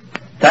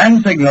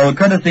 Stand signal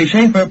courtesy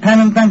Schaefer Pen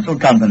and Pencil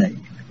Company.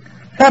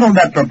 Settle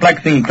that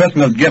perplexing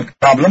Christmas gift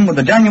problem with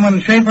the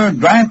genuine Schaefer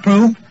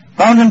dry-proof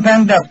fountain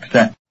pen desk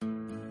set.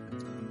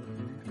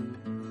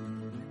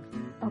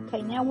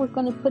 Okay, now we're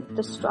going to put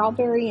the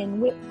strawberry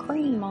and whipped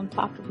cream on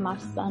top of my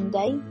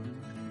sundae.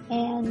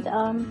 And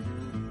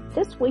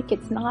this week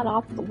it's not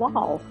off the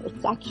wall.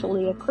 It's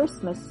actually a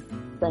Christmas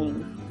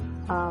thing.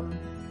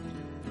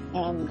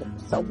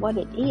 And so what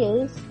it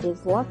is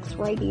Lux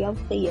Radio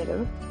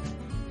Theater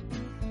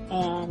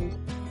and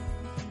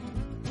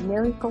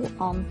Miracle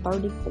on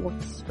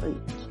 34th Street.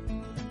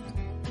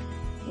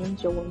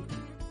 Enjoy.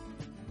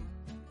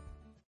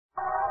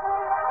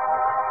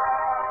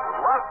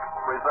 Lux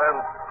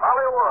presents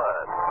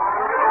Hollywood.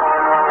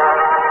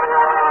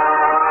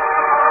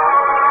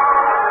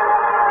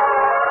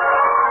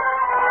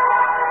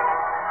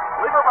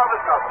 Lever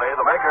Brothers Company,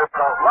 the makers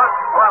of Lux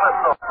Toilet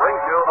Soap,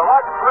 brings you the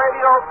Lux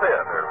Radio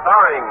Theater,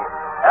 starring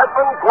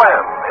Edmund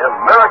Glenn in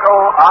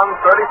Miracle on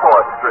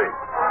 34th Street.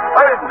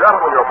 Ladies and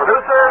gentlemen, your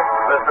producer,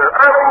 Mr.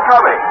 Irving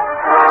Cummings.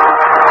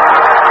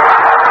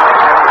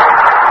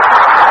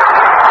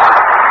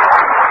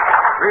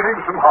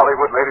 Greetings from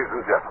Hollywood, ladies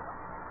and gentlemen.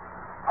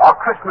 Our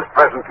Christmas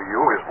present to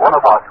you is one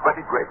of our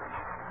 20 greats,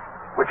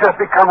 which has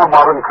become a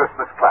modern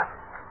Christmas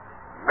classic,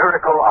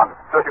 Miracle on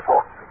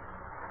 34th Street.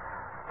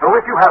 So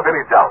if you have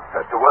any doubts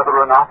as to whether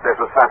or not there's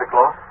a Santa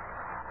Claus,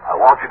 I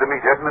want you to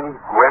meet Edmund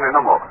Gwenn in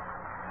a moment,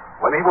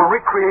 when he will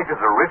recreate his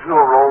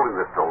original role in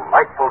this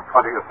delightful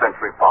 20th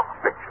Century Fox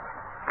picture.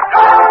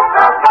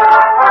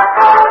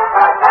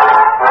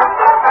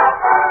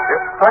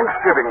 It's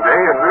Thanksgiving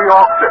Day in New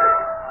York City.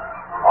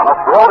 On a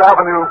broad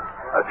avenue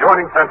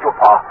adjoining Central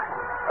Park,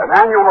 an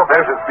annual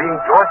event is being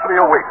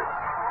joyfully awaited.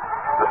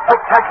 The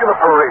spectacular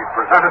parade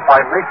presented by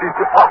Macy's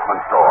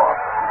department store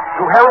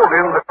to herald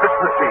in the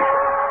Christmas season.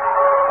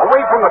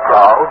 Away from the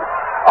crowd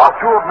are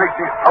two of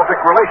Macy's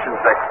public relations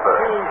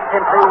experts. He's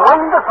simply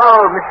wonderful,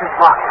 Mrs.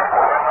 Walker.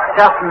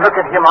 Just look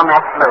at him on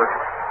that float.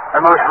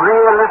 The most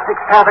realistic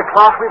Santa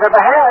Claus we've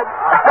ever had.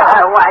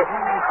 Why,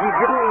 he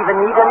didn't even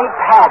need any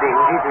padding,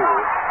 did he?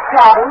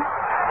 Padding?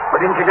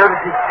 But didn't you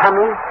notice his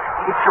tummy?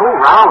 It's so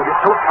round, it's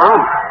so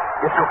firm,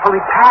 it's so fully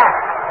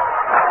packed.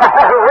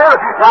 Well,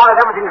 now that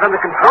everything's under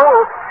control,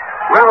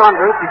 where on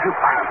earth did you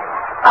find him?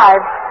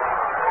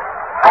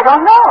 I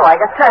don't know. I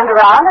just turned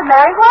around and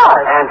there he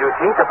was. And to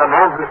think that the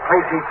man whose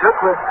place he took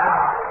was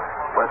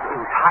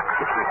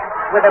intoxicated.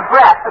 With a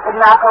breath that would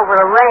knock over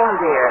a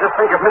reindeer. Just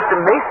think if Mr.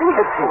 Macy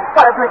had seen him.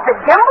 What if Mr.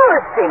 Gimble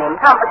had seen him?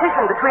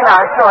 Competition between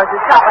our stores is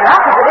tough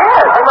enough as it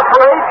is. And the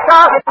parade's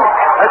starting.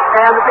 Let's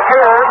stand at the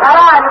curb. Not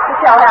I, Mr.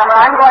 Shellhammer.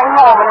 I'm going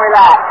home and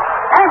relax.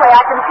 Anyway,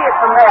 I can see it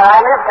from there. I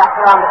live just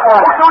around the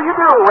corner. Oh, so you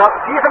do. Well,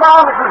 see you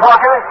tomorrow, Mrs.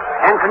 Walker.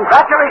 And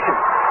congratulations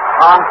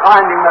on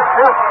finding the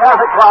first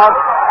Santa Claus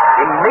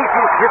in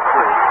Macy's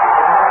history.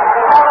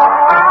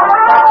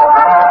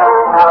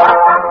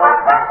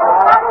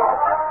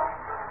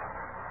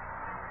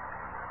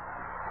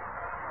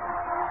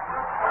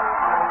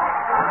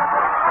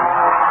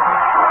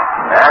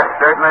 That's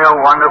certainly a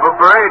wonderful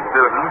parade,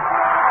 Susan.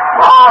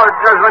 Oh,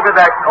 just look at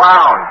that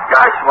clown.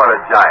 Gosh, what a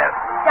giant.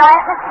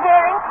 Giant, Mr.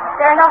 Gary?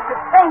 There are no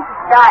such things as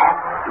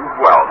giants.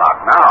 Well, not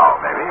now,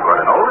 maybe, but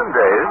in olden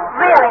days.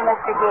 Really,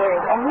 Mr. Gary?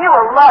 And you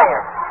a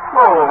lawyer?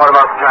 Well, what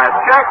about the giant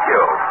Jack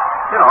killed?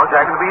 You know,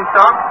 Jack and the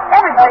Beanstalk?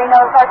 Everybody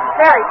knows that's a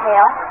fairy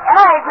tale, and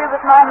I agree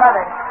with my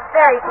mother.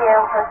 Fairy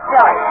tales are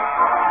silly.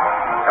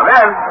 Come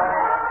in.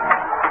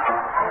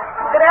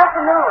 Good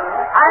afternoon.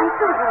 I'm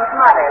Susan's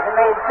mother. The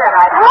maid said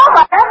I'd... Hello,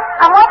 Mother.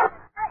 I'm welcome.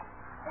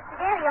 Mr.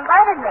 Gary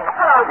invited me.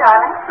 Hello,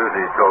 darling.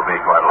 Susie's told me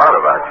quite a lot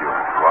about you,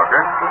 Mrs.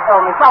 Walker. He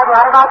told me quite a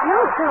lot about you,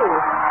 too.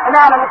 The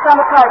man in the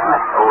front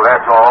apartment. Oh,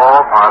 that's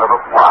all part of a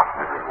plot,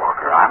 Mrs.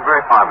 Walker. I'm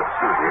very fond of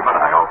Susie, but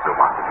I also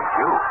want to meet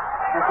you.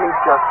 At least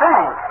you're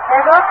frank.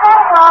 There goes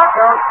Santa Claus.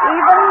 Don't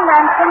even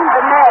mention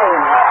the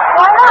name.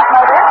 Why not,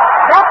 Mother?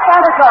 That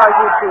Santa Claus,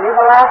 you see, is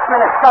a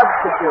last-minute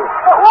substitute.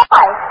 But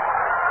why?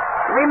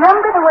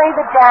 Remember the way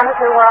the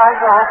janitor was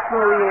last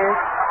New Year's?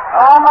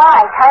 Oh,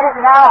 my, tight as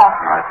an owl.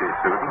 I see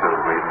Susan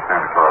doesn't believe in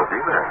Santa Claus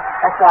either.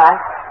 That's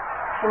right.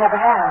 She never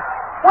has.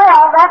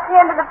 Well, that's the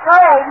end of the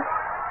parade.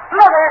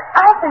 Mother,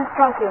 I've been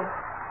thinking.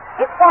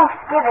 It's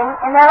Thanksgiving,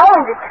 and there are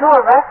only the two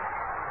of us.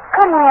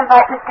 Couldn't we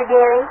invite Mr.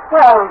 Gary?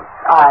 Well,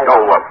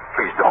 Oh,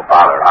 please don't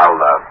bother.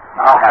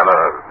 I'll have a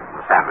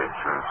sandwich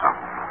or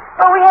something.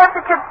 But we have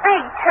such a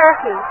big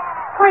turkey.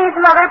 Please,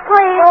 Mother,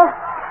 please. Oh,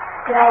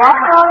 did I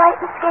ask all right,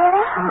 Miss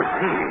Gary?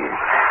 Susie.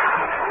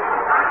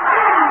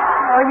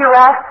 Oh, you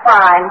asked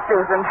fine,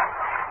 Susan.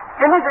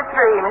 Dinner's at 3,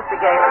 Mr.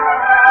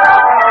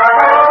 Gailey.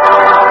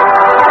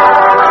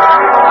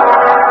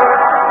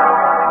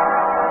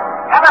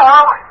 Hello,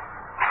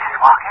 Mrs.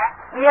 Walker.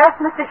 Yes,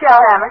 Mr.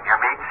 Shellhammer. Your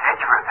maid said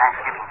you were a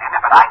Thanksgiving dinner,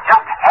 but I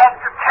just had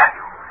to tell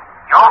you.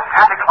 Your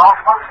Santa Claus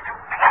was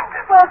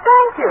stupendous. Well,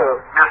 thank you.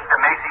 Mr.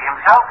 Macy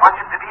himself wants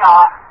him to be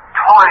our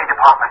toy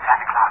department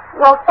Santa Claus.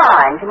 Well,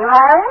 fine. Can you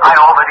hire him? I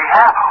already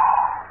have.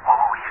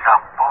 Oh, he's a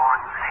born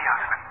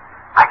salesman.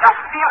 I just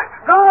feel it.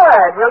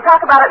 Good. We'll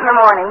talk about it in the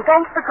morning.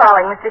 Thanks for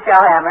calling, Mr.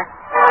 Shellhammer.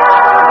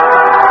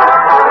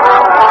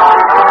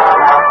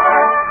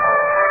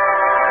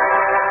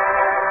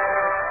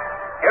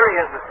 he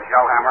is, Mr.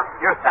 Shellhammer.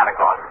 You're Santa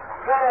Claus.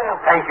 Well,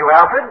 thank you,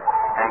 Alfred.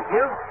 Thank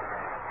you.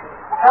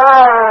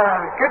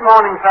 Good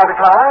morning, Santa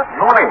Claus.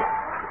 Morning.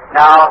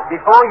 Now,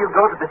 before you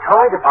go to the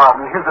toy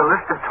department, here's a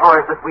list of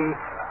toys that we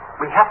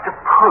have to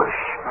push.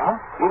 Huh?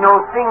 You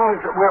know, things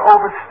that we're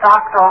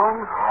overstocked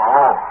on.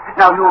 Oh.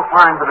 Now, you'll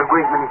find that a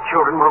great many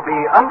children will be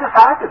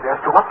undecided as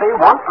to what they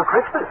want for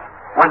Christmas.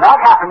 When that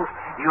happens,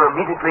 you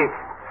immediately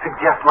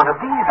suggest one of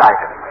these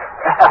items.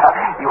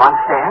 You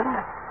understand?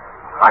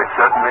 I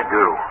certainly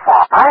do.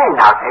 Fine.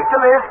 Now, take the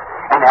list,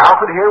 and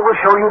Alfred here will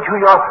show you to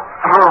your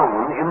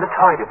throne in the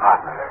toy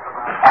department.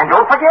 And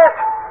don't forget,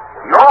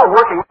 you're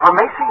working for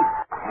Macy's.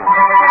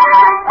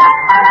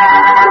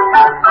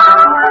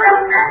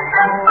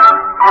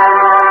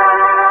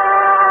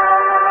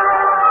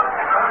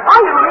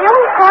 Are you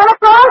really Santa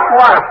Claus?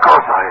 Why, of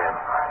course I am.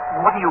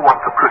 What do you want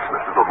for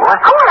Christmas, little boy?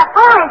 I want a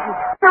fire engine.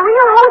 The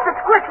real hose that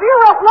squirts real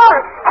hot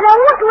water. And I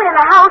won't do it in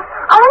the house.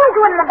 I'll only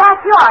do it in the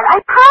backyard. I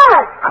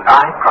promise. And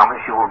I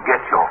promise you will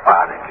get your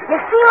fire engine. You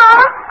see,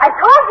 Mama? I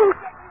told you.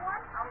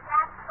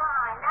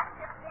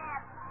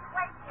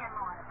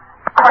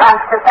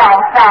 Wants to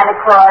thank Santa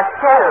Claus,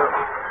 too.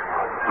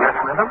 Yes,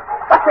 madam?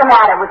 What's the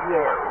matter with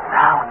you?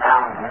 Now.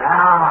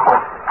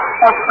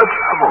 What's the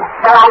trouble?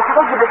 Well, I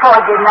told you before,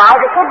 didn't I?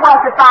 The kid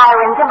wants a fire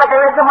engine, but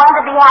there isn't one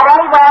to be had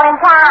anywhere in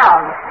town.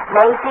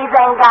 Macy's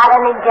ain't got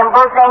any,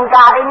 Gimbel's ain't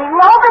got any,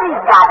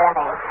 nobody's got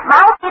any.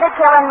 My feet are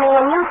killing me,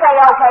 and you say,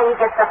 okay, he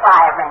gets the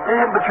fire engine.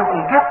 Yeah, but you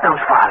can get those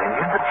fire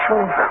engines at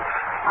Schoenfeld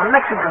on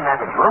Lexington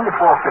Avenue, only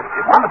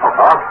 $4.50. Wonderful,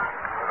 Bob.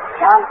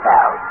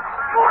 Schoenfeld?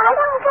 I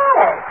don't get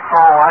it.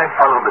 Oh, I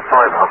follow the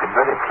toy market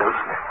very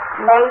closely.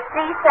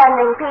 Macy's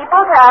sending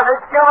people to other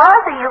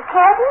stores? Are you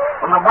kidding?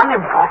 Well, the one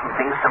important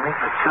thing is to make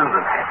the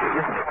children happy,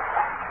 isn't it?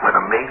 Whether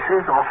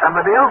Macy's or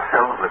somebody else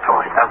sells the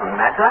toy, doesn't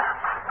matter.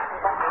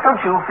 Don't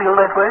you feel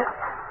that way?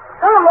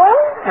 Who, me?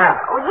 Yeah.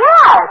 Oh,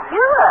 yeah,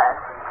 sure.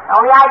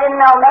 Only I didn't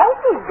know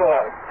Macy's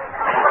did.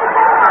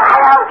 I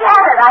don't get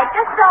it. I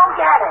just don't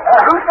get it.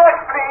 Who's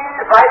next,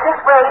 please? Right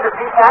this way to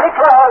see Santa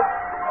Claus.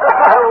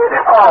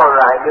 All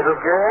right, little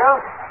girl.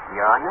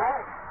 You're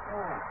next.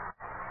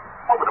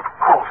 Oh, but of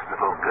course,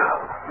 little girl.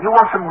 You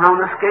want some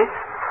roller skates?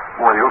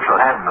 Well, you shall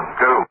have them,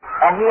 too.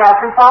 And he has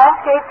some fine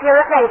skates here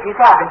at Macy's,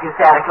 haven't you,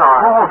 Santa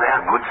Claus? Oh,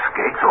 they're good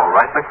skates, all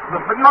right, but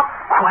not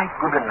quite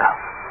good enough.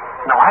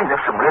 Now, I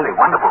left some really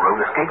wonderful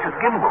roller skates at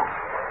Gimbel's.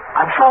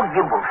 I'm sure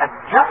Gimbel's had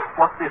just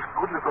what this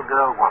good little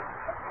girl wanted.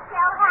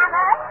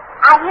 Shellhammer?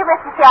 Are you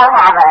Mr.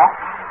 Shellhammer?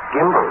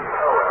 Gimbel's?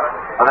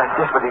 Well, that's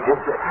just what he did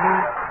say.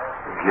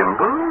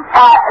 Gimbel's?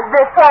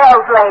 The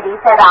sales lady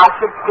said I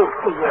should speak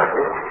to you.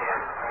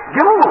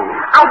 Gimbel's?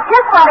 I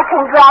just want to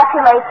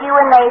congratulate you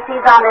and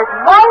Macy's on this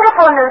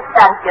wonderful new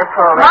stunt you're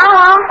pulling.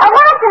 Mom!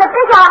 Imagine a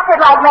big outfit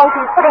like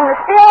Macy's putting the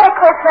spirit of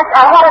Christmas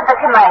ahead of the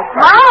commercial.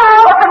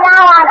 Mom! So from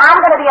now on, I'm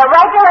going to be a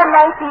regular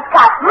Macy's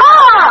customer.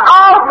 Mom!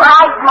 All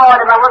right,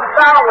 Mortimer, we're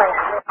going.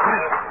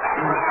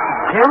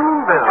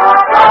 Gimbel's?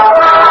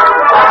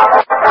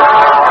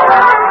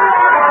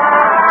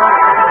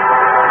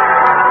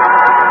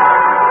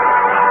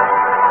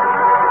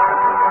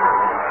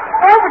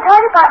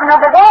 Department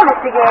over there,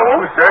 Mr.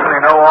 Gailey. You certainly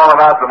know all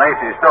about the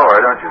Macy's store,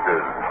 don't you,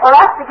 Susan? Well,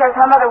 that's because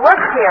my mother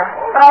works here.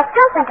 But I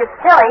still think it's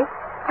silly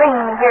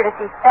bringing me here to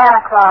see Santa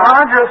Claus.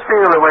 I'll just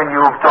feel it when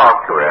you've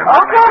talked to him.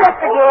 Okay,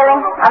 Mr. Gailey.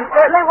 I'm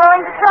certainly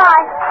willing to try.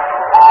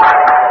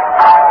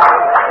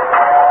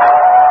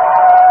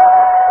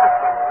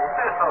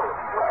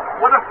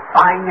 What a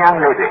fine young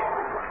lady.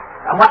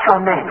 And what's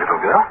your name, little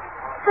girl?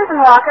 Susan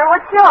Walker,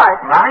 what's yours?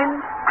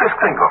 Mine? Chris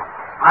Kringle.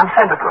 I'm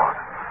Santa Claus.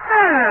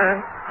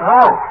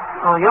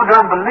 Oh, you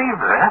don't believe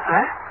that,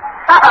 eh?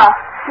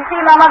 You see,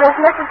 my mother's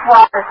Mrs.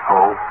 Walker.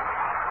 Oh.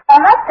 I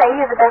must say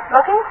you're the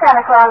best-looking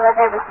Santa Claus I've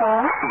ever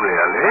seen.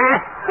 Really?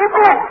 Your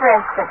beard, for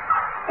instance.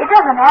 It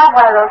doesn't have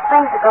one of those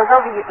things that goes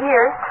over your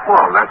ears.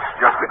 Well, that's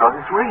just because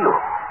it's real.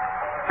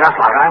 Just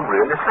like I'm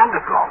really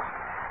Santa Claus.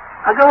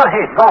 Now, go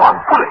ahead. Go on.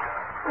 Pull it.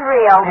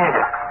 Real?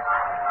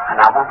 Yeah.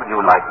 And now, what would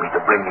you like me to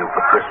bring you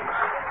for Christmas?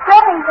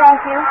 Nothing, thank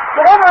you.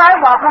 Whatever I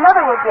want, my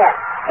mother will get.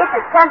 If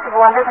it's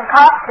sensible and doesn't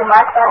cost too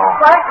much, that's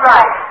quite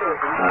right,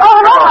 Susan. Oh,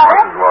 hello,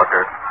 Mother. Mrs.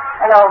 Walker.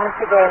 Hello,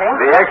 Mr. Gailey.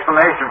 The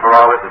explanation for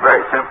all this is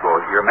very simple.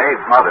 Your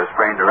maid's mother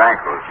sprained her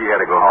ankle. She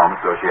had to go home,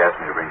 so she asked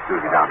me to bring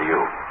Susie down to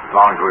you. As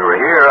long as we were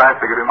here, I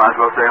figured we might as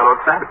well say hello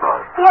to Santa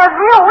Claus. He has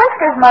real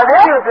whiskers,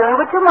 Mother. Susan,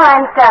 would you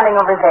mind standing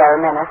over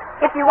there a minute?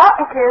 If you want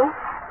me to.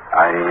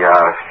 I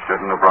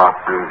shouldn't have brought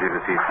Susie to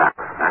see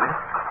Santa, that is?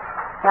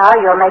 Now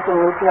you're making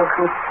me feel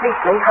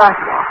completely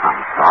heartless. Well,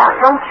 I'm sorry.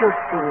 Don't you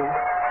see?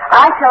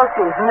 I tell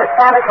Susan that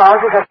Santa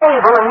Claus is a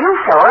fable, and you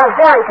show her a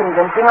very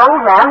convincing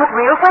old man with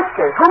real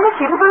whiskers. Whom is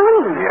she to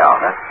believe? Yeah,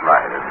 that's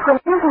right, isn't it?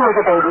 When Susan was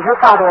a baby, her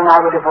father and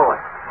I were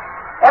divorced.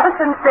 Ever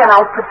since then,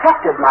 I've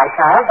protected my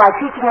child by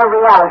teaching her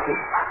reality.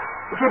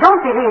 If you don't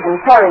believe in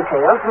fairy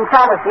tales and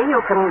fantasy, you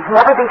can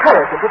never be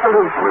hurt at this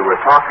illusion. We were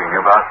talking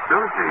about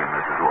Susie,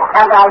 Mrs.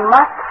 Walker. And I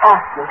must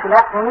ask you to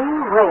let me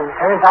raise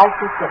her as I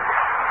see fit.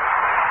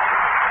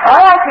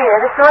 All right, dear.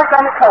 The store's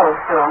going to close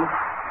soon.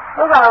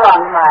 We'll run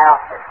along to my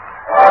office.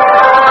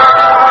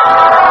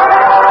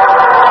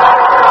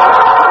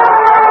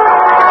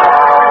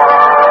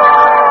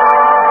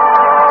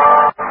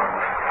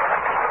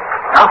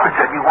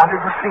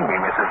 see me,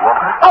 Mrs.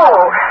 Walker?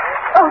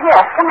 Oh,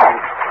 yes, come in.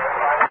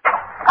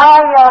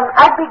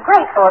 I'd be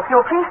grateful if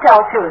you'll please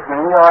tell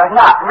Susan you're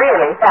not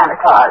really Santa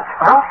Claus.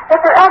 Huh? That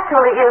there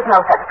actually is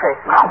no such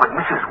person. Oh, but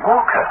Mrs.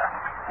 Walker,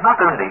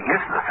 not only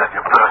is there such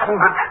a person,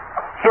 but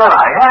here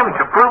I am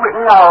to prove it.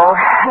 No,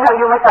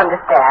 you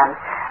misunderstand.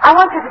 I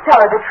want you to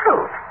tell her the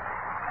truth.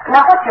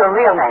 Now, what's your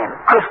real name?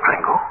 Kris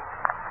Kringle.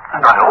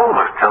 And I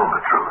always tell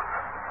the truth.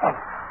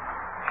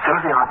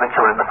 Susie, I bet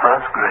you're in the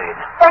first grade.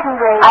 Second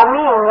grade? I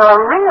mean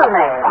your real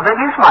name. Oh, that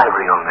is my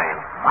real name.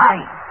 My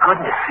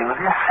goodness,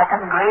 Susie, a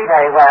second grade?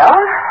 Very well.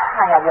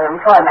 I have your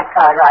employment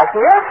card right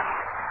here.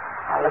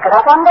 I'll look it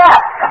up on that.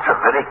 That's a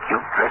very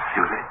cute dress,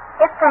 Susie.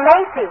 It's from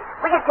Macy's.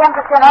 We get 10%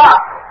 off.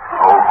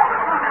 Oh.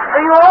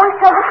 You always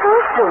tell the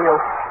truth, do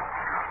you?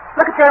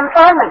 Look at your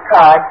employment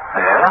card.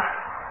 Yes.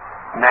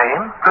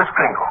 Name, Kris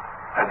Kringle.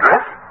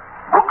 Address,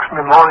 Brooks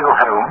Memorial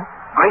Home,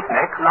 Great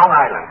Neck, Long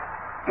Island.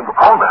 You will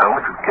call the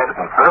home if you care to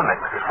confirm that,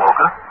 Mrs.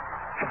 Walker.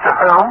 It's a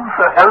home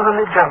for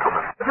elderly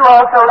gentlemen. Would you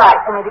also like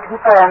for me to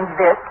confirm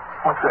this?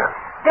 What's that?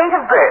 Date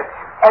of birth.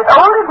 As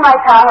old as my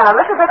tongue and a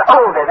little bit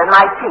older than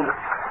my teeth.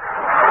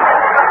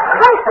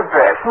 Place of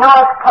birth,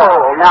 North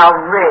Pole. Now,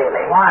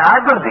 really. Why,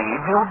 I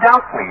believe you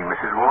doubt me,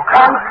 Mrs. Walker.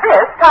 And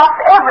this tops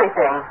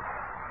everything.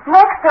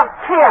 Next of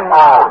kin.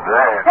 Oh,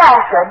 there.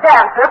 Dasher,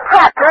 Dancer,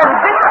 Prancer, and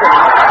Vixen.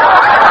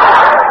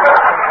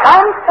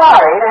 I'm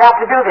sorry to have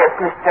to do this,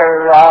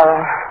 Mr.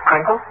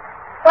 Kringle?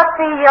 But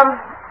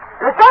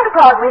the Santa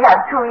Claus we had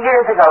 2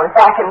 years ago is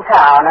back in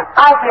town, and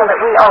I feel that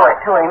we owe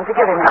it to him to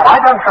give him... Have I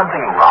done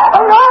something wrong?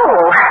 Oh,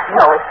 no.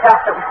 No, it's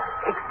just a...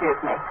 Excuse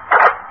me.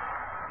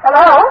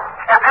 Hello?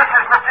 This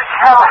is Mr.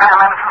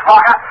 Shellhammer, Mrs.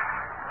 Walker.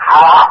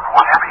 Stop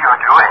whatever you're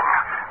doing.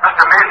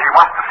 Mr. Macy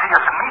wants to see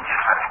us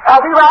immediately.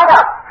 I'll be right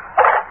up.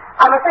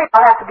 I'm afraid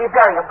I'll have to be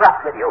very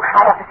abrupt with you.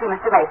 I have to see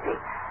Mr. Macy.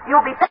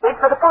 You'll be paid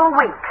for the full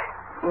week,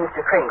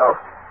 Mr. Kringle.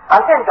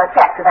 I'll send you a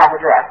check to that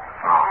address.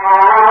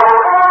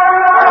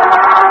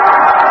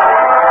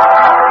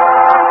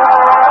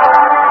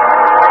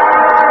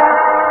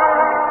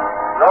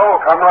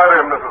 No, come right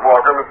in, Mrs.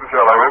 Walker, Mr.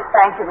 Shellhammer.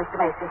 Thank you, Mr.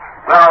 Macy.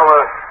 Now,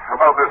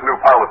 about this new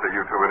policy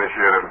you two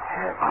initiated.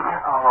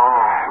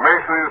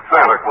 Macy's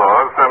Santa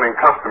Claus sending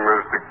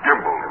customers to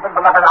Gimbel.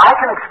 But I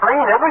can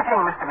explain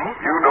everything, Mr. Macy.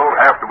 You don't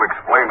have to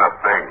explain a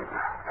thing.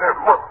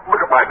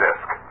 Look at my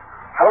desk.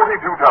 42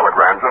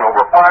 telegrams and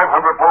over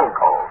 500 phone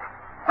calls.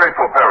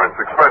 Grateful parents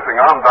expressing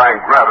undying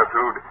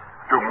gratitude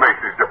to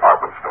Macy's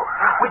department store.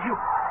 Would you...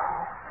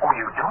 Oh,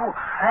 you don't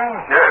say.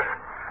 Yes.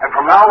 And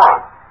from now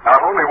on,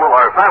 not only will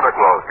our Santa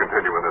Claus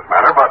continue in this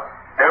manner, but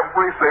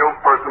every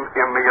salesperson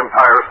in the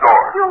entire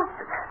store.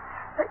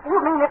 You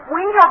mean if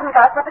we haven't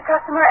got what the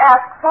customer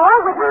asked for,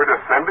 we're to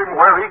send him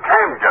where he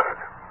can get it.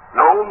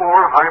 No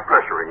more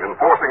high-pressuring and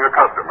forcing a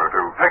customer to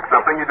take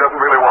something he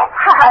doesn't really want.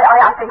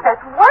 I think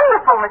that's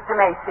wonderful, Mr.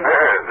 Macy.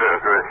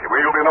 Yes.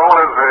 We'll be known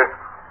as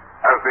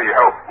the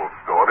helpful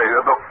store,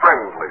 the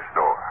friendly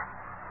store.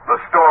 The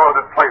store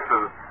that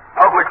places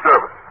public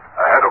service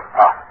ahead of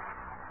profits.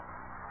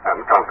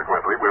 And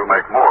consequently, we'll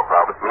make more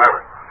profits than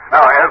ever.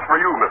 Now, as for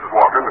you, Mrs.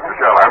 Walker, Mr.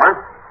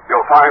 Shellhammer,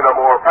 you'll find a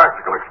more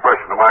practical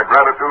expression of my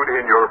gratitude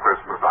in your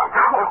Christmas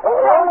envelope. Thank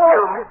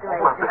you, Mr.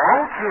 Macy. Well,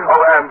 thank you.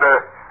 Oh,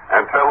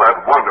 and tell that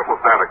wonderful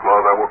Santa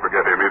Claus I won't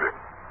forget him either.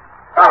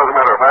 Now, as a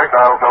matter of fact,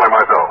 I'll tell him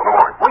myself in the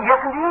morning. Well,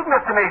 yes, indeed,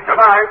 Mr. Macy. Good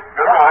night.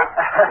 Good night.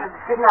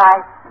 Good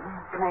night,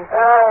 Mr. Macy.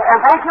 And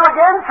thank you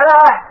again, sir.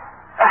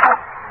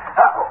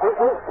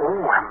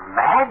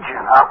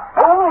 Imagine a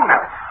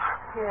bonus.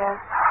 Yes.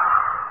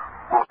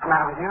 What's the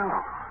matter with you?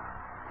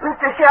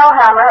 Mr.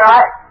 Shellhammer,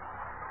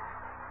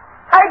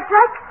 I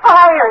just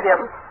fired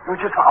him. You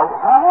just... Oh.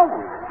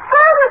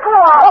 Santa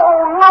Claus!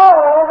 Oh, no.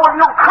 Well,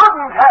 you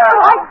couldn't have.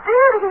 Oh, I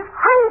did. He's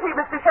crazy,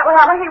 Mr.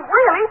 Shellhammer. He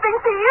really thinks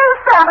he is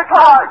Santa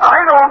Claus.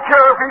 I don't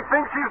care if he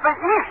thinks he's the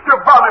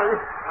Easter Bunny.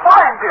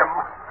 Find him.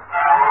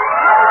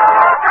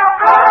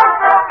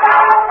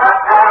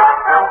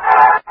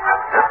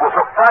 It was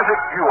a frantic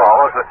few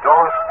hours that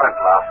Doris spent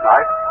last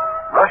night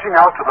rushing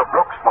out to the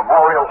Brooks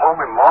Memorial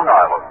Home in Long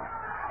Island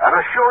and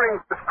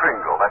assuring Kris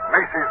Kringle that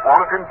Macy's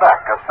wanted him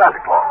back as Santa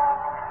Claus.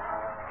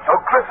 So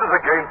Kris is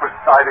again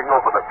presiding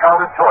over the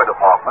crowded toy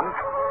department,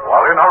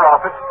 while in her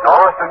office,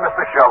 Doris and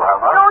Mr.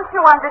 Shellhammer... Don't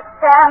you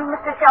understand,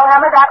 Mr.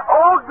 Shellhammer? That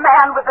old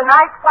man with the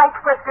nice white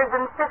whiskers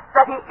insists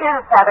that he is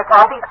Santa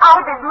Claus. He's out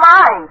of his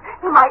mind.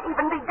 He might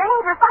even be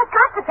dangerous. I've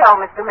got to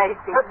tell Mr.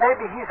 Macy. But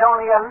maybe he's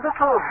only a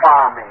little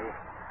balmy.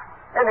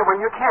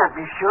 Anyway, you can't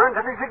be sure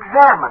until he's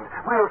examined.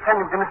 We'll send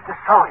him to Mr.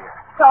 Sawyer.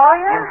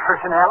 Sawyer? In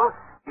personnel.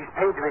 He's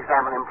paid to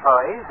examine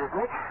employees, isn't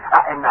he?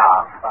 And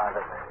now, by the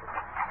way,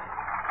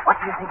 what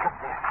do you think of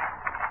this?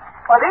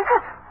 What is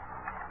it?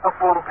 A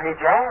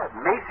full-page ad.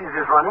 Macy's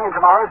is running in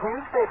tomorrow's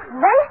newspaper.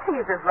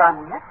 Macy's is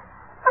running it?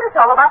 But it's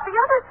all about the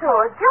other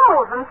stores,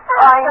 Joe's and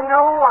Saks. I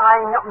know.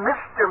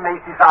 Mr.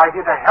 Macy's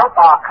idea to help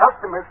our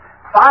customers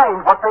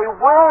find what they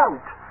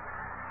want.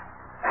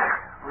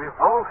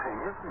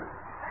 Revolting, isn't it?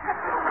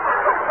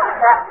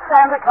 That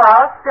Santa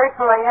Claus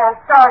certainly has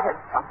started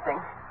something.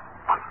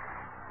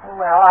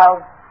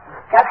 Well,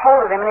 Get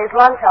hold of him in his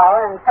lunch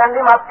hour and send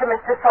him up to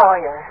Mr.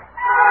 Sawyer.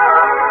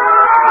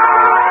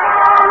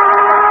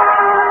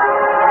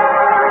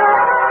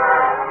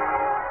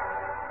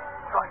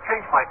 So I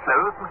changed my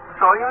clothes, Mr.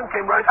 Sawyer, and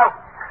came right up.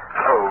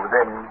 Oh,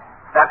 then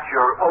that's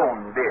your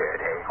own beard,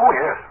 eh? Oh,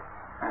 yes.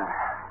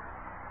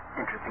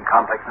 Interesting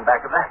complex in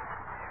back of that.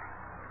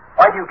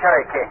 Why do you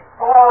carry a cane?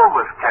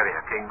 Always carry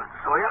a cane, Mr.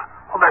 Sawyer.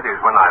 Well, that is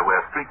when I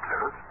wear street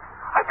clothes.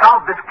 I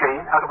carved this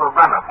cane out of a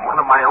runner from one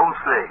of my old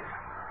slaves.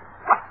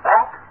 What's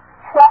that?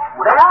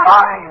 With a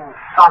fine,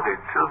 solid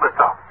silver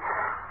top.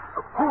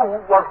 Who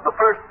was the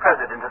first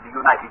president of the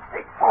United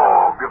States?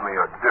 Oh, give me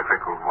a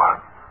difficult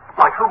one.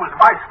 Like who was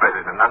vice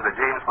president under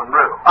James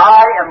Monroe?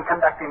 I am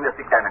conducting this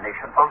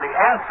examination. Well, the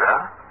answer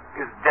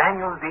is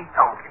Daniel D.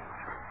 Tompkins.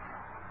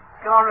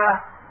 You're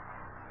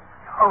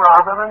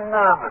rather a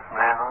nervous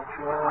man, aren't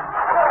you?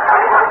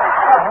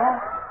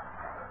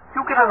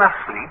 You get enough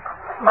sleep?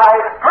 My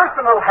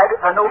personal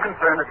habits are no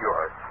concern of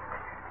yours.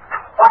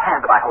 What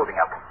hand am I holding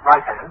up? Right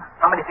hand.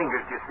 How many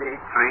fingers do you see?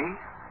 3.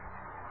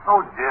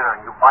 Oh, dear,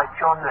 and you bite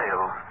your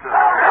nails, too.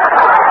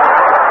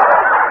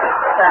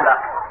 Stand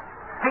up.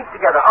 Feet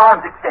together,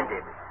 arms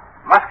extended.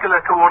 Muscular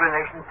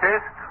coordination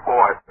test? Oh,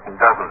 I've seen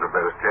dozens of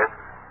those tests.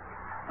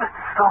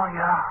 Mr.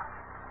 Sawyer,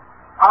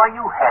 are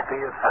you happy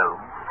at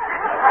home?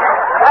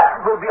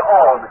 That will be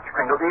all, Mr.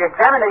 Kringle. The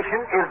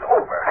examination is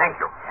over. Thank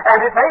you.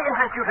 And it may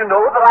interest you to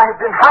know that I have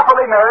been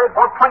happily married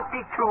for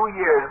 22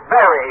 years.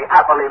 Very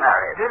happily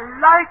married.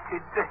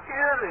 Delighted to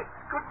hear it.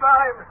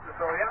 Goodbye, Mr.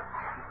 Sawyer.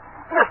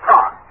 Miss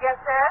Prawn. Yes,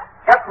 sir?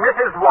 Get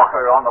Mrs.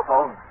 Walker on the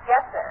phone.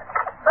 Yes, sir.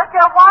 But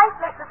your wife,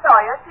 Mr.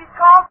 Sawyer, she's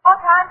called 4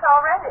 times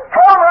already.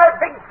 Tell her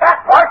big fat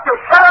wife to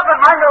shut up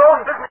and mind her own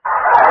business.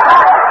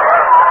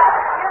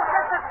 Here's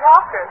Mrs.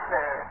 Walker,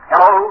 sir.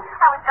 Hello?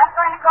 I was just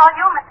going to call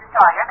you, Mr.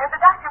 Sawyer. There's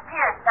a Dr.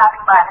 Pierce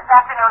stopping by this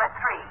afternoon at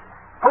 3.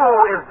 Who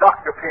is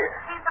Dr. Pierce?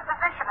 He's the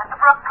physician at the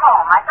Brooks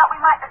home. I thought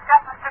we might discuss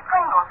Mr.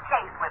 Kringle's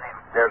case with him.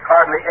 There's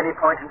hardly any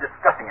point in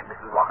discussing it,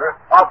 Mrs. Walker.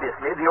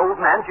 Obviously, the old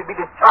man should be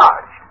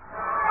discharged.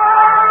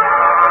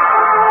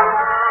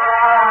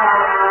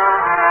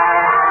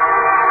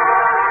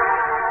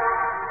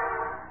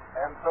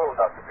 And so,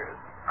 Dr. Pierce,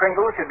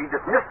 Kringle should be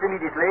dismissed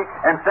immediately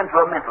and sent to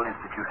a mental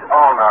institution.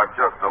 Oh, now,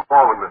 just a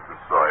moment, Mr.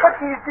 Sawyer. But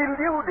he's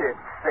deluded,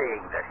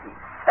 saying that he's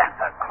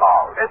Santa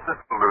Claus. It's a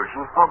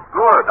delusion for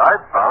good.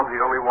 I've found he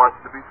only wants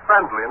to be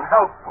friendly and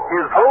helpful.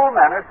 His whole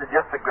manner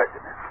suggests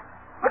aggressiveness.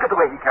 Look at the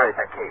way he carries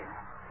that cane.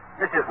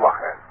 Mrs.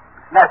 Walker,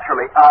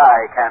 naturally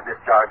I can't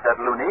discharge that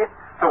loony,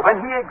 so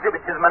when he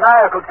exhibits his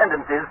maniacal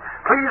tendencies,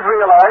 please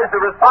realize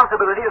the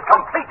responsibility is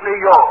completely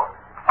yours.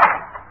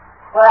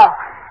 Well,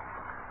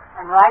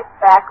 I'm right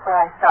back where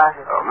I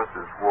started.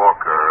 Mrs.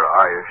 Walker,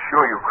 I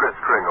assure you Chris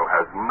Kringle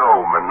has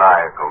no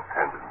maniacal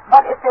tendency.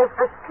 But if there's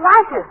the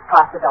slightest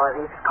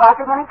possibility of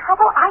causing any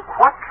trouble,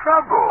 What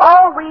trouble?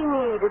 all we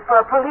need is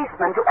for a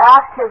policeman to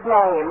ask his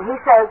name. He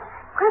says,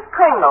 Chris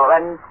Kringle,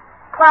 and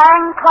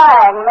clang,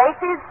 clang,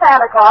 Macy's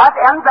Santa Claus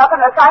ends up in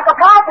the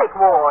psychopathic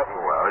ward.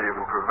 Well, you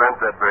can prevent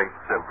that very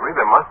simply.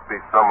 There must be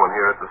someone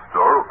here at the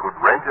store who could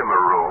rent him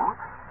a room,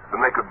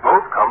 then they could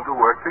both come to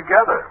work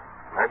together.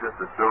 I just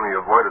assume he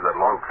avoided that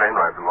long train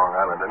ride to Long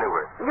Island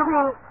anyway. You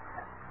mean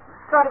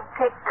sort of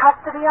take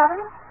custody of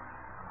him?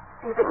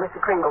 Do you think Mr.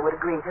 Kringle would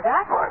agree to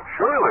that? Well, I'm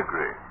sure he'll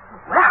agree.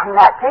 Well, in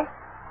that case...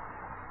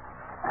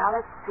 Now,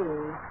 let's see.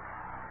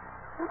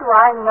 Who do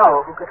I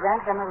know who could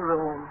rent him a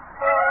room?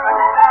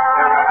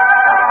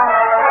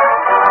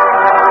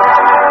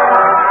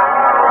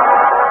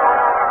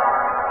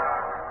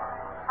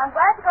 I'm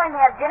glad you're going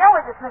to have dinner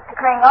with us, Mr.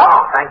 Kringle.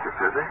 Oh, thank you,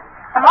 Susie.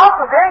 I'm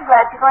also very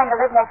glad you're going to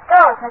live next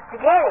door with Mr.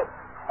 Gailey.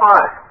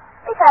 Why?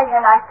 Because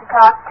you're nice to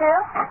talk to.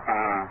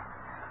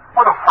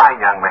 What a fine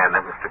young man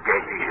that Mr.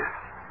 Gailey is.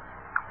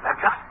 Now,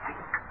 just think.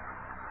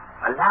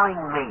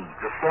 Allowing me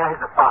to share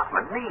his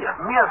apartment, me, a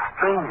mere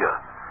stranger.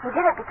 He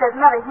did it because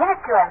Mother hinted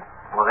to him.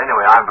 Well,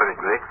 anyway, I'm very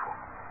grateful.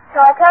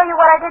 Shall I tell you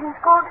what I did in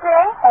school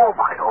today? Oh,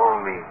 by all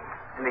means.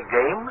 Any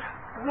games?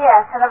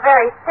 Yes, and a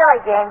very silly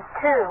game,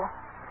 too.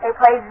 They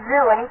played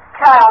zoo, and each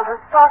child was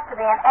supposed to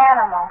be an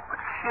animal. But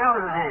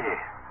Susie,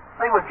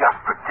 they were just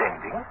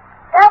pretending.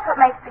 That's what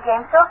makes the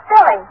game so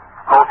silly.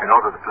 Of course, in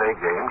order to play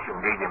games, you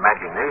need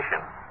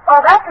imagination. Oh,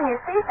 that's when you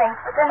see things,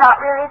 but they're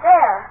not really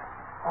there.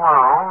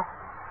 Well,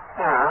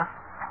 yeah.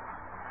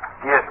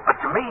 Yes, but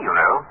to me, you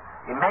know,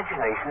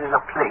 imagination is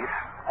a place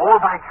all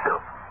by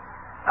itself.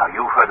 Now,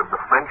 you've heard of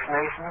the French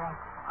nation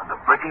and the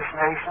British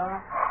nation.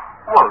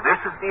 Well, this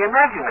is the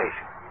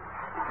imagination.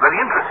 Very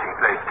interesting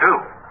place, too.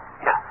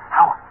 Yeah,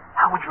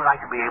 how would you like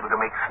to be able to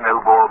make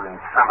snowballs in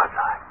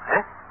summertime,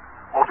 eh?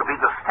 Or to be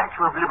the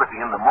Statue of Liberty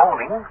in the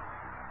morning,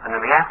 and in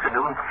the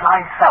afternoon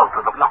fly south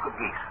with a flock of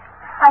geese?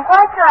 I'm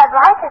quite sure I'd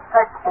like it,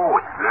 but... Oh,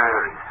 it's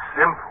very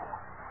simple.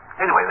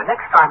 Anyway, the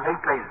next time they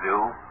play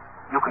zoo,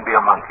 you can be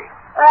a monkey.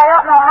 But I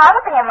don't know how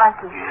to be a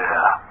monkey.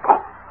 Yeah. Oh,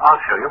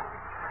 I'll show you.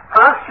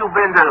 First, you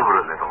bend over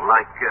a little,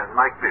 like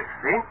this,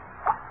 see?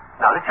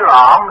 Now, let your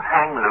arms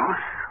hang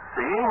loose,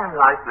 see?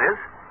 Like this.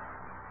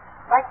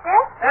 Like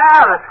this?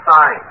 Yeah, that's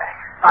fine.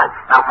 Fine.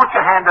 Now, put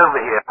your hand over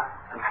here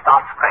and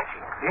start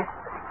scratching, see?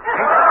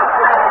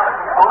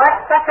 Oh,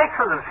 that's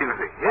excellent,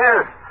 Susie.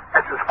 Yes,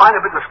 that's as fine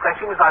a bit of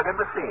scratching as I've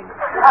ever seen.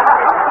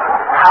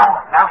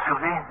 Now,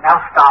 Susie, now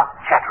start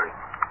chattering.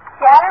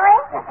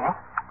 Chattering? Mm-hmm.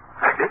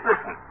 That's it,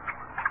 listen.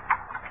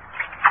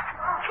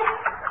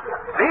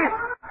 See?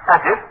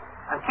 That's it.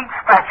 And keep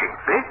scratching,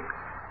 see?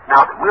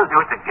 Now, we'll do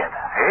it together,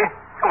 eh?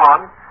 Come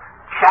on.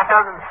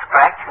 Chatter and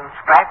scratch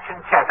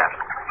and chatter.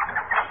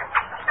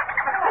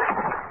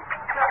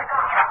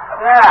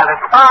 Yeah,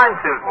 that's fine,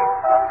 Susan.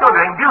 You're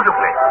doing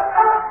beautifully.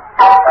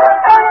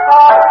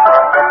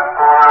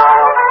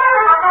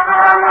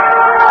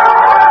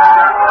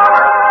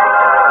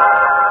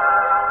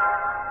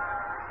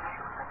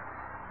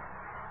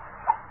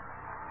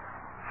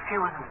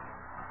 Susan,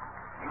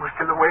 you were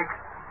still awake?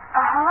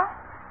 Uh-huh.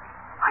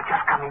 I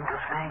just come in to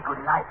say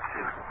good night,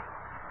 Susan.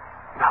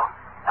 Now,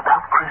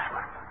 about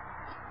Christmas.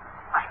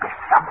 Must be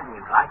something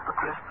you'd like for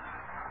Christmas.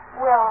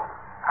 Well,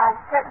 I've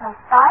certainly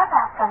thought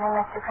about something,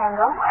 Mr.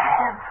 Kringle.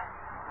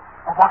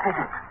 Well, what is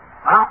it?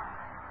 Huh?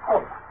 Oh,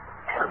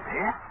 tell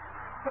me.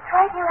 It's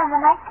right here on the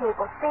night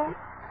table, see?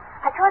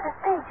 I tore this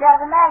page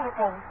out of the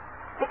magazine.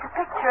 It's a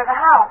picture of a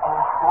house.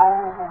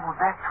 Oh,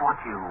 that's what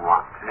you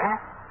want, eh?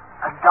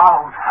 A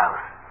doll's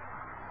house.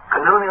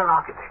 Colonial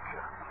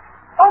architecture.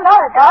 Oh, not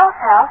a doll's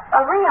house,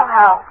 a real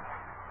house.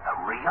 A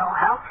real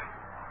house?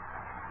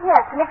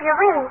 Yes, and if you're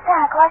really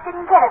Santa Claus, you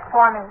can get it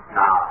for me.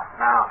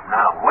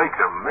 Now, wait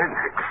a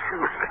minute,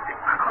 Susie.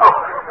 Oh,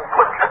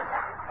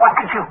 what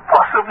could you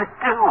possibly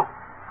do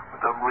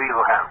with a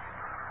real house?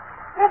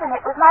 Live in it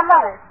with my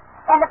mother.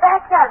 And a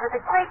backyard with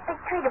a great big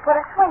tree to put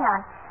a swing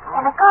on.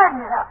 And a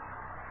garden up.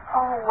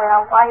 Oh,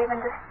 well, why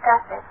even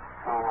discuss it?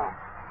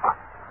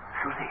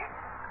 Susie,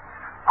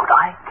 could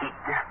I keep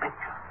this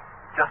picture?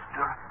 Just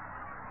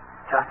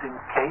in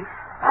case?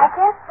 I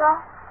guess so.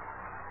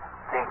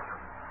 Thank you.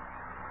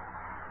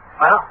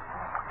 Well,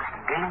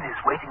 Mr. Gale is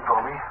waiting for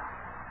me.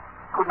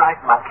 Good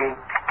night, Monkey.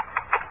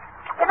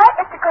 Good night,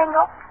 Mr.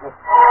 Kringle.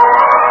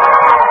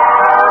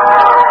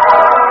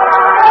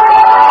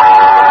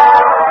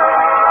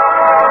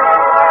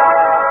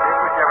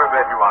 Whichever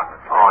bed you want.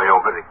 Oh,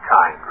 you're very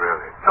kind,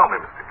 really. Tell me,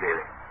 Mr.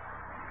 Gale.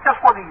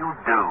 Just what do you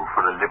do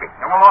for a living?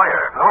 I'm a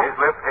lawyer. No?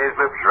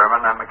 Hazlip,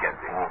 Sherman, and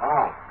McKenzie.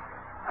 Mm-hmm.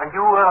 And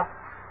you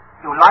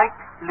like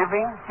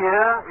living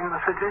here in the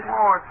city?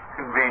 Oh, it's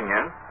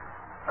convenient.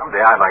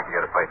 Someday I'd like to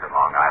get a place in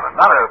Long Island.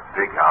 Not a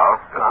big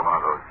house, just one of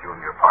those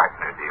junior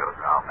partner deals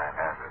around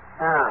Manhattan.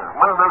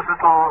 One of those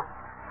little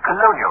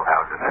colonial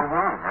houses, eh?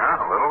 Mm-hmm. Yeah,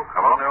 a little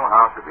colonial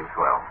house would be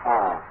swell.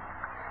 Oh.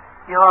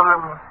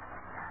 You're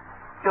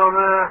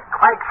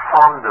quite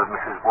fond of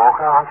Mrs.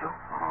 Walker, aren't you?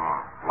 Oh,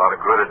 a lot of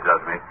good it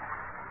does me.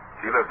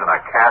 She lives in a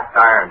cast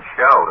iron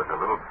shell that's a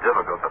little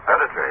difficult to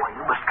penetrate. Well,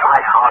 you must try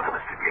harder,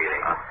 Mr.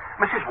 Gale.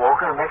 Mrs.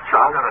 Walker and that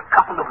child are a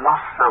couple of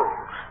lost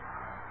souls.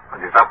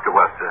 And it's up to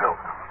us to help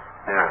them.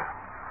 Yeah.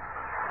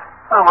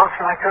 Oh, well,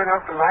 shall I turn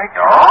out the light?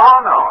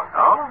 Oh, no.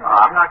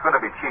 I'm not going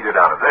to be cheated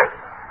out of this.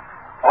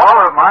 All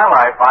of my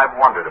life I've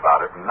wondered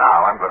about it, and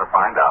now I'm going to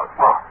find out.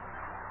 What?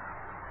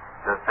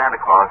 Does Santa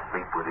Claus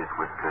sleep with his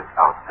whiskers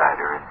outside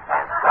or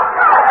inside?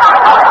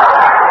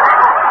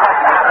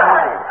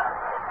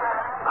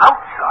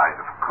 Outside,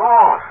 of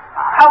course.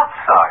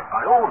 Outside,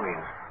 by all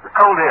means. The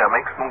cold air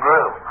makes them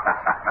grow.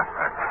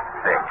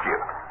 Thank you.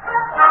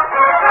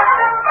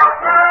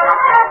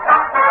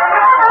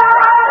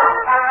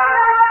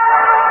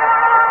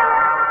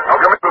 Now,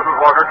 come in, Mrs.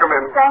 Walker, come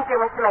in. Thank you,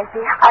 Mr.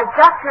 Macy. I've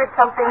just heard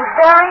something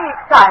very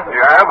exciting.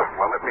 You have?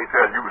 Well, let me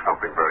tell you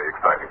something very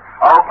exciting.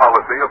 Our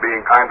policy of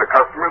being kind to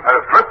customers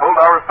has tripled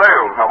our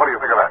sales. Now, what do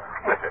you think of that?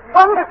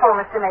 Wonderful,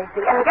 Mr.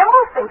 Macy. And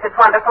Gimbals thinks it's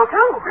wonderful,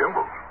 too.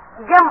 Gimbals?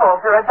 Gimbals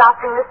are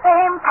adopting the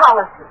same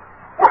policy.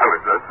 Well,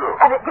 is that so?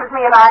 And it gives me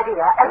an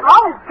idea. As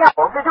long as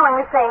Gimbals are doing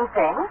the same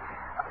thing,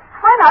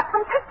 why not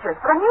some pictures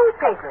for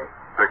newspapers?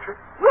 Picture?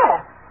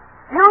 Yes.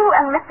 You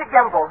and Mr.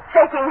 Gimbals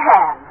shaking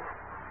hands.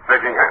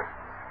 Shaking hands.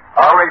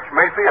 R.H.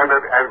 Macy and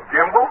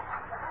Gimbal?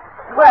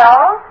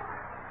 Well,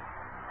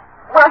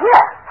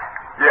 yes.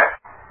 Yes.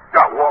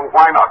 Yeah, well,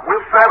 why not?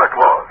 With Santa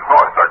Claus.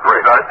 Oh, it's a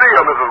great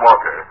idea, Mrs.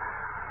 Walker.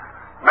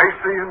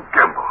 Macy and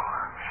Gimbal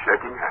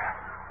shaking hands.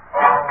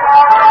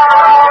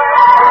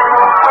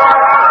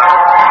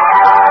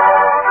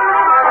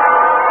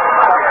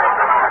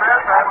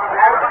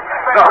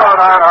 No,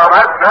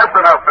 that's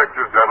enough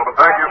pictures, gentlemen.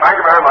 Thank you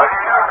very much.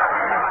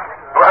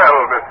 Well,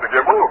 Mr.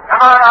 Gimbal.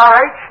 Come on,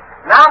 R.H.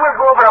 Now we'll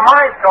go over to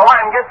my store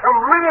and get some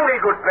really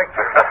good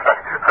pictures.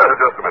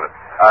 Just a minute.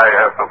 I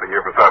have something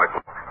here for Santa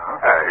Claus.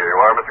 Here you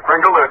are, Mr.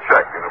 Kringle. A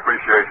check in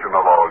appreciation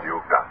of all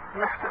you've done.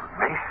 Mr.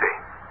 Macy,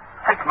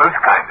 that's most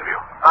kind of you.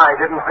 I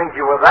didn't think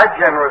you were that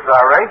generous,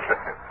 R.H.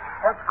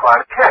 That's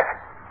quite a check.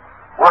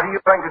 What are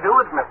you going to do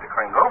with Mr.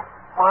 Kringle?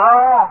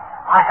 Well,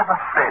 I have a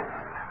friend,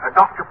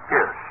 Dr.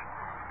 Pierce.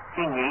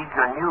 He needs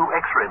a new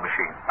X-ray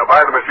machine.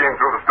 Buy the machine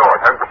through the store.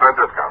 10%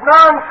 discount.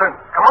 Nonsense.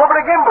 Come over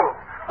to Gimbal.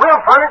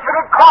 We'll furnish it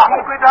at cost.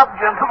 Keep it up,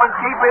 gentlemen.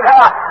 Keep it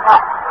up.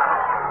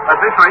 At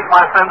this rate,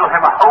 my friend will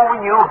have a whole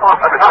new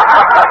hospital.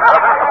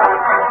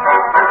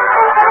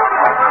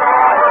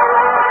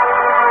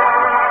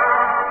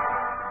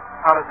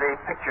 How did the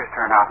pictures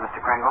turn out,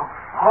 Mr. Kringle?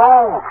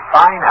 Oh,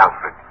 fine,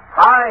 Alfred.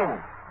 Fine.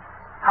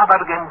 How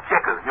about a game of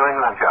checkers during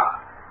lunch hour?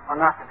 Well,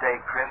 not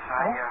today, Chris.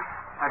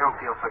 I don't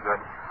feel so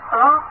good.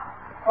 Huh?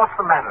 What's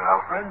the matter,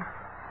 Alfred?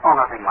 Oh,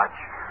 nothing much.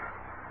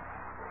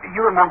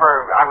 You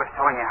remember I was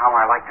telling you how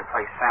I like to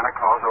play Santa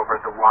Claus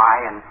over at the Y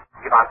and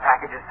give out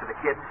packages to the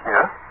kids?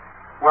 Yeah?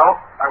 Well,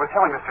 I was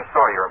telling Mr.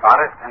 Sawyer about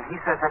it, and he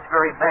says that's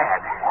very bad.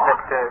 What?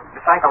 That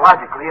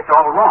psychologically it's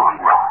all wrong.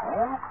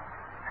 Wrong?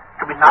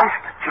 To be nice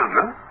to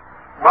children?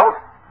 Well,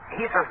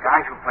 he says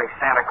guys who play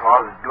Santa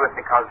Claus do it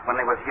because when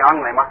they was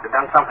young they must have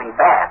done something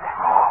bad.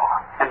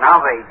 Oh. And now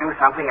they do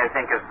something they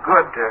think is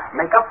good to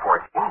make up for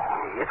it.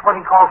 It's what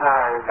he calls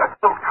a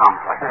guilt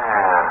complex.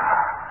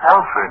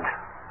 Alfred,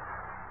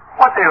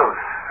 what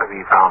else have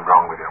you found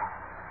wrong with him?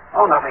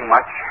 Oh, nothing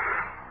much.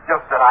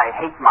 Just that I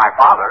hate my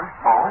father.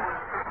 Oh?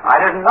 I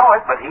didn't know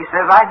it, but he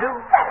says I do.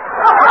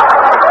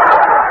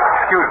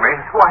 Excuse me.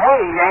 Well,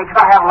 hey, ain't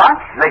I have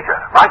lunch? Later.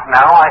 Right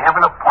now, I have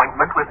an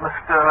appointment with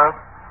Mr.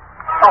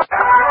 Sawyer.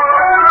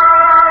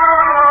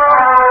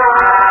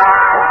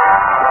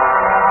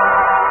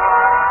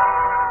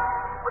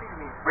 What do you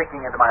mean,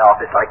 breaking into my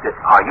office like this?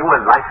 Are you a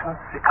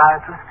licensed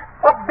psychiatrist?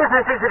 What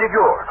business is it of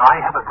yours?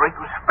 I have a great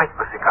respect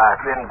for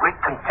psychiatry and great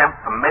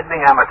contempt for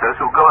meddling amateurs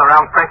who go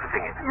around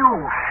practicing it. You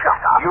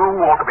shut up. You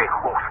ought to be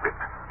horsewhipped.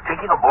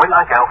 Taking a boy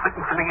like Alfred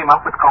and filling him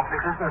up with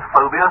complexes and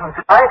phobias and...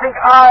 I think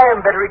I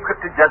am better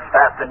equipped to judge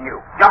that than you.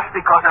 Just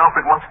because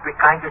Alfred wants to be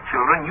kind to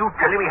children, you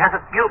tell him he has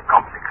a guilt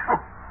complex.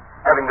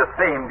 Having the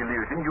same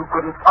delusion you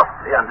couldn't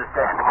possibly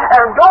understand.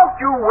 And don't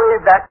you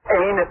wave that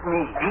cane at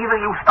me. Either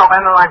you stop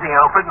analyzing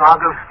Alfred and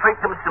I'll go straight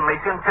to Mr.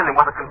 Macy and tell him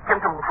what a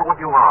contemptible fraud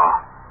you are.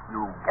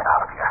 You get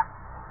out of here.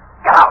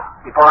 Get out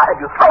before I have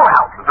you thrown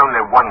out. There's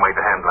only one way to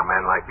handle a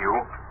man like you.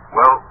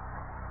 Well,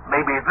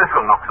 maybe this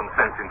will knock some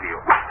sense into you.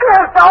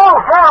 Yes, oh,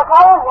 help!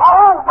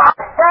 Oh, my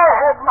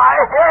head, my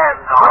head!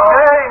 Good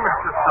day,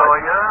 Mr.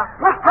 Sawyer.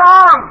 Miss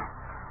Brown!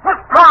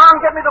 Miss Brown,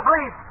 get me the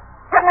police!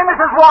 Get me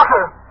Mrs.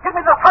 Walker! Get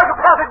me the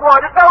psychopathic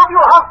ward at Bellevue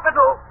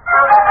Hospital!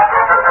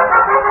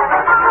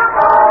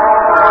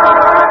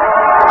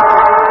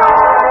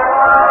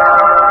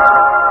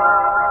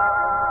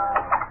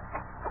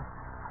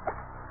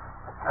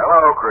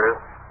 Hello, Chris.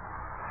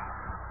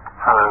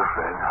 Hello,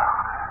 Fred.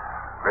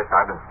 Chris,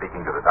 I've been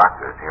speaking to the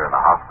doctors here in the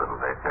hospital.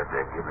 They said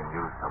they've given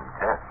you some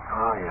tests.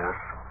 Oh, yes.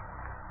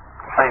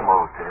 Same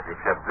old test.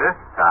 Except this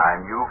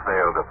time you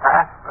failed to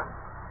pass them.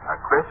 Now,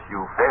 Chris,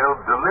 you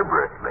failed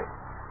deliberately.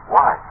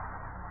 Why?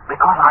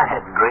 Because I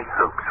had great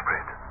hopes,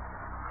 Fred.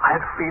 I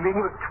had a feeling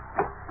that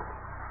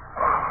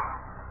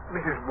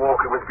Mrs.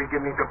 Walker was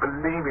beginning to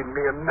believe in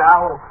me, and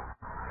now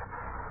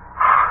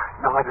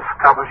I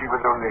discover she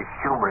was only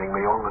humoring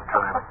me all the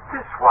time. But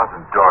this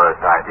wasn't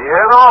Dora's idea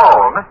at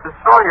all. Mr.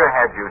 Sawyer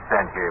had you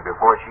sent here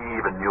before she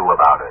even knew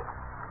about it.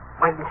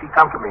 Why didn't she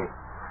come to me?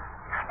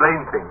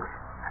 Explain things.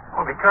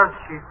 Well, because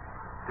she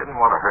didn't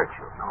want to hurt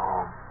you.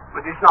 No,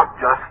 but it's not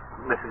just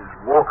Mrs.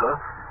 Walker.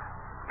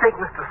 Take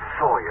Mr.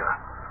 Sawyer.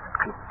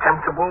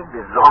 Contemptible,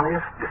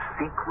 dishonest,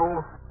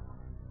 deceitful.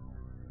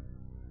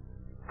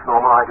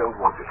 Normal, I don't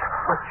want it.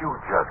 But you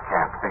just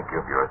can't think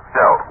of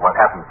yourself. What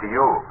happens to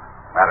you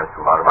matters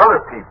to a lot of other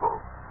people.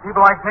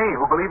 People like me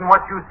who believe in what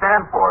you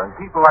stand for, and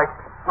people like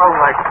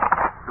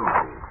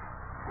Susie.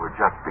 We're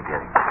just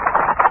beginning.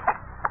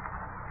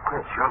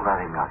 Chris, you're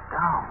letting us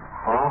down.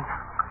 Oh?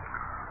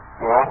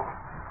 Well,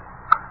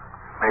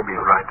 maybe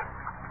you're right.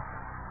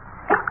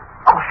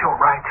 Of course you're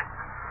right.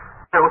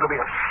 I ought to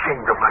be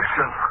ashamed of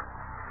myself.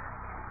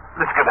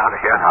 Let's get out of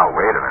here. Now,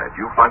 wait a minute.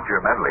 You flunked your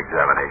mental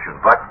examination,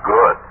 but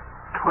good.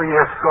 Oh,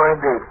 yes, so I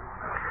did.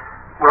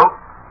 Well,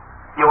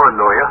 you're a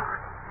lawyer.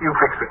 You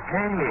fix it.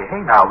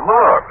 Hey, now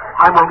look.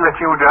 I won't let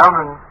you down,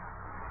 and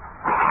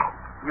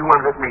you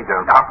won't let me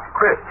down. Now,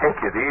 Chris, take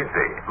it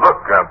easy. Look,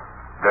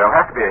 there'll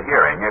have to be a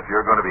hearing. If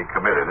you're going to be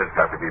committed, it'll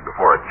have to be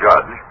before a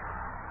judge.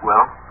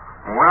 Well,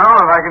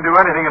 if I can do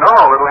anything at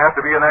all, it'll have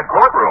to be in that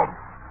courtroom.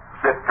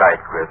 Sit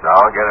tight, Chris.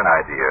 I'll get an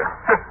idea.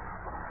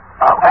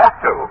 I'll have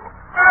to.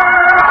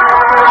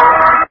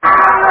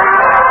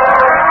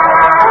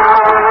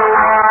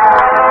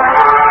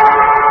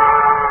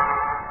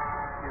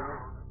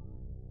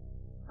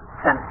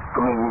 Sent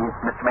for me,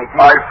 Mr. Macy?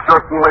 I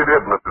certainly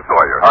did, Mr.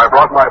 Sawyer. I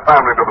brought my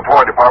family to the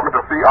toy department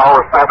to see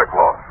our Santa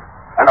Claus.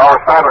 And our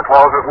Santa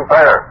Claus isn't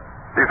there.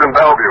 He's in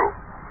Bellevue.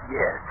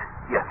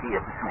 Yes, he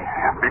is, Mr.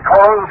 Macy.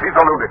 Because he's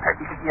a lunatic.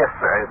 Yes,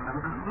 sir.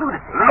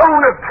 Lunatic.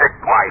 Lunatic,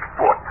 my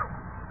foot.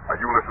 Now,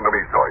 you listen to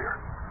me, Sawyer.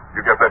 You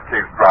get that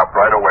case dropped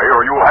right away,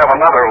 or you'll have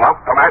another lump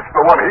to match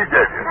the one he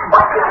gave you.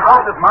 But it's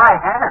out of my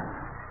hands.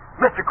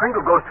 Mr.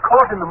 Kringle goes to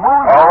court in the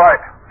morning. All right.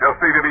 Just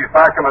see that he's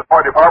back in the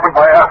toy department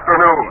by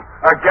afternoon.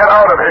 Now, get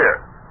out of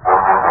here.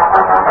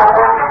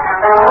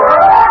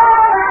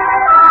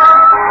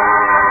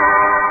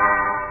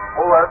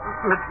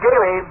 Miss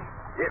Gailey.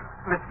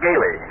 Miss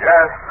Gailey.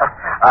 Yes?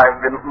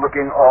 I've been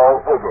looking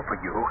all over for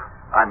you.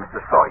 I'm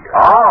Mr. Sawyer.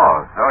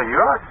 Oh, so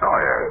you're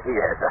Sawyer.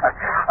 Yes.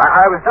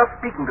 I was just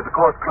speaking to the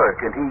court clerk,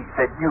 and he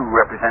said you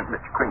represent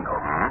Mr. Kringle.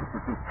 Hmm?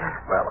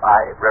 Well,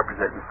 I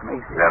represent Mr.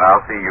 Macy. Then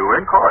I'll see you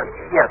in court.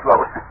 Yes,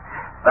 well,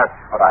 that's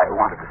what I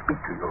wanted to speak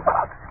to you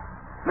about.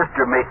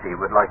 Mr. Macy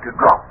would like to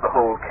drop the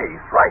whole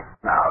case right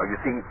now. You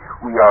see,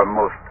 we are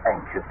most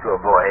anxious to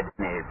avoid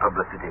any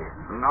publicity.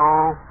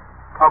 No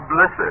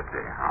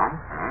publicity, huh?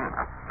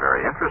 That's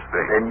very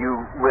interesting. Then you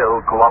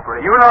will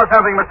cooperate? You know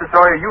something, Mr.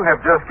 Sawyer? You have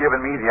just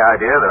given me the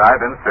idea that I've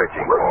been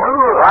searching for.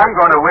 Sure. If I'm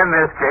going to win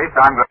this case,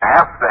 I'm going to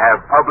have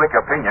public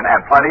opinion,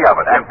 and plenty of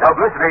it. And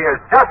publicity is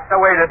just the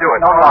way to do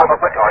it. No,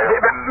 but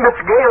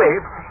Mr.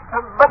 Gailey.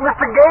 But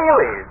Mr.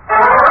 Gailey.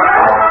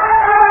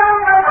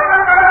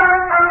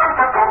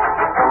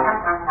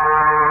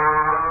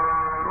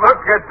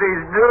 Look at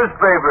these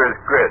newspapers,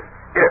 Chris.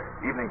 Here,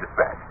 Evening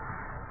Dispatch.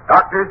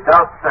 Doctors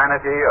doubt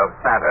sanity of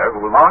Santa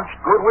who launched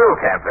Goodwill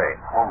campaign.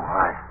 Oh,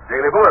 my.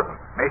 Daily Bulletin.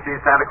 Macy's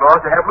Santa Claus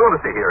to have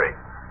lunacy hearing.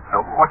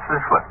 What's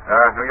this one?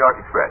 New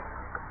York Express.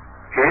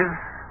 Is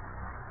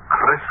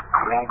Kris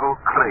Kringle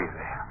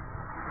crazy?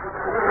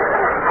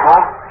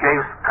 All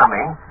days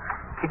coming,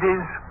 it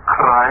is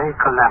cry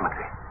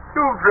calamity.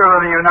 You've driven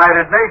the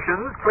United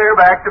Nations clear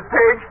back to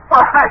page 5.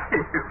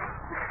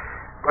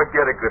 But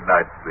get a good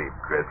night's sleep,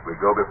 Chris. We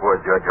go before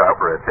Judge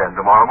Harper at 10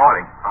 tomorrow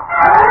morning.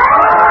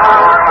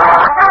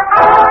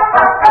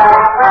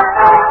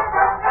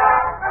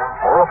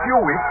 For a few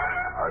weeks,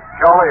 a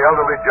jolly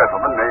elderly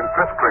gentleman named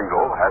Kris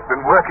Kringle has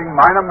been working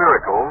minor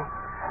miracles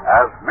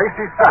as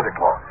Macy's Santa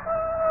Claus.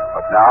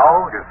 But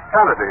now his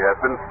sanity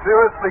has been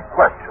seriously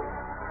questioned.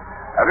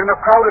 And in a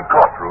crowded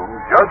courtroom,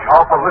 Judge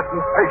Harper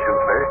listens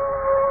patiently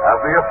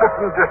as the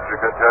assistant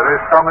district attorney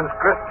summons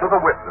Kris to the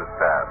witness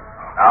stand.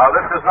 Now,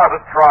 this is not a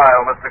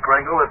trial, Mr.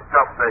 Kringle. It's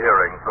just a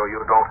hearing, so you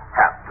don't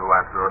have to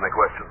answer any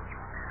questions.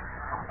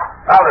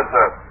 Now then,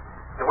 sir,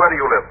 where do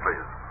you live,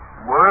 please?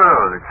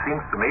 Well, it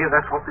seems to me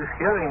that's what this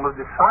hearing will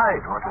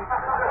decide, won't it?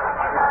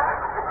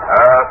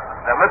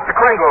 Now, Mr.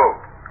 Kringle,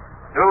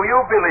 do you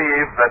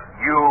believe that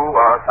you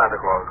are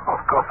Santa Claus? Of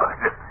course I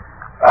do.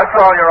 That's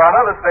all, Your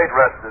Honor. The state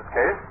rests this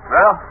case.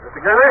 Well, Mr.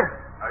 Gailey?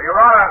 Your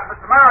Honor,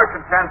 Mr. Merrick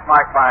contends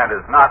my client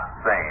is not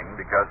sane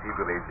because he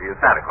believes he is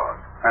Santa Claus.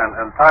 An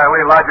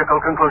entirely logical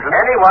conclusion.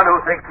 Anyone who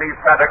thinks he's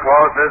Santa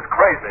Claus is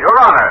crazy. Your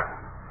Honor,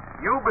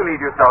 you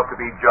believe yourself to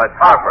be Judge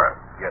Harper,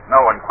 yet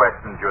no one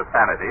questions your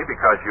sanity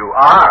because you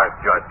are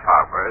Judge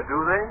Harper,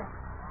 do they?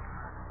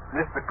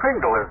 Mr.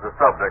 Kringle is the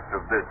subject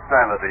of this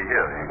sanity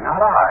hearing.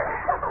 Not I.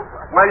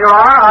 Well, Your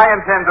Honor, I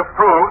intend to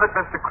prove that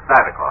Mr.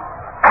 Santa Claus.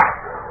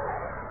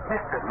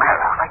 Mr.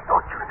 Merrill, I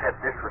thought you said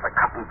this was a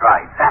cut and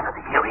dry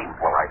sanity hearing.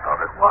 Well, I thought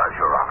it was,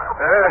 Your Honor.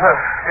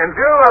 In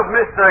view of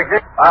Mr.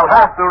 Gates, I'll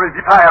have to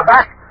retire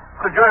back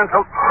to adjourn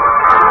till...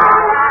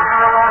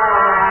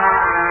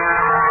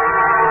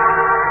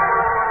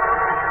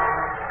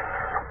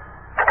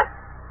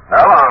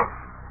 Hello.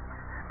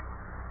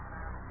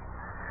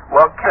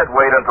 Well, kid,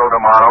 wait until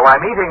tomorrow.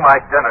 I'm eating my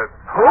dinner.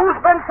 Who's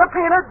been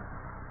subpoenaed?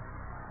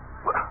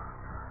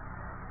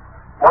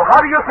 Well,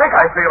 how do you think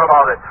I feel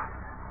about it?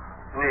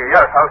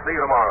 Yes, I'll see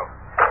you tomorrow.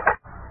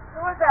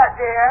 Who is that,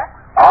 dear?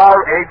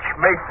 R.H.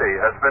 Macy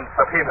has been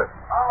subpoenaed.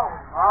 Oh.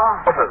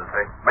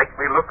 They make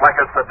me look like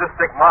a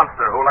sadistic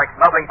monster who likes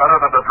nothing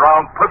better than to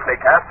drown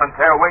pussycats and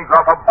tear wings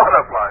off of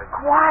butterflies.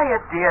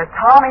 Quiet, dear.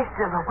 Tommy's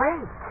still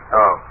awake.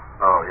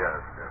 Oh, yes.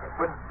 It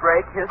would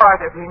break his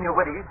heart if he knew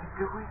what he's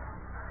doing.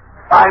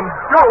 I'm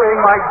doing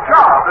my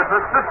job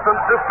as assistant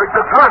district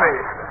attorney.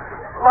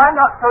 Well, I'm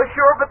not so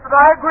sure, but that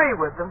I agree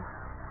with them.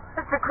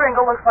 Mr.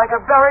 Kringle looks like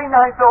a very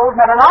nice old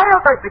man, and I'll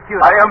persecute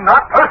him. I am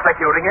not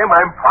persecuting him.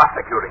 I'm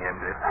prosecuting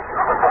him.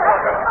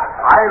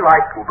 I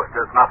like to, but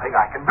there's nothing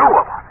I can do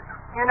about it.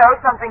 You know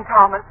something,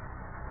 Thomas?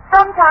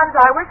 Sometimes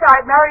I wish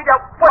I'd married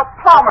a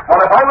plumber. Well,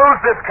 if I lose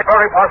this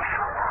very much,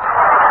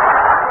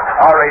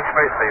 R.H.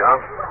 Macy, huh?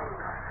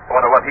 I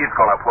wonder what he's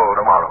going to pull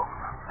tomorrow.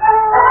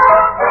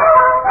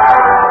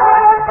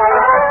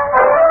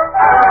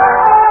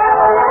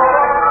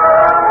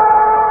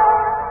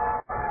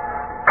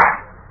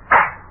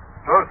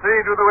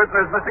 Proceed to the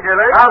witness, Mr.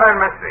 Gailey. Now then,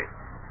 Missy,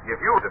 if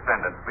you,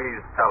 defendant,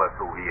 please tell us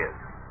who he is.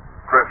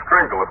 Kris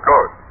Kringle, of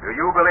course. Do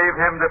you believe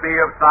him to be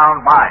of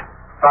sound mind?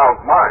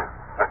 Sound mind.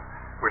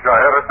 Wish I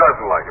had a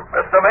dozen like him.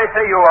 Mr.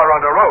 Macy, you are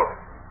under oath.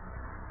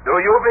 Do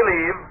you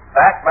believe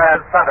that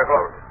man's Santa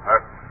Claus?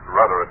 That's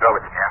rather a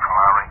delicate... Careful,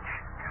 R.H.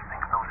 Just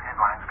think of those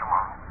headlines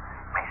tomorrow.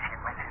 Macy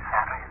admits his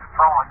Santa is a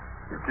fraud.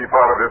 You keep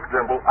out of this,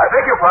 Gimble. I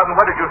beg your pardon.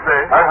 What did you say?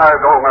 I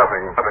know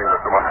nothing. Nothing,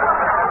 Mr. Martin.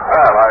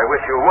 Well, I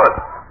wish you would.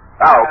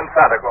 Now,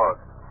 Santa Claus.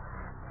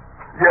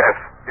 Yes,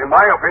 in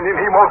my opinion,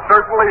 he most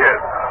certainly is.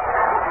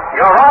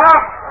 Your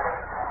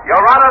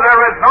Honor,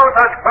 there is no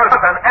such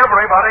person.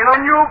 Everybody,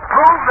 and you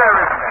prove there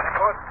isn't any.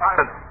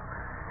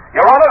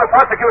 Your Honor, the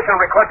prosecution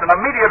requests an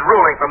immediate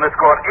ruling from this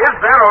court. Is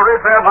there or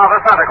is there not a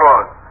Santa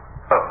Claus?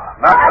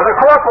 Now, the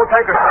court will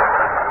take a...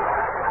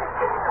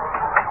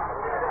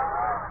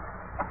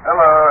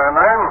 Hello,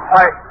 name?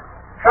 Hi,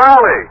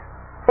 Charlie.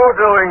 Who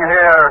doing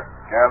here?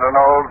 Canton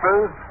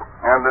Oldfields?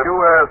 And the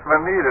U.S.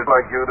 been needed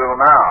like you do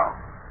now.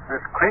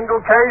 This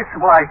Kringle case?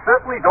 Well, I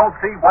certainly don't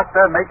see what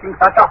they're making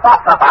such a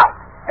fuss about.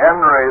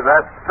 Henry,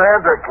 that's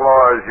Santa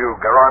Claus you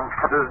got on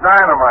his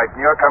dynamite, and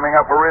you're coming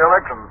up for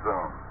re-election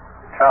soon.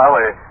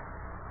 Charlie,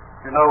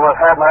 you know what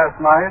happened last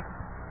night?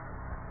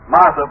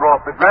 Martha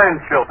brought the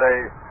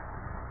grandchildren.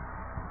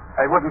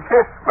 They wouldn't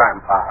kiss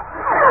Grandpa.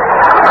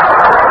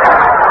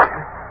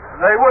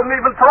 They wouldn't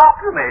even talk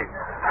to me.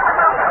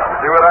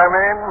 See what I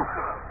mean?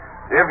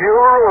 If you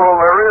rule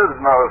there is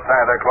no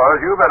Santa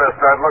Claus, you better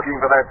start looking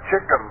for that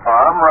chicken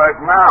farm right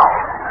now.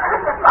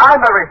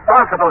 I'm a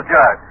responsible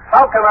judge.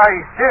 How can I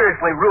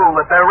seriously rule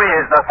that there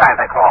is a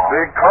Santa Claus?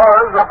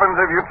 Because up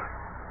until you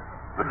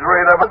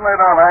read up, they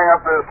don't hang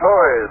up their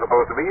toys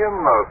supposed to be in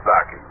those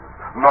stockings.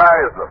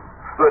 Buys them.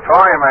 The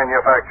toy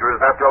manufacturers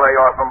have to lay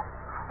off them.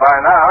 By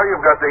now,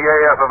 you've got the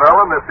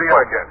AFL and the CO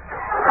against you.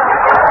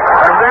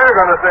 And they're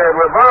going to say it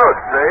with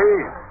votes,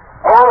 see?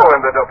 Oh,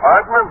 and the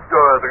department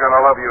stores are going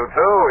to love you,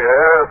 too.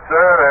 Yes,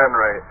 sir,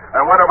 Henry.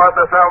 And what about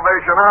the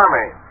Salvation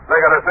Army? They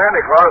got a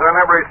Santa Claus on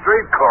every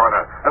street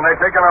corner, and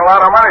they're taking a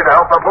lot of money to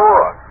help the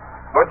poor.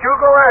 But you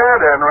go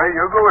ahead, Henry.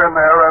 You go in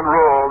there and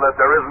rule that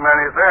there isn't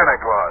any Santa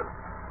Claus.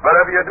 But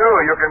if you do,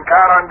 you can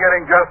count on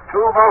getting just 2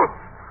 votes.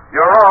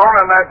 Your own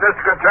and that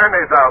district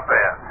attorney's out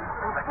there.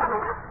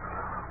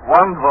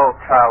 1 vote,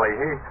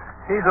 Charlie.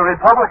 He's a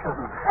Republican.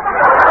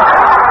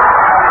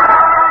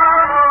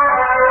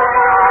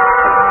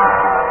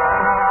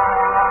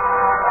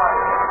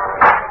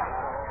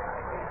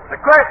 The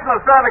question of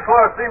Santa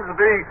Claus seems to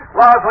be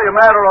largely a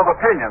matter of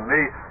opinion.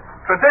 The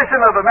tradition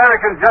of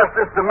American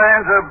justice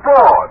demands a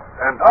broad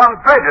and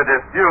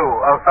unprejudiced view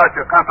of such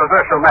a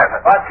controversial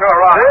matter. But, Your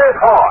Honor, this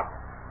court,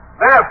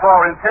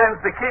 therefore, intends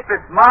to keep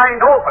its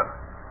mind open.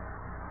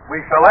 We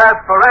shall ask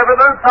for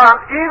evidence on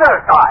either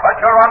side. But,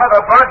 Your Honor,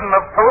 the burden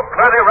of proof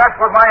clearly rests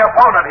with my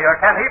opponent here.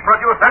 Can he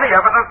produce any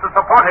evidence to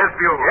support his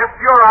view? If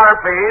Your Honor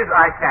please,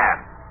 I can.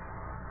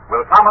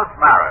 Will Thomas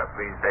Mara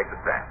please take the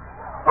stand?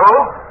 Who?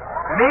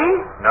 Me?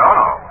 No.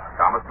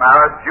 Thomas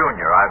Mara,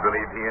 Jr. I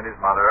believe he and his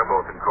mother are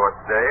both in court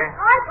today.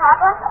 Hi,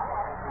 Papa.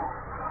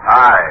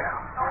 Hi.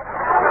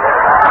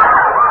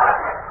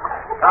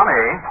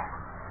 Tommy,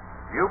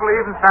 you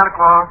believe in Santa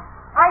Claus?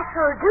 I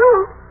sure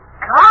do.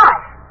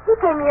 Gosh, he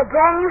gave me a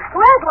brand new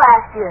sled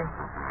last year.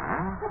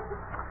 Hmm?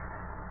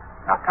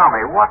 Now,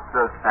 Tommy, what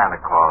does Santa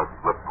Claus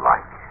look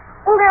like?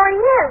 Well, there he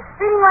is,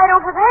 sitting right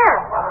over there.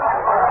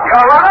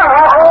 Your Honor,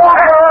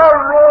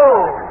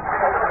 overruled.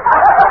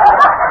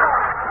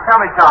 Tell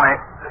me, Tommy,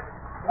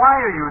 why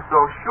are you so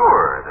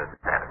sure that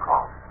it's Santa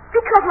Claus?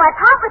 Because my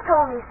papa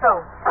told me so.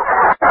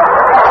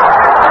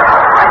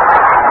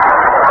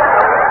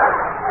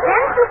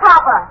 Didn't you,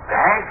 Papa?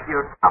 Thank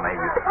you, Tommy.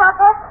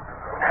 Papa?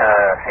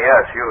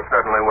 Yes, you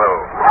certainly will.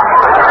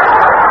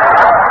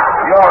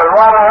 Your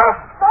Honor.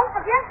 Don't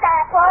forget,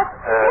 Santa Claus.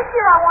 This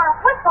year I want a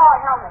football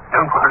helmet.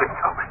 Don't worry,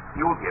 Tommy.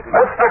 You'll get it.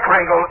 Mr.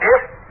 Kringle,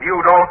 if you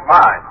don't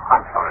mind.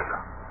 I'm sorry, sir.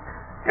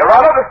 Your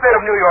Honor, the state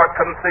of New York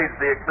concedes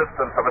the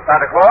existence of a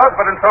Santa Claus,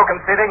 but in so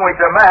conceding, we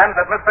demand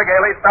that Mr.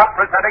 Gailey stop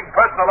presenting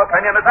personal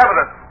opinion as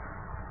evidence.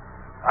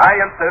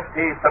 I insist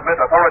he submit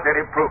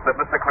authoritative proof that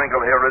Mr. Kringle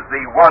here is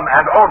the one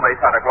and only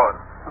Santa Claus.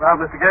 Now,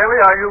 Mr. Gailey,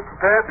 are you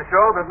prepared to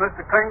show that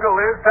Mr. Kringle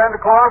is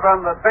Santa Claus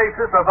on the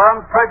basis of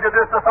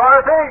unprejudiced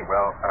authority?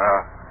 Well,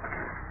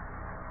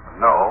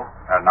 no,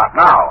 not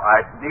now.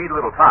 I need a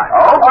little time.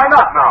 Oh, why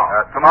not now?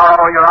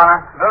 Tomorrow, Your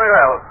Honor. Very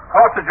well.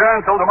 Court's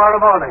adjourned till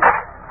tomorrow morning.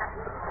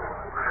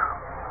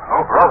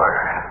 Oh, brother.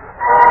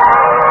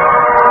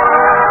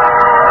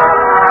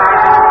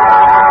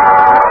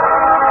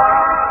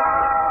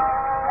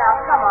 Now,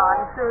 come on,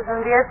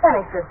 Susan, dear,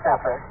 finish your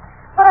supper.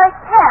 But I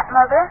can't,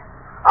 Mother.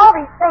 All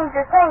these things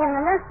are saying in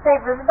the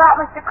newspapers about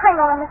Mr.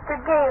 Kringle and Mr.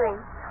 Gailey.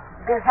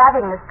 They're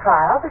having this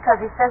trial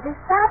because he says he's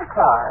Santa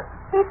Claus.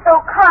 He's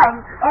so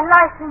kind and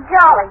nice and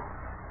jolly.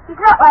 He's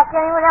not like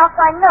anyone else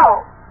I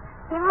know.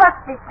 He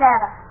must be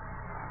Santa.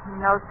 You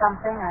know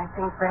something? I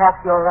think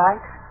perhaps you're right.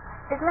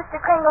 Is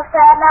Mr. Kringle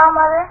sad now,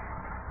 Mother?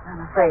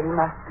 I'm afraid he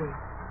must be.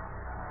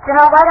 Then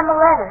I'll write him a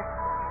letter.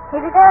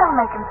 Maybe that'll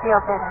make him feel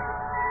better.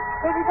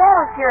 Maybe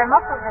that'll cheer him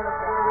up a little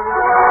bit.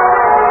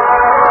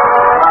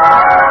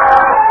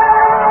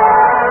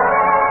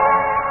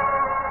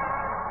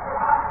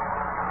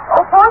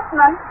 Oh,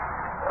 postman.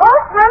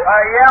 Postman?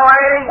 Yeah,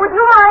 lady? Would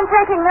you mind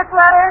taking this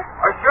letter?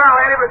 Oh, sure,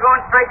 lady. We're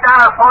going straight down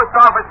to the post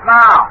office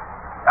now.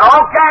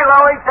 Okay,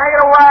 Louie, take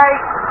it away.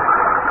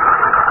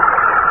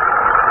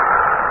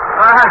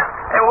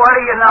 Hey, what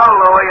do you know,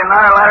 Louie?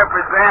 Another letter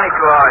for Santa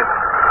Claus.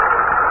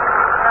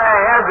 Hey,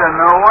 here's a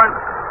new one.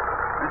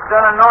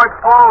 Instead of North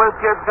Pole, this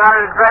kid's got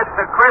it addressed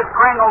to Chris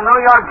Kringle, New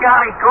York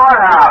County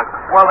Courthouse.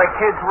 Well, the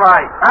kid's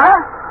right. Huh?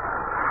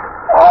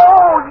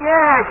 Oh,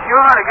 yeah,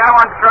 sure. They got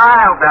him on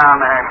trial down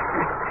there.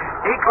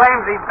 He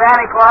claims he's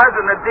Santa Claus,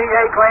 and the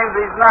DA claims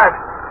he's nuts.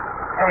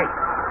 Hey,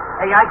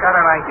 I got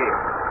an idea.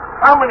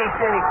 How many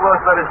Santa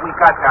Claus letters we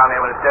got down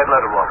there with a dead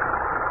letter book?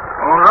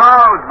 Who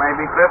knows?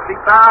 Maybe 50,000.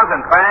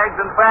 Bags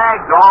and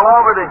bags all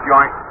over the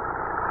joint.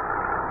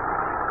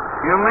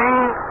 You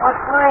mean? Well,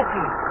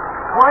 Frankie,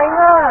 why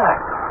not?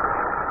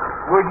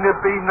 Wouldn't it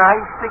be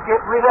nice to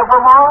get rid of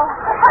them all?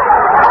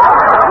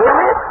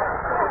 Wouldn't it?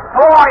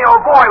 Boy, oh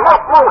boy,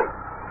 look, Louie.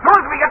 As soon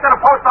as we get to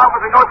the post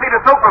office and go see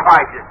the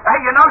supervisors. Hey,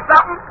 you know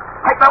something?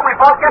 I thought we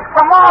both get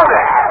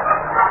promoted.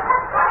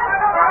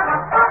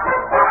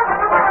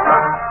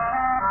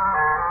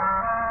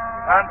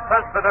 And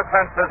since the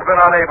defense has been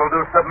unable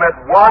to submit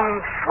one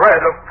shred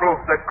of proof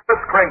that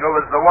Kris Kringle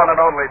is the one and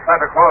only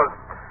Santa Claus,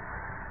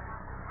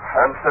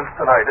 and since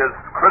tonight is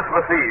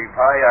Christmas Eve,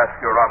 I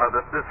ask, Your Honor,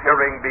 that this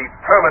hearing be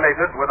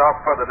terminated without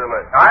further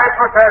delay. I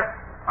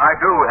protest. I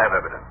do have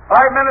evidence. 5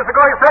 minutes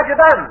ago you said you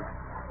didn't.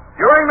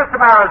 During Mr.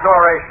 Mara's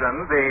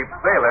oration, the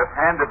bailiff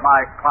handed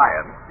my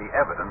client the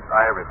evidence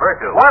I refer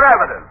to. What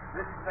evidence?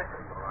 This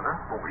second, Your Honor.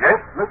 Oh,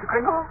 yes, Mr.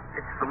 Kringle?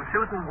 It's from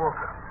Susan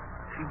Walker.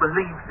 She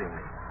believes in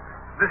me.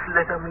 This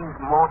letter means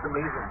more to me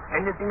than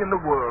anything in the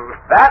world.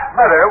 That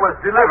letter was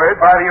delivered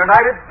by the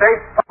United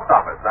States Post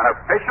Office, an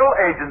official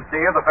agency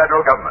of the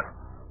federal government.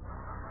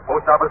 The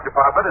Post Office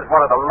Department is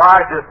one of the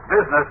largest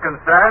business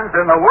concerns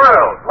in the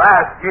world.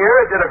 Last year,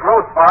 it did a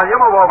gross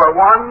volume of over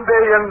 $1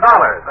 billion.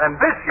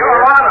 And this year...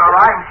 Your Honor,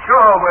 I'm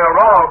sure we're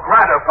all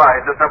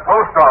gratified that the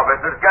Post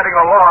Office is getting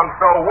along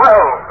so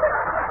well.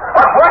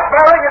 But what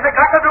bearing has it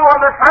got to do on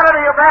the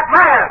sanity of that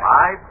man?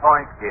 My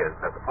point is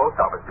that the Post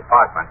Office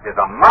Department is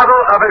a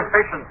model of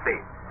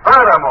efficiency.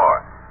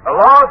 Furthermore, the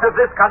laws of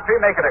this country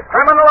make it a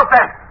criminal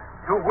offense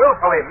to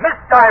willfully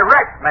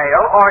misdirect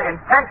mail or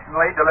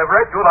intentionally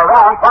deliver it to the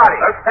wrong party.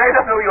 The state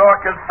of New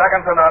York is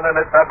second to none in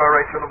its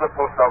admiration of the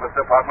Post Office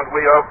Department. We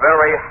are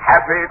very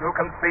happy to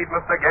concede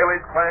Mr.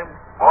 Gailey's claim.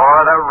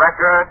 For the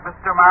record,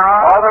 Mr.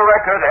 Mara? For the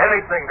record,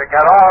 anything to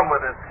get on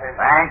with this case.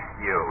 Thank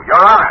you. Your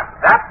Honor,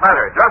 that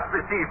letter just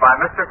received by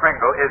Mr.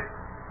 Kringle is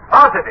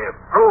positive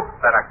proof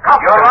that a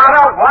cop... Your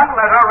Honor, one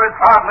letter is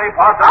hardly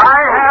positive.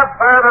 I have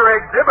further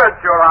exhibits,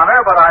 Your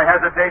Honor, but I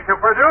hesitate to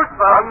produce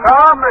them.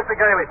 Come, Mr.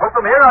 Gailey, put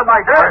them here on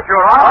my desk,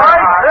 Your Honor. I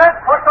said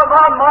put them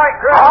on my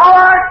desk. All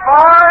right,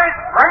 boys,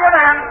 bring it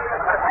in.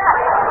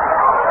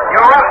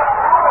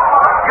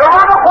 Your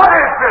Honor, what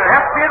is this?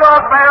 Empty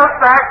those mail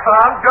sacks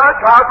on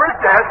Judge Harper's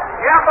desk.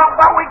 Yeah,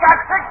 but we got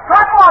 6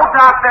 truckloads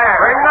out there.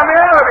 Bring them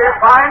in or be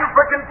fined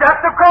for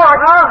contempt of court.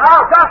 No,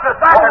 just a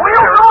second. Oh,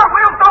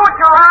 we'll do it,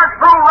 Your Honor.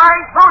 Through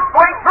rain, through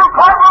sleet, through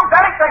courtrooms,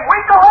 anything. We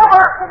go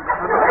over.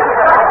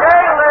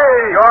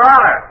 Gailey! Your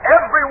Honor,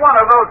 every one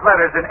of those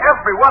letters in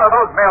every one of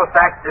those mail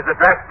sacks is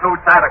addressed to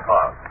Santa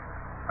Claus.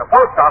 The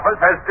Post Office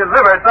has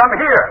delivered them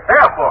here.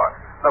 Therefore,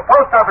 the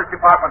Post Office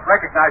Department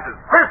recognizes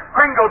Kris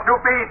Kringle to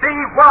be the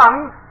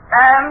one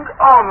and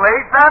only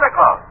Santa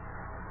Claus.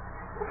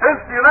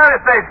 Since the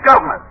United States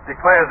government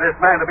declares this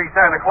man to be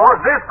Santa Claus,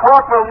 this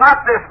court will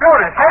not dispute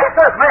his case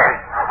as man.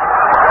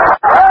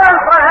 And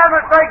for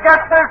heaven's sake,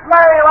 get this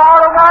mail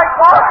out of my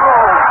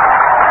courtroom.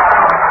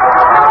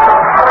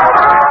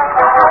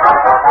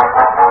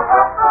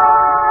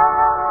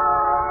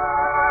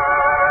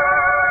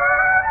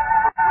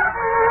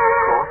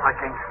 Of course, I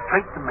came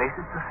straight to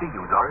Macy's to see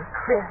you, Doris.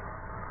 Chris,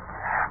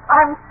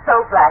 I'm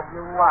so glad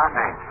you won.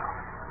 Thank you.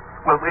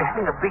 Well, we're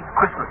having a big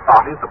Christmas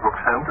party at the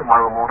Brooks home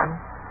tomorrow morning.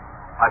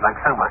 I'd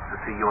like so much to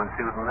see you and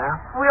Susan there.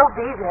 We'll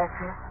be there,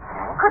 Chris.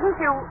 Couldn't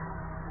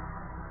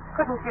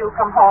you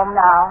come home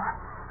now?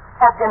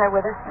 Have dinner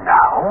with us?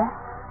 Now?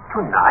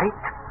 Tonight?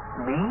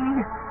 Me?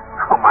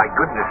 Oh, my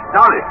goodness,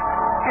 Doris.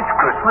 It's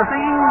Christmas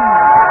Eve.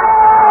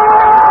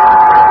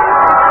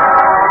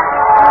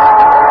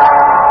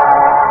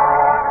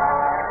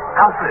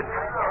 Alfred,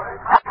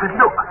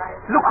 look.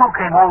 Look who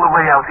came all the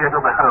way out here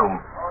to the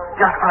home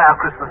just for our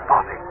Christmas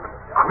party.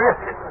 Chris,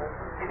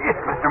 it's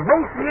Mr.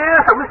 Macy.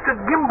 Yes, and Mr.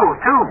 Gimble,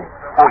 too.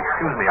 Oh,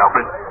 excuse me,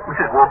 Alfred.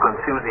 Mrs. Walker and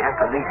Susie have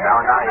to leave now,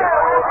 and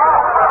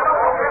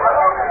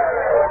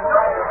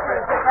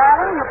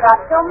Darling, you got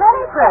so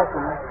many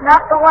presents.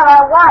 Not the one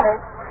I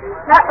wanted.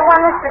 Not the one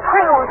Mr.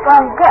 Kringle was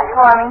going to get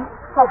for me.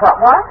 Well, what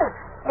was it?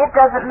 It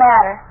doesn't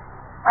matter.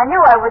 I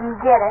knew I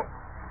wouldn't get it.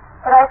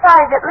 But I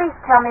thought he'd at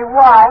least tell me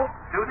why.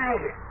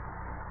 Susie.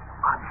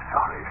 I'm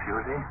sorry,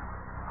 Susie.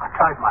 I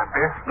tried my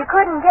best. You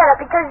couldn't get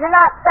it because you're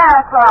not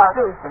Santa Claus,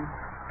 Susan.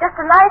 Just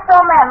a nice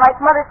old man, like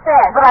Mother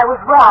said. But I was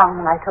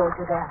wrong when I told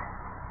you that.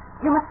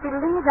 You must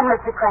believe in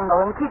Mr.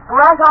 Kringle and keep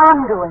right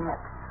on doing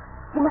it.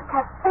 You must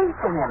have faith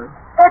in him.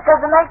 That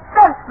doesn't make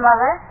sense,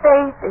 Mother.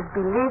 Faith is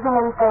believing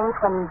in things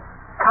when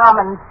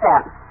common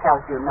sense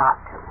tells you not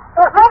to.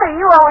 But, Mother,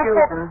 you always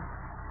Susan,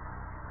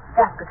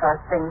 just because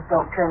things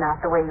don't turn out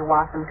the way you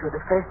want them to the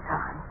first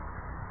time,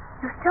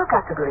 you still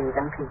got to believe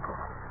in people.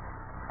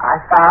 I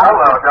found...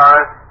 Hello,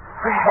 Doris.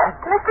 Fred.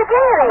 Mr.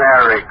 Gailey.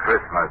 Merry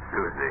Christmas,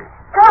 Susie.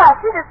 Gosh,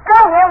 you just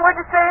got here and we're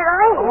just ready to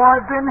leave. Oh,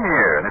 I've been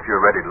here, and if you're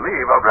ready to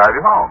leave, I'll drive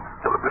you home.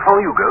 So before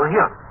you go,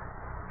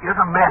 here's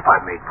a map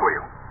I've made for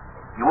you.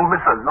 You will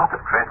miss a lot of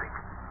traffic.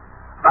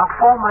 About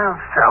 4 miles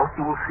south,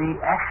 you will see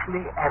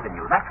Ashley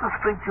Avenue. That's the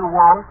street you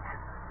want.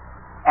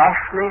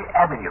 Ashley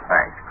Avenue.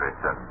 Thanks, Chris,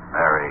 and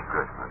Merry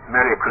Christmas.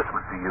 Merry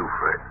Christmas to you,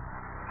 Fred.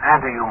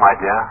 And to you, my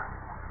dear.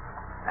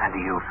 And to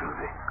you,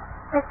 Susie.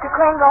 Mr.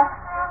 Kringle,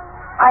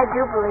 I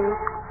do believe.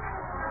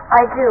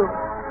 I do.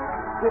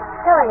 It's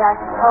silly, I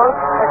suppose,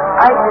 but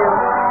I do.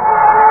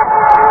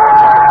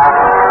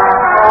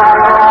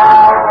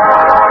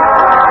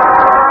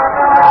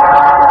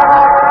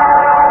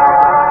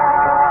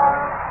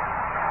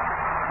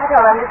 I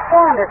don't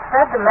understand it.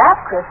 Fred, the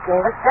map Chris gave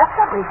us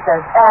definitely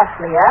says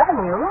Ashley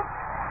Avenue.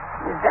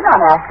 We've been on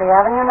Ashley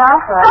Avenue now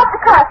for... Stop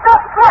the car,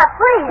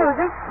 please.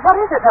 Susie, what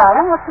is it,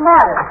 darling? What's the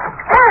matter?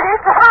 There it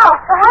is, the house.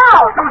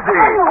 Susie!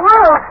 What in the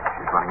world?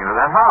 She's running into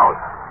that house.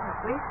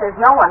 At least there's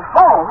no one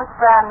home. It's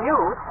brand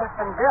new. It's just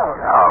been built.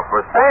 Yeah,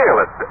 for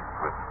sale. It's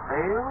for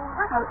sale?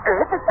 What on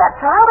earth is that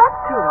child up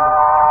to?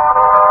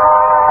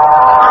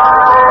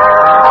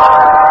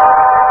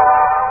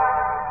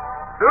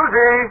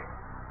 Susie!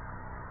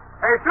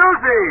 Hey,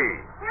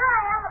 Susie! Here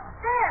I am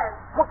upstairs.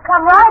 Well,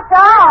 come right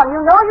down. You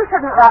know you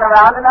shouldn't run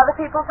around in other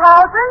people's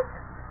houses.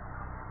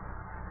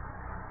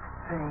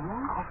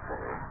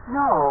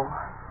 No.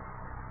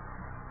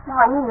 No,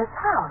 I mean this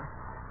house.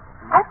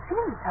 I've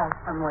seen this house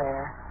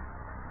somewhere.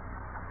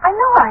 I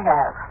know I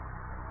have.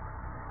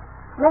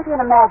 Maybe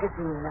in a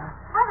magazine.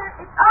 Mother,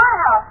 it's our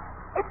house.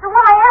 It's the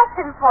one I asked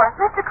him for,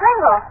 Mr.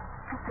 Kringle.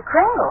 Mr.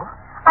 Kringle?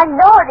 I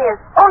know it is.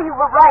 Oh, you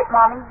were right,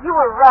 Mommy. You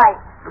were right.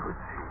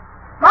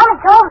 Mommy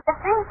told me that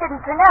things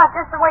didn't turn out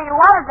just the way you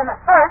wanted them at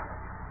first.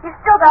 You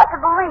still got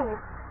to believe.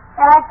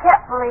 And I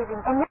kept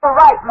believing. And you were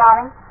right,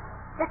 Mommy.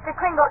 Mr.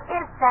 Kringle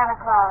is Santa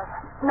Claus.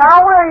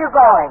 Now where are you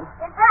going?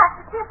 In fact,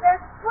 to see if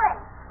there's a swing.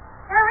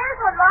 There is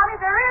one, Mommy.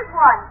 There is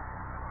one.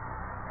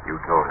 You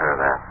told her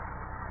that.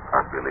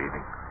 I'm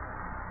believing.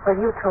 Well,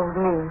 you told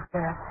me,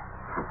 Beth.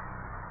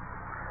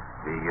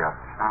 The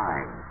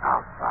sign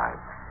outside.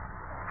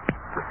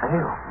 For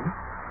sale,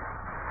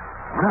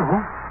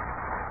 Well,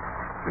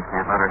 we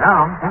can't let her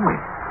down, can we?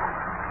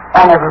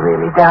 I never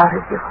really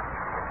doubted you.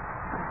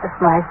 It's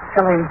just my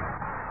silly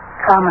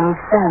common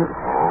sense.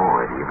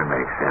 Oh, it even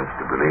makes sense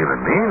to believe in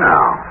me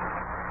now.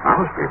 I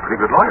must be a pretty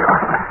good lawyer.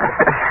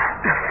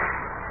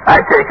 I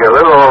take a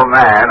little old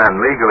man and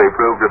legally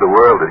prove to the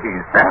world that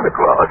he's Santa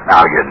Claus.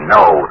 Now you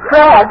know that.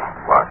 Fred!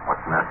 What?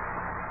 What's that?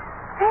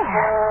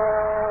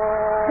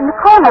 There. In the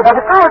corner by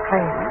the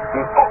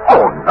fireplace.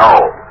 Oh,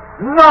 no.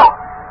 No.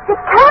 It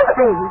can't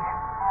be.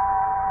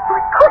 Oh,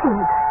 it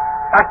couldn't.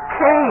 A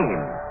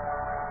cane.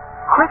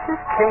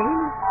 Chris's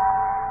cane?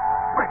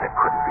 Why, there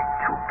couldn't be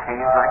two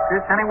canes like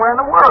this anywhere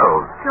in the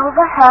world.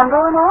 Silver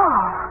handle and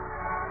all.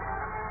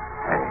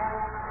 Hey,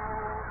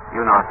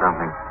 you know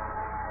something?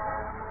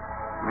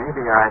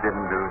 Maybe I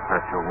didn't do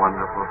such a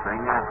wonderful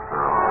thing after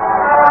all.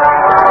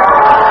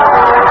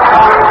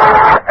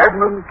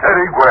 Edmund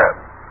Teddy Grant.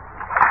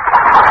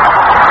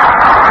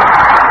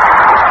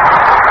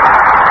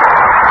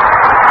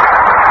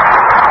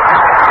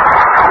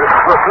 This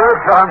is the third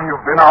time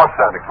you've been our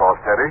Santa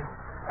Claus, Teddy,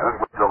 and it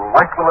was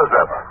delightful as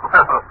ever.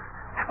 Well,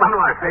 it's one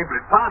of my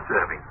favorite parts,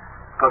 Irving,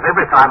 because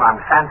every time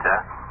I'm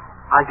Santa,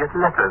 I get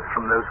letters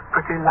from those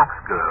pretty Lux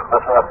girls.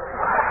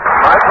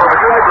 Right, so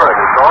begin the great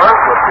story.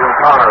 Whitfield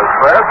Connor as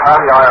Fred,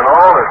 Patty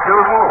Ironall as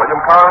Susan,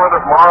 William Carlin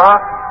as Mara,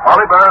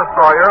 Holly Bear as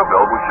Sawyer,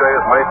 Bill Boucher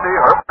as Macy,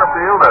 Herb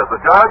Fairfield as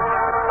the judge,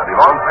 and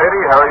Yvonne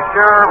Patey, Harry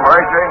Shearer,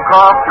 Mary Jane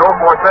Croft, Joe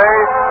Forte,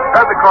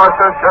 Ted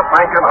DeCorsia, Shep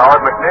Mencken,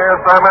 Howard McNear,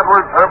 Sam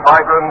Edwards, Herb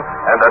Vigran,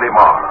 and Eddie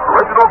Marr.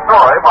 Original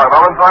story by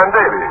Valentine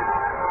Davies.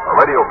 A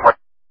radio play.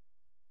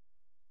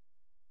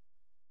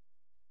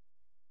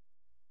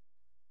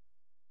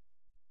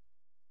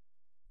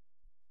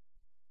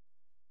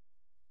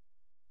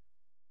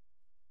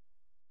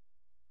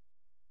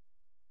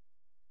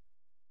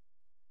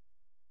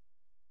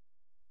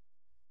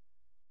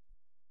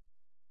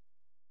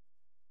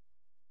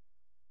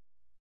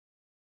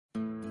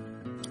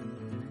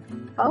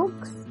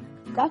 Folks,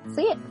 that's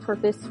it for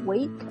this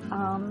week,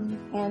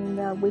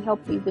 and we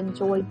hope you've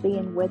enjoyed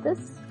being with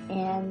us,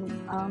 and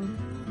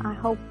I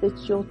hope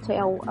that you'll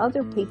tell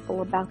other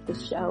people about the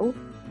show.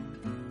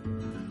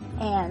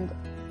 And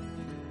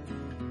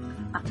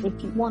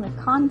if you want to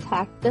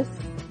contact us,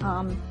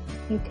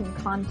 you can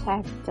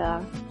contact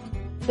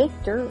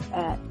Victor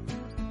at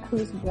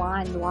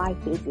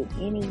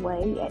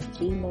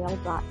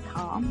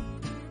whoseblindlifeisanyway@gmail.com.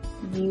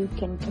 You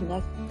can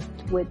connect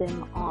with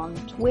him on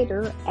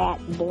Twitter at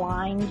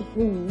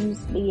blindwhose,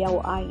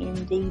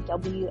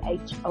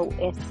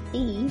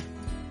 BLINDWHOSE.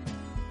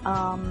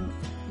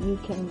 You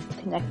can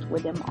connect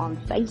with him on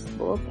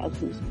Facebook at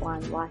Whose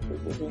Blind Life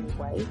Is It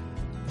Anyway.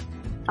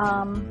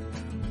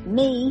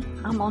 Me,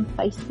 I'm on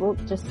Facebook,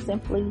 just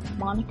simply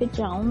Monica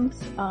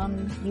Jones.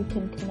 You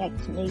can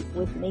connect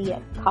with me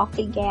at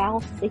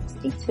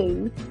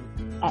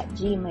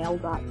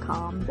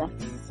coffeegal62@gmail.com.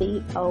 That's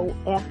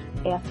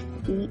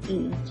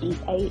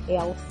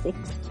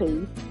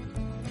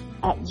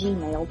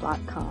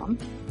COFFEGAL62@gmail.com.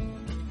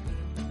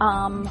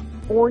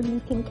 Or you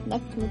can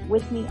connect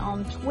with me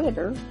on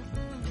Twitter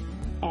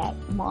at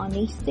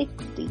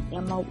Moni60,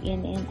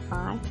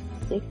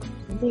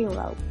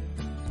 MONNI60.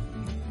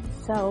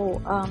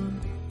 So,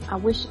 I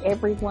wish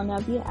every one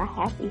of you a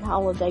happy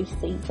holiday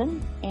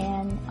season,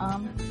 and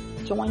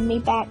join me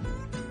back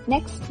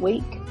next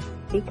week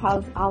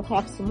because I'll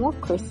have some more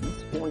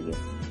Christmas for you.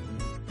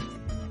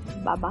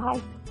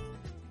 Bye-bye.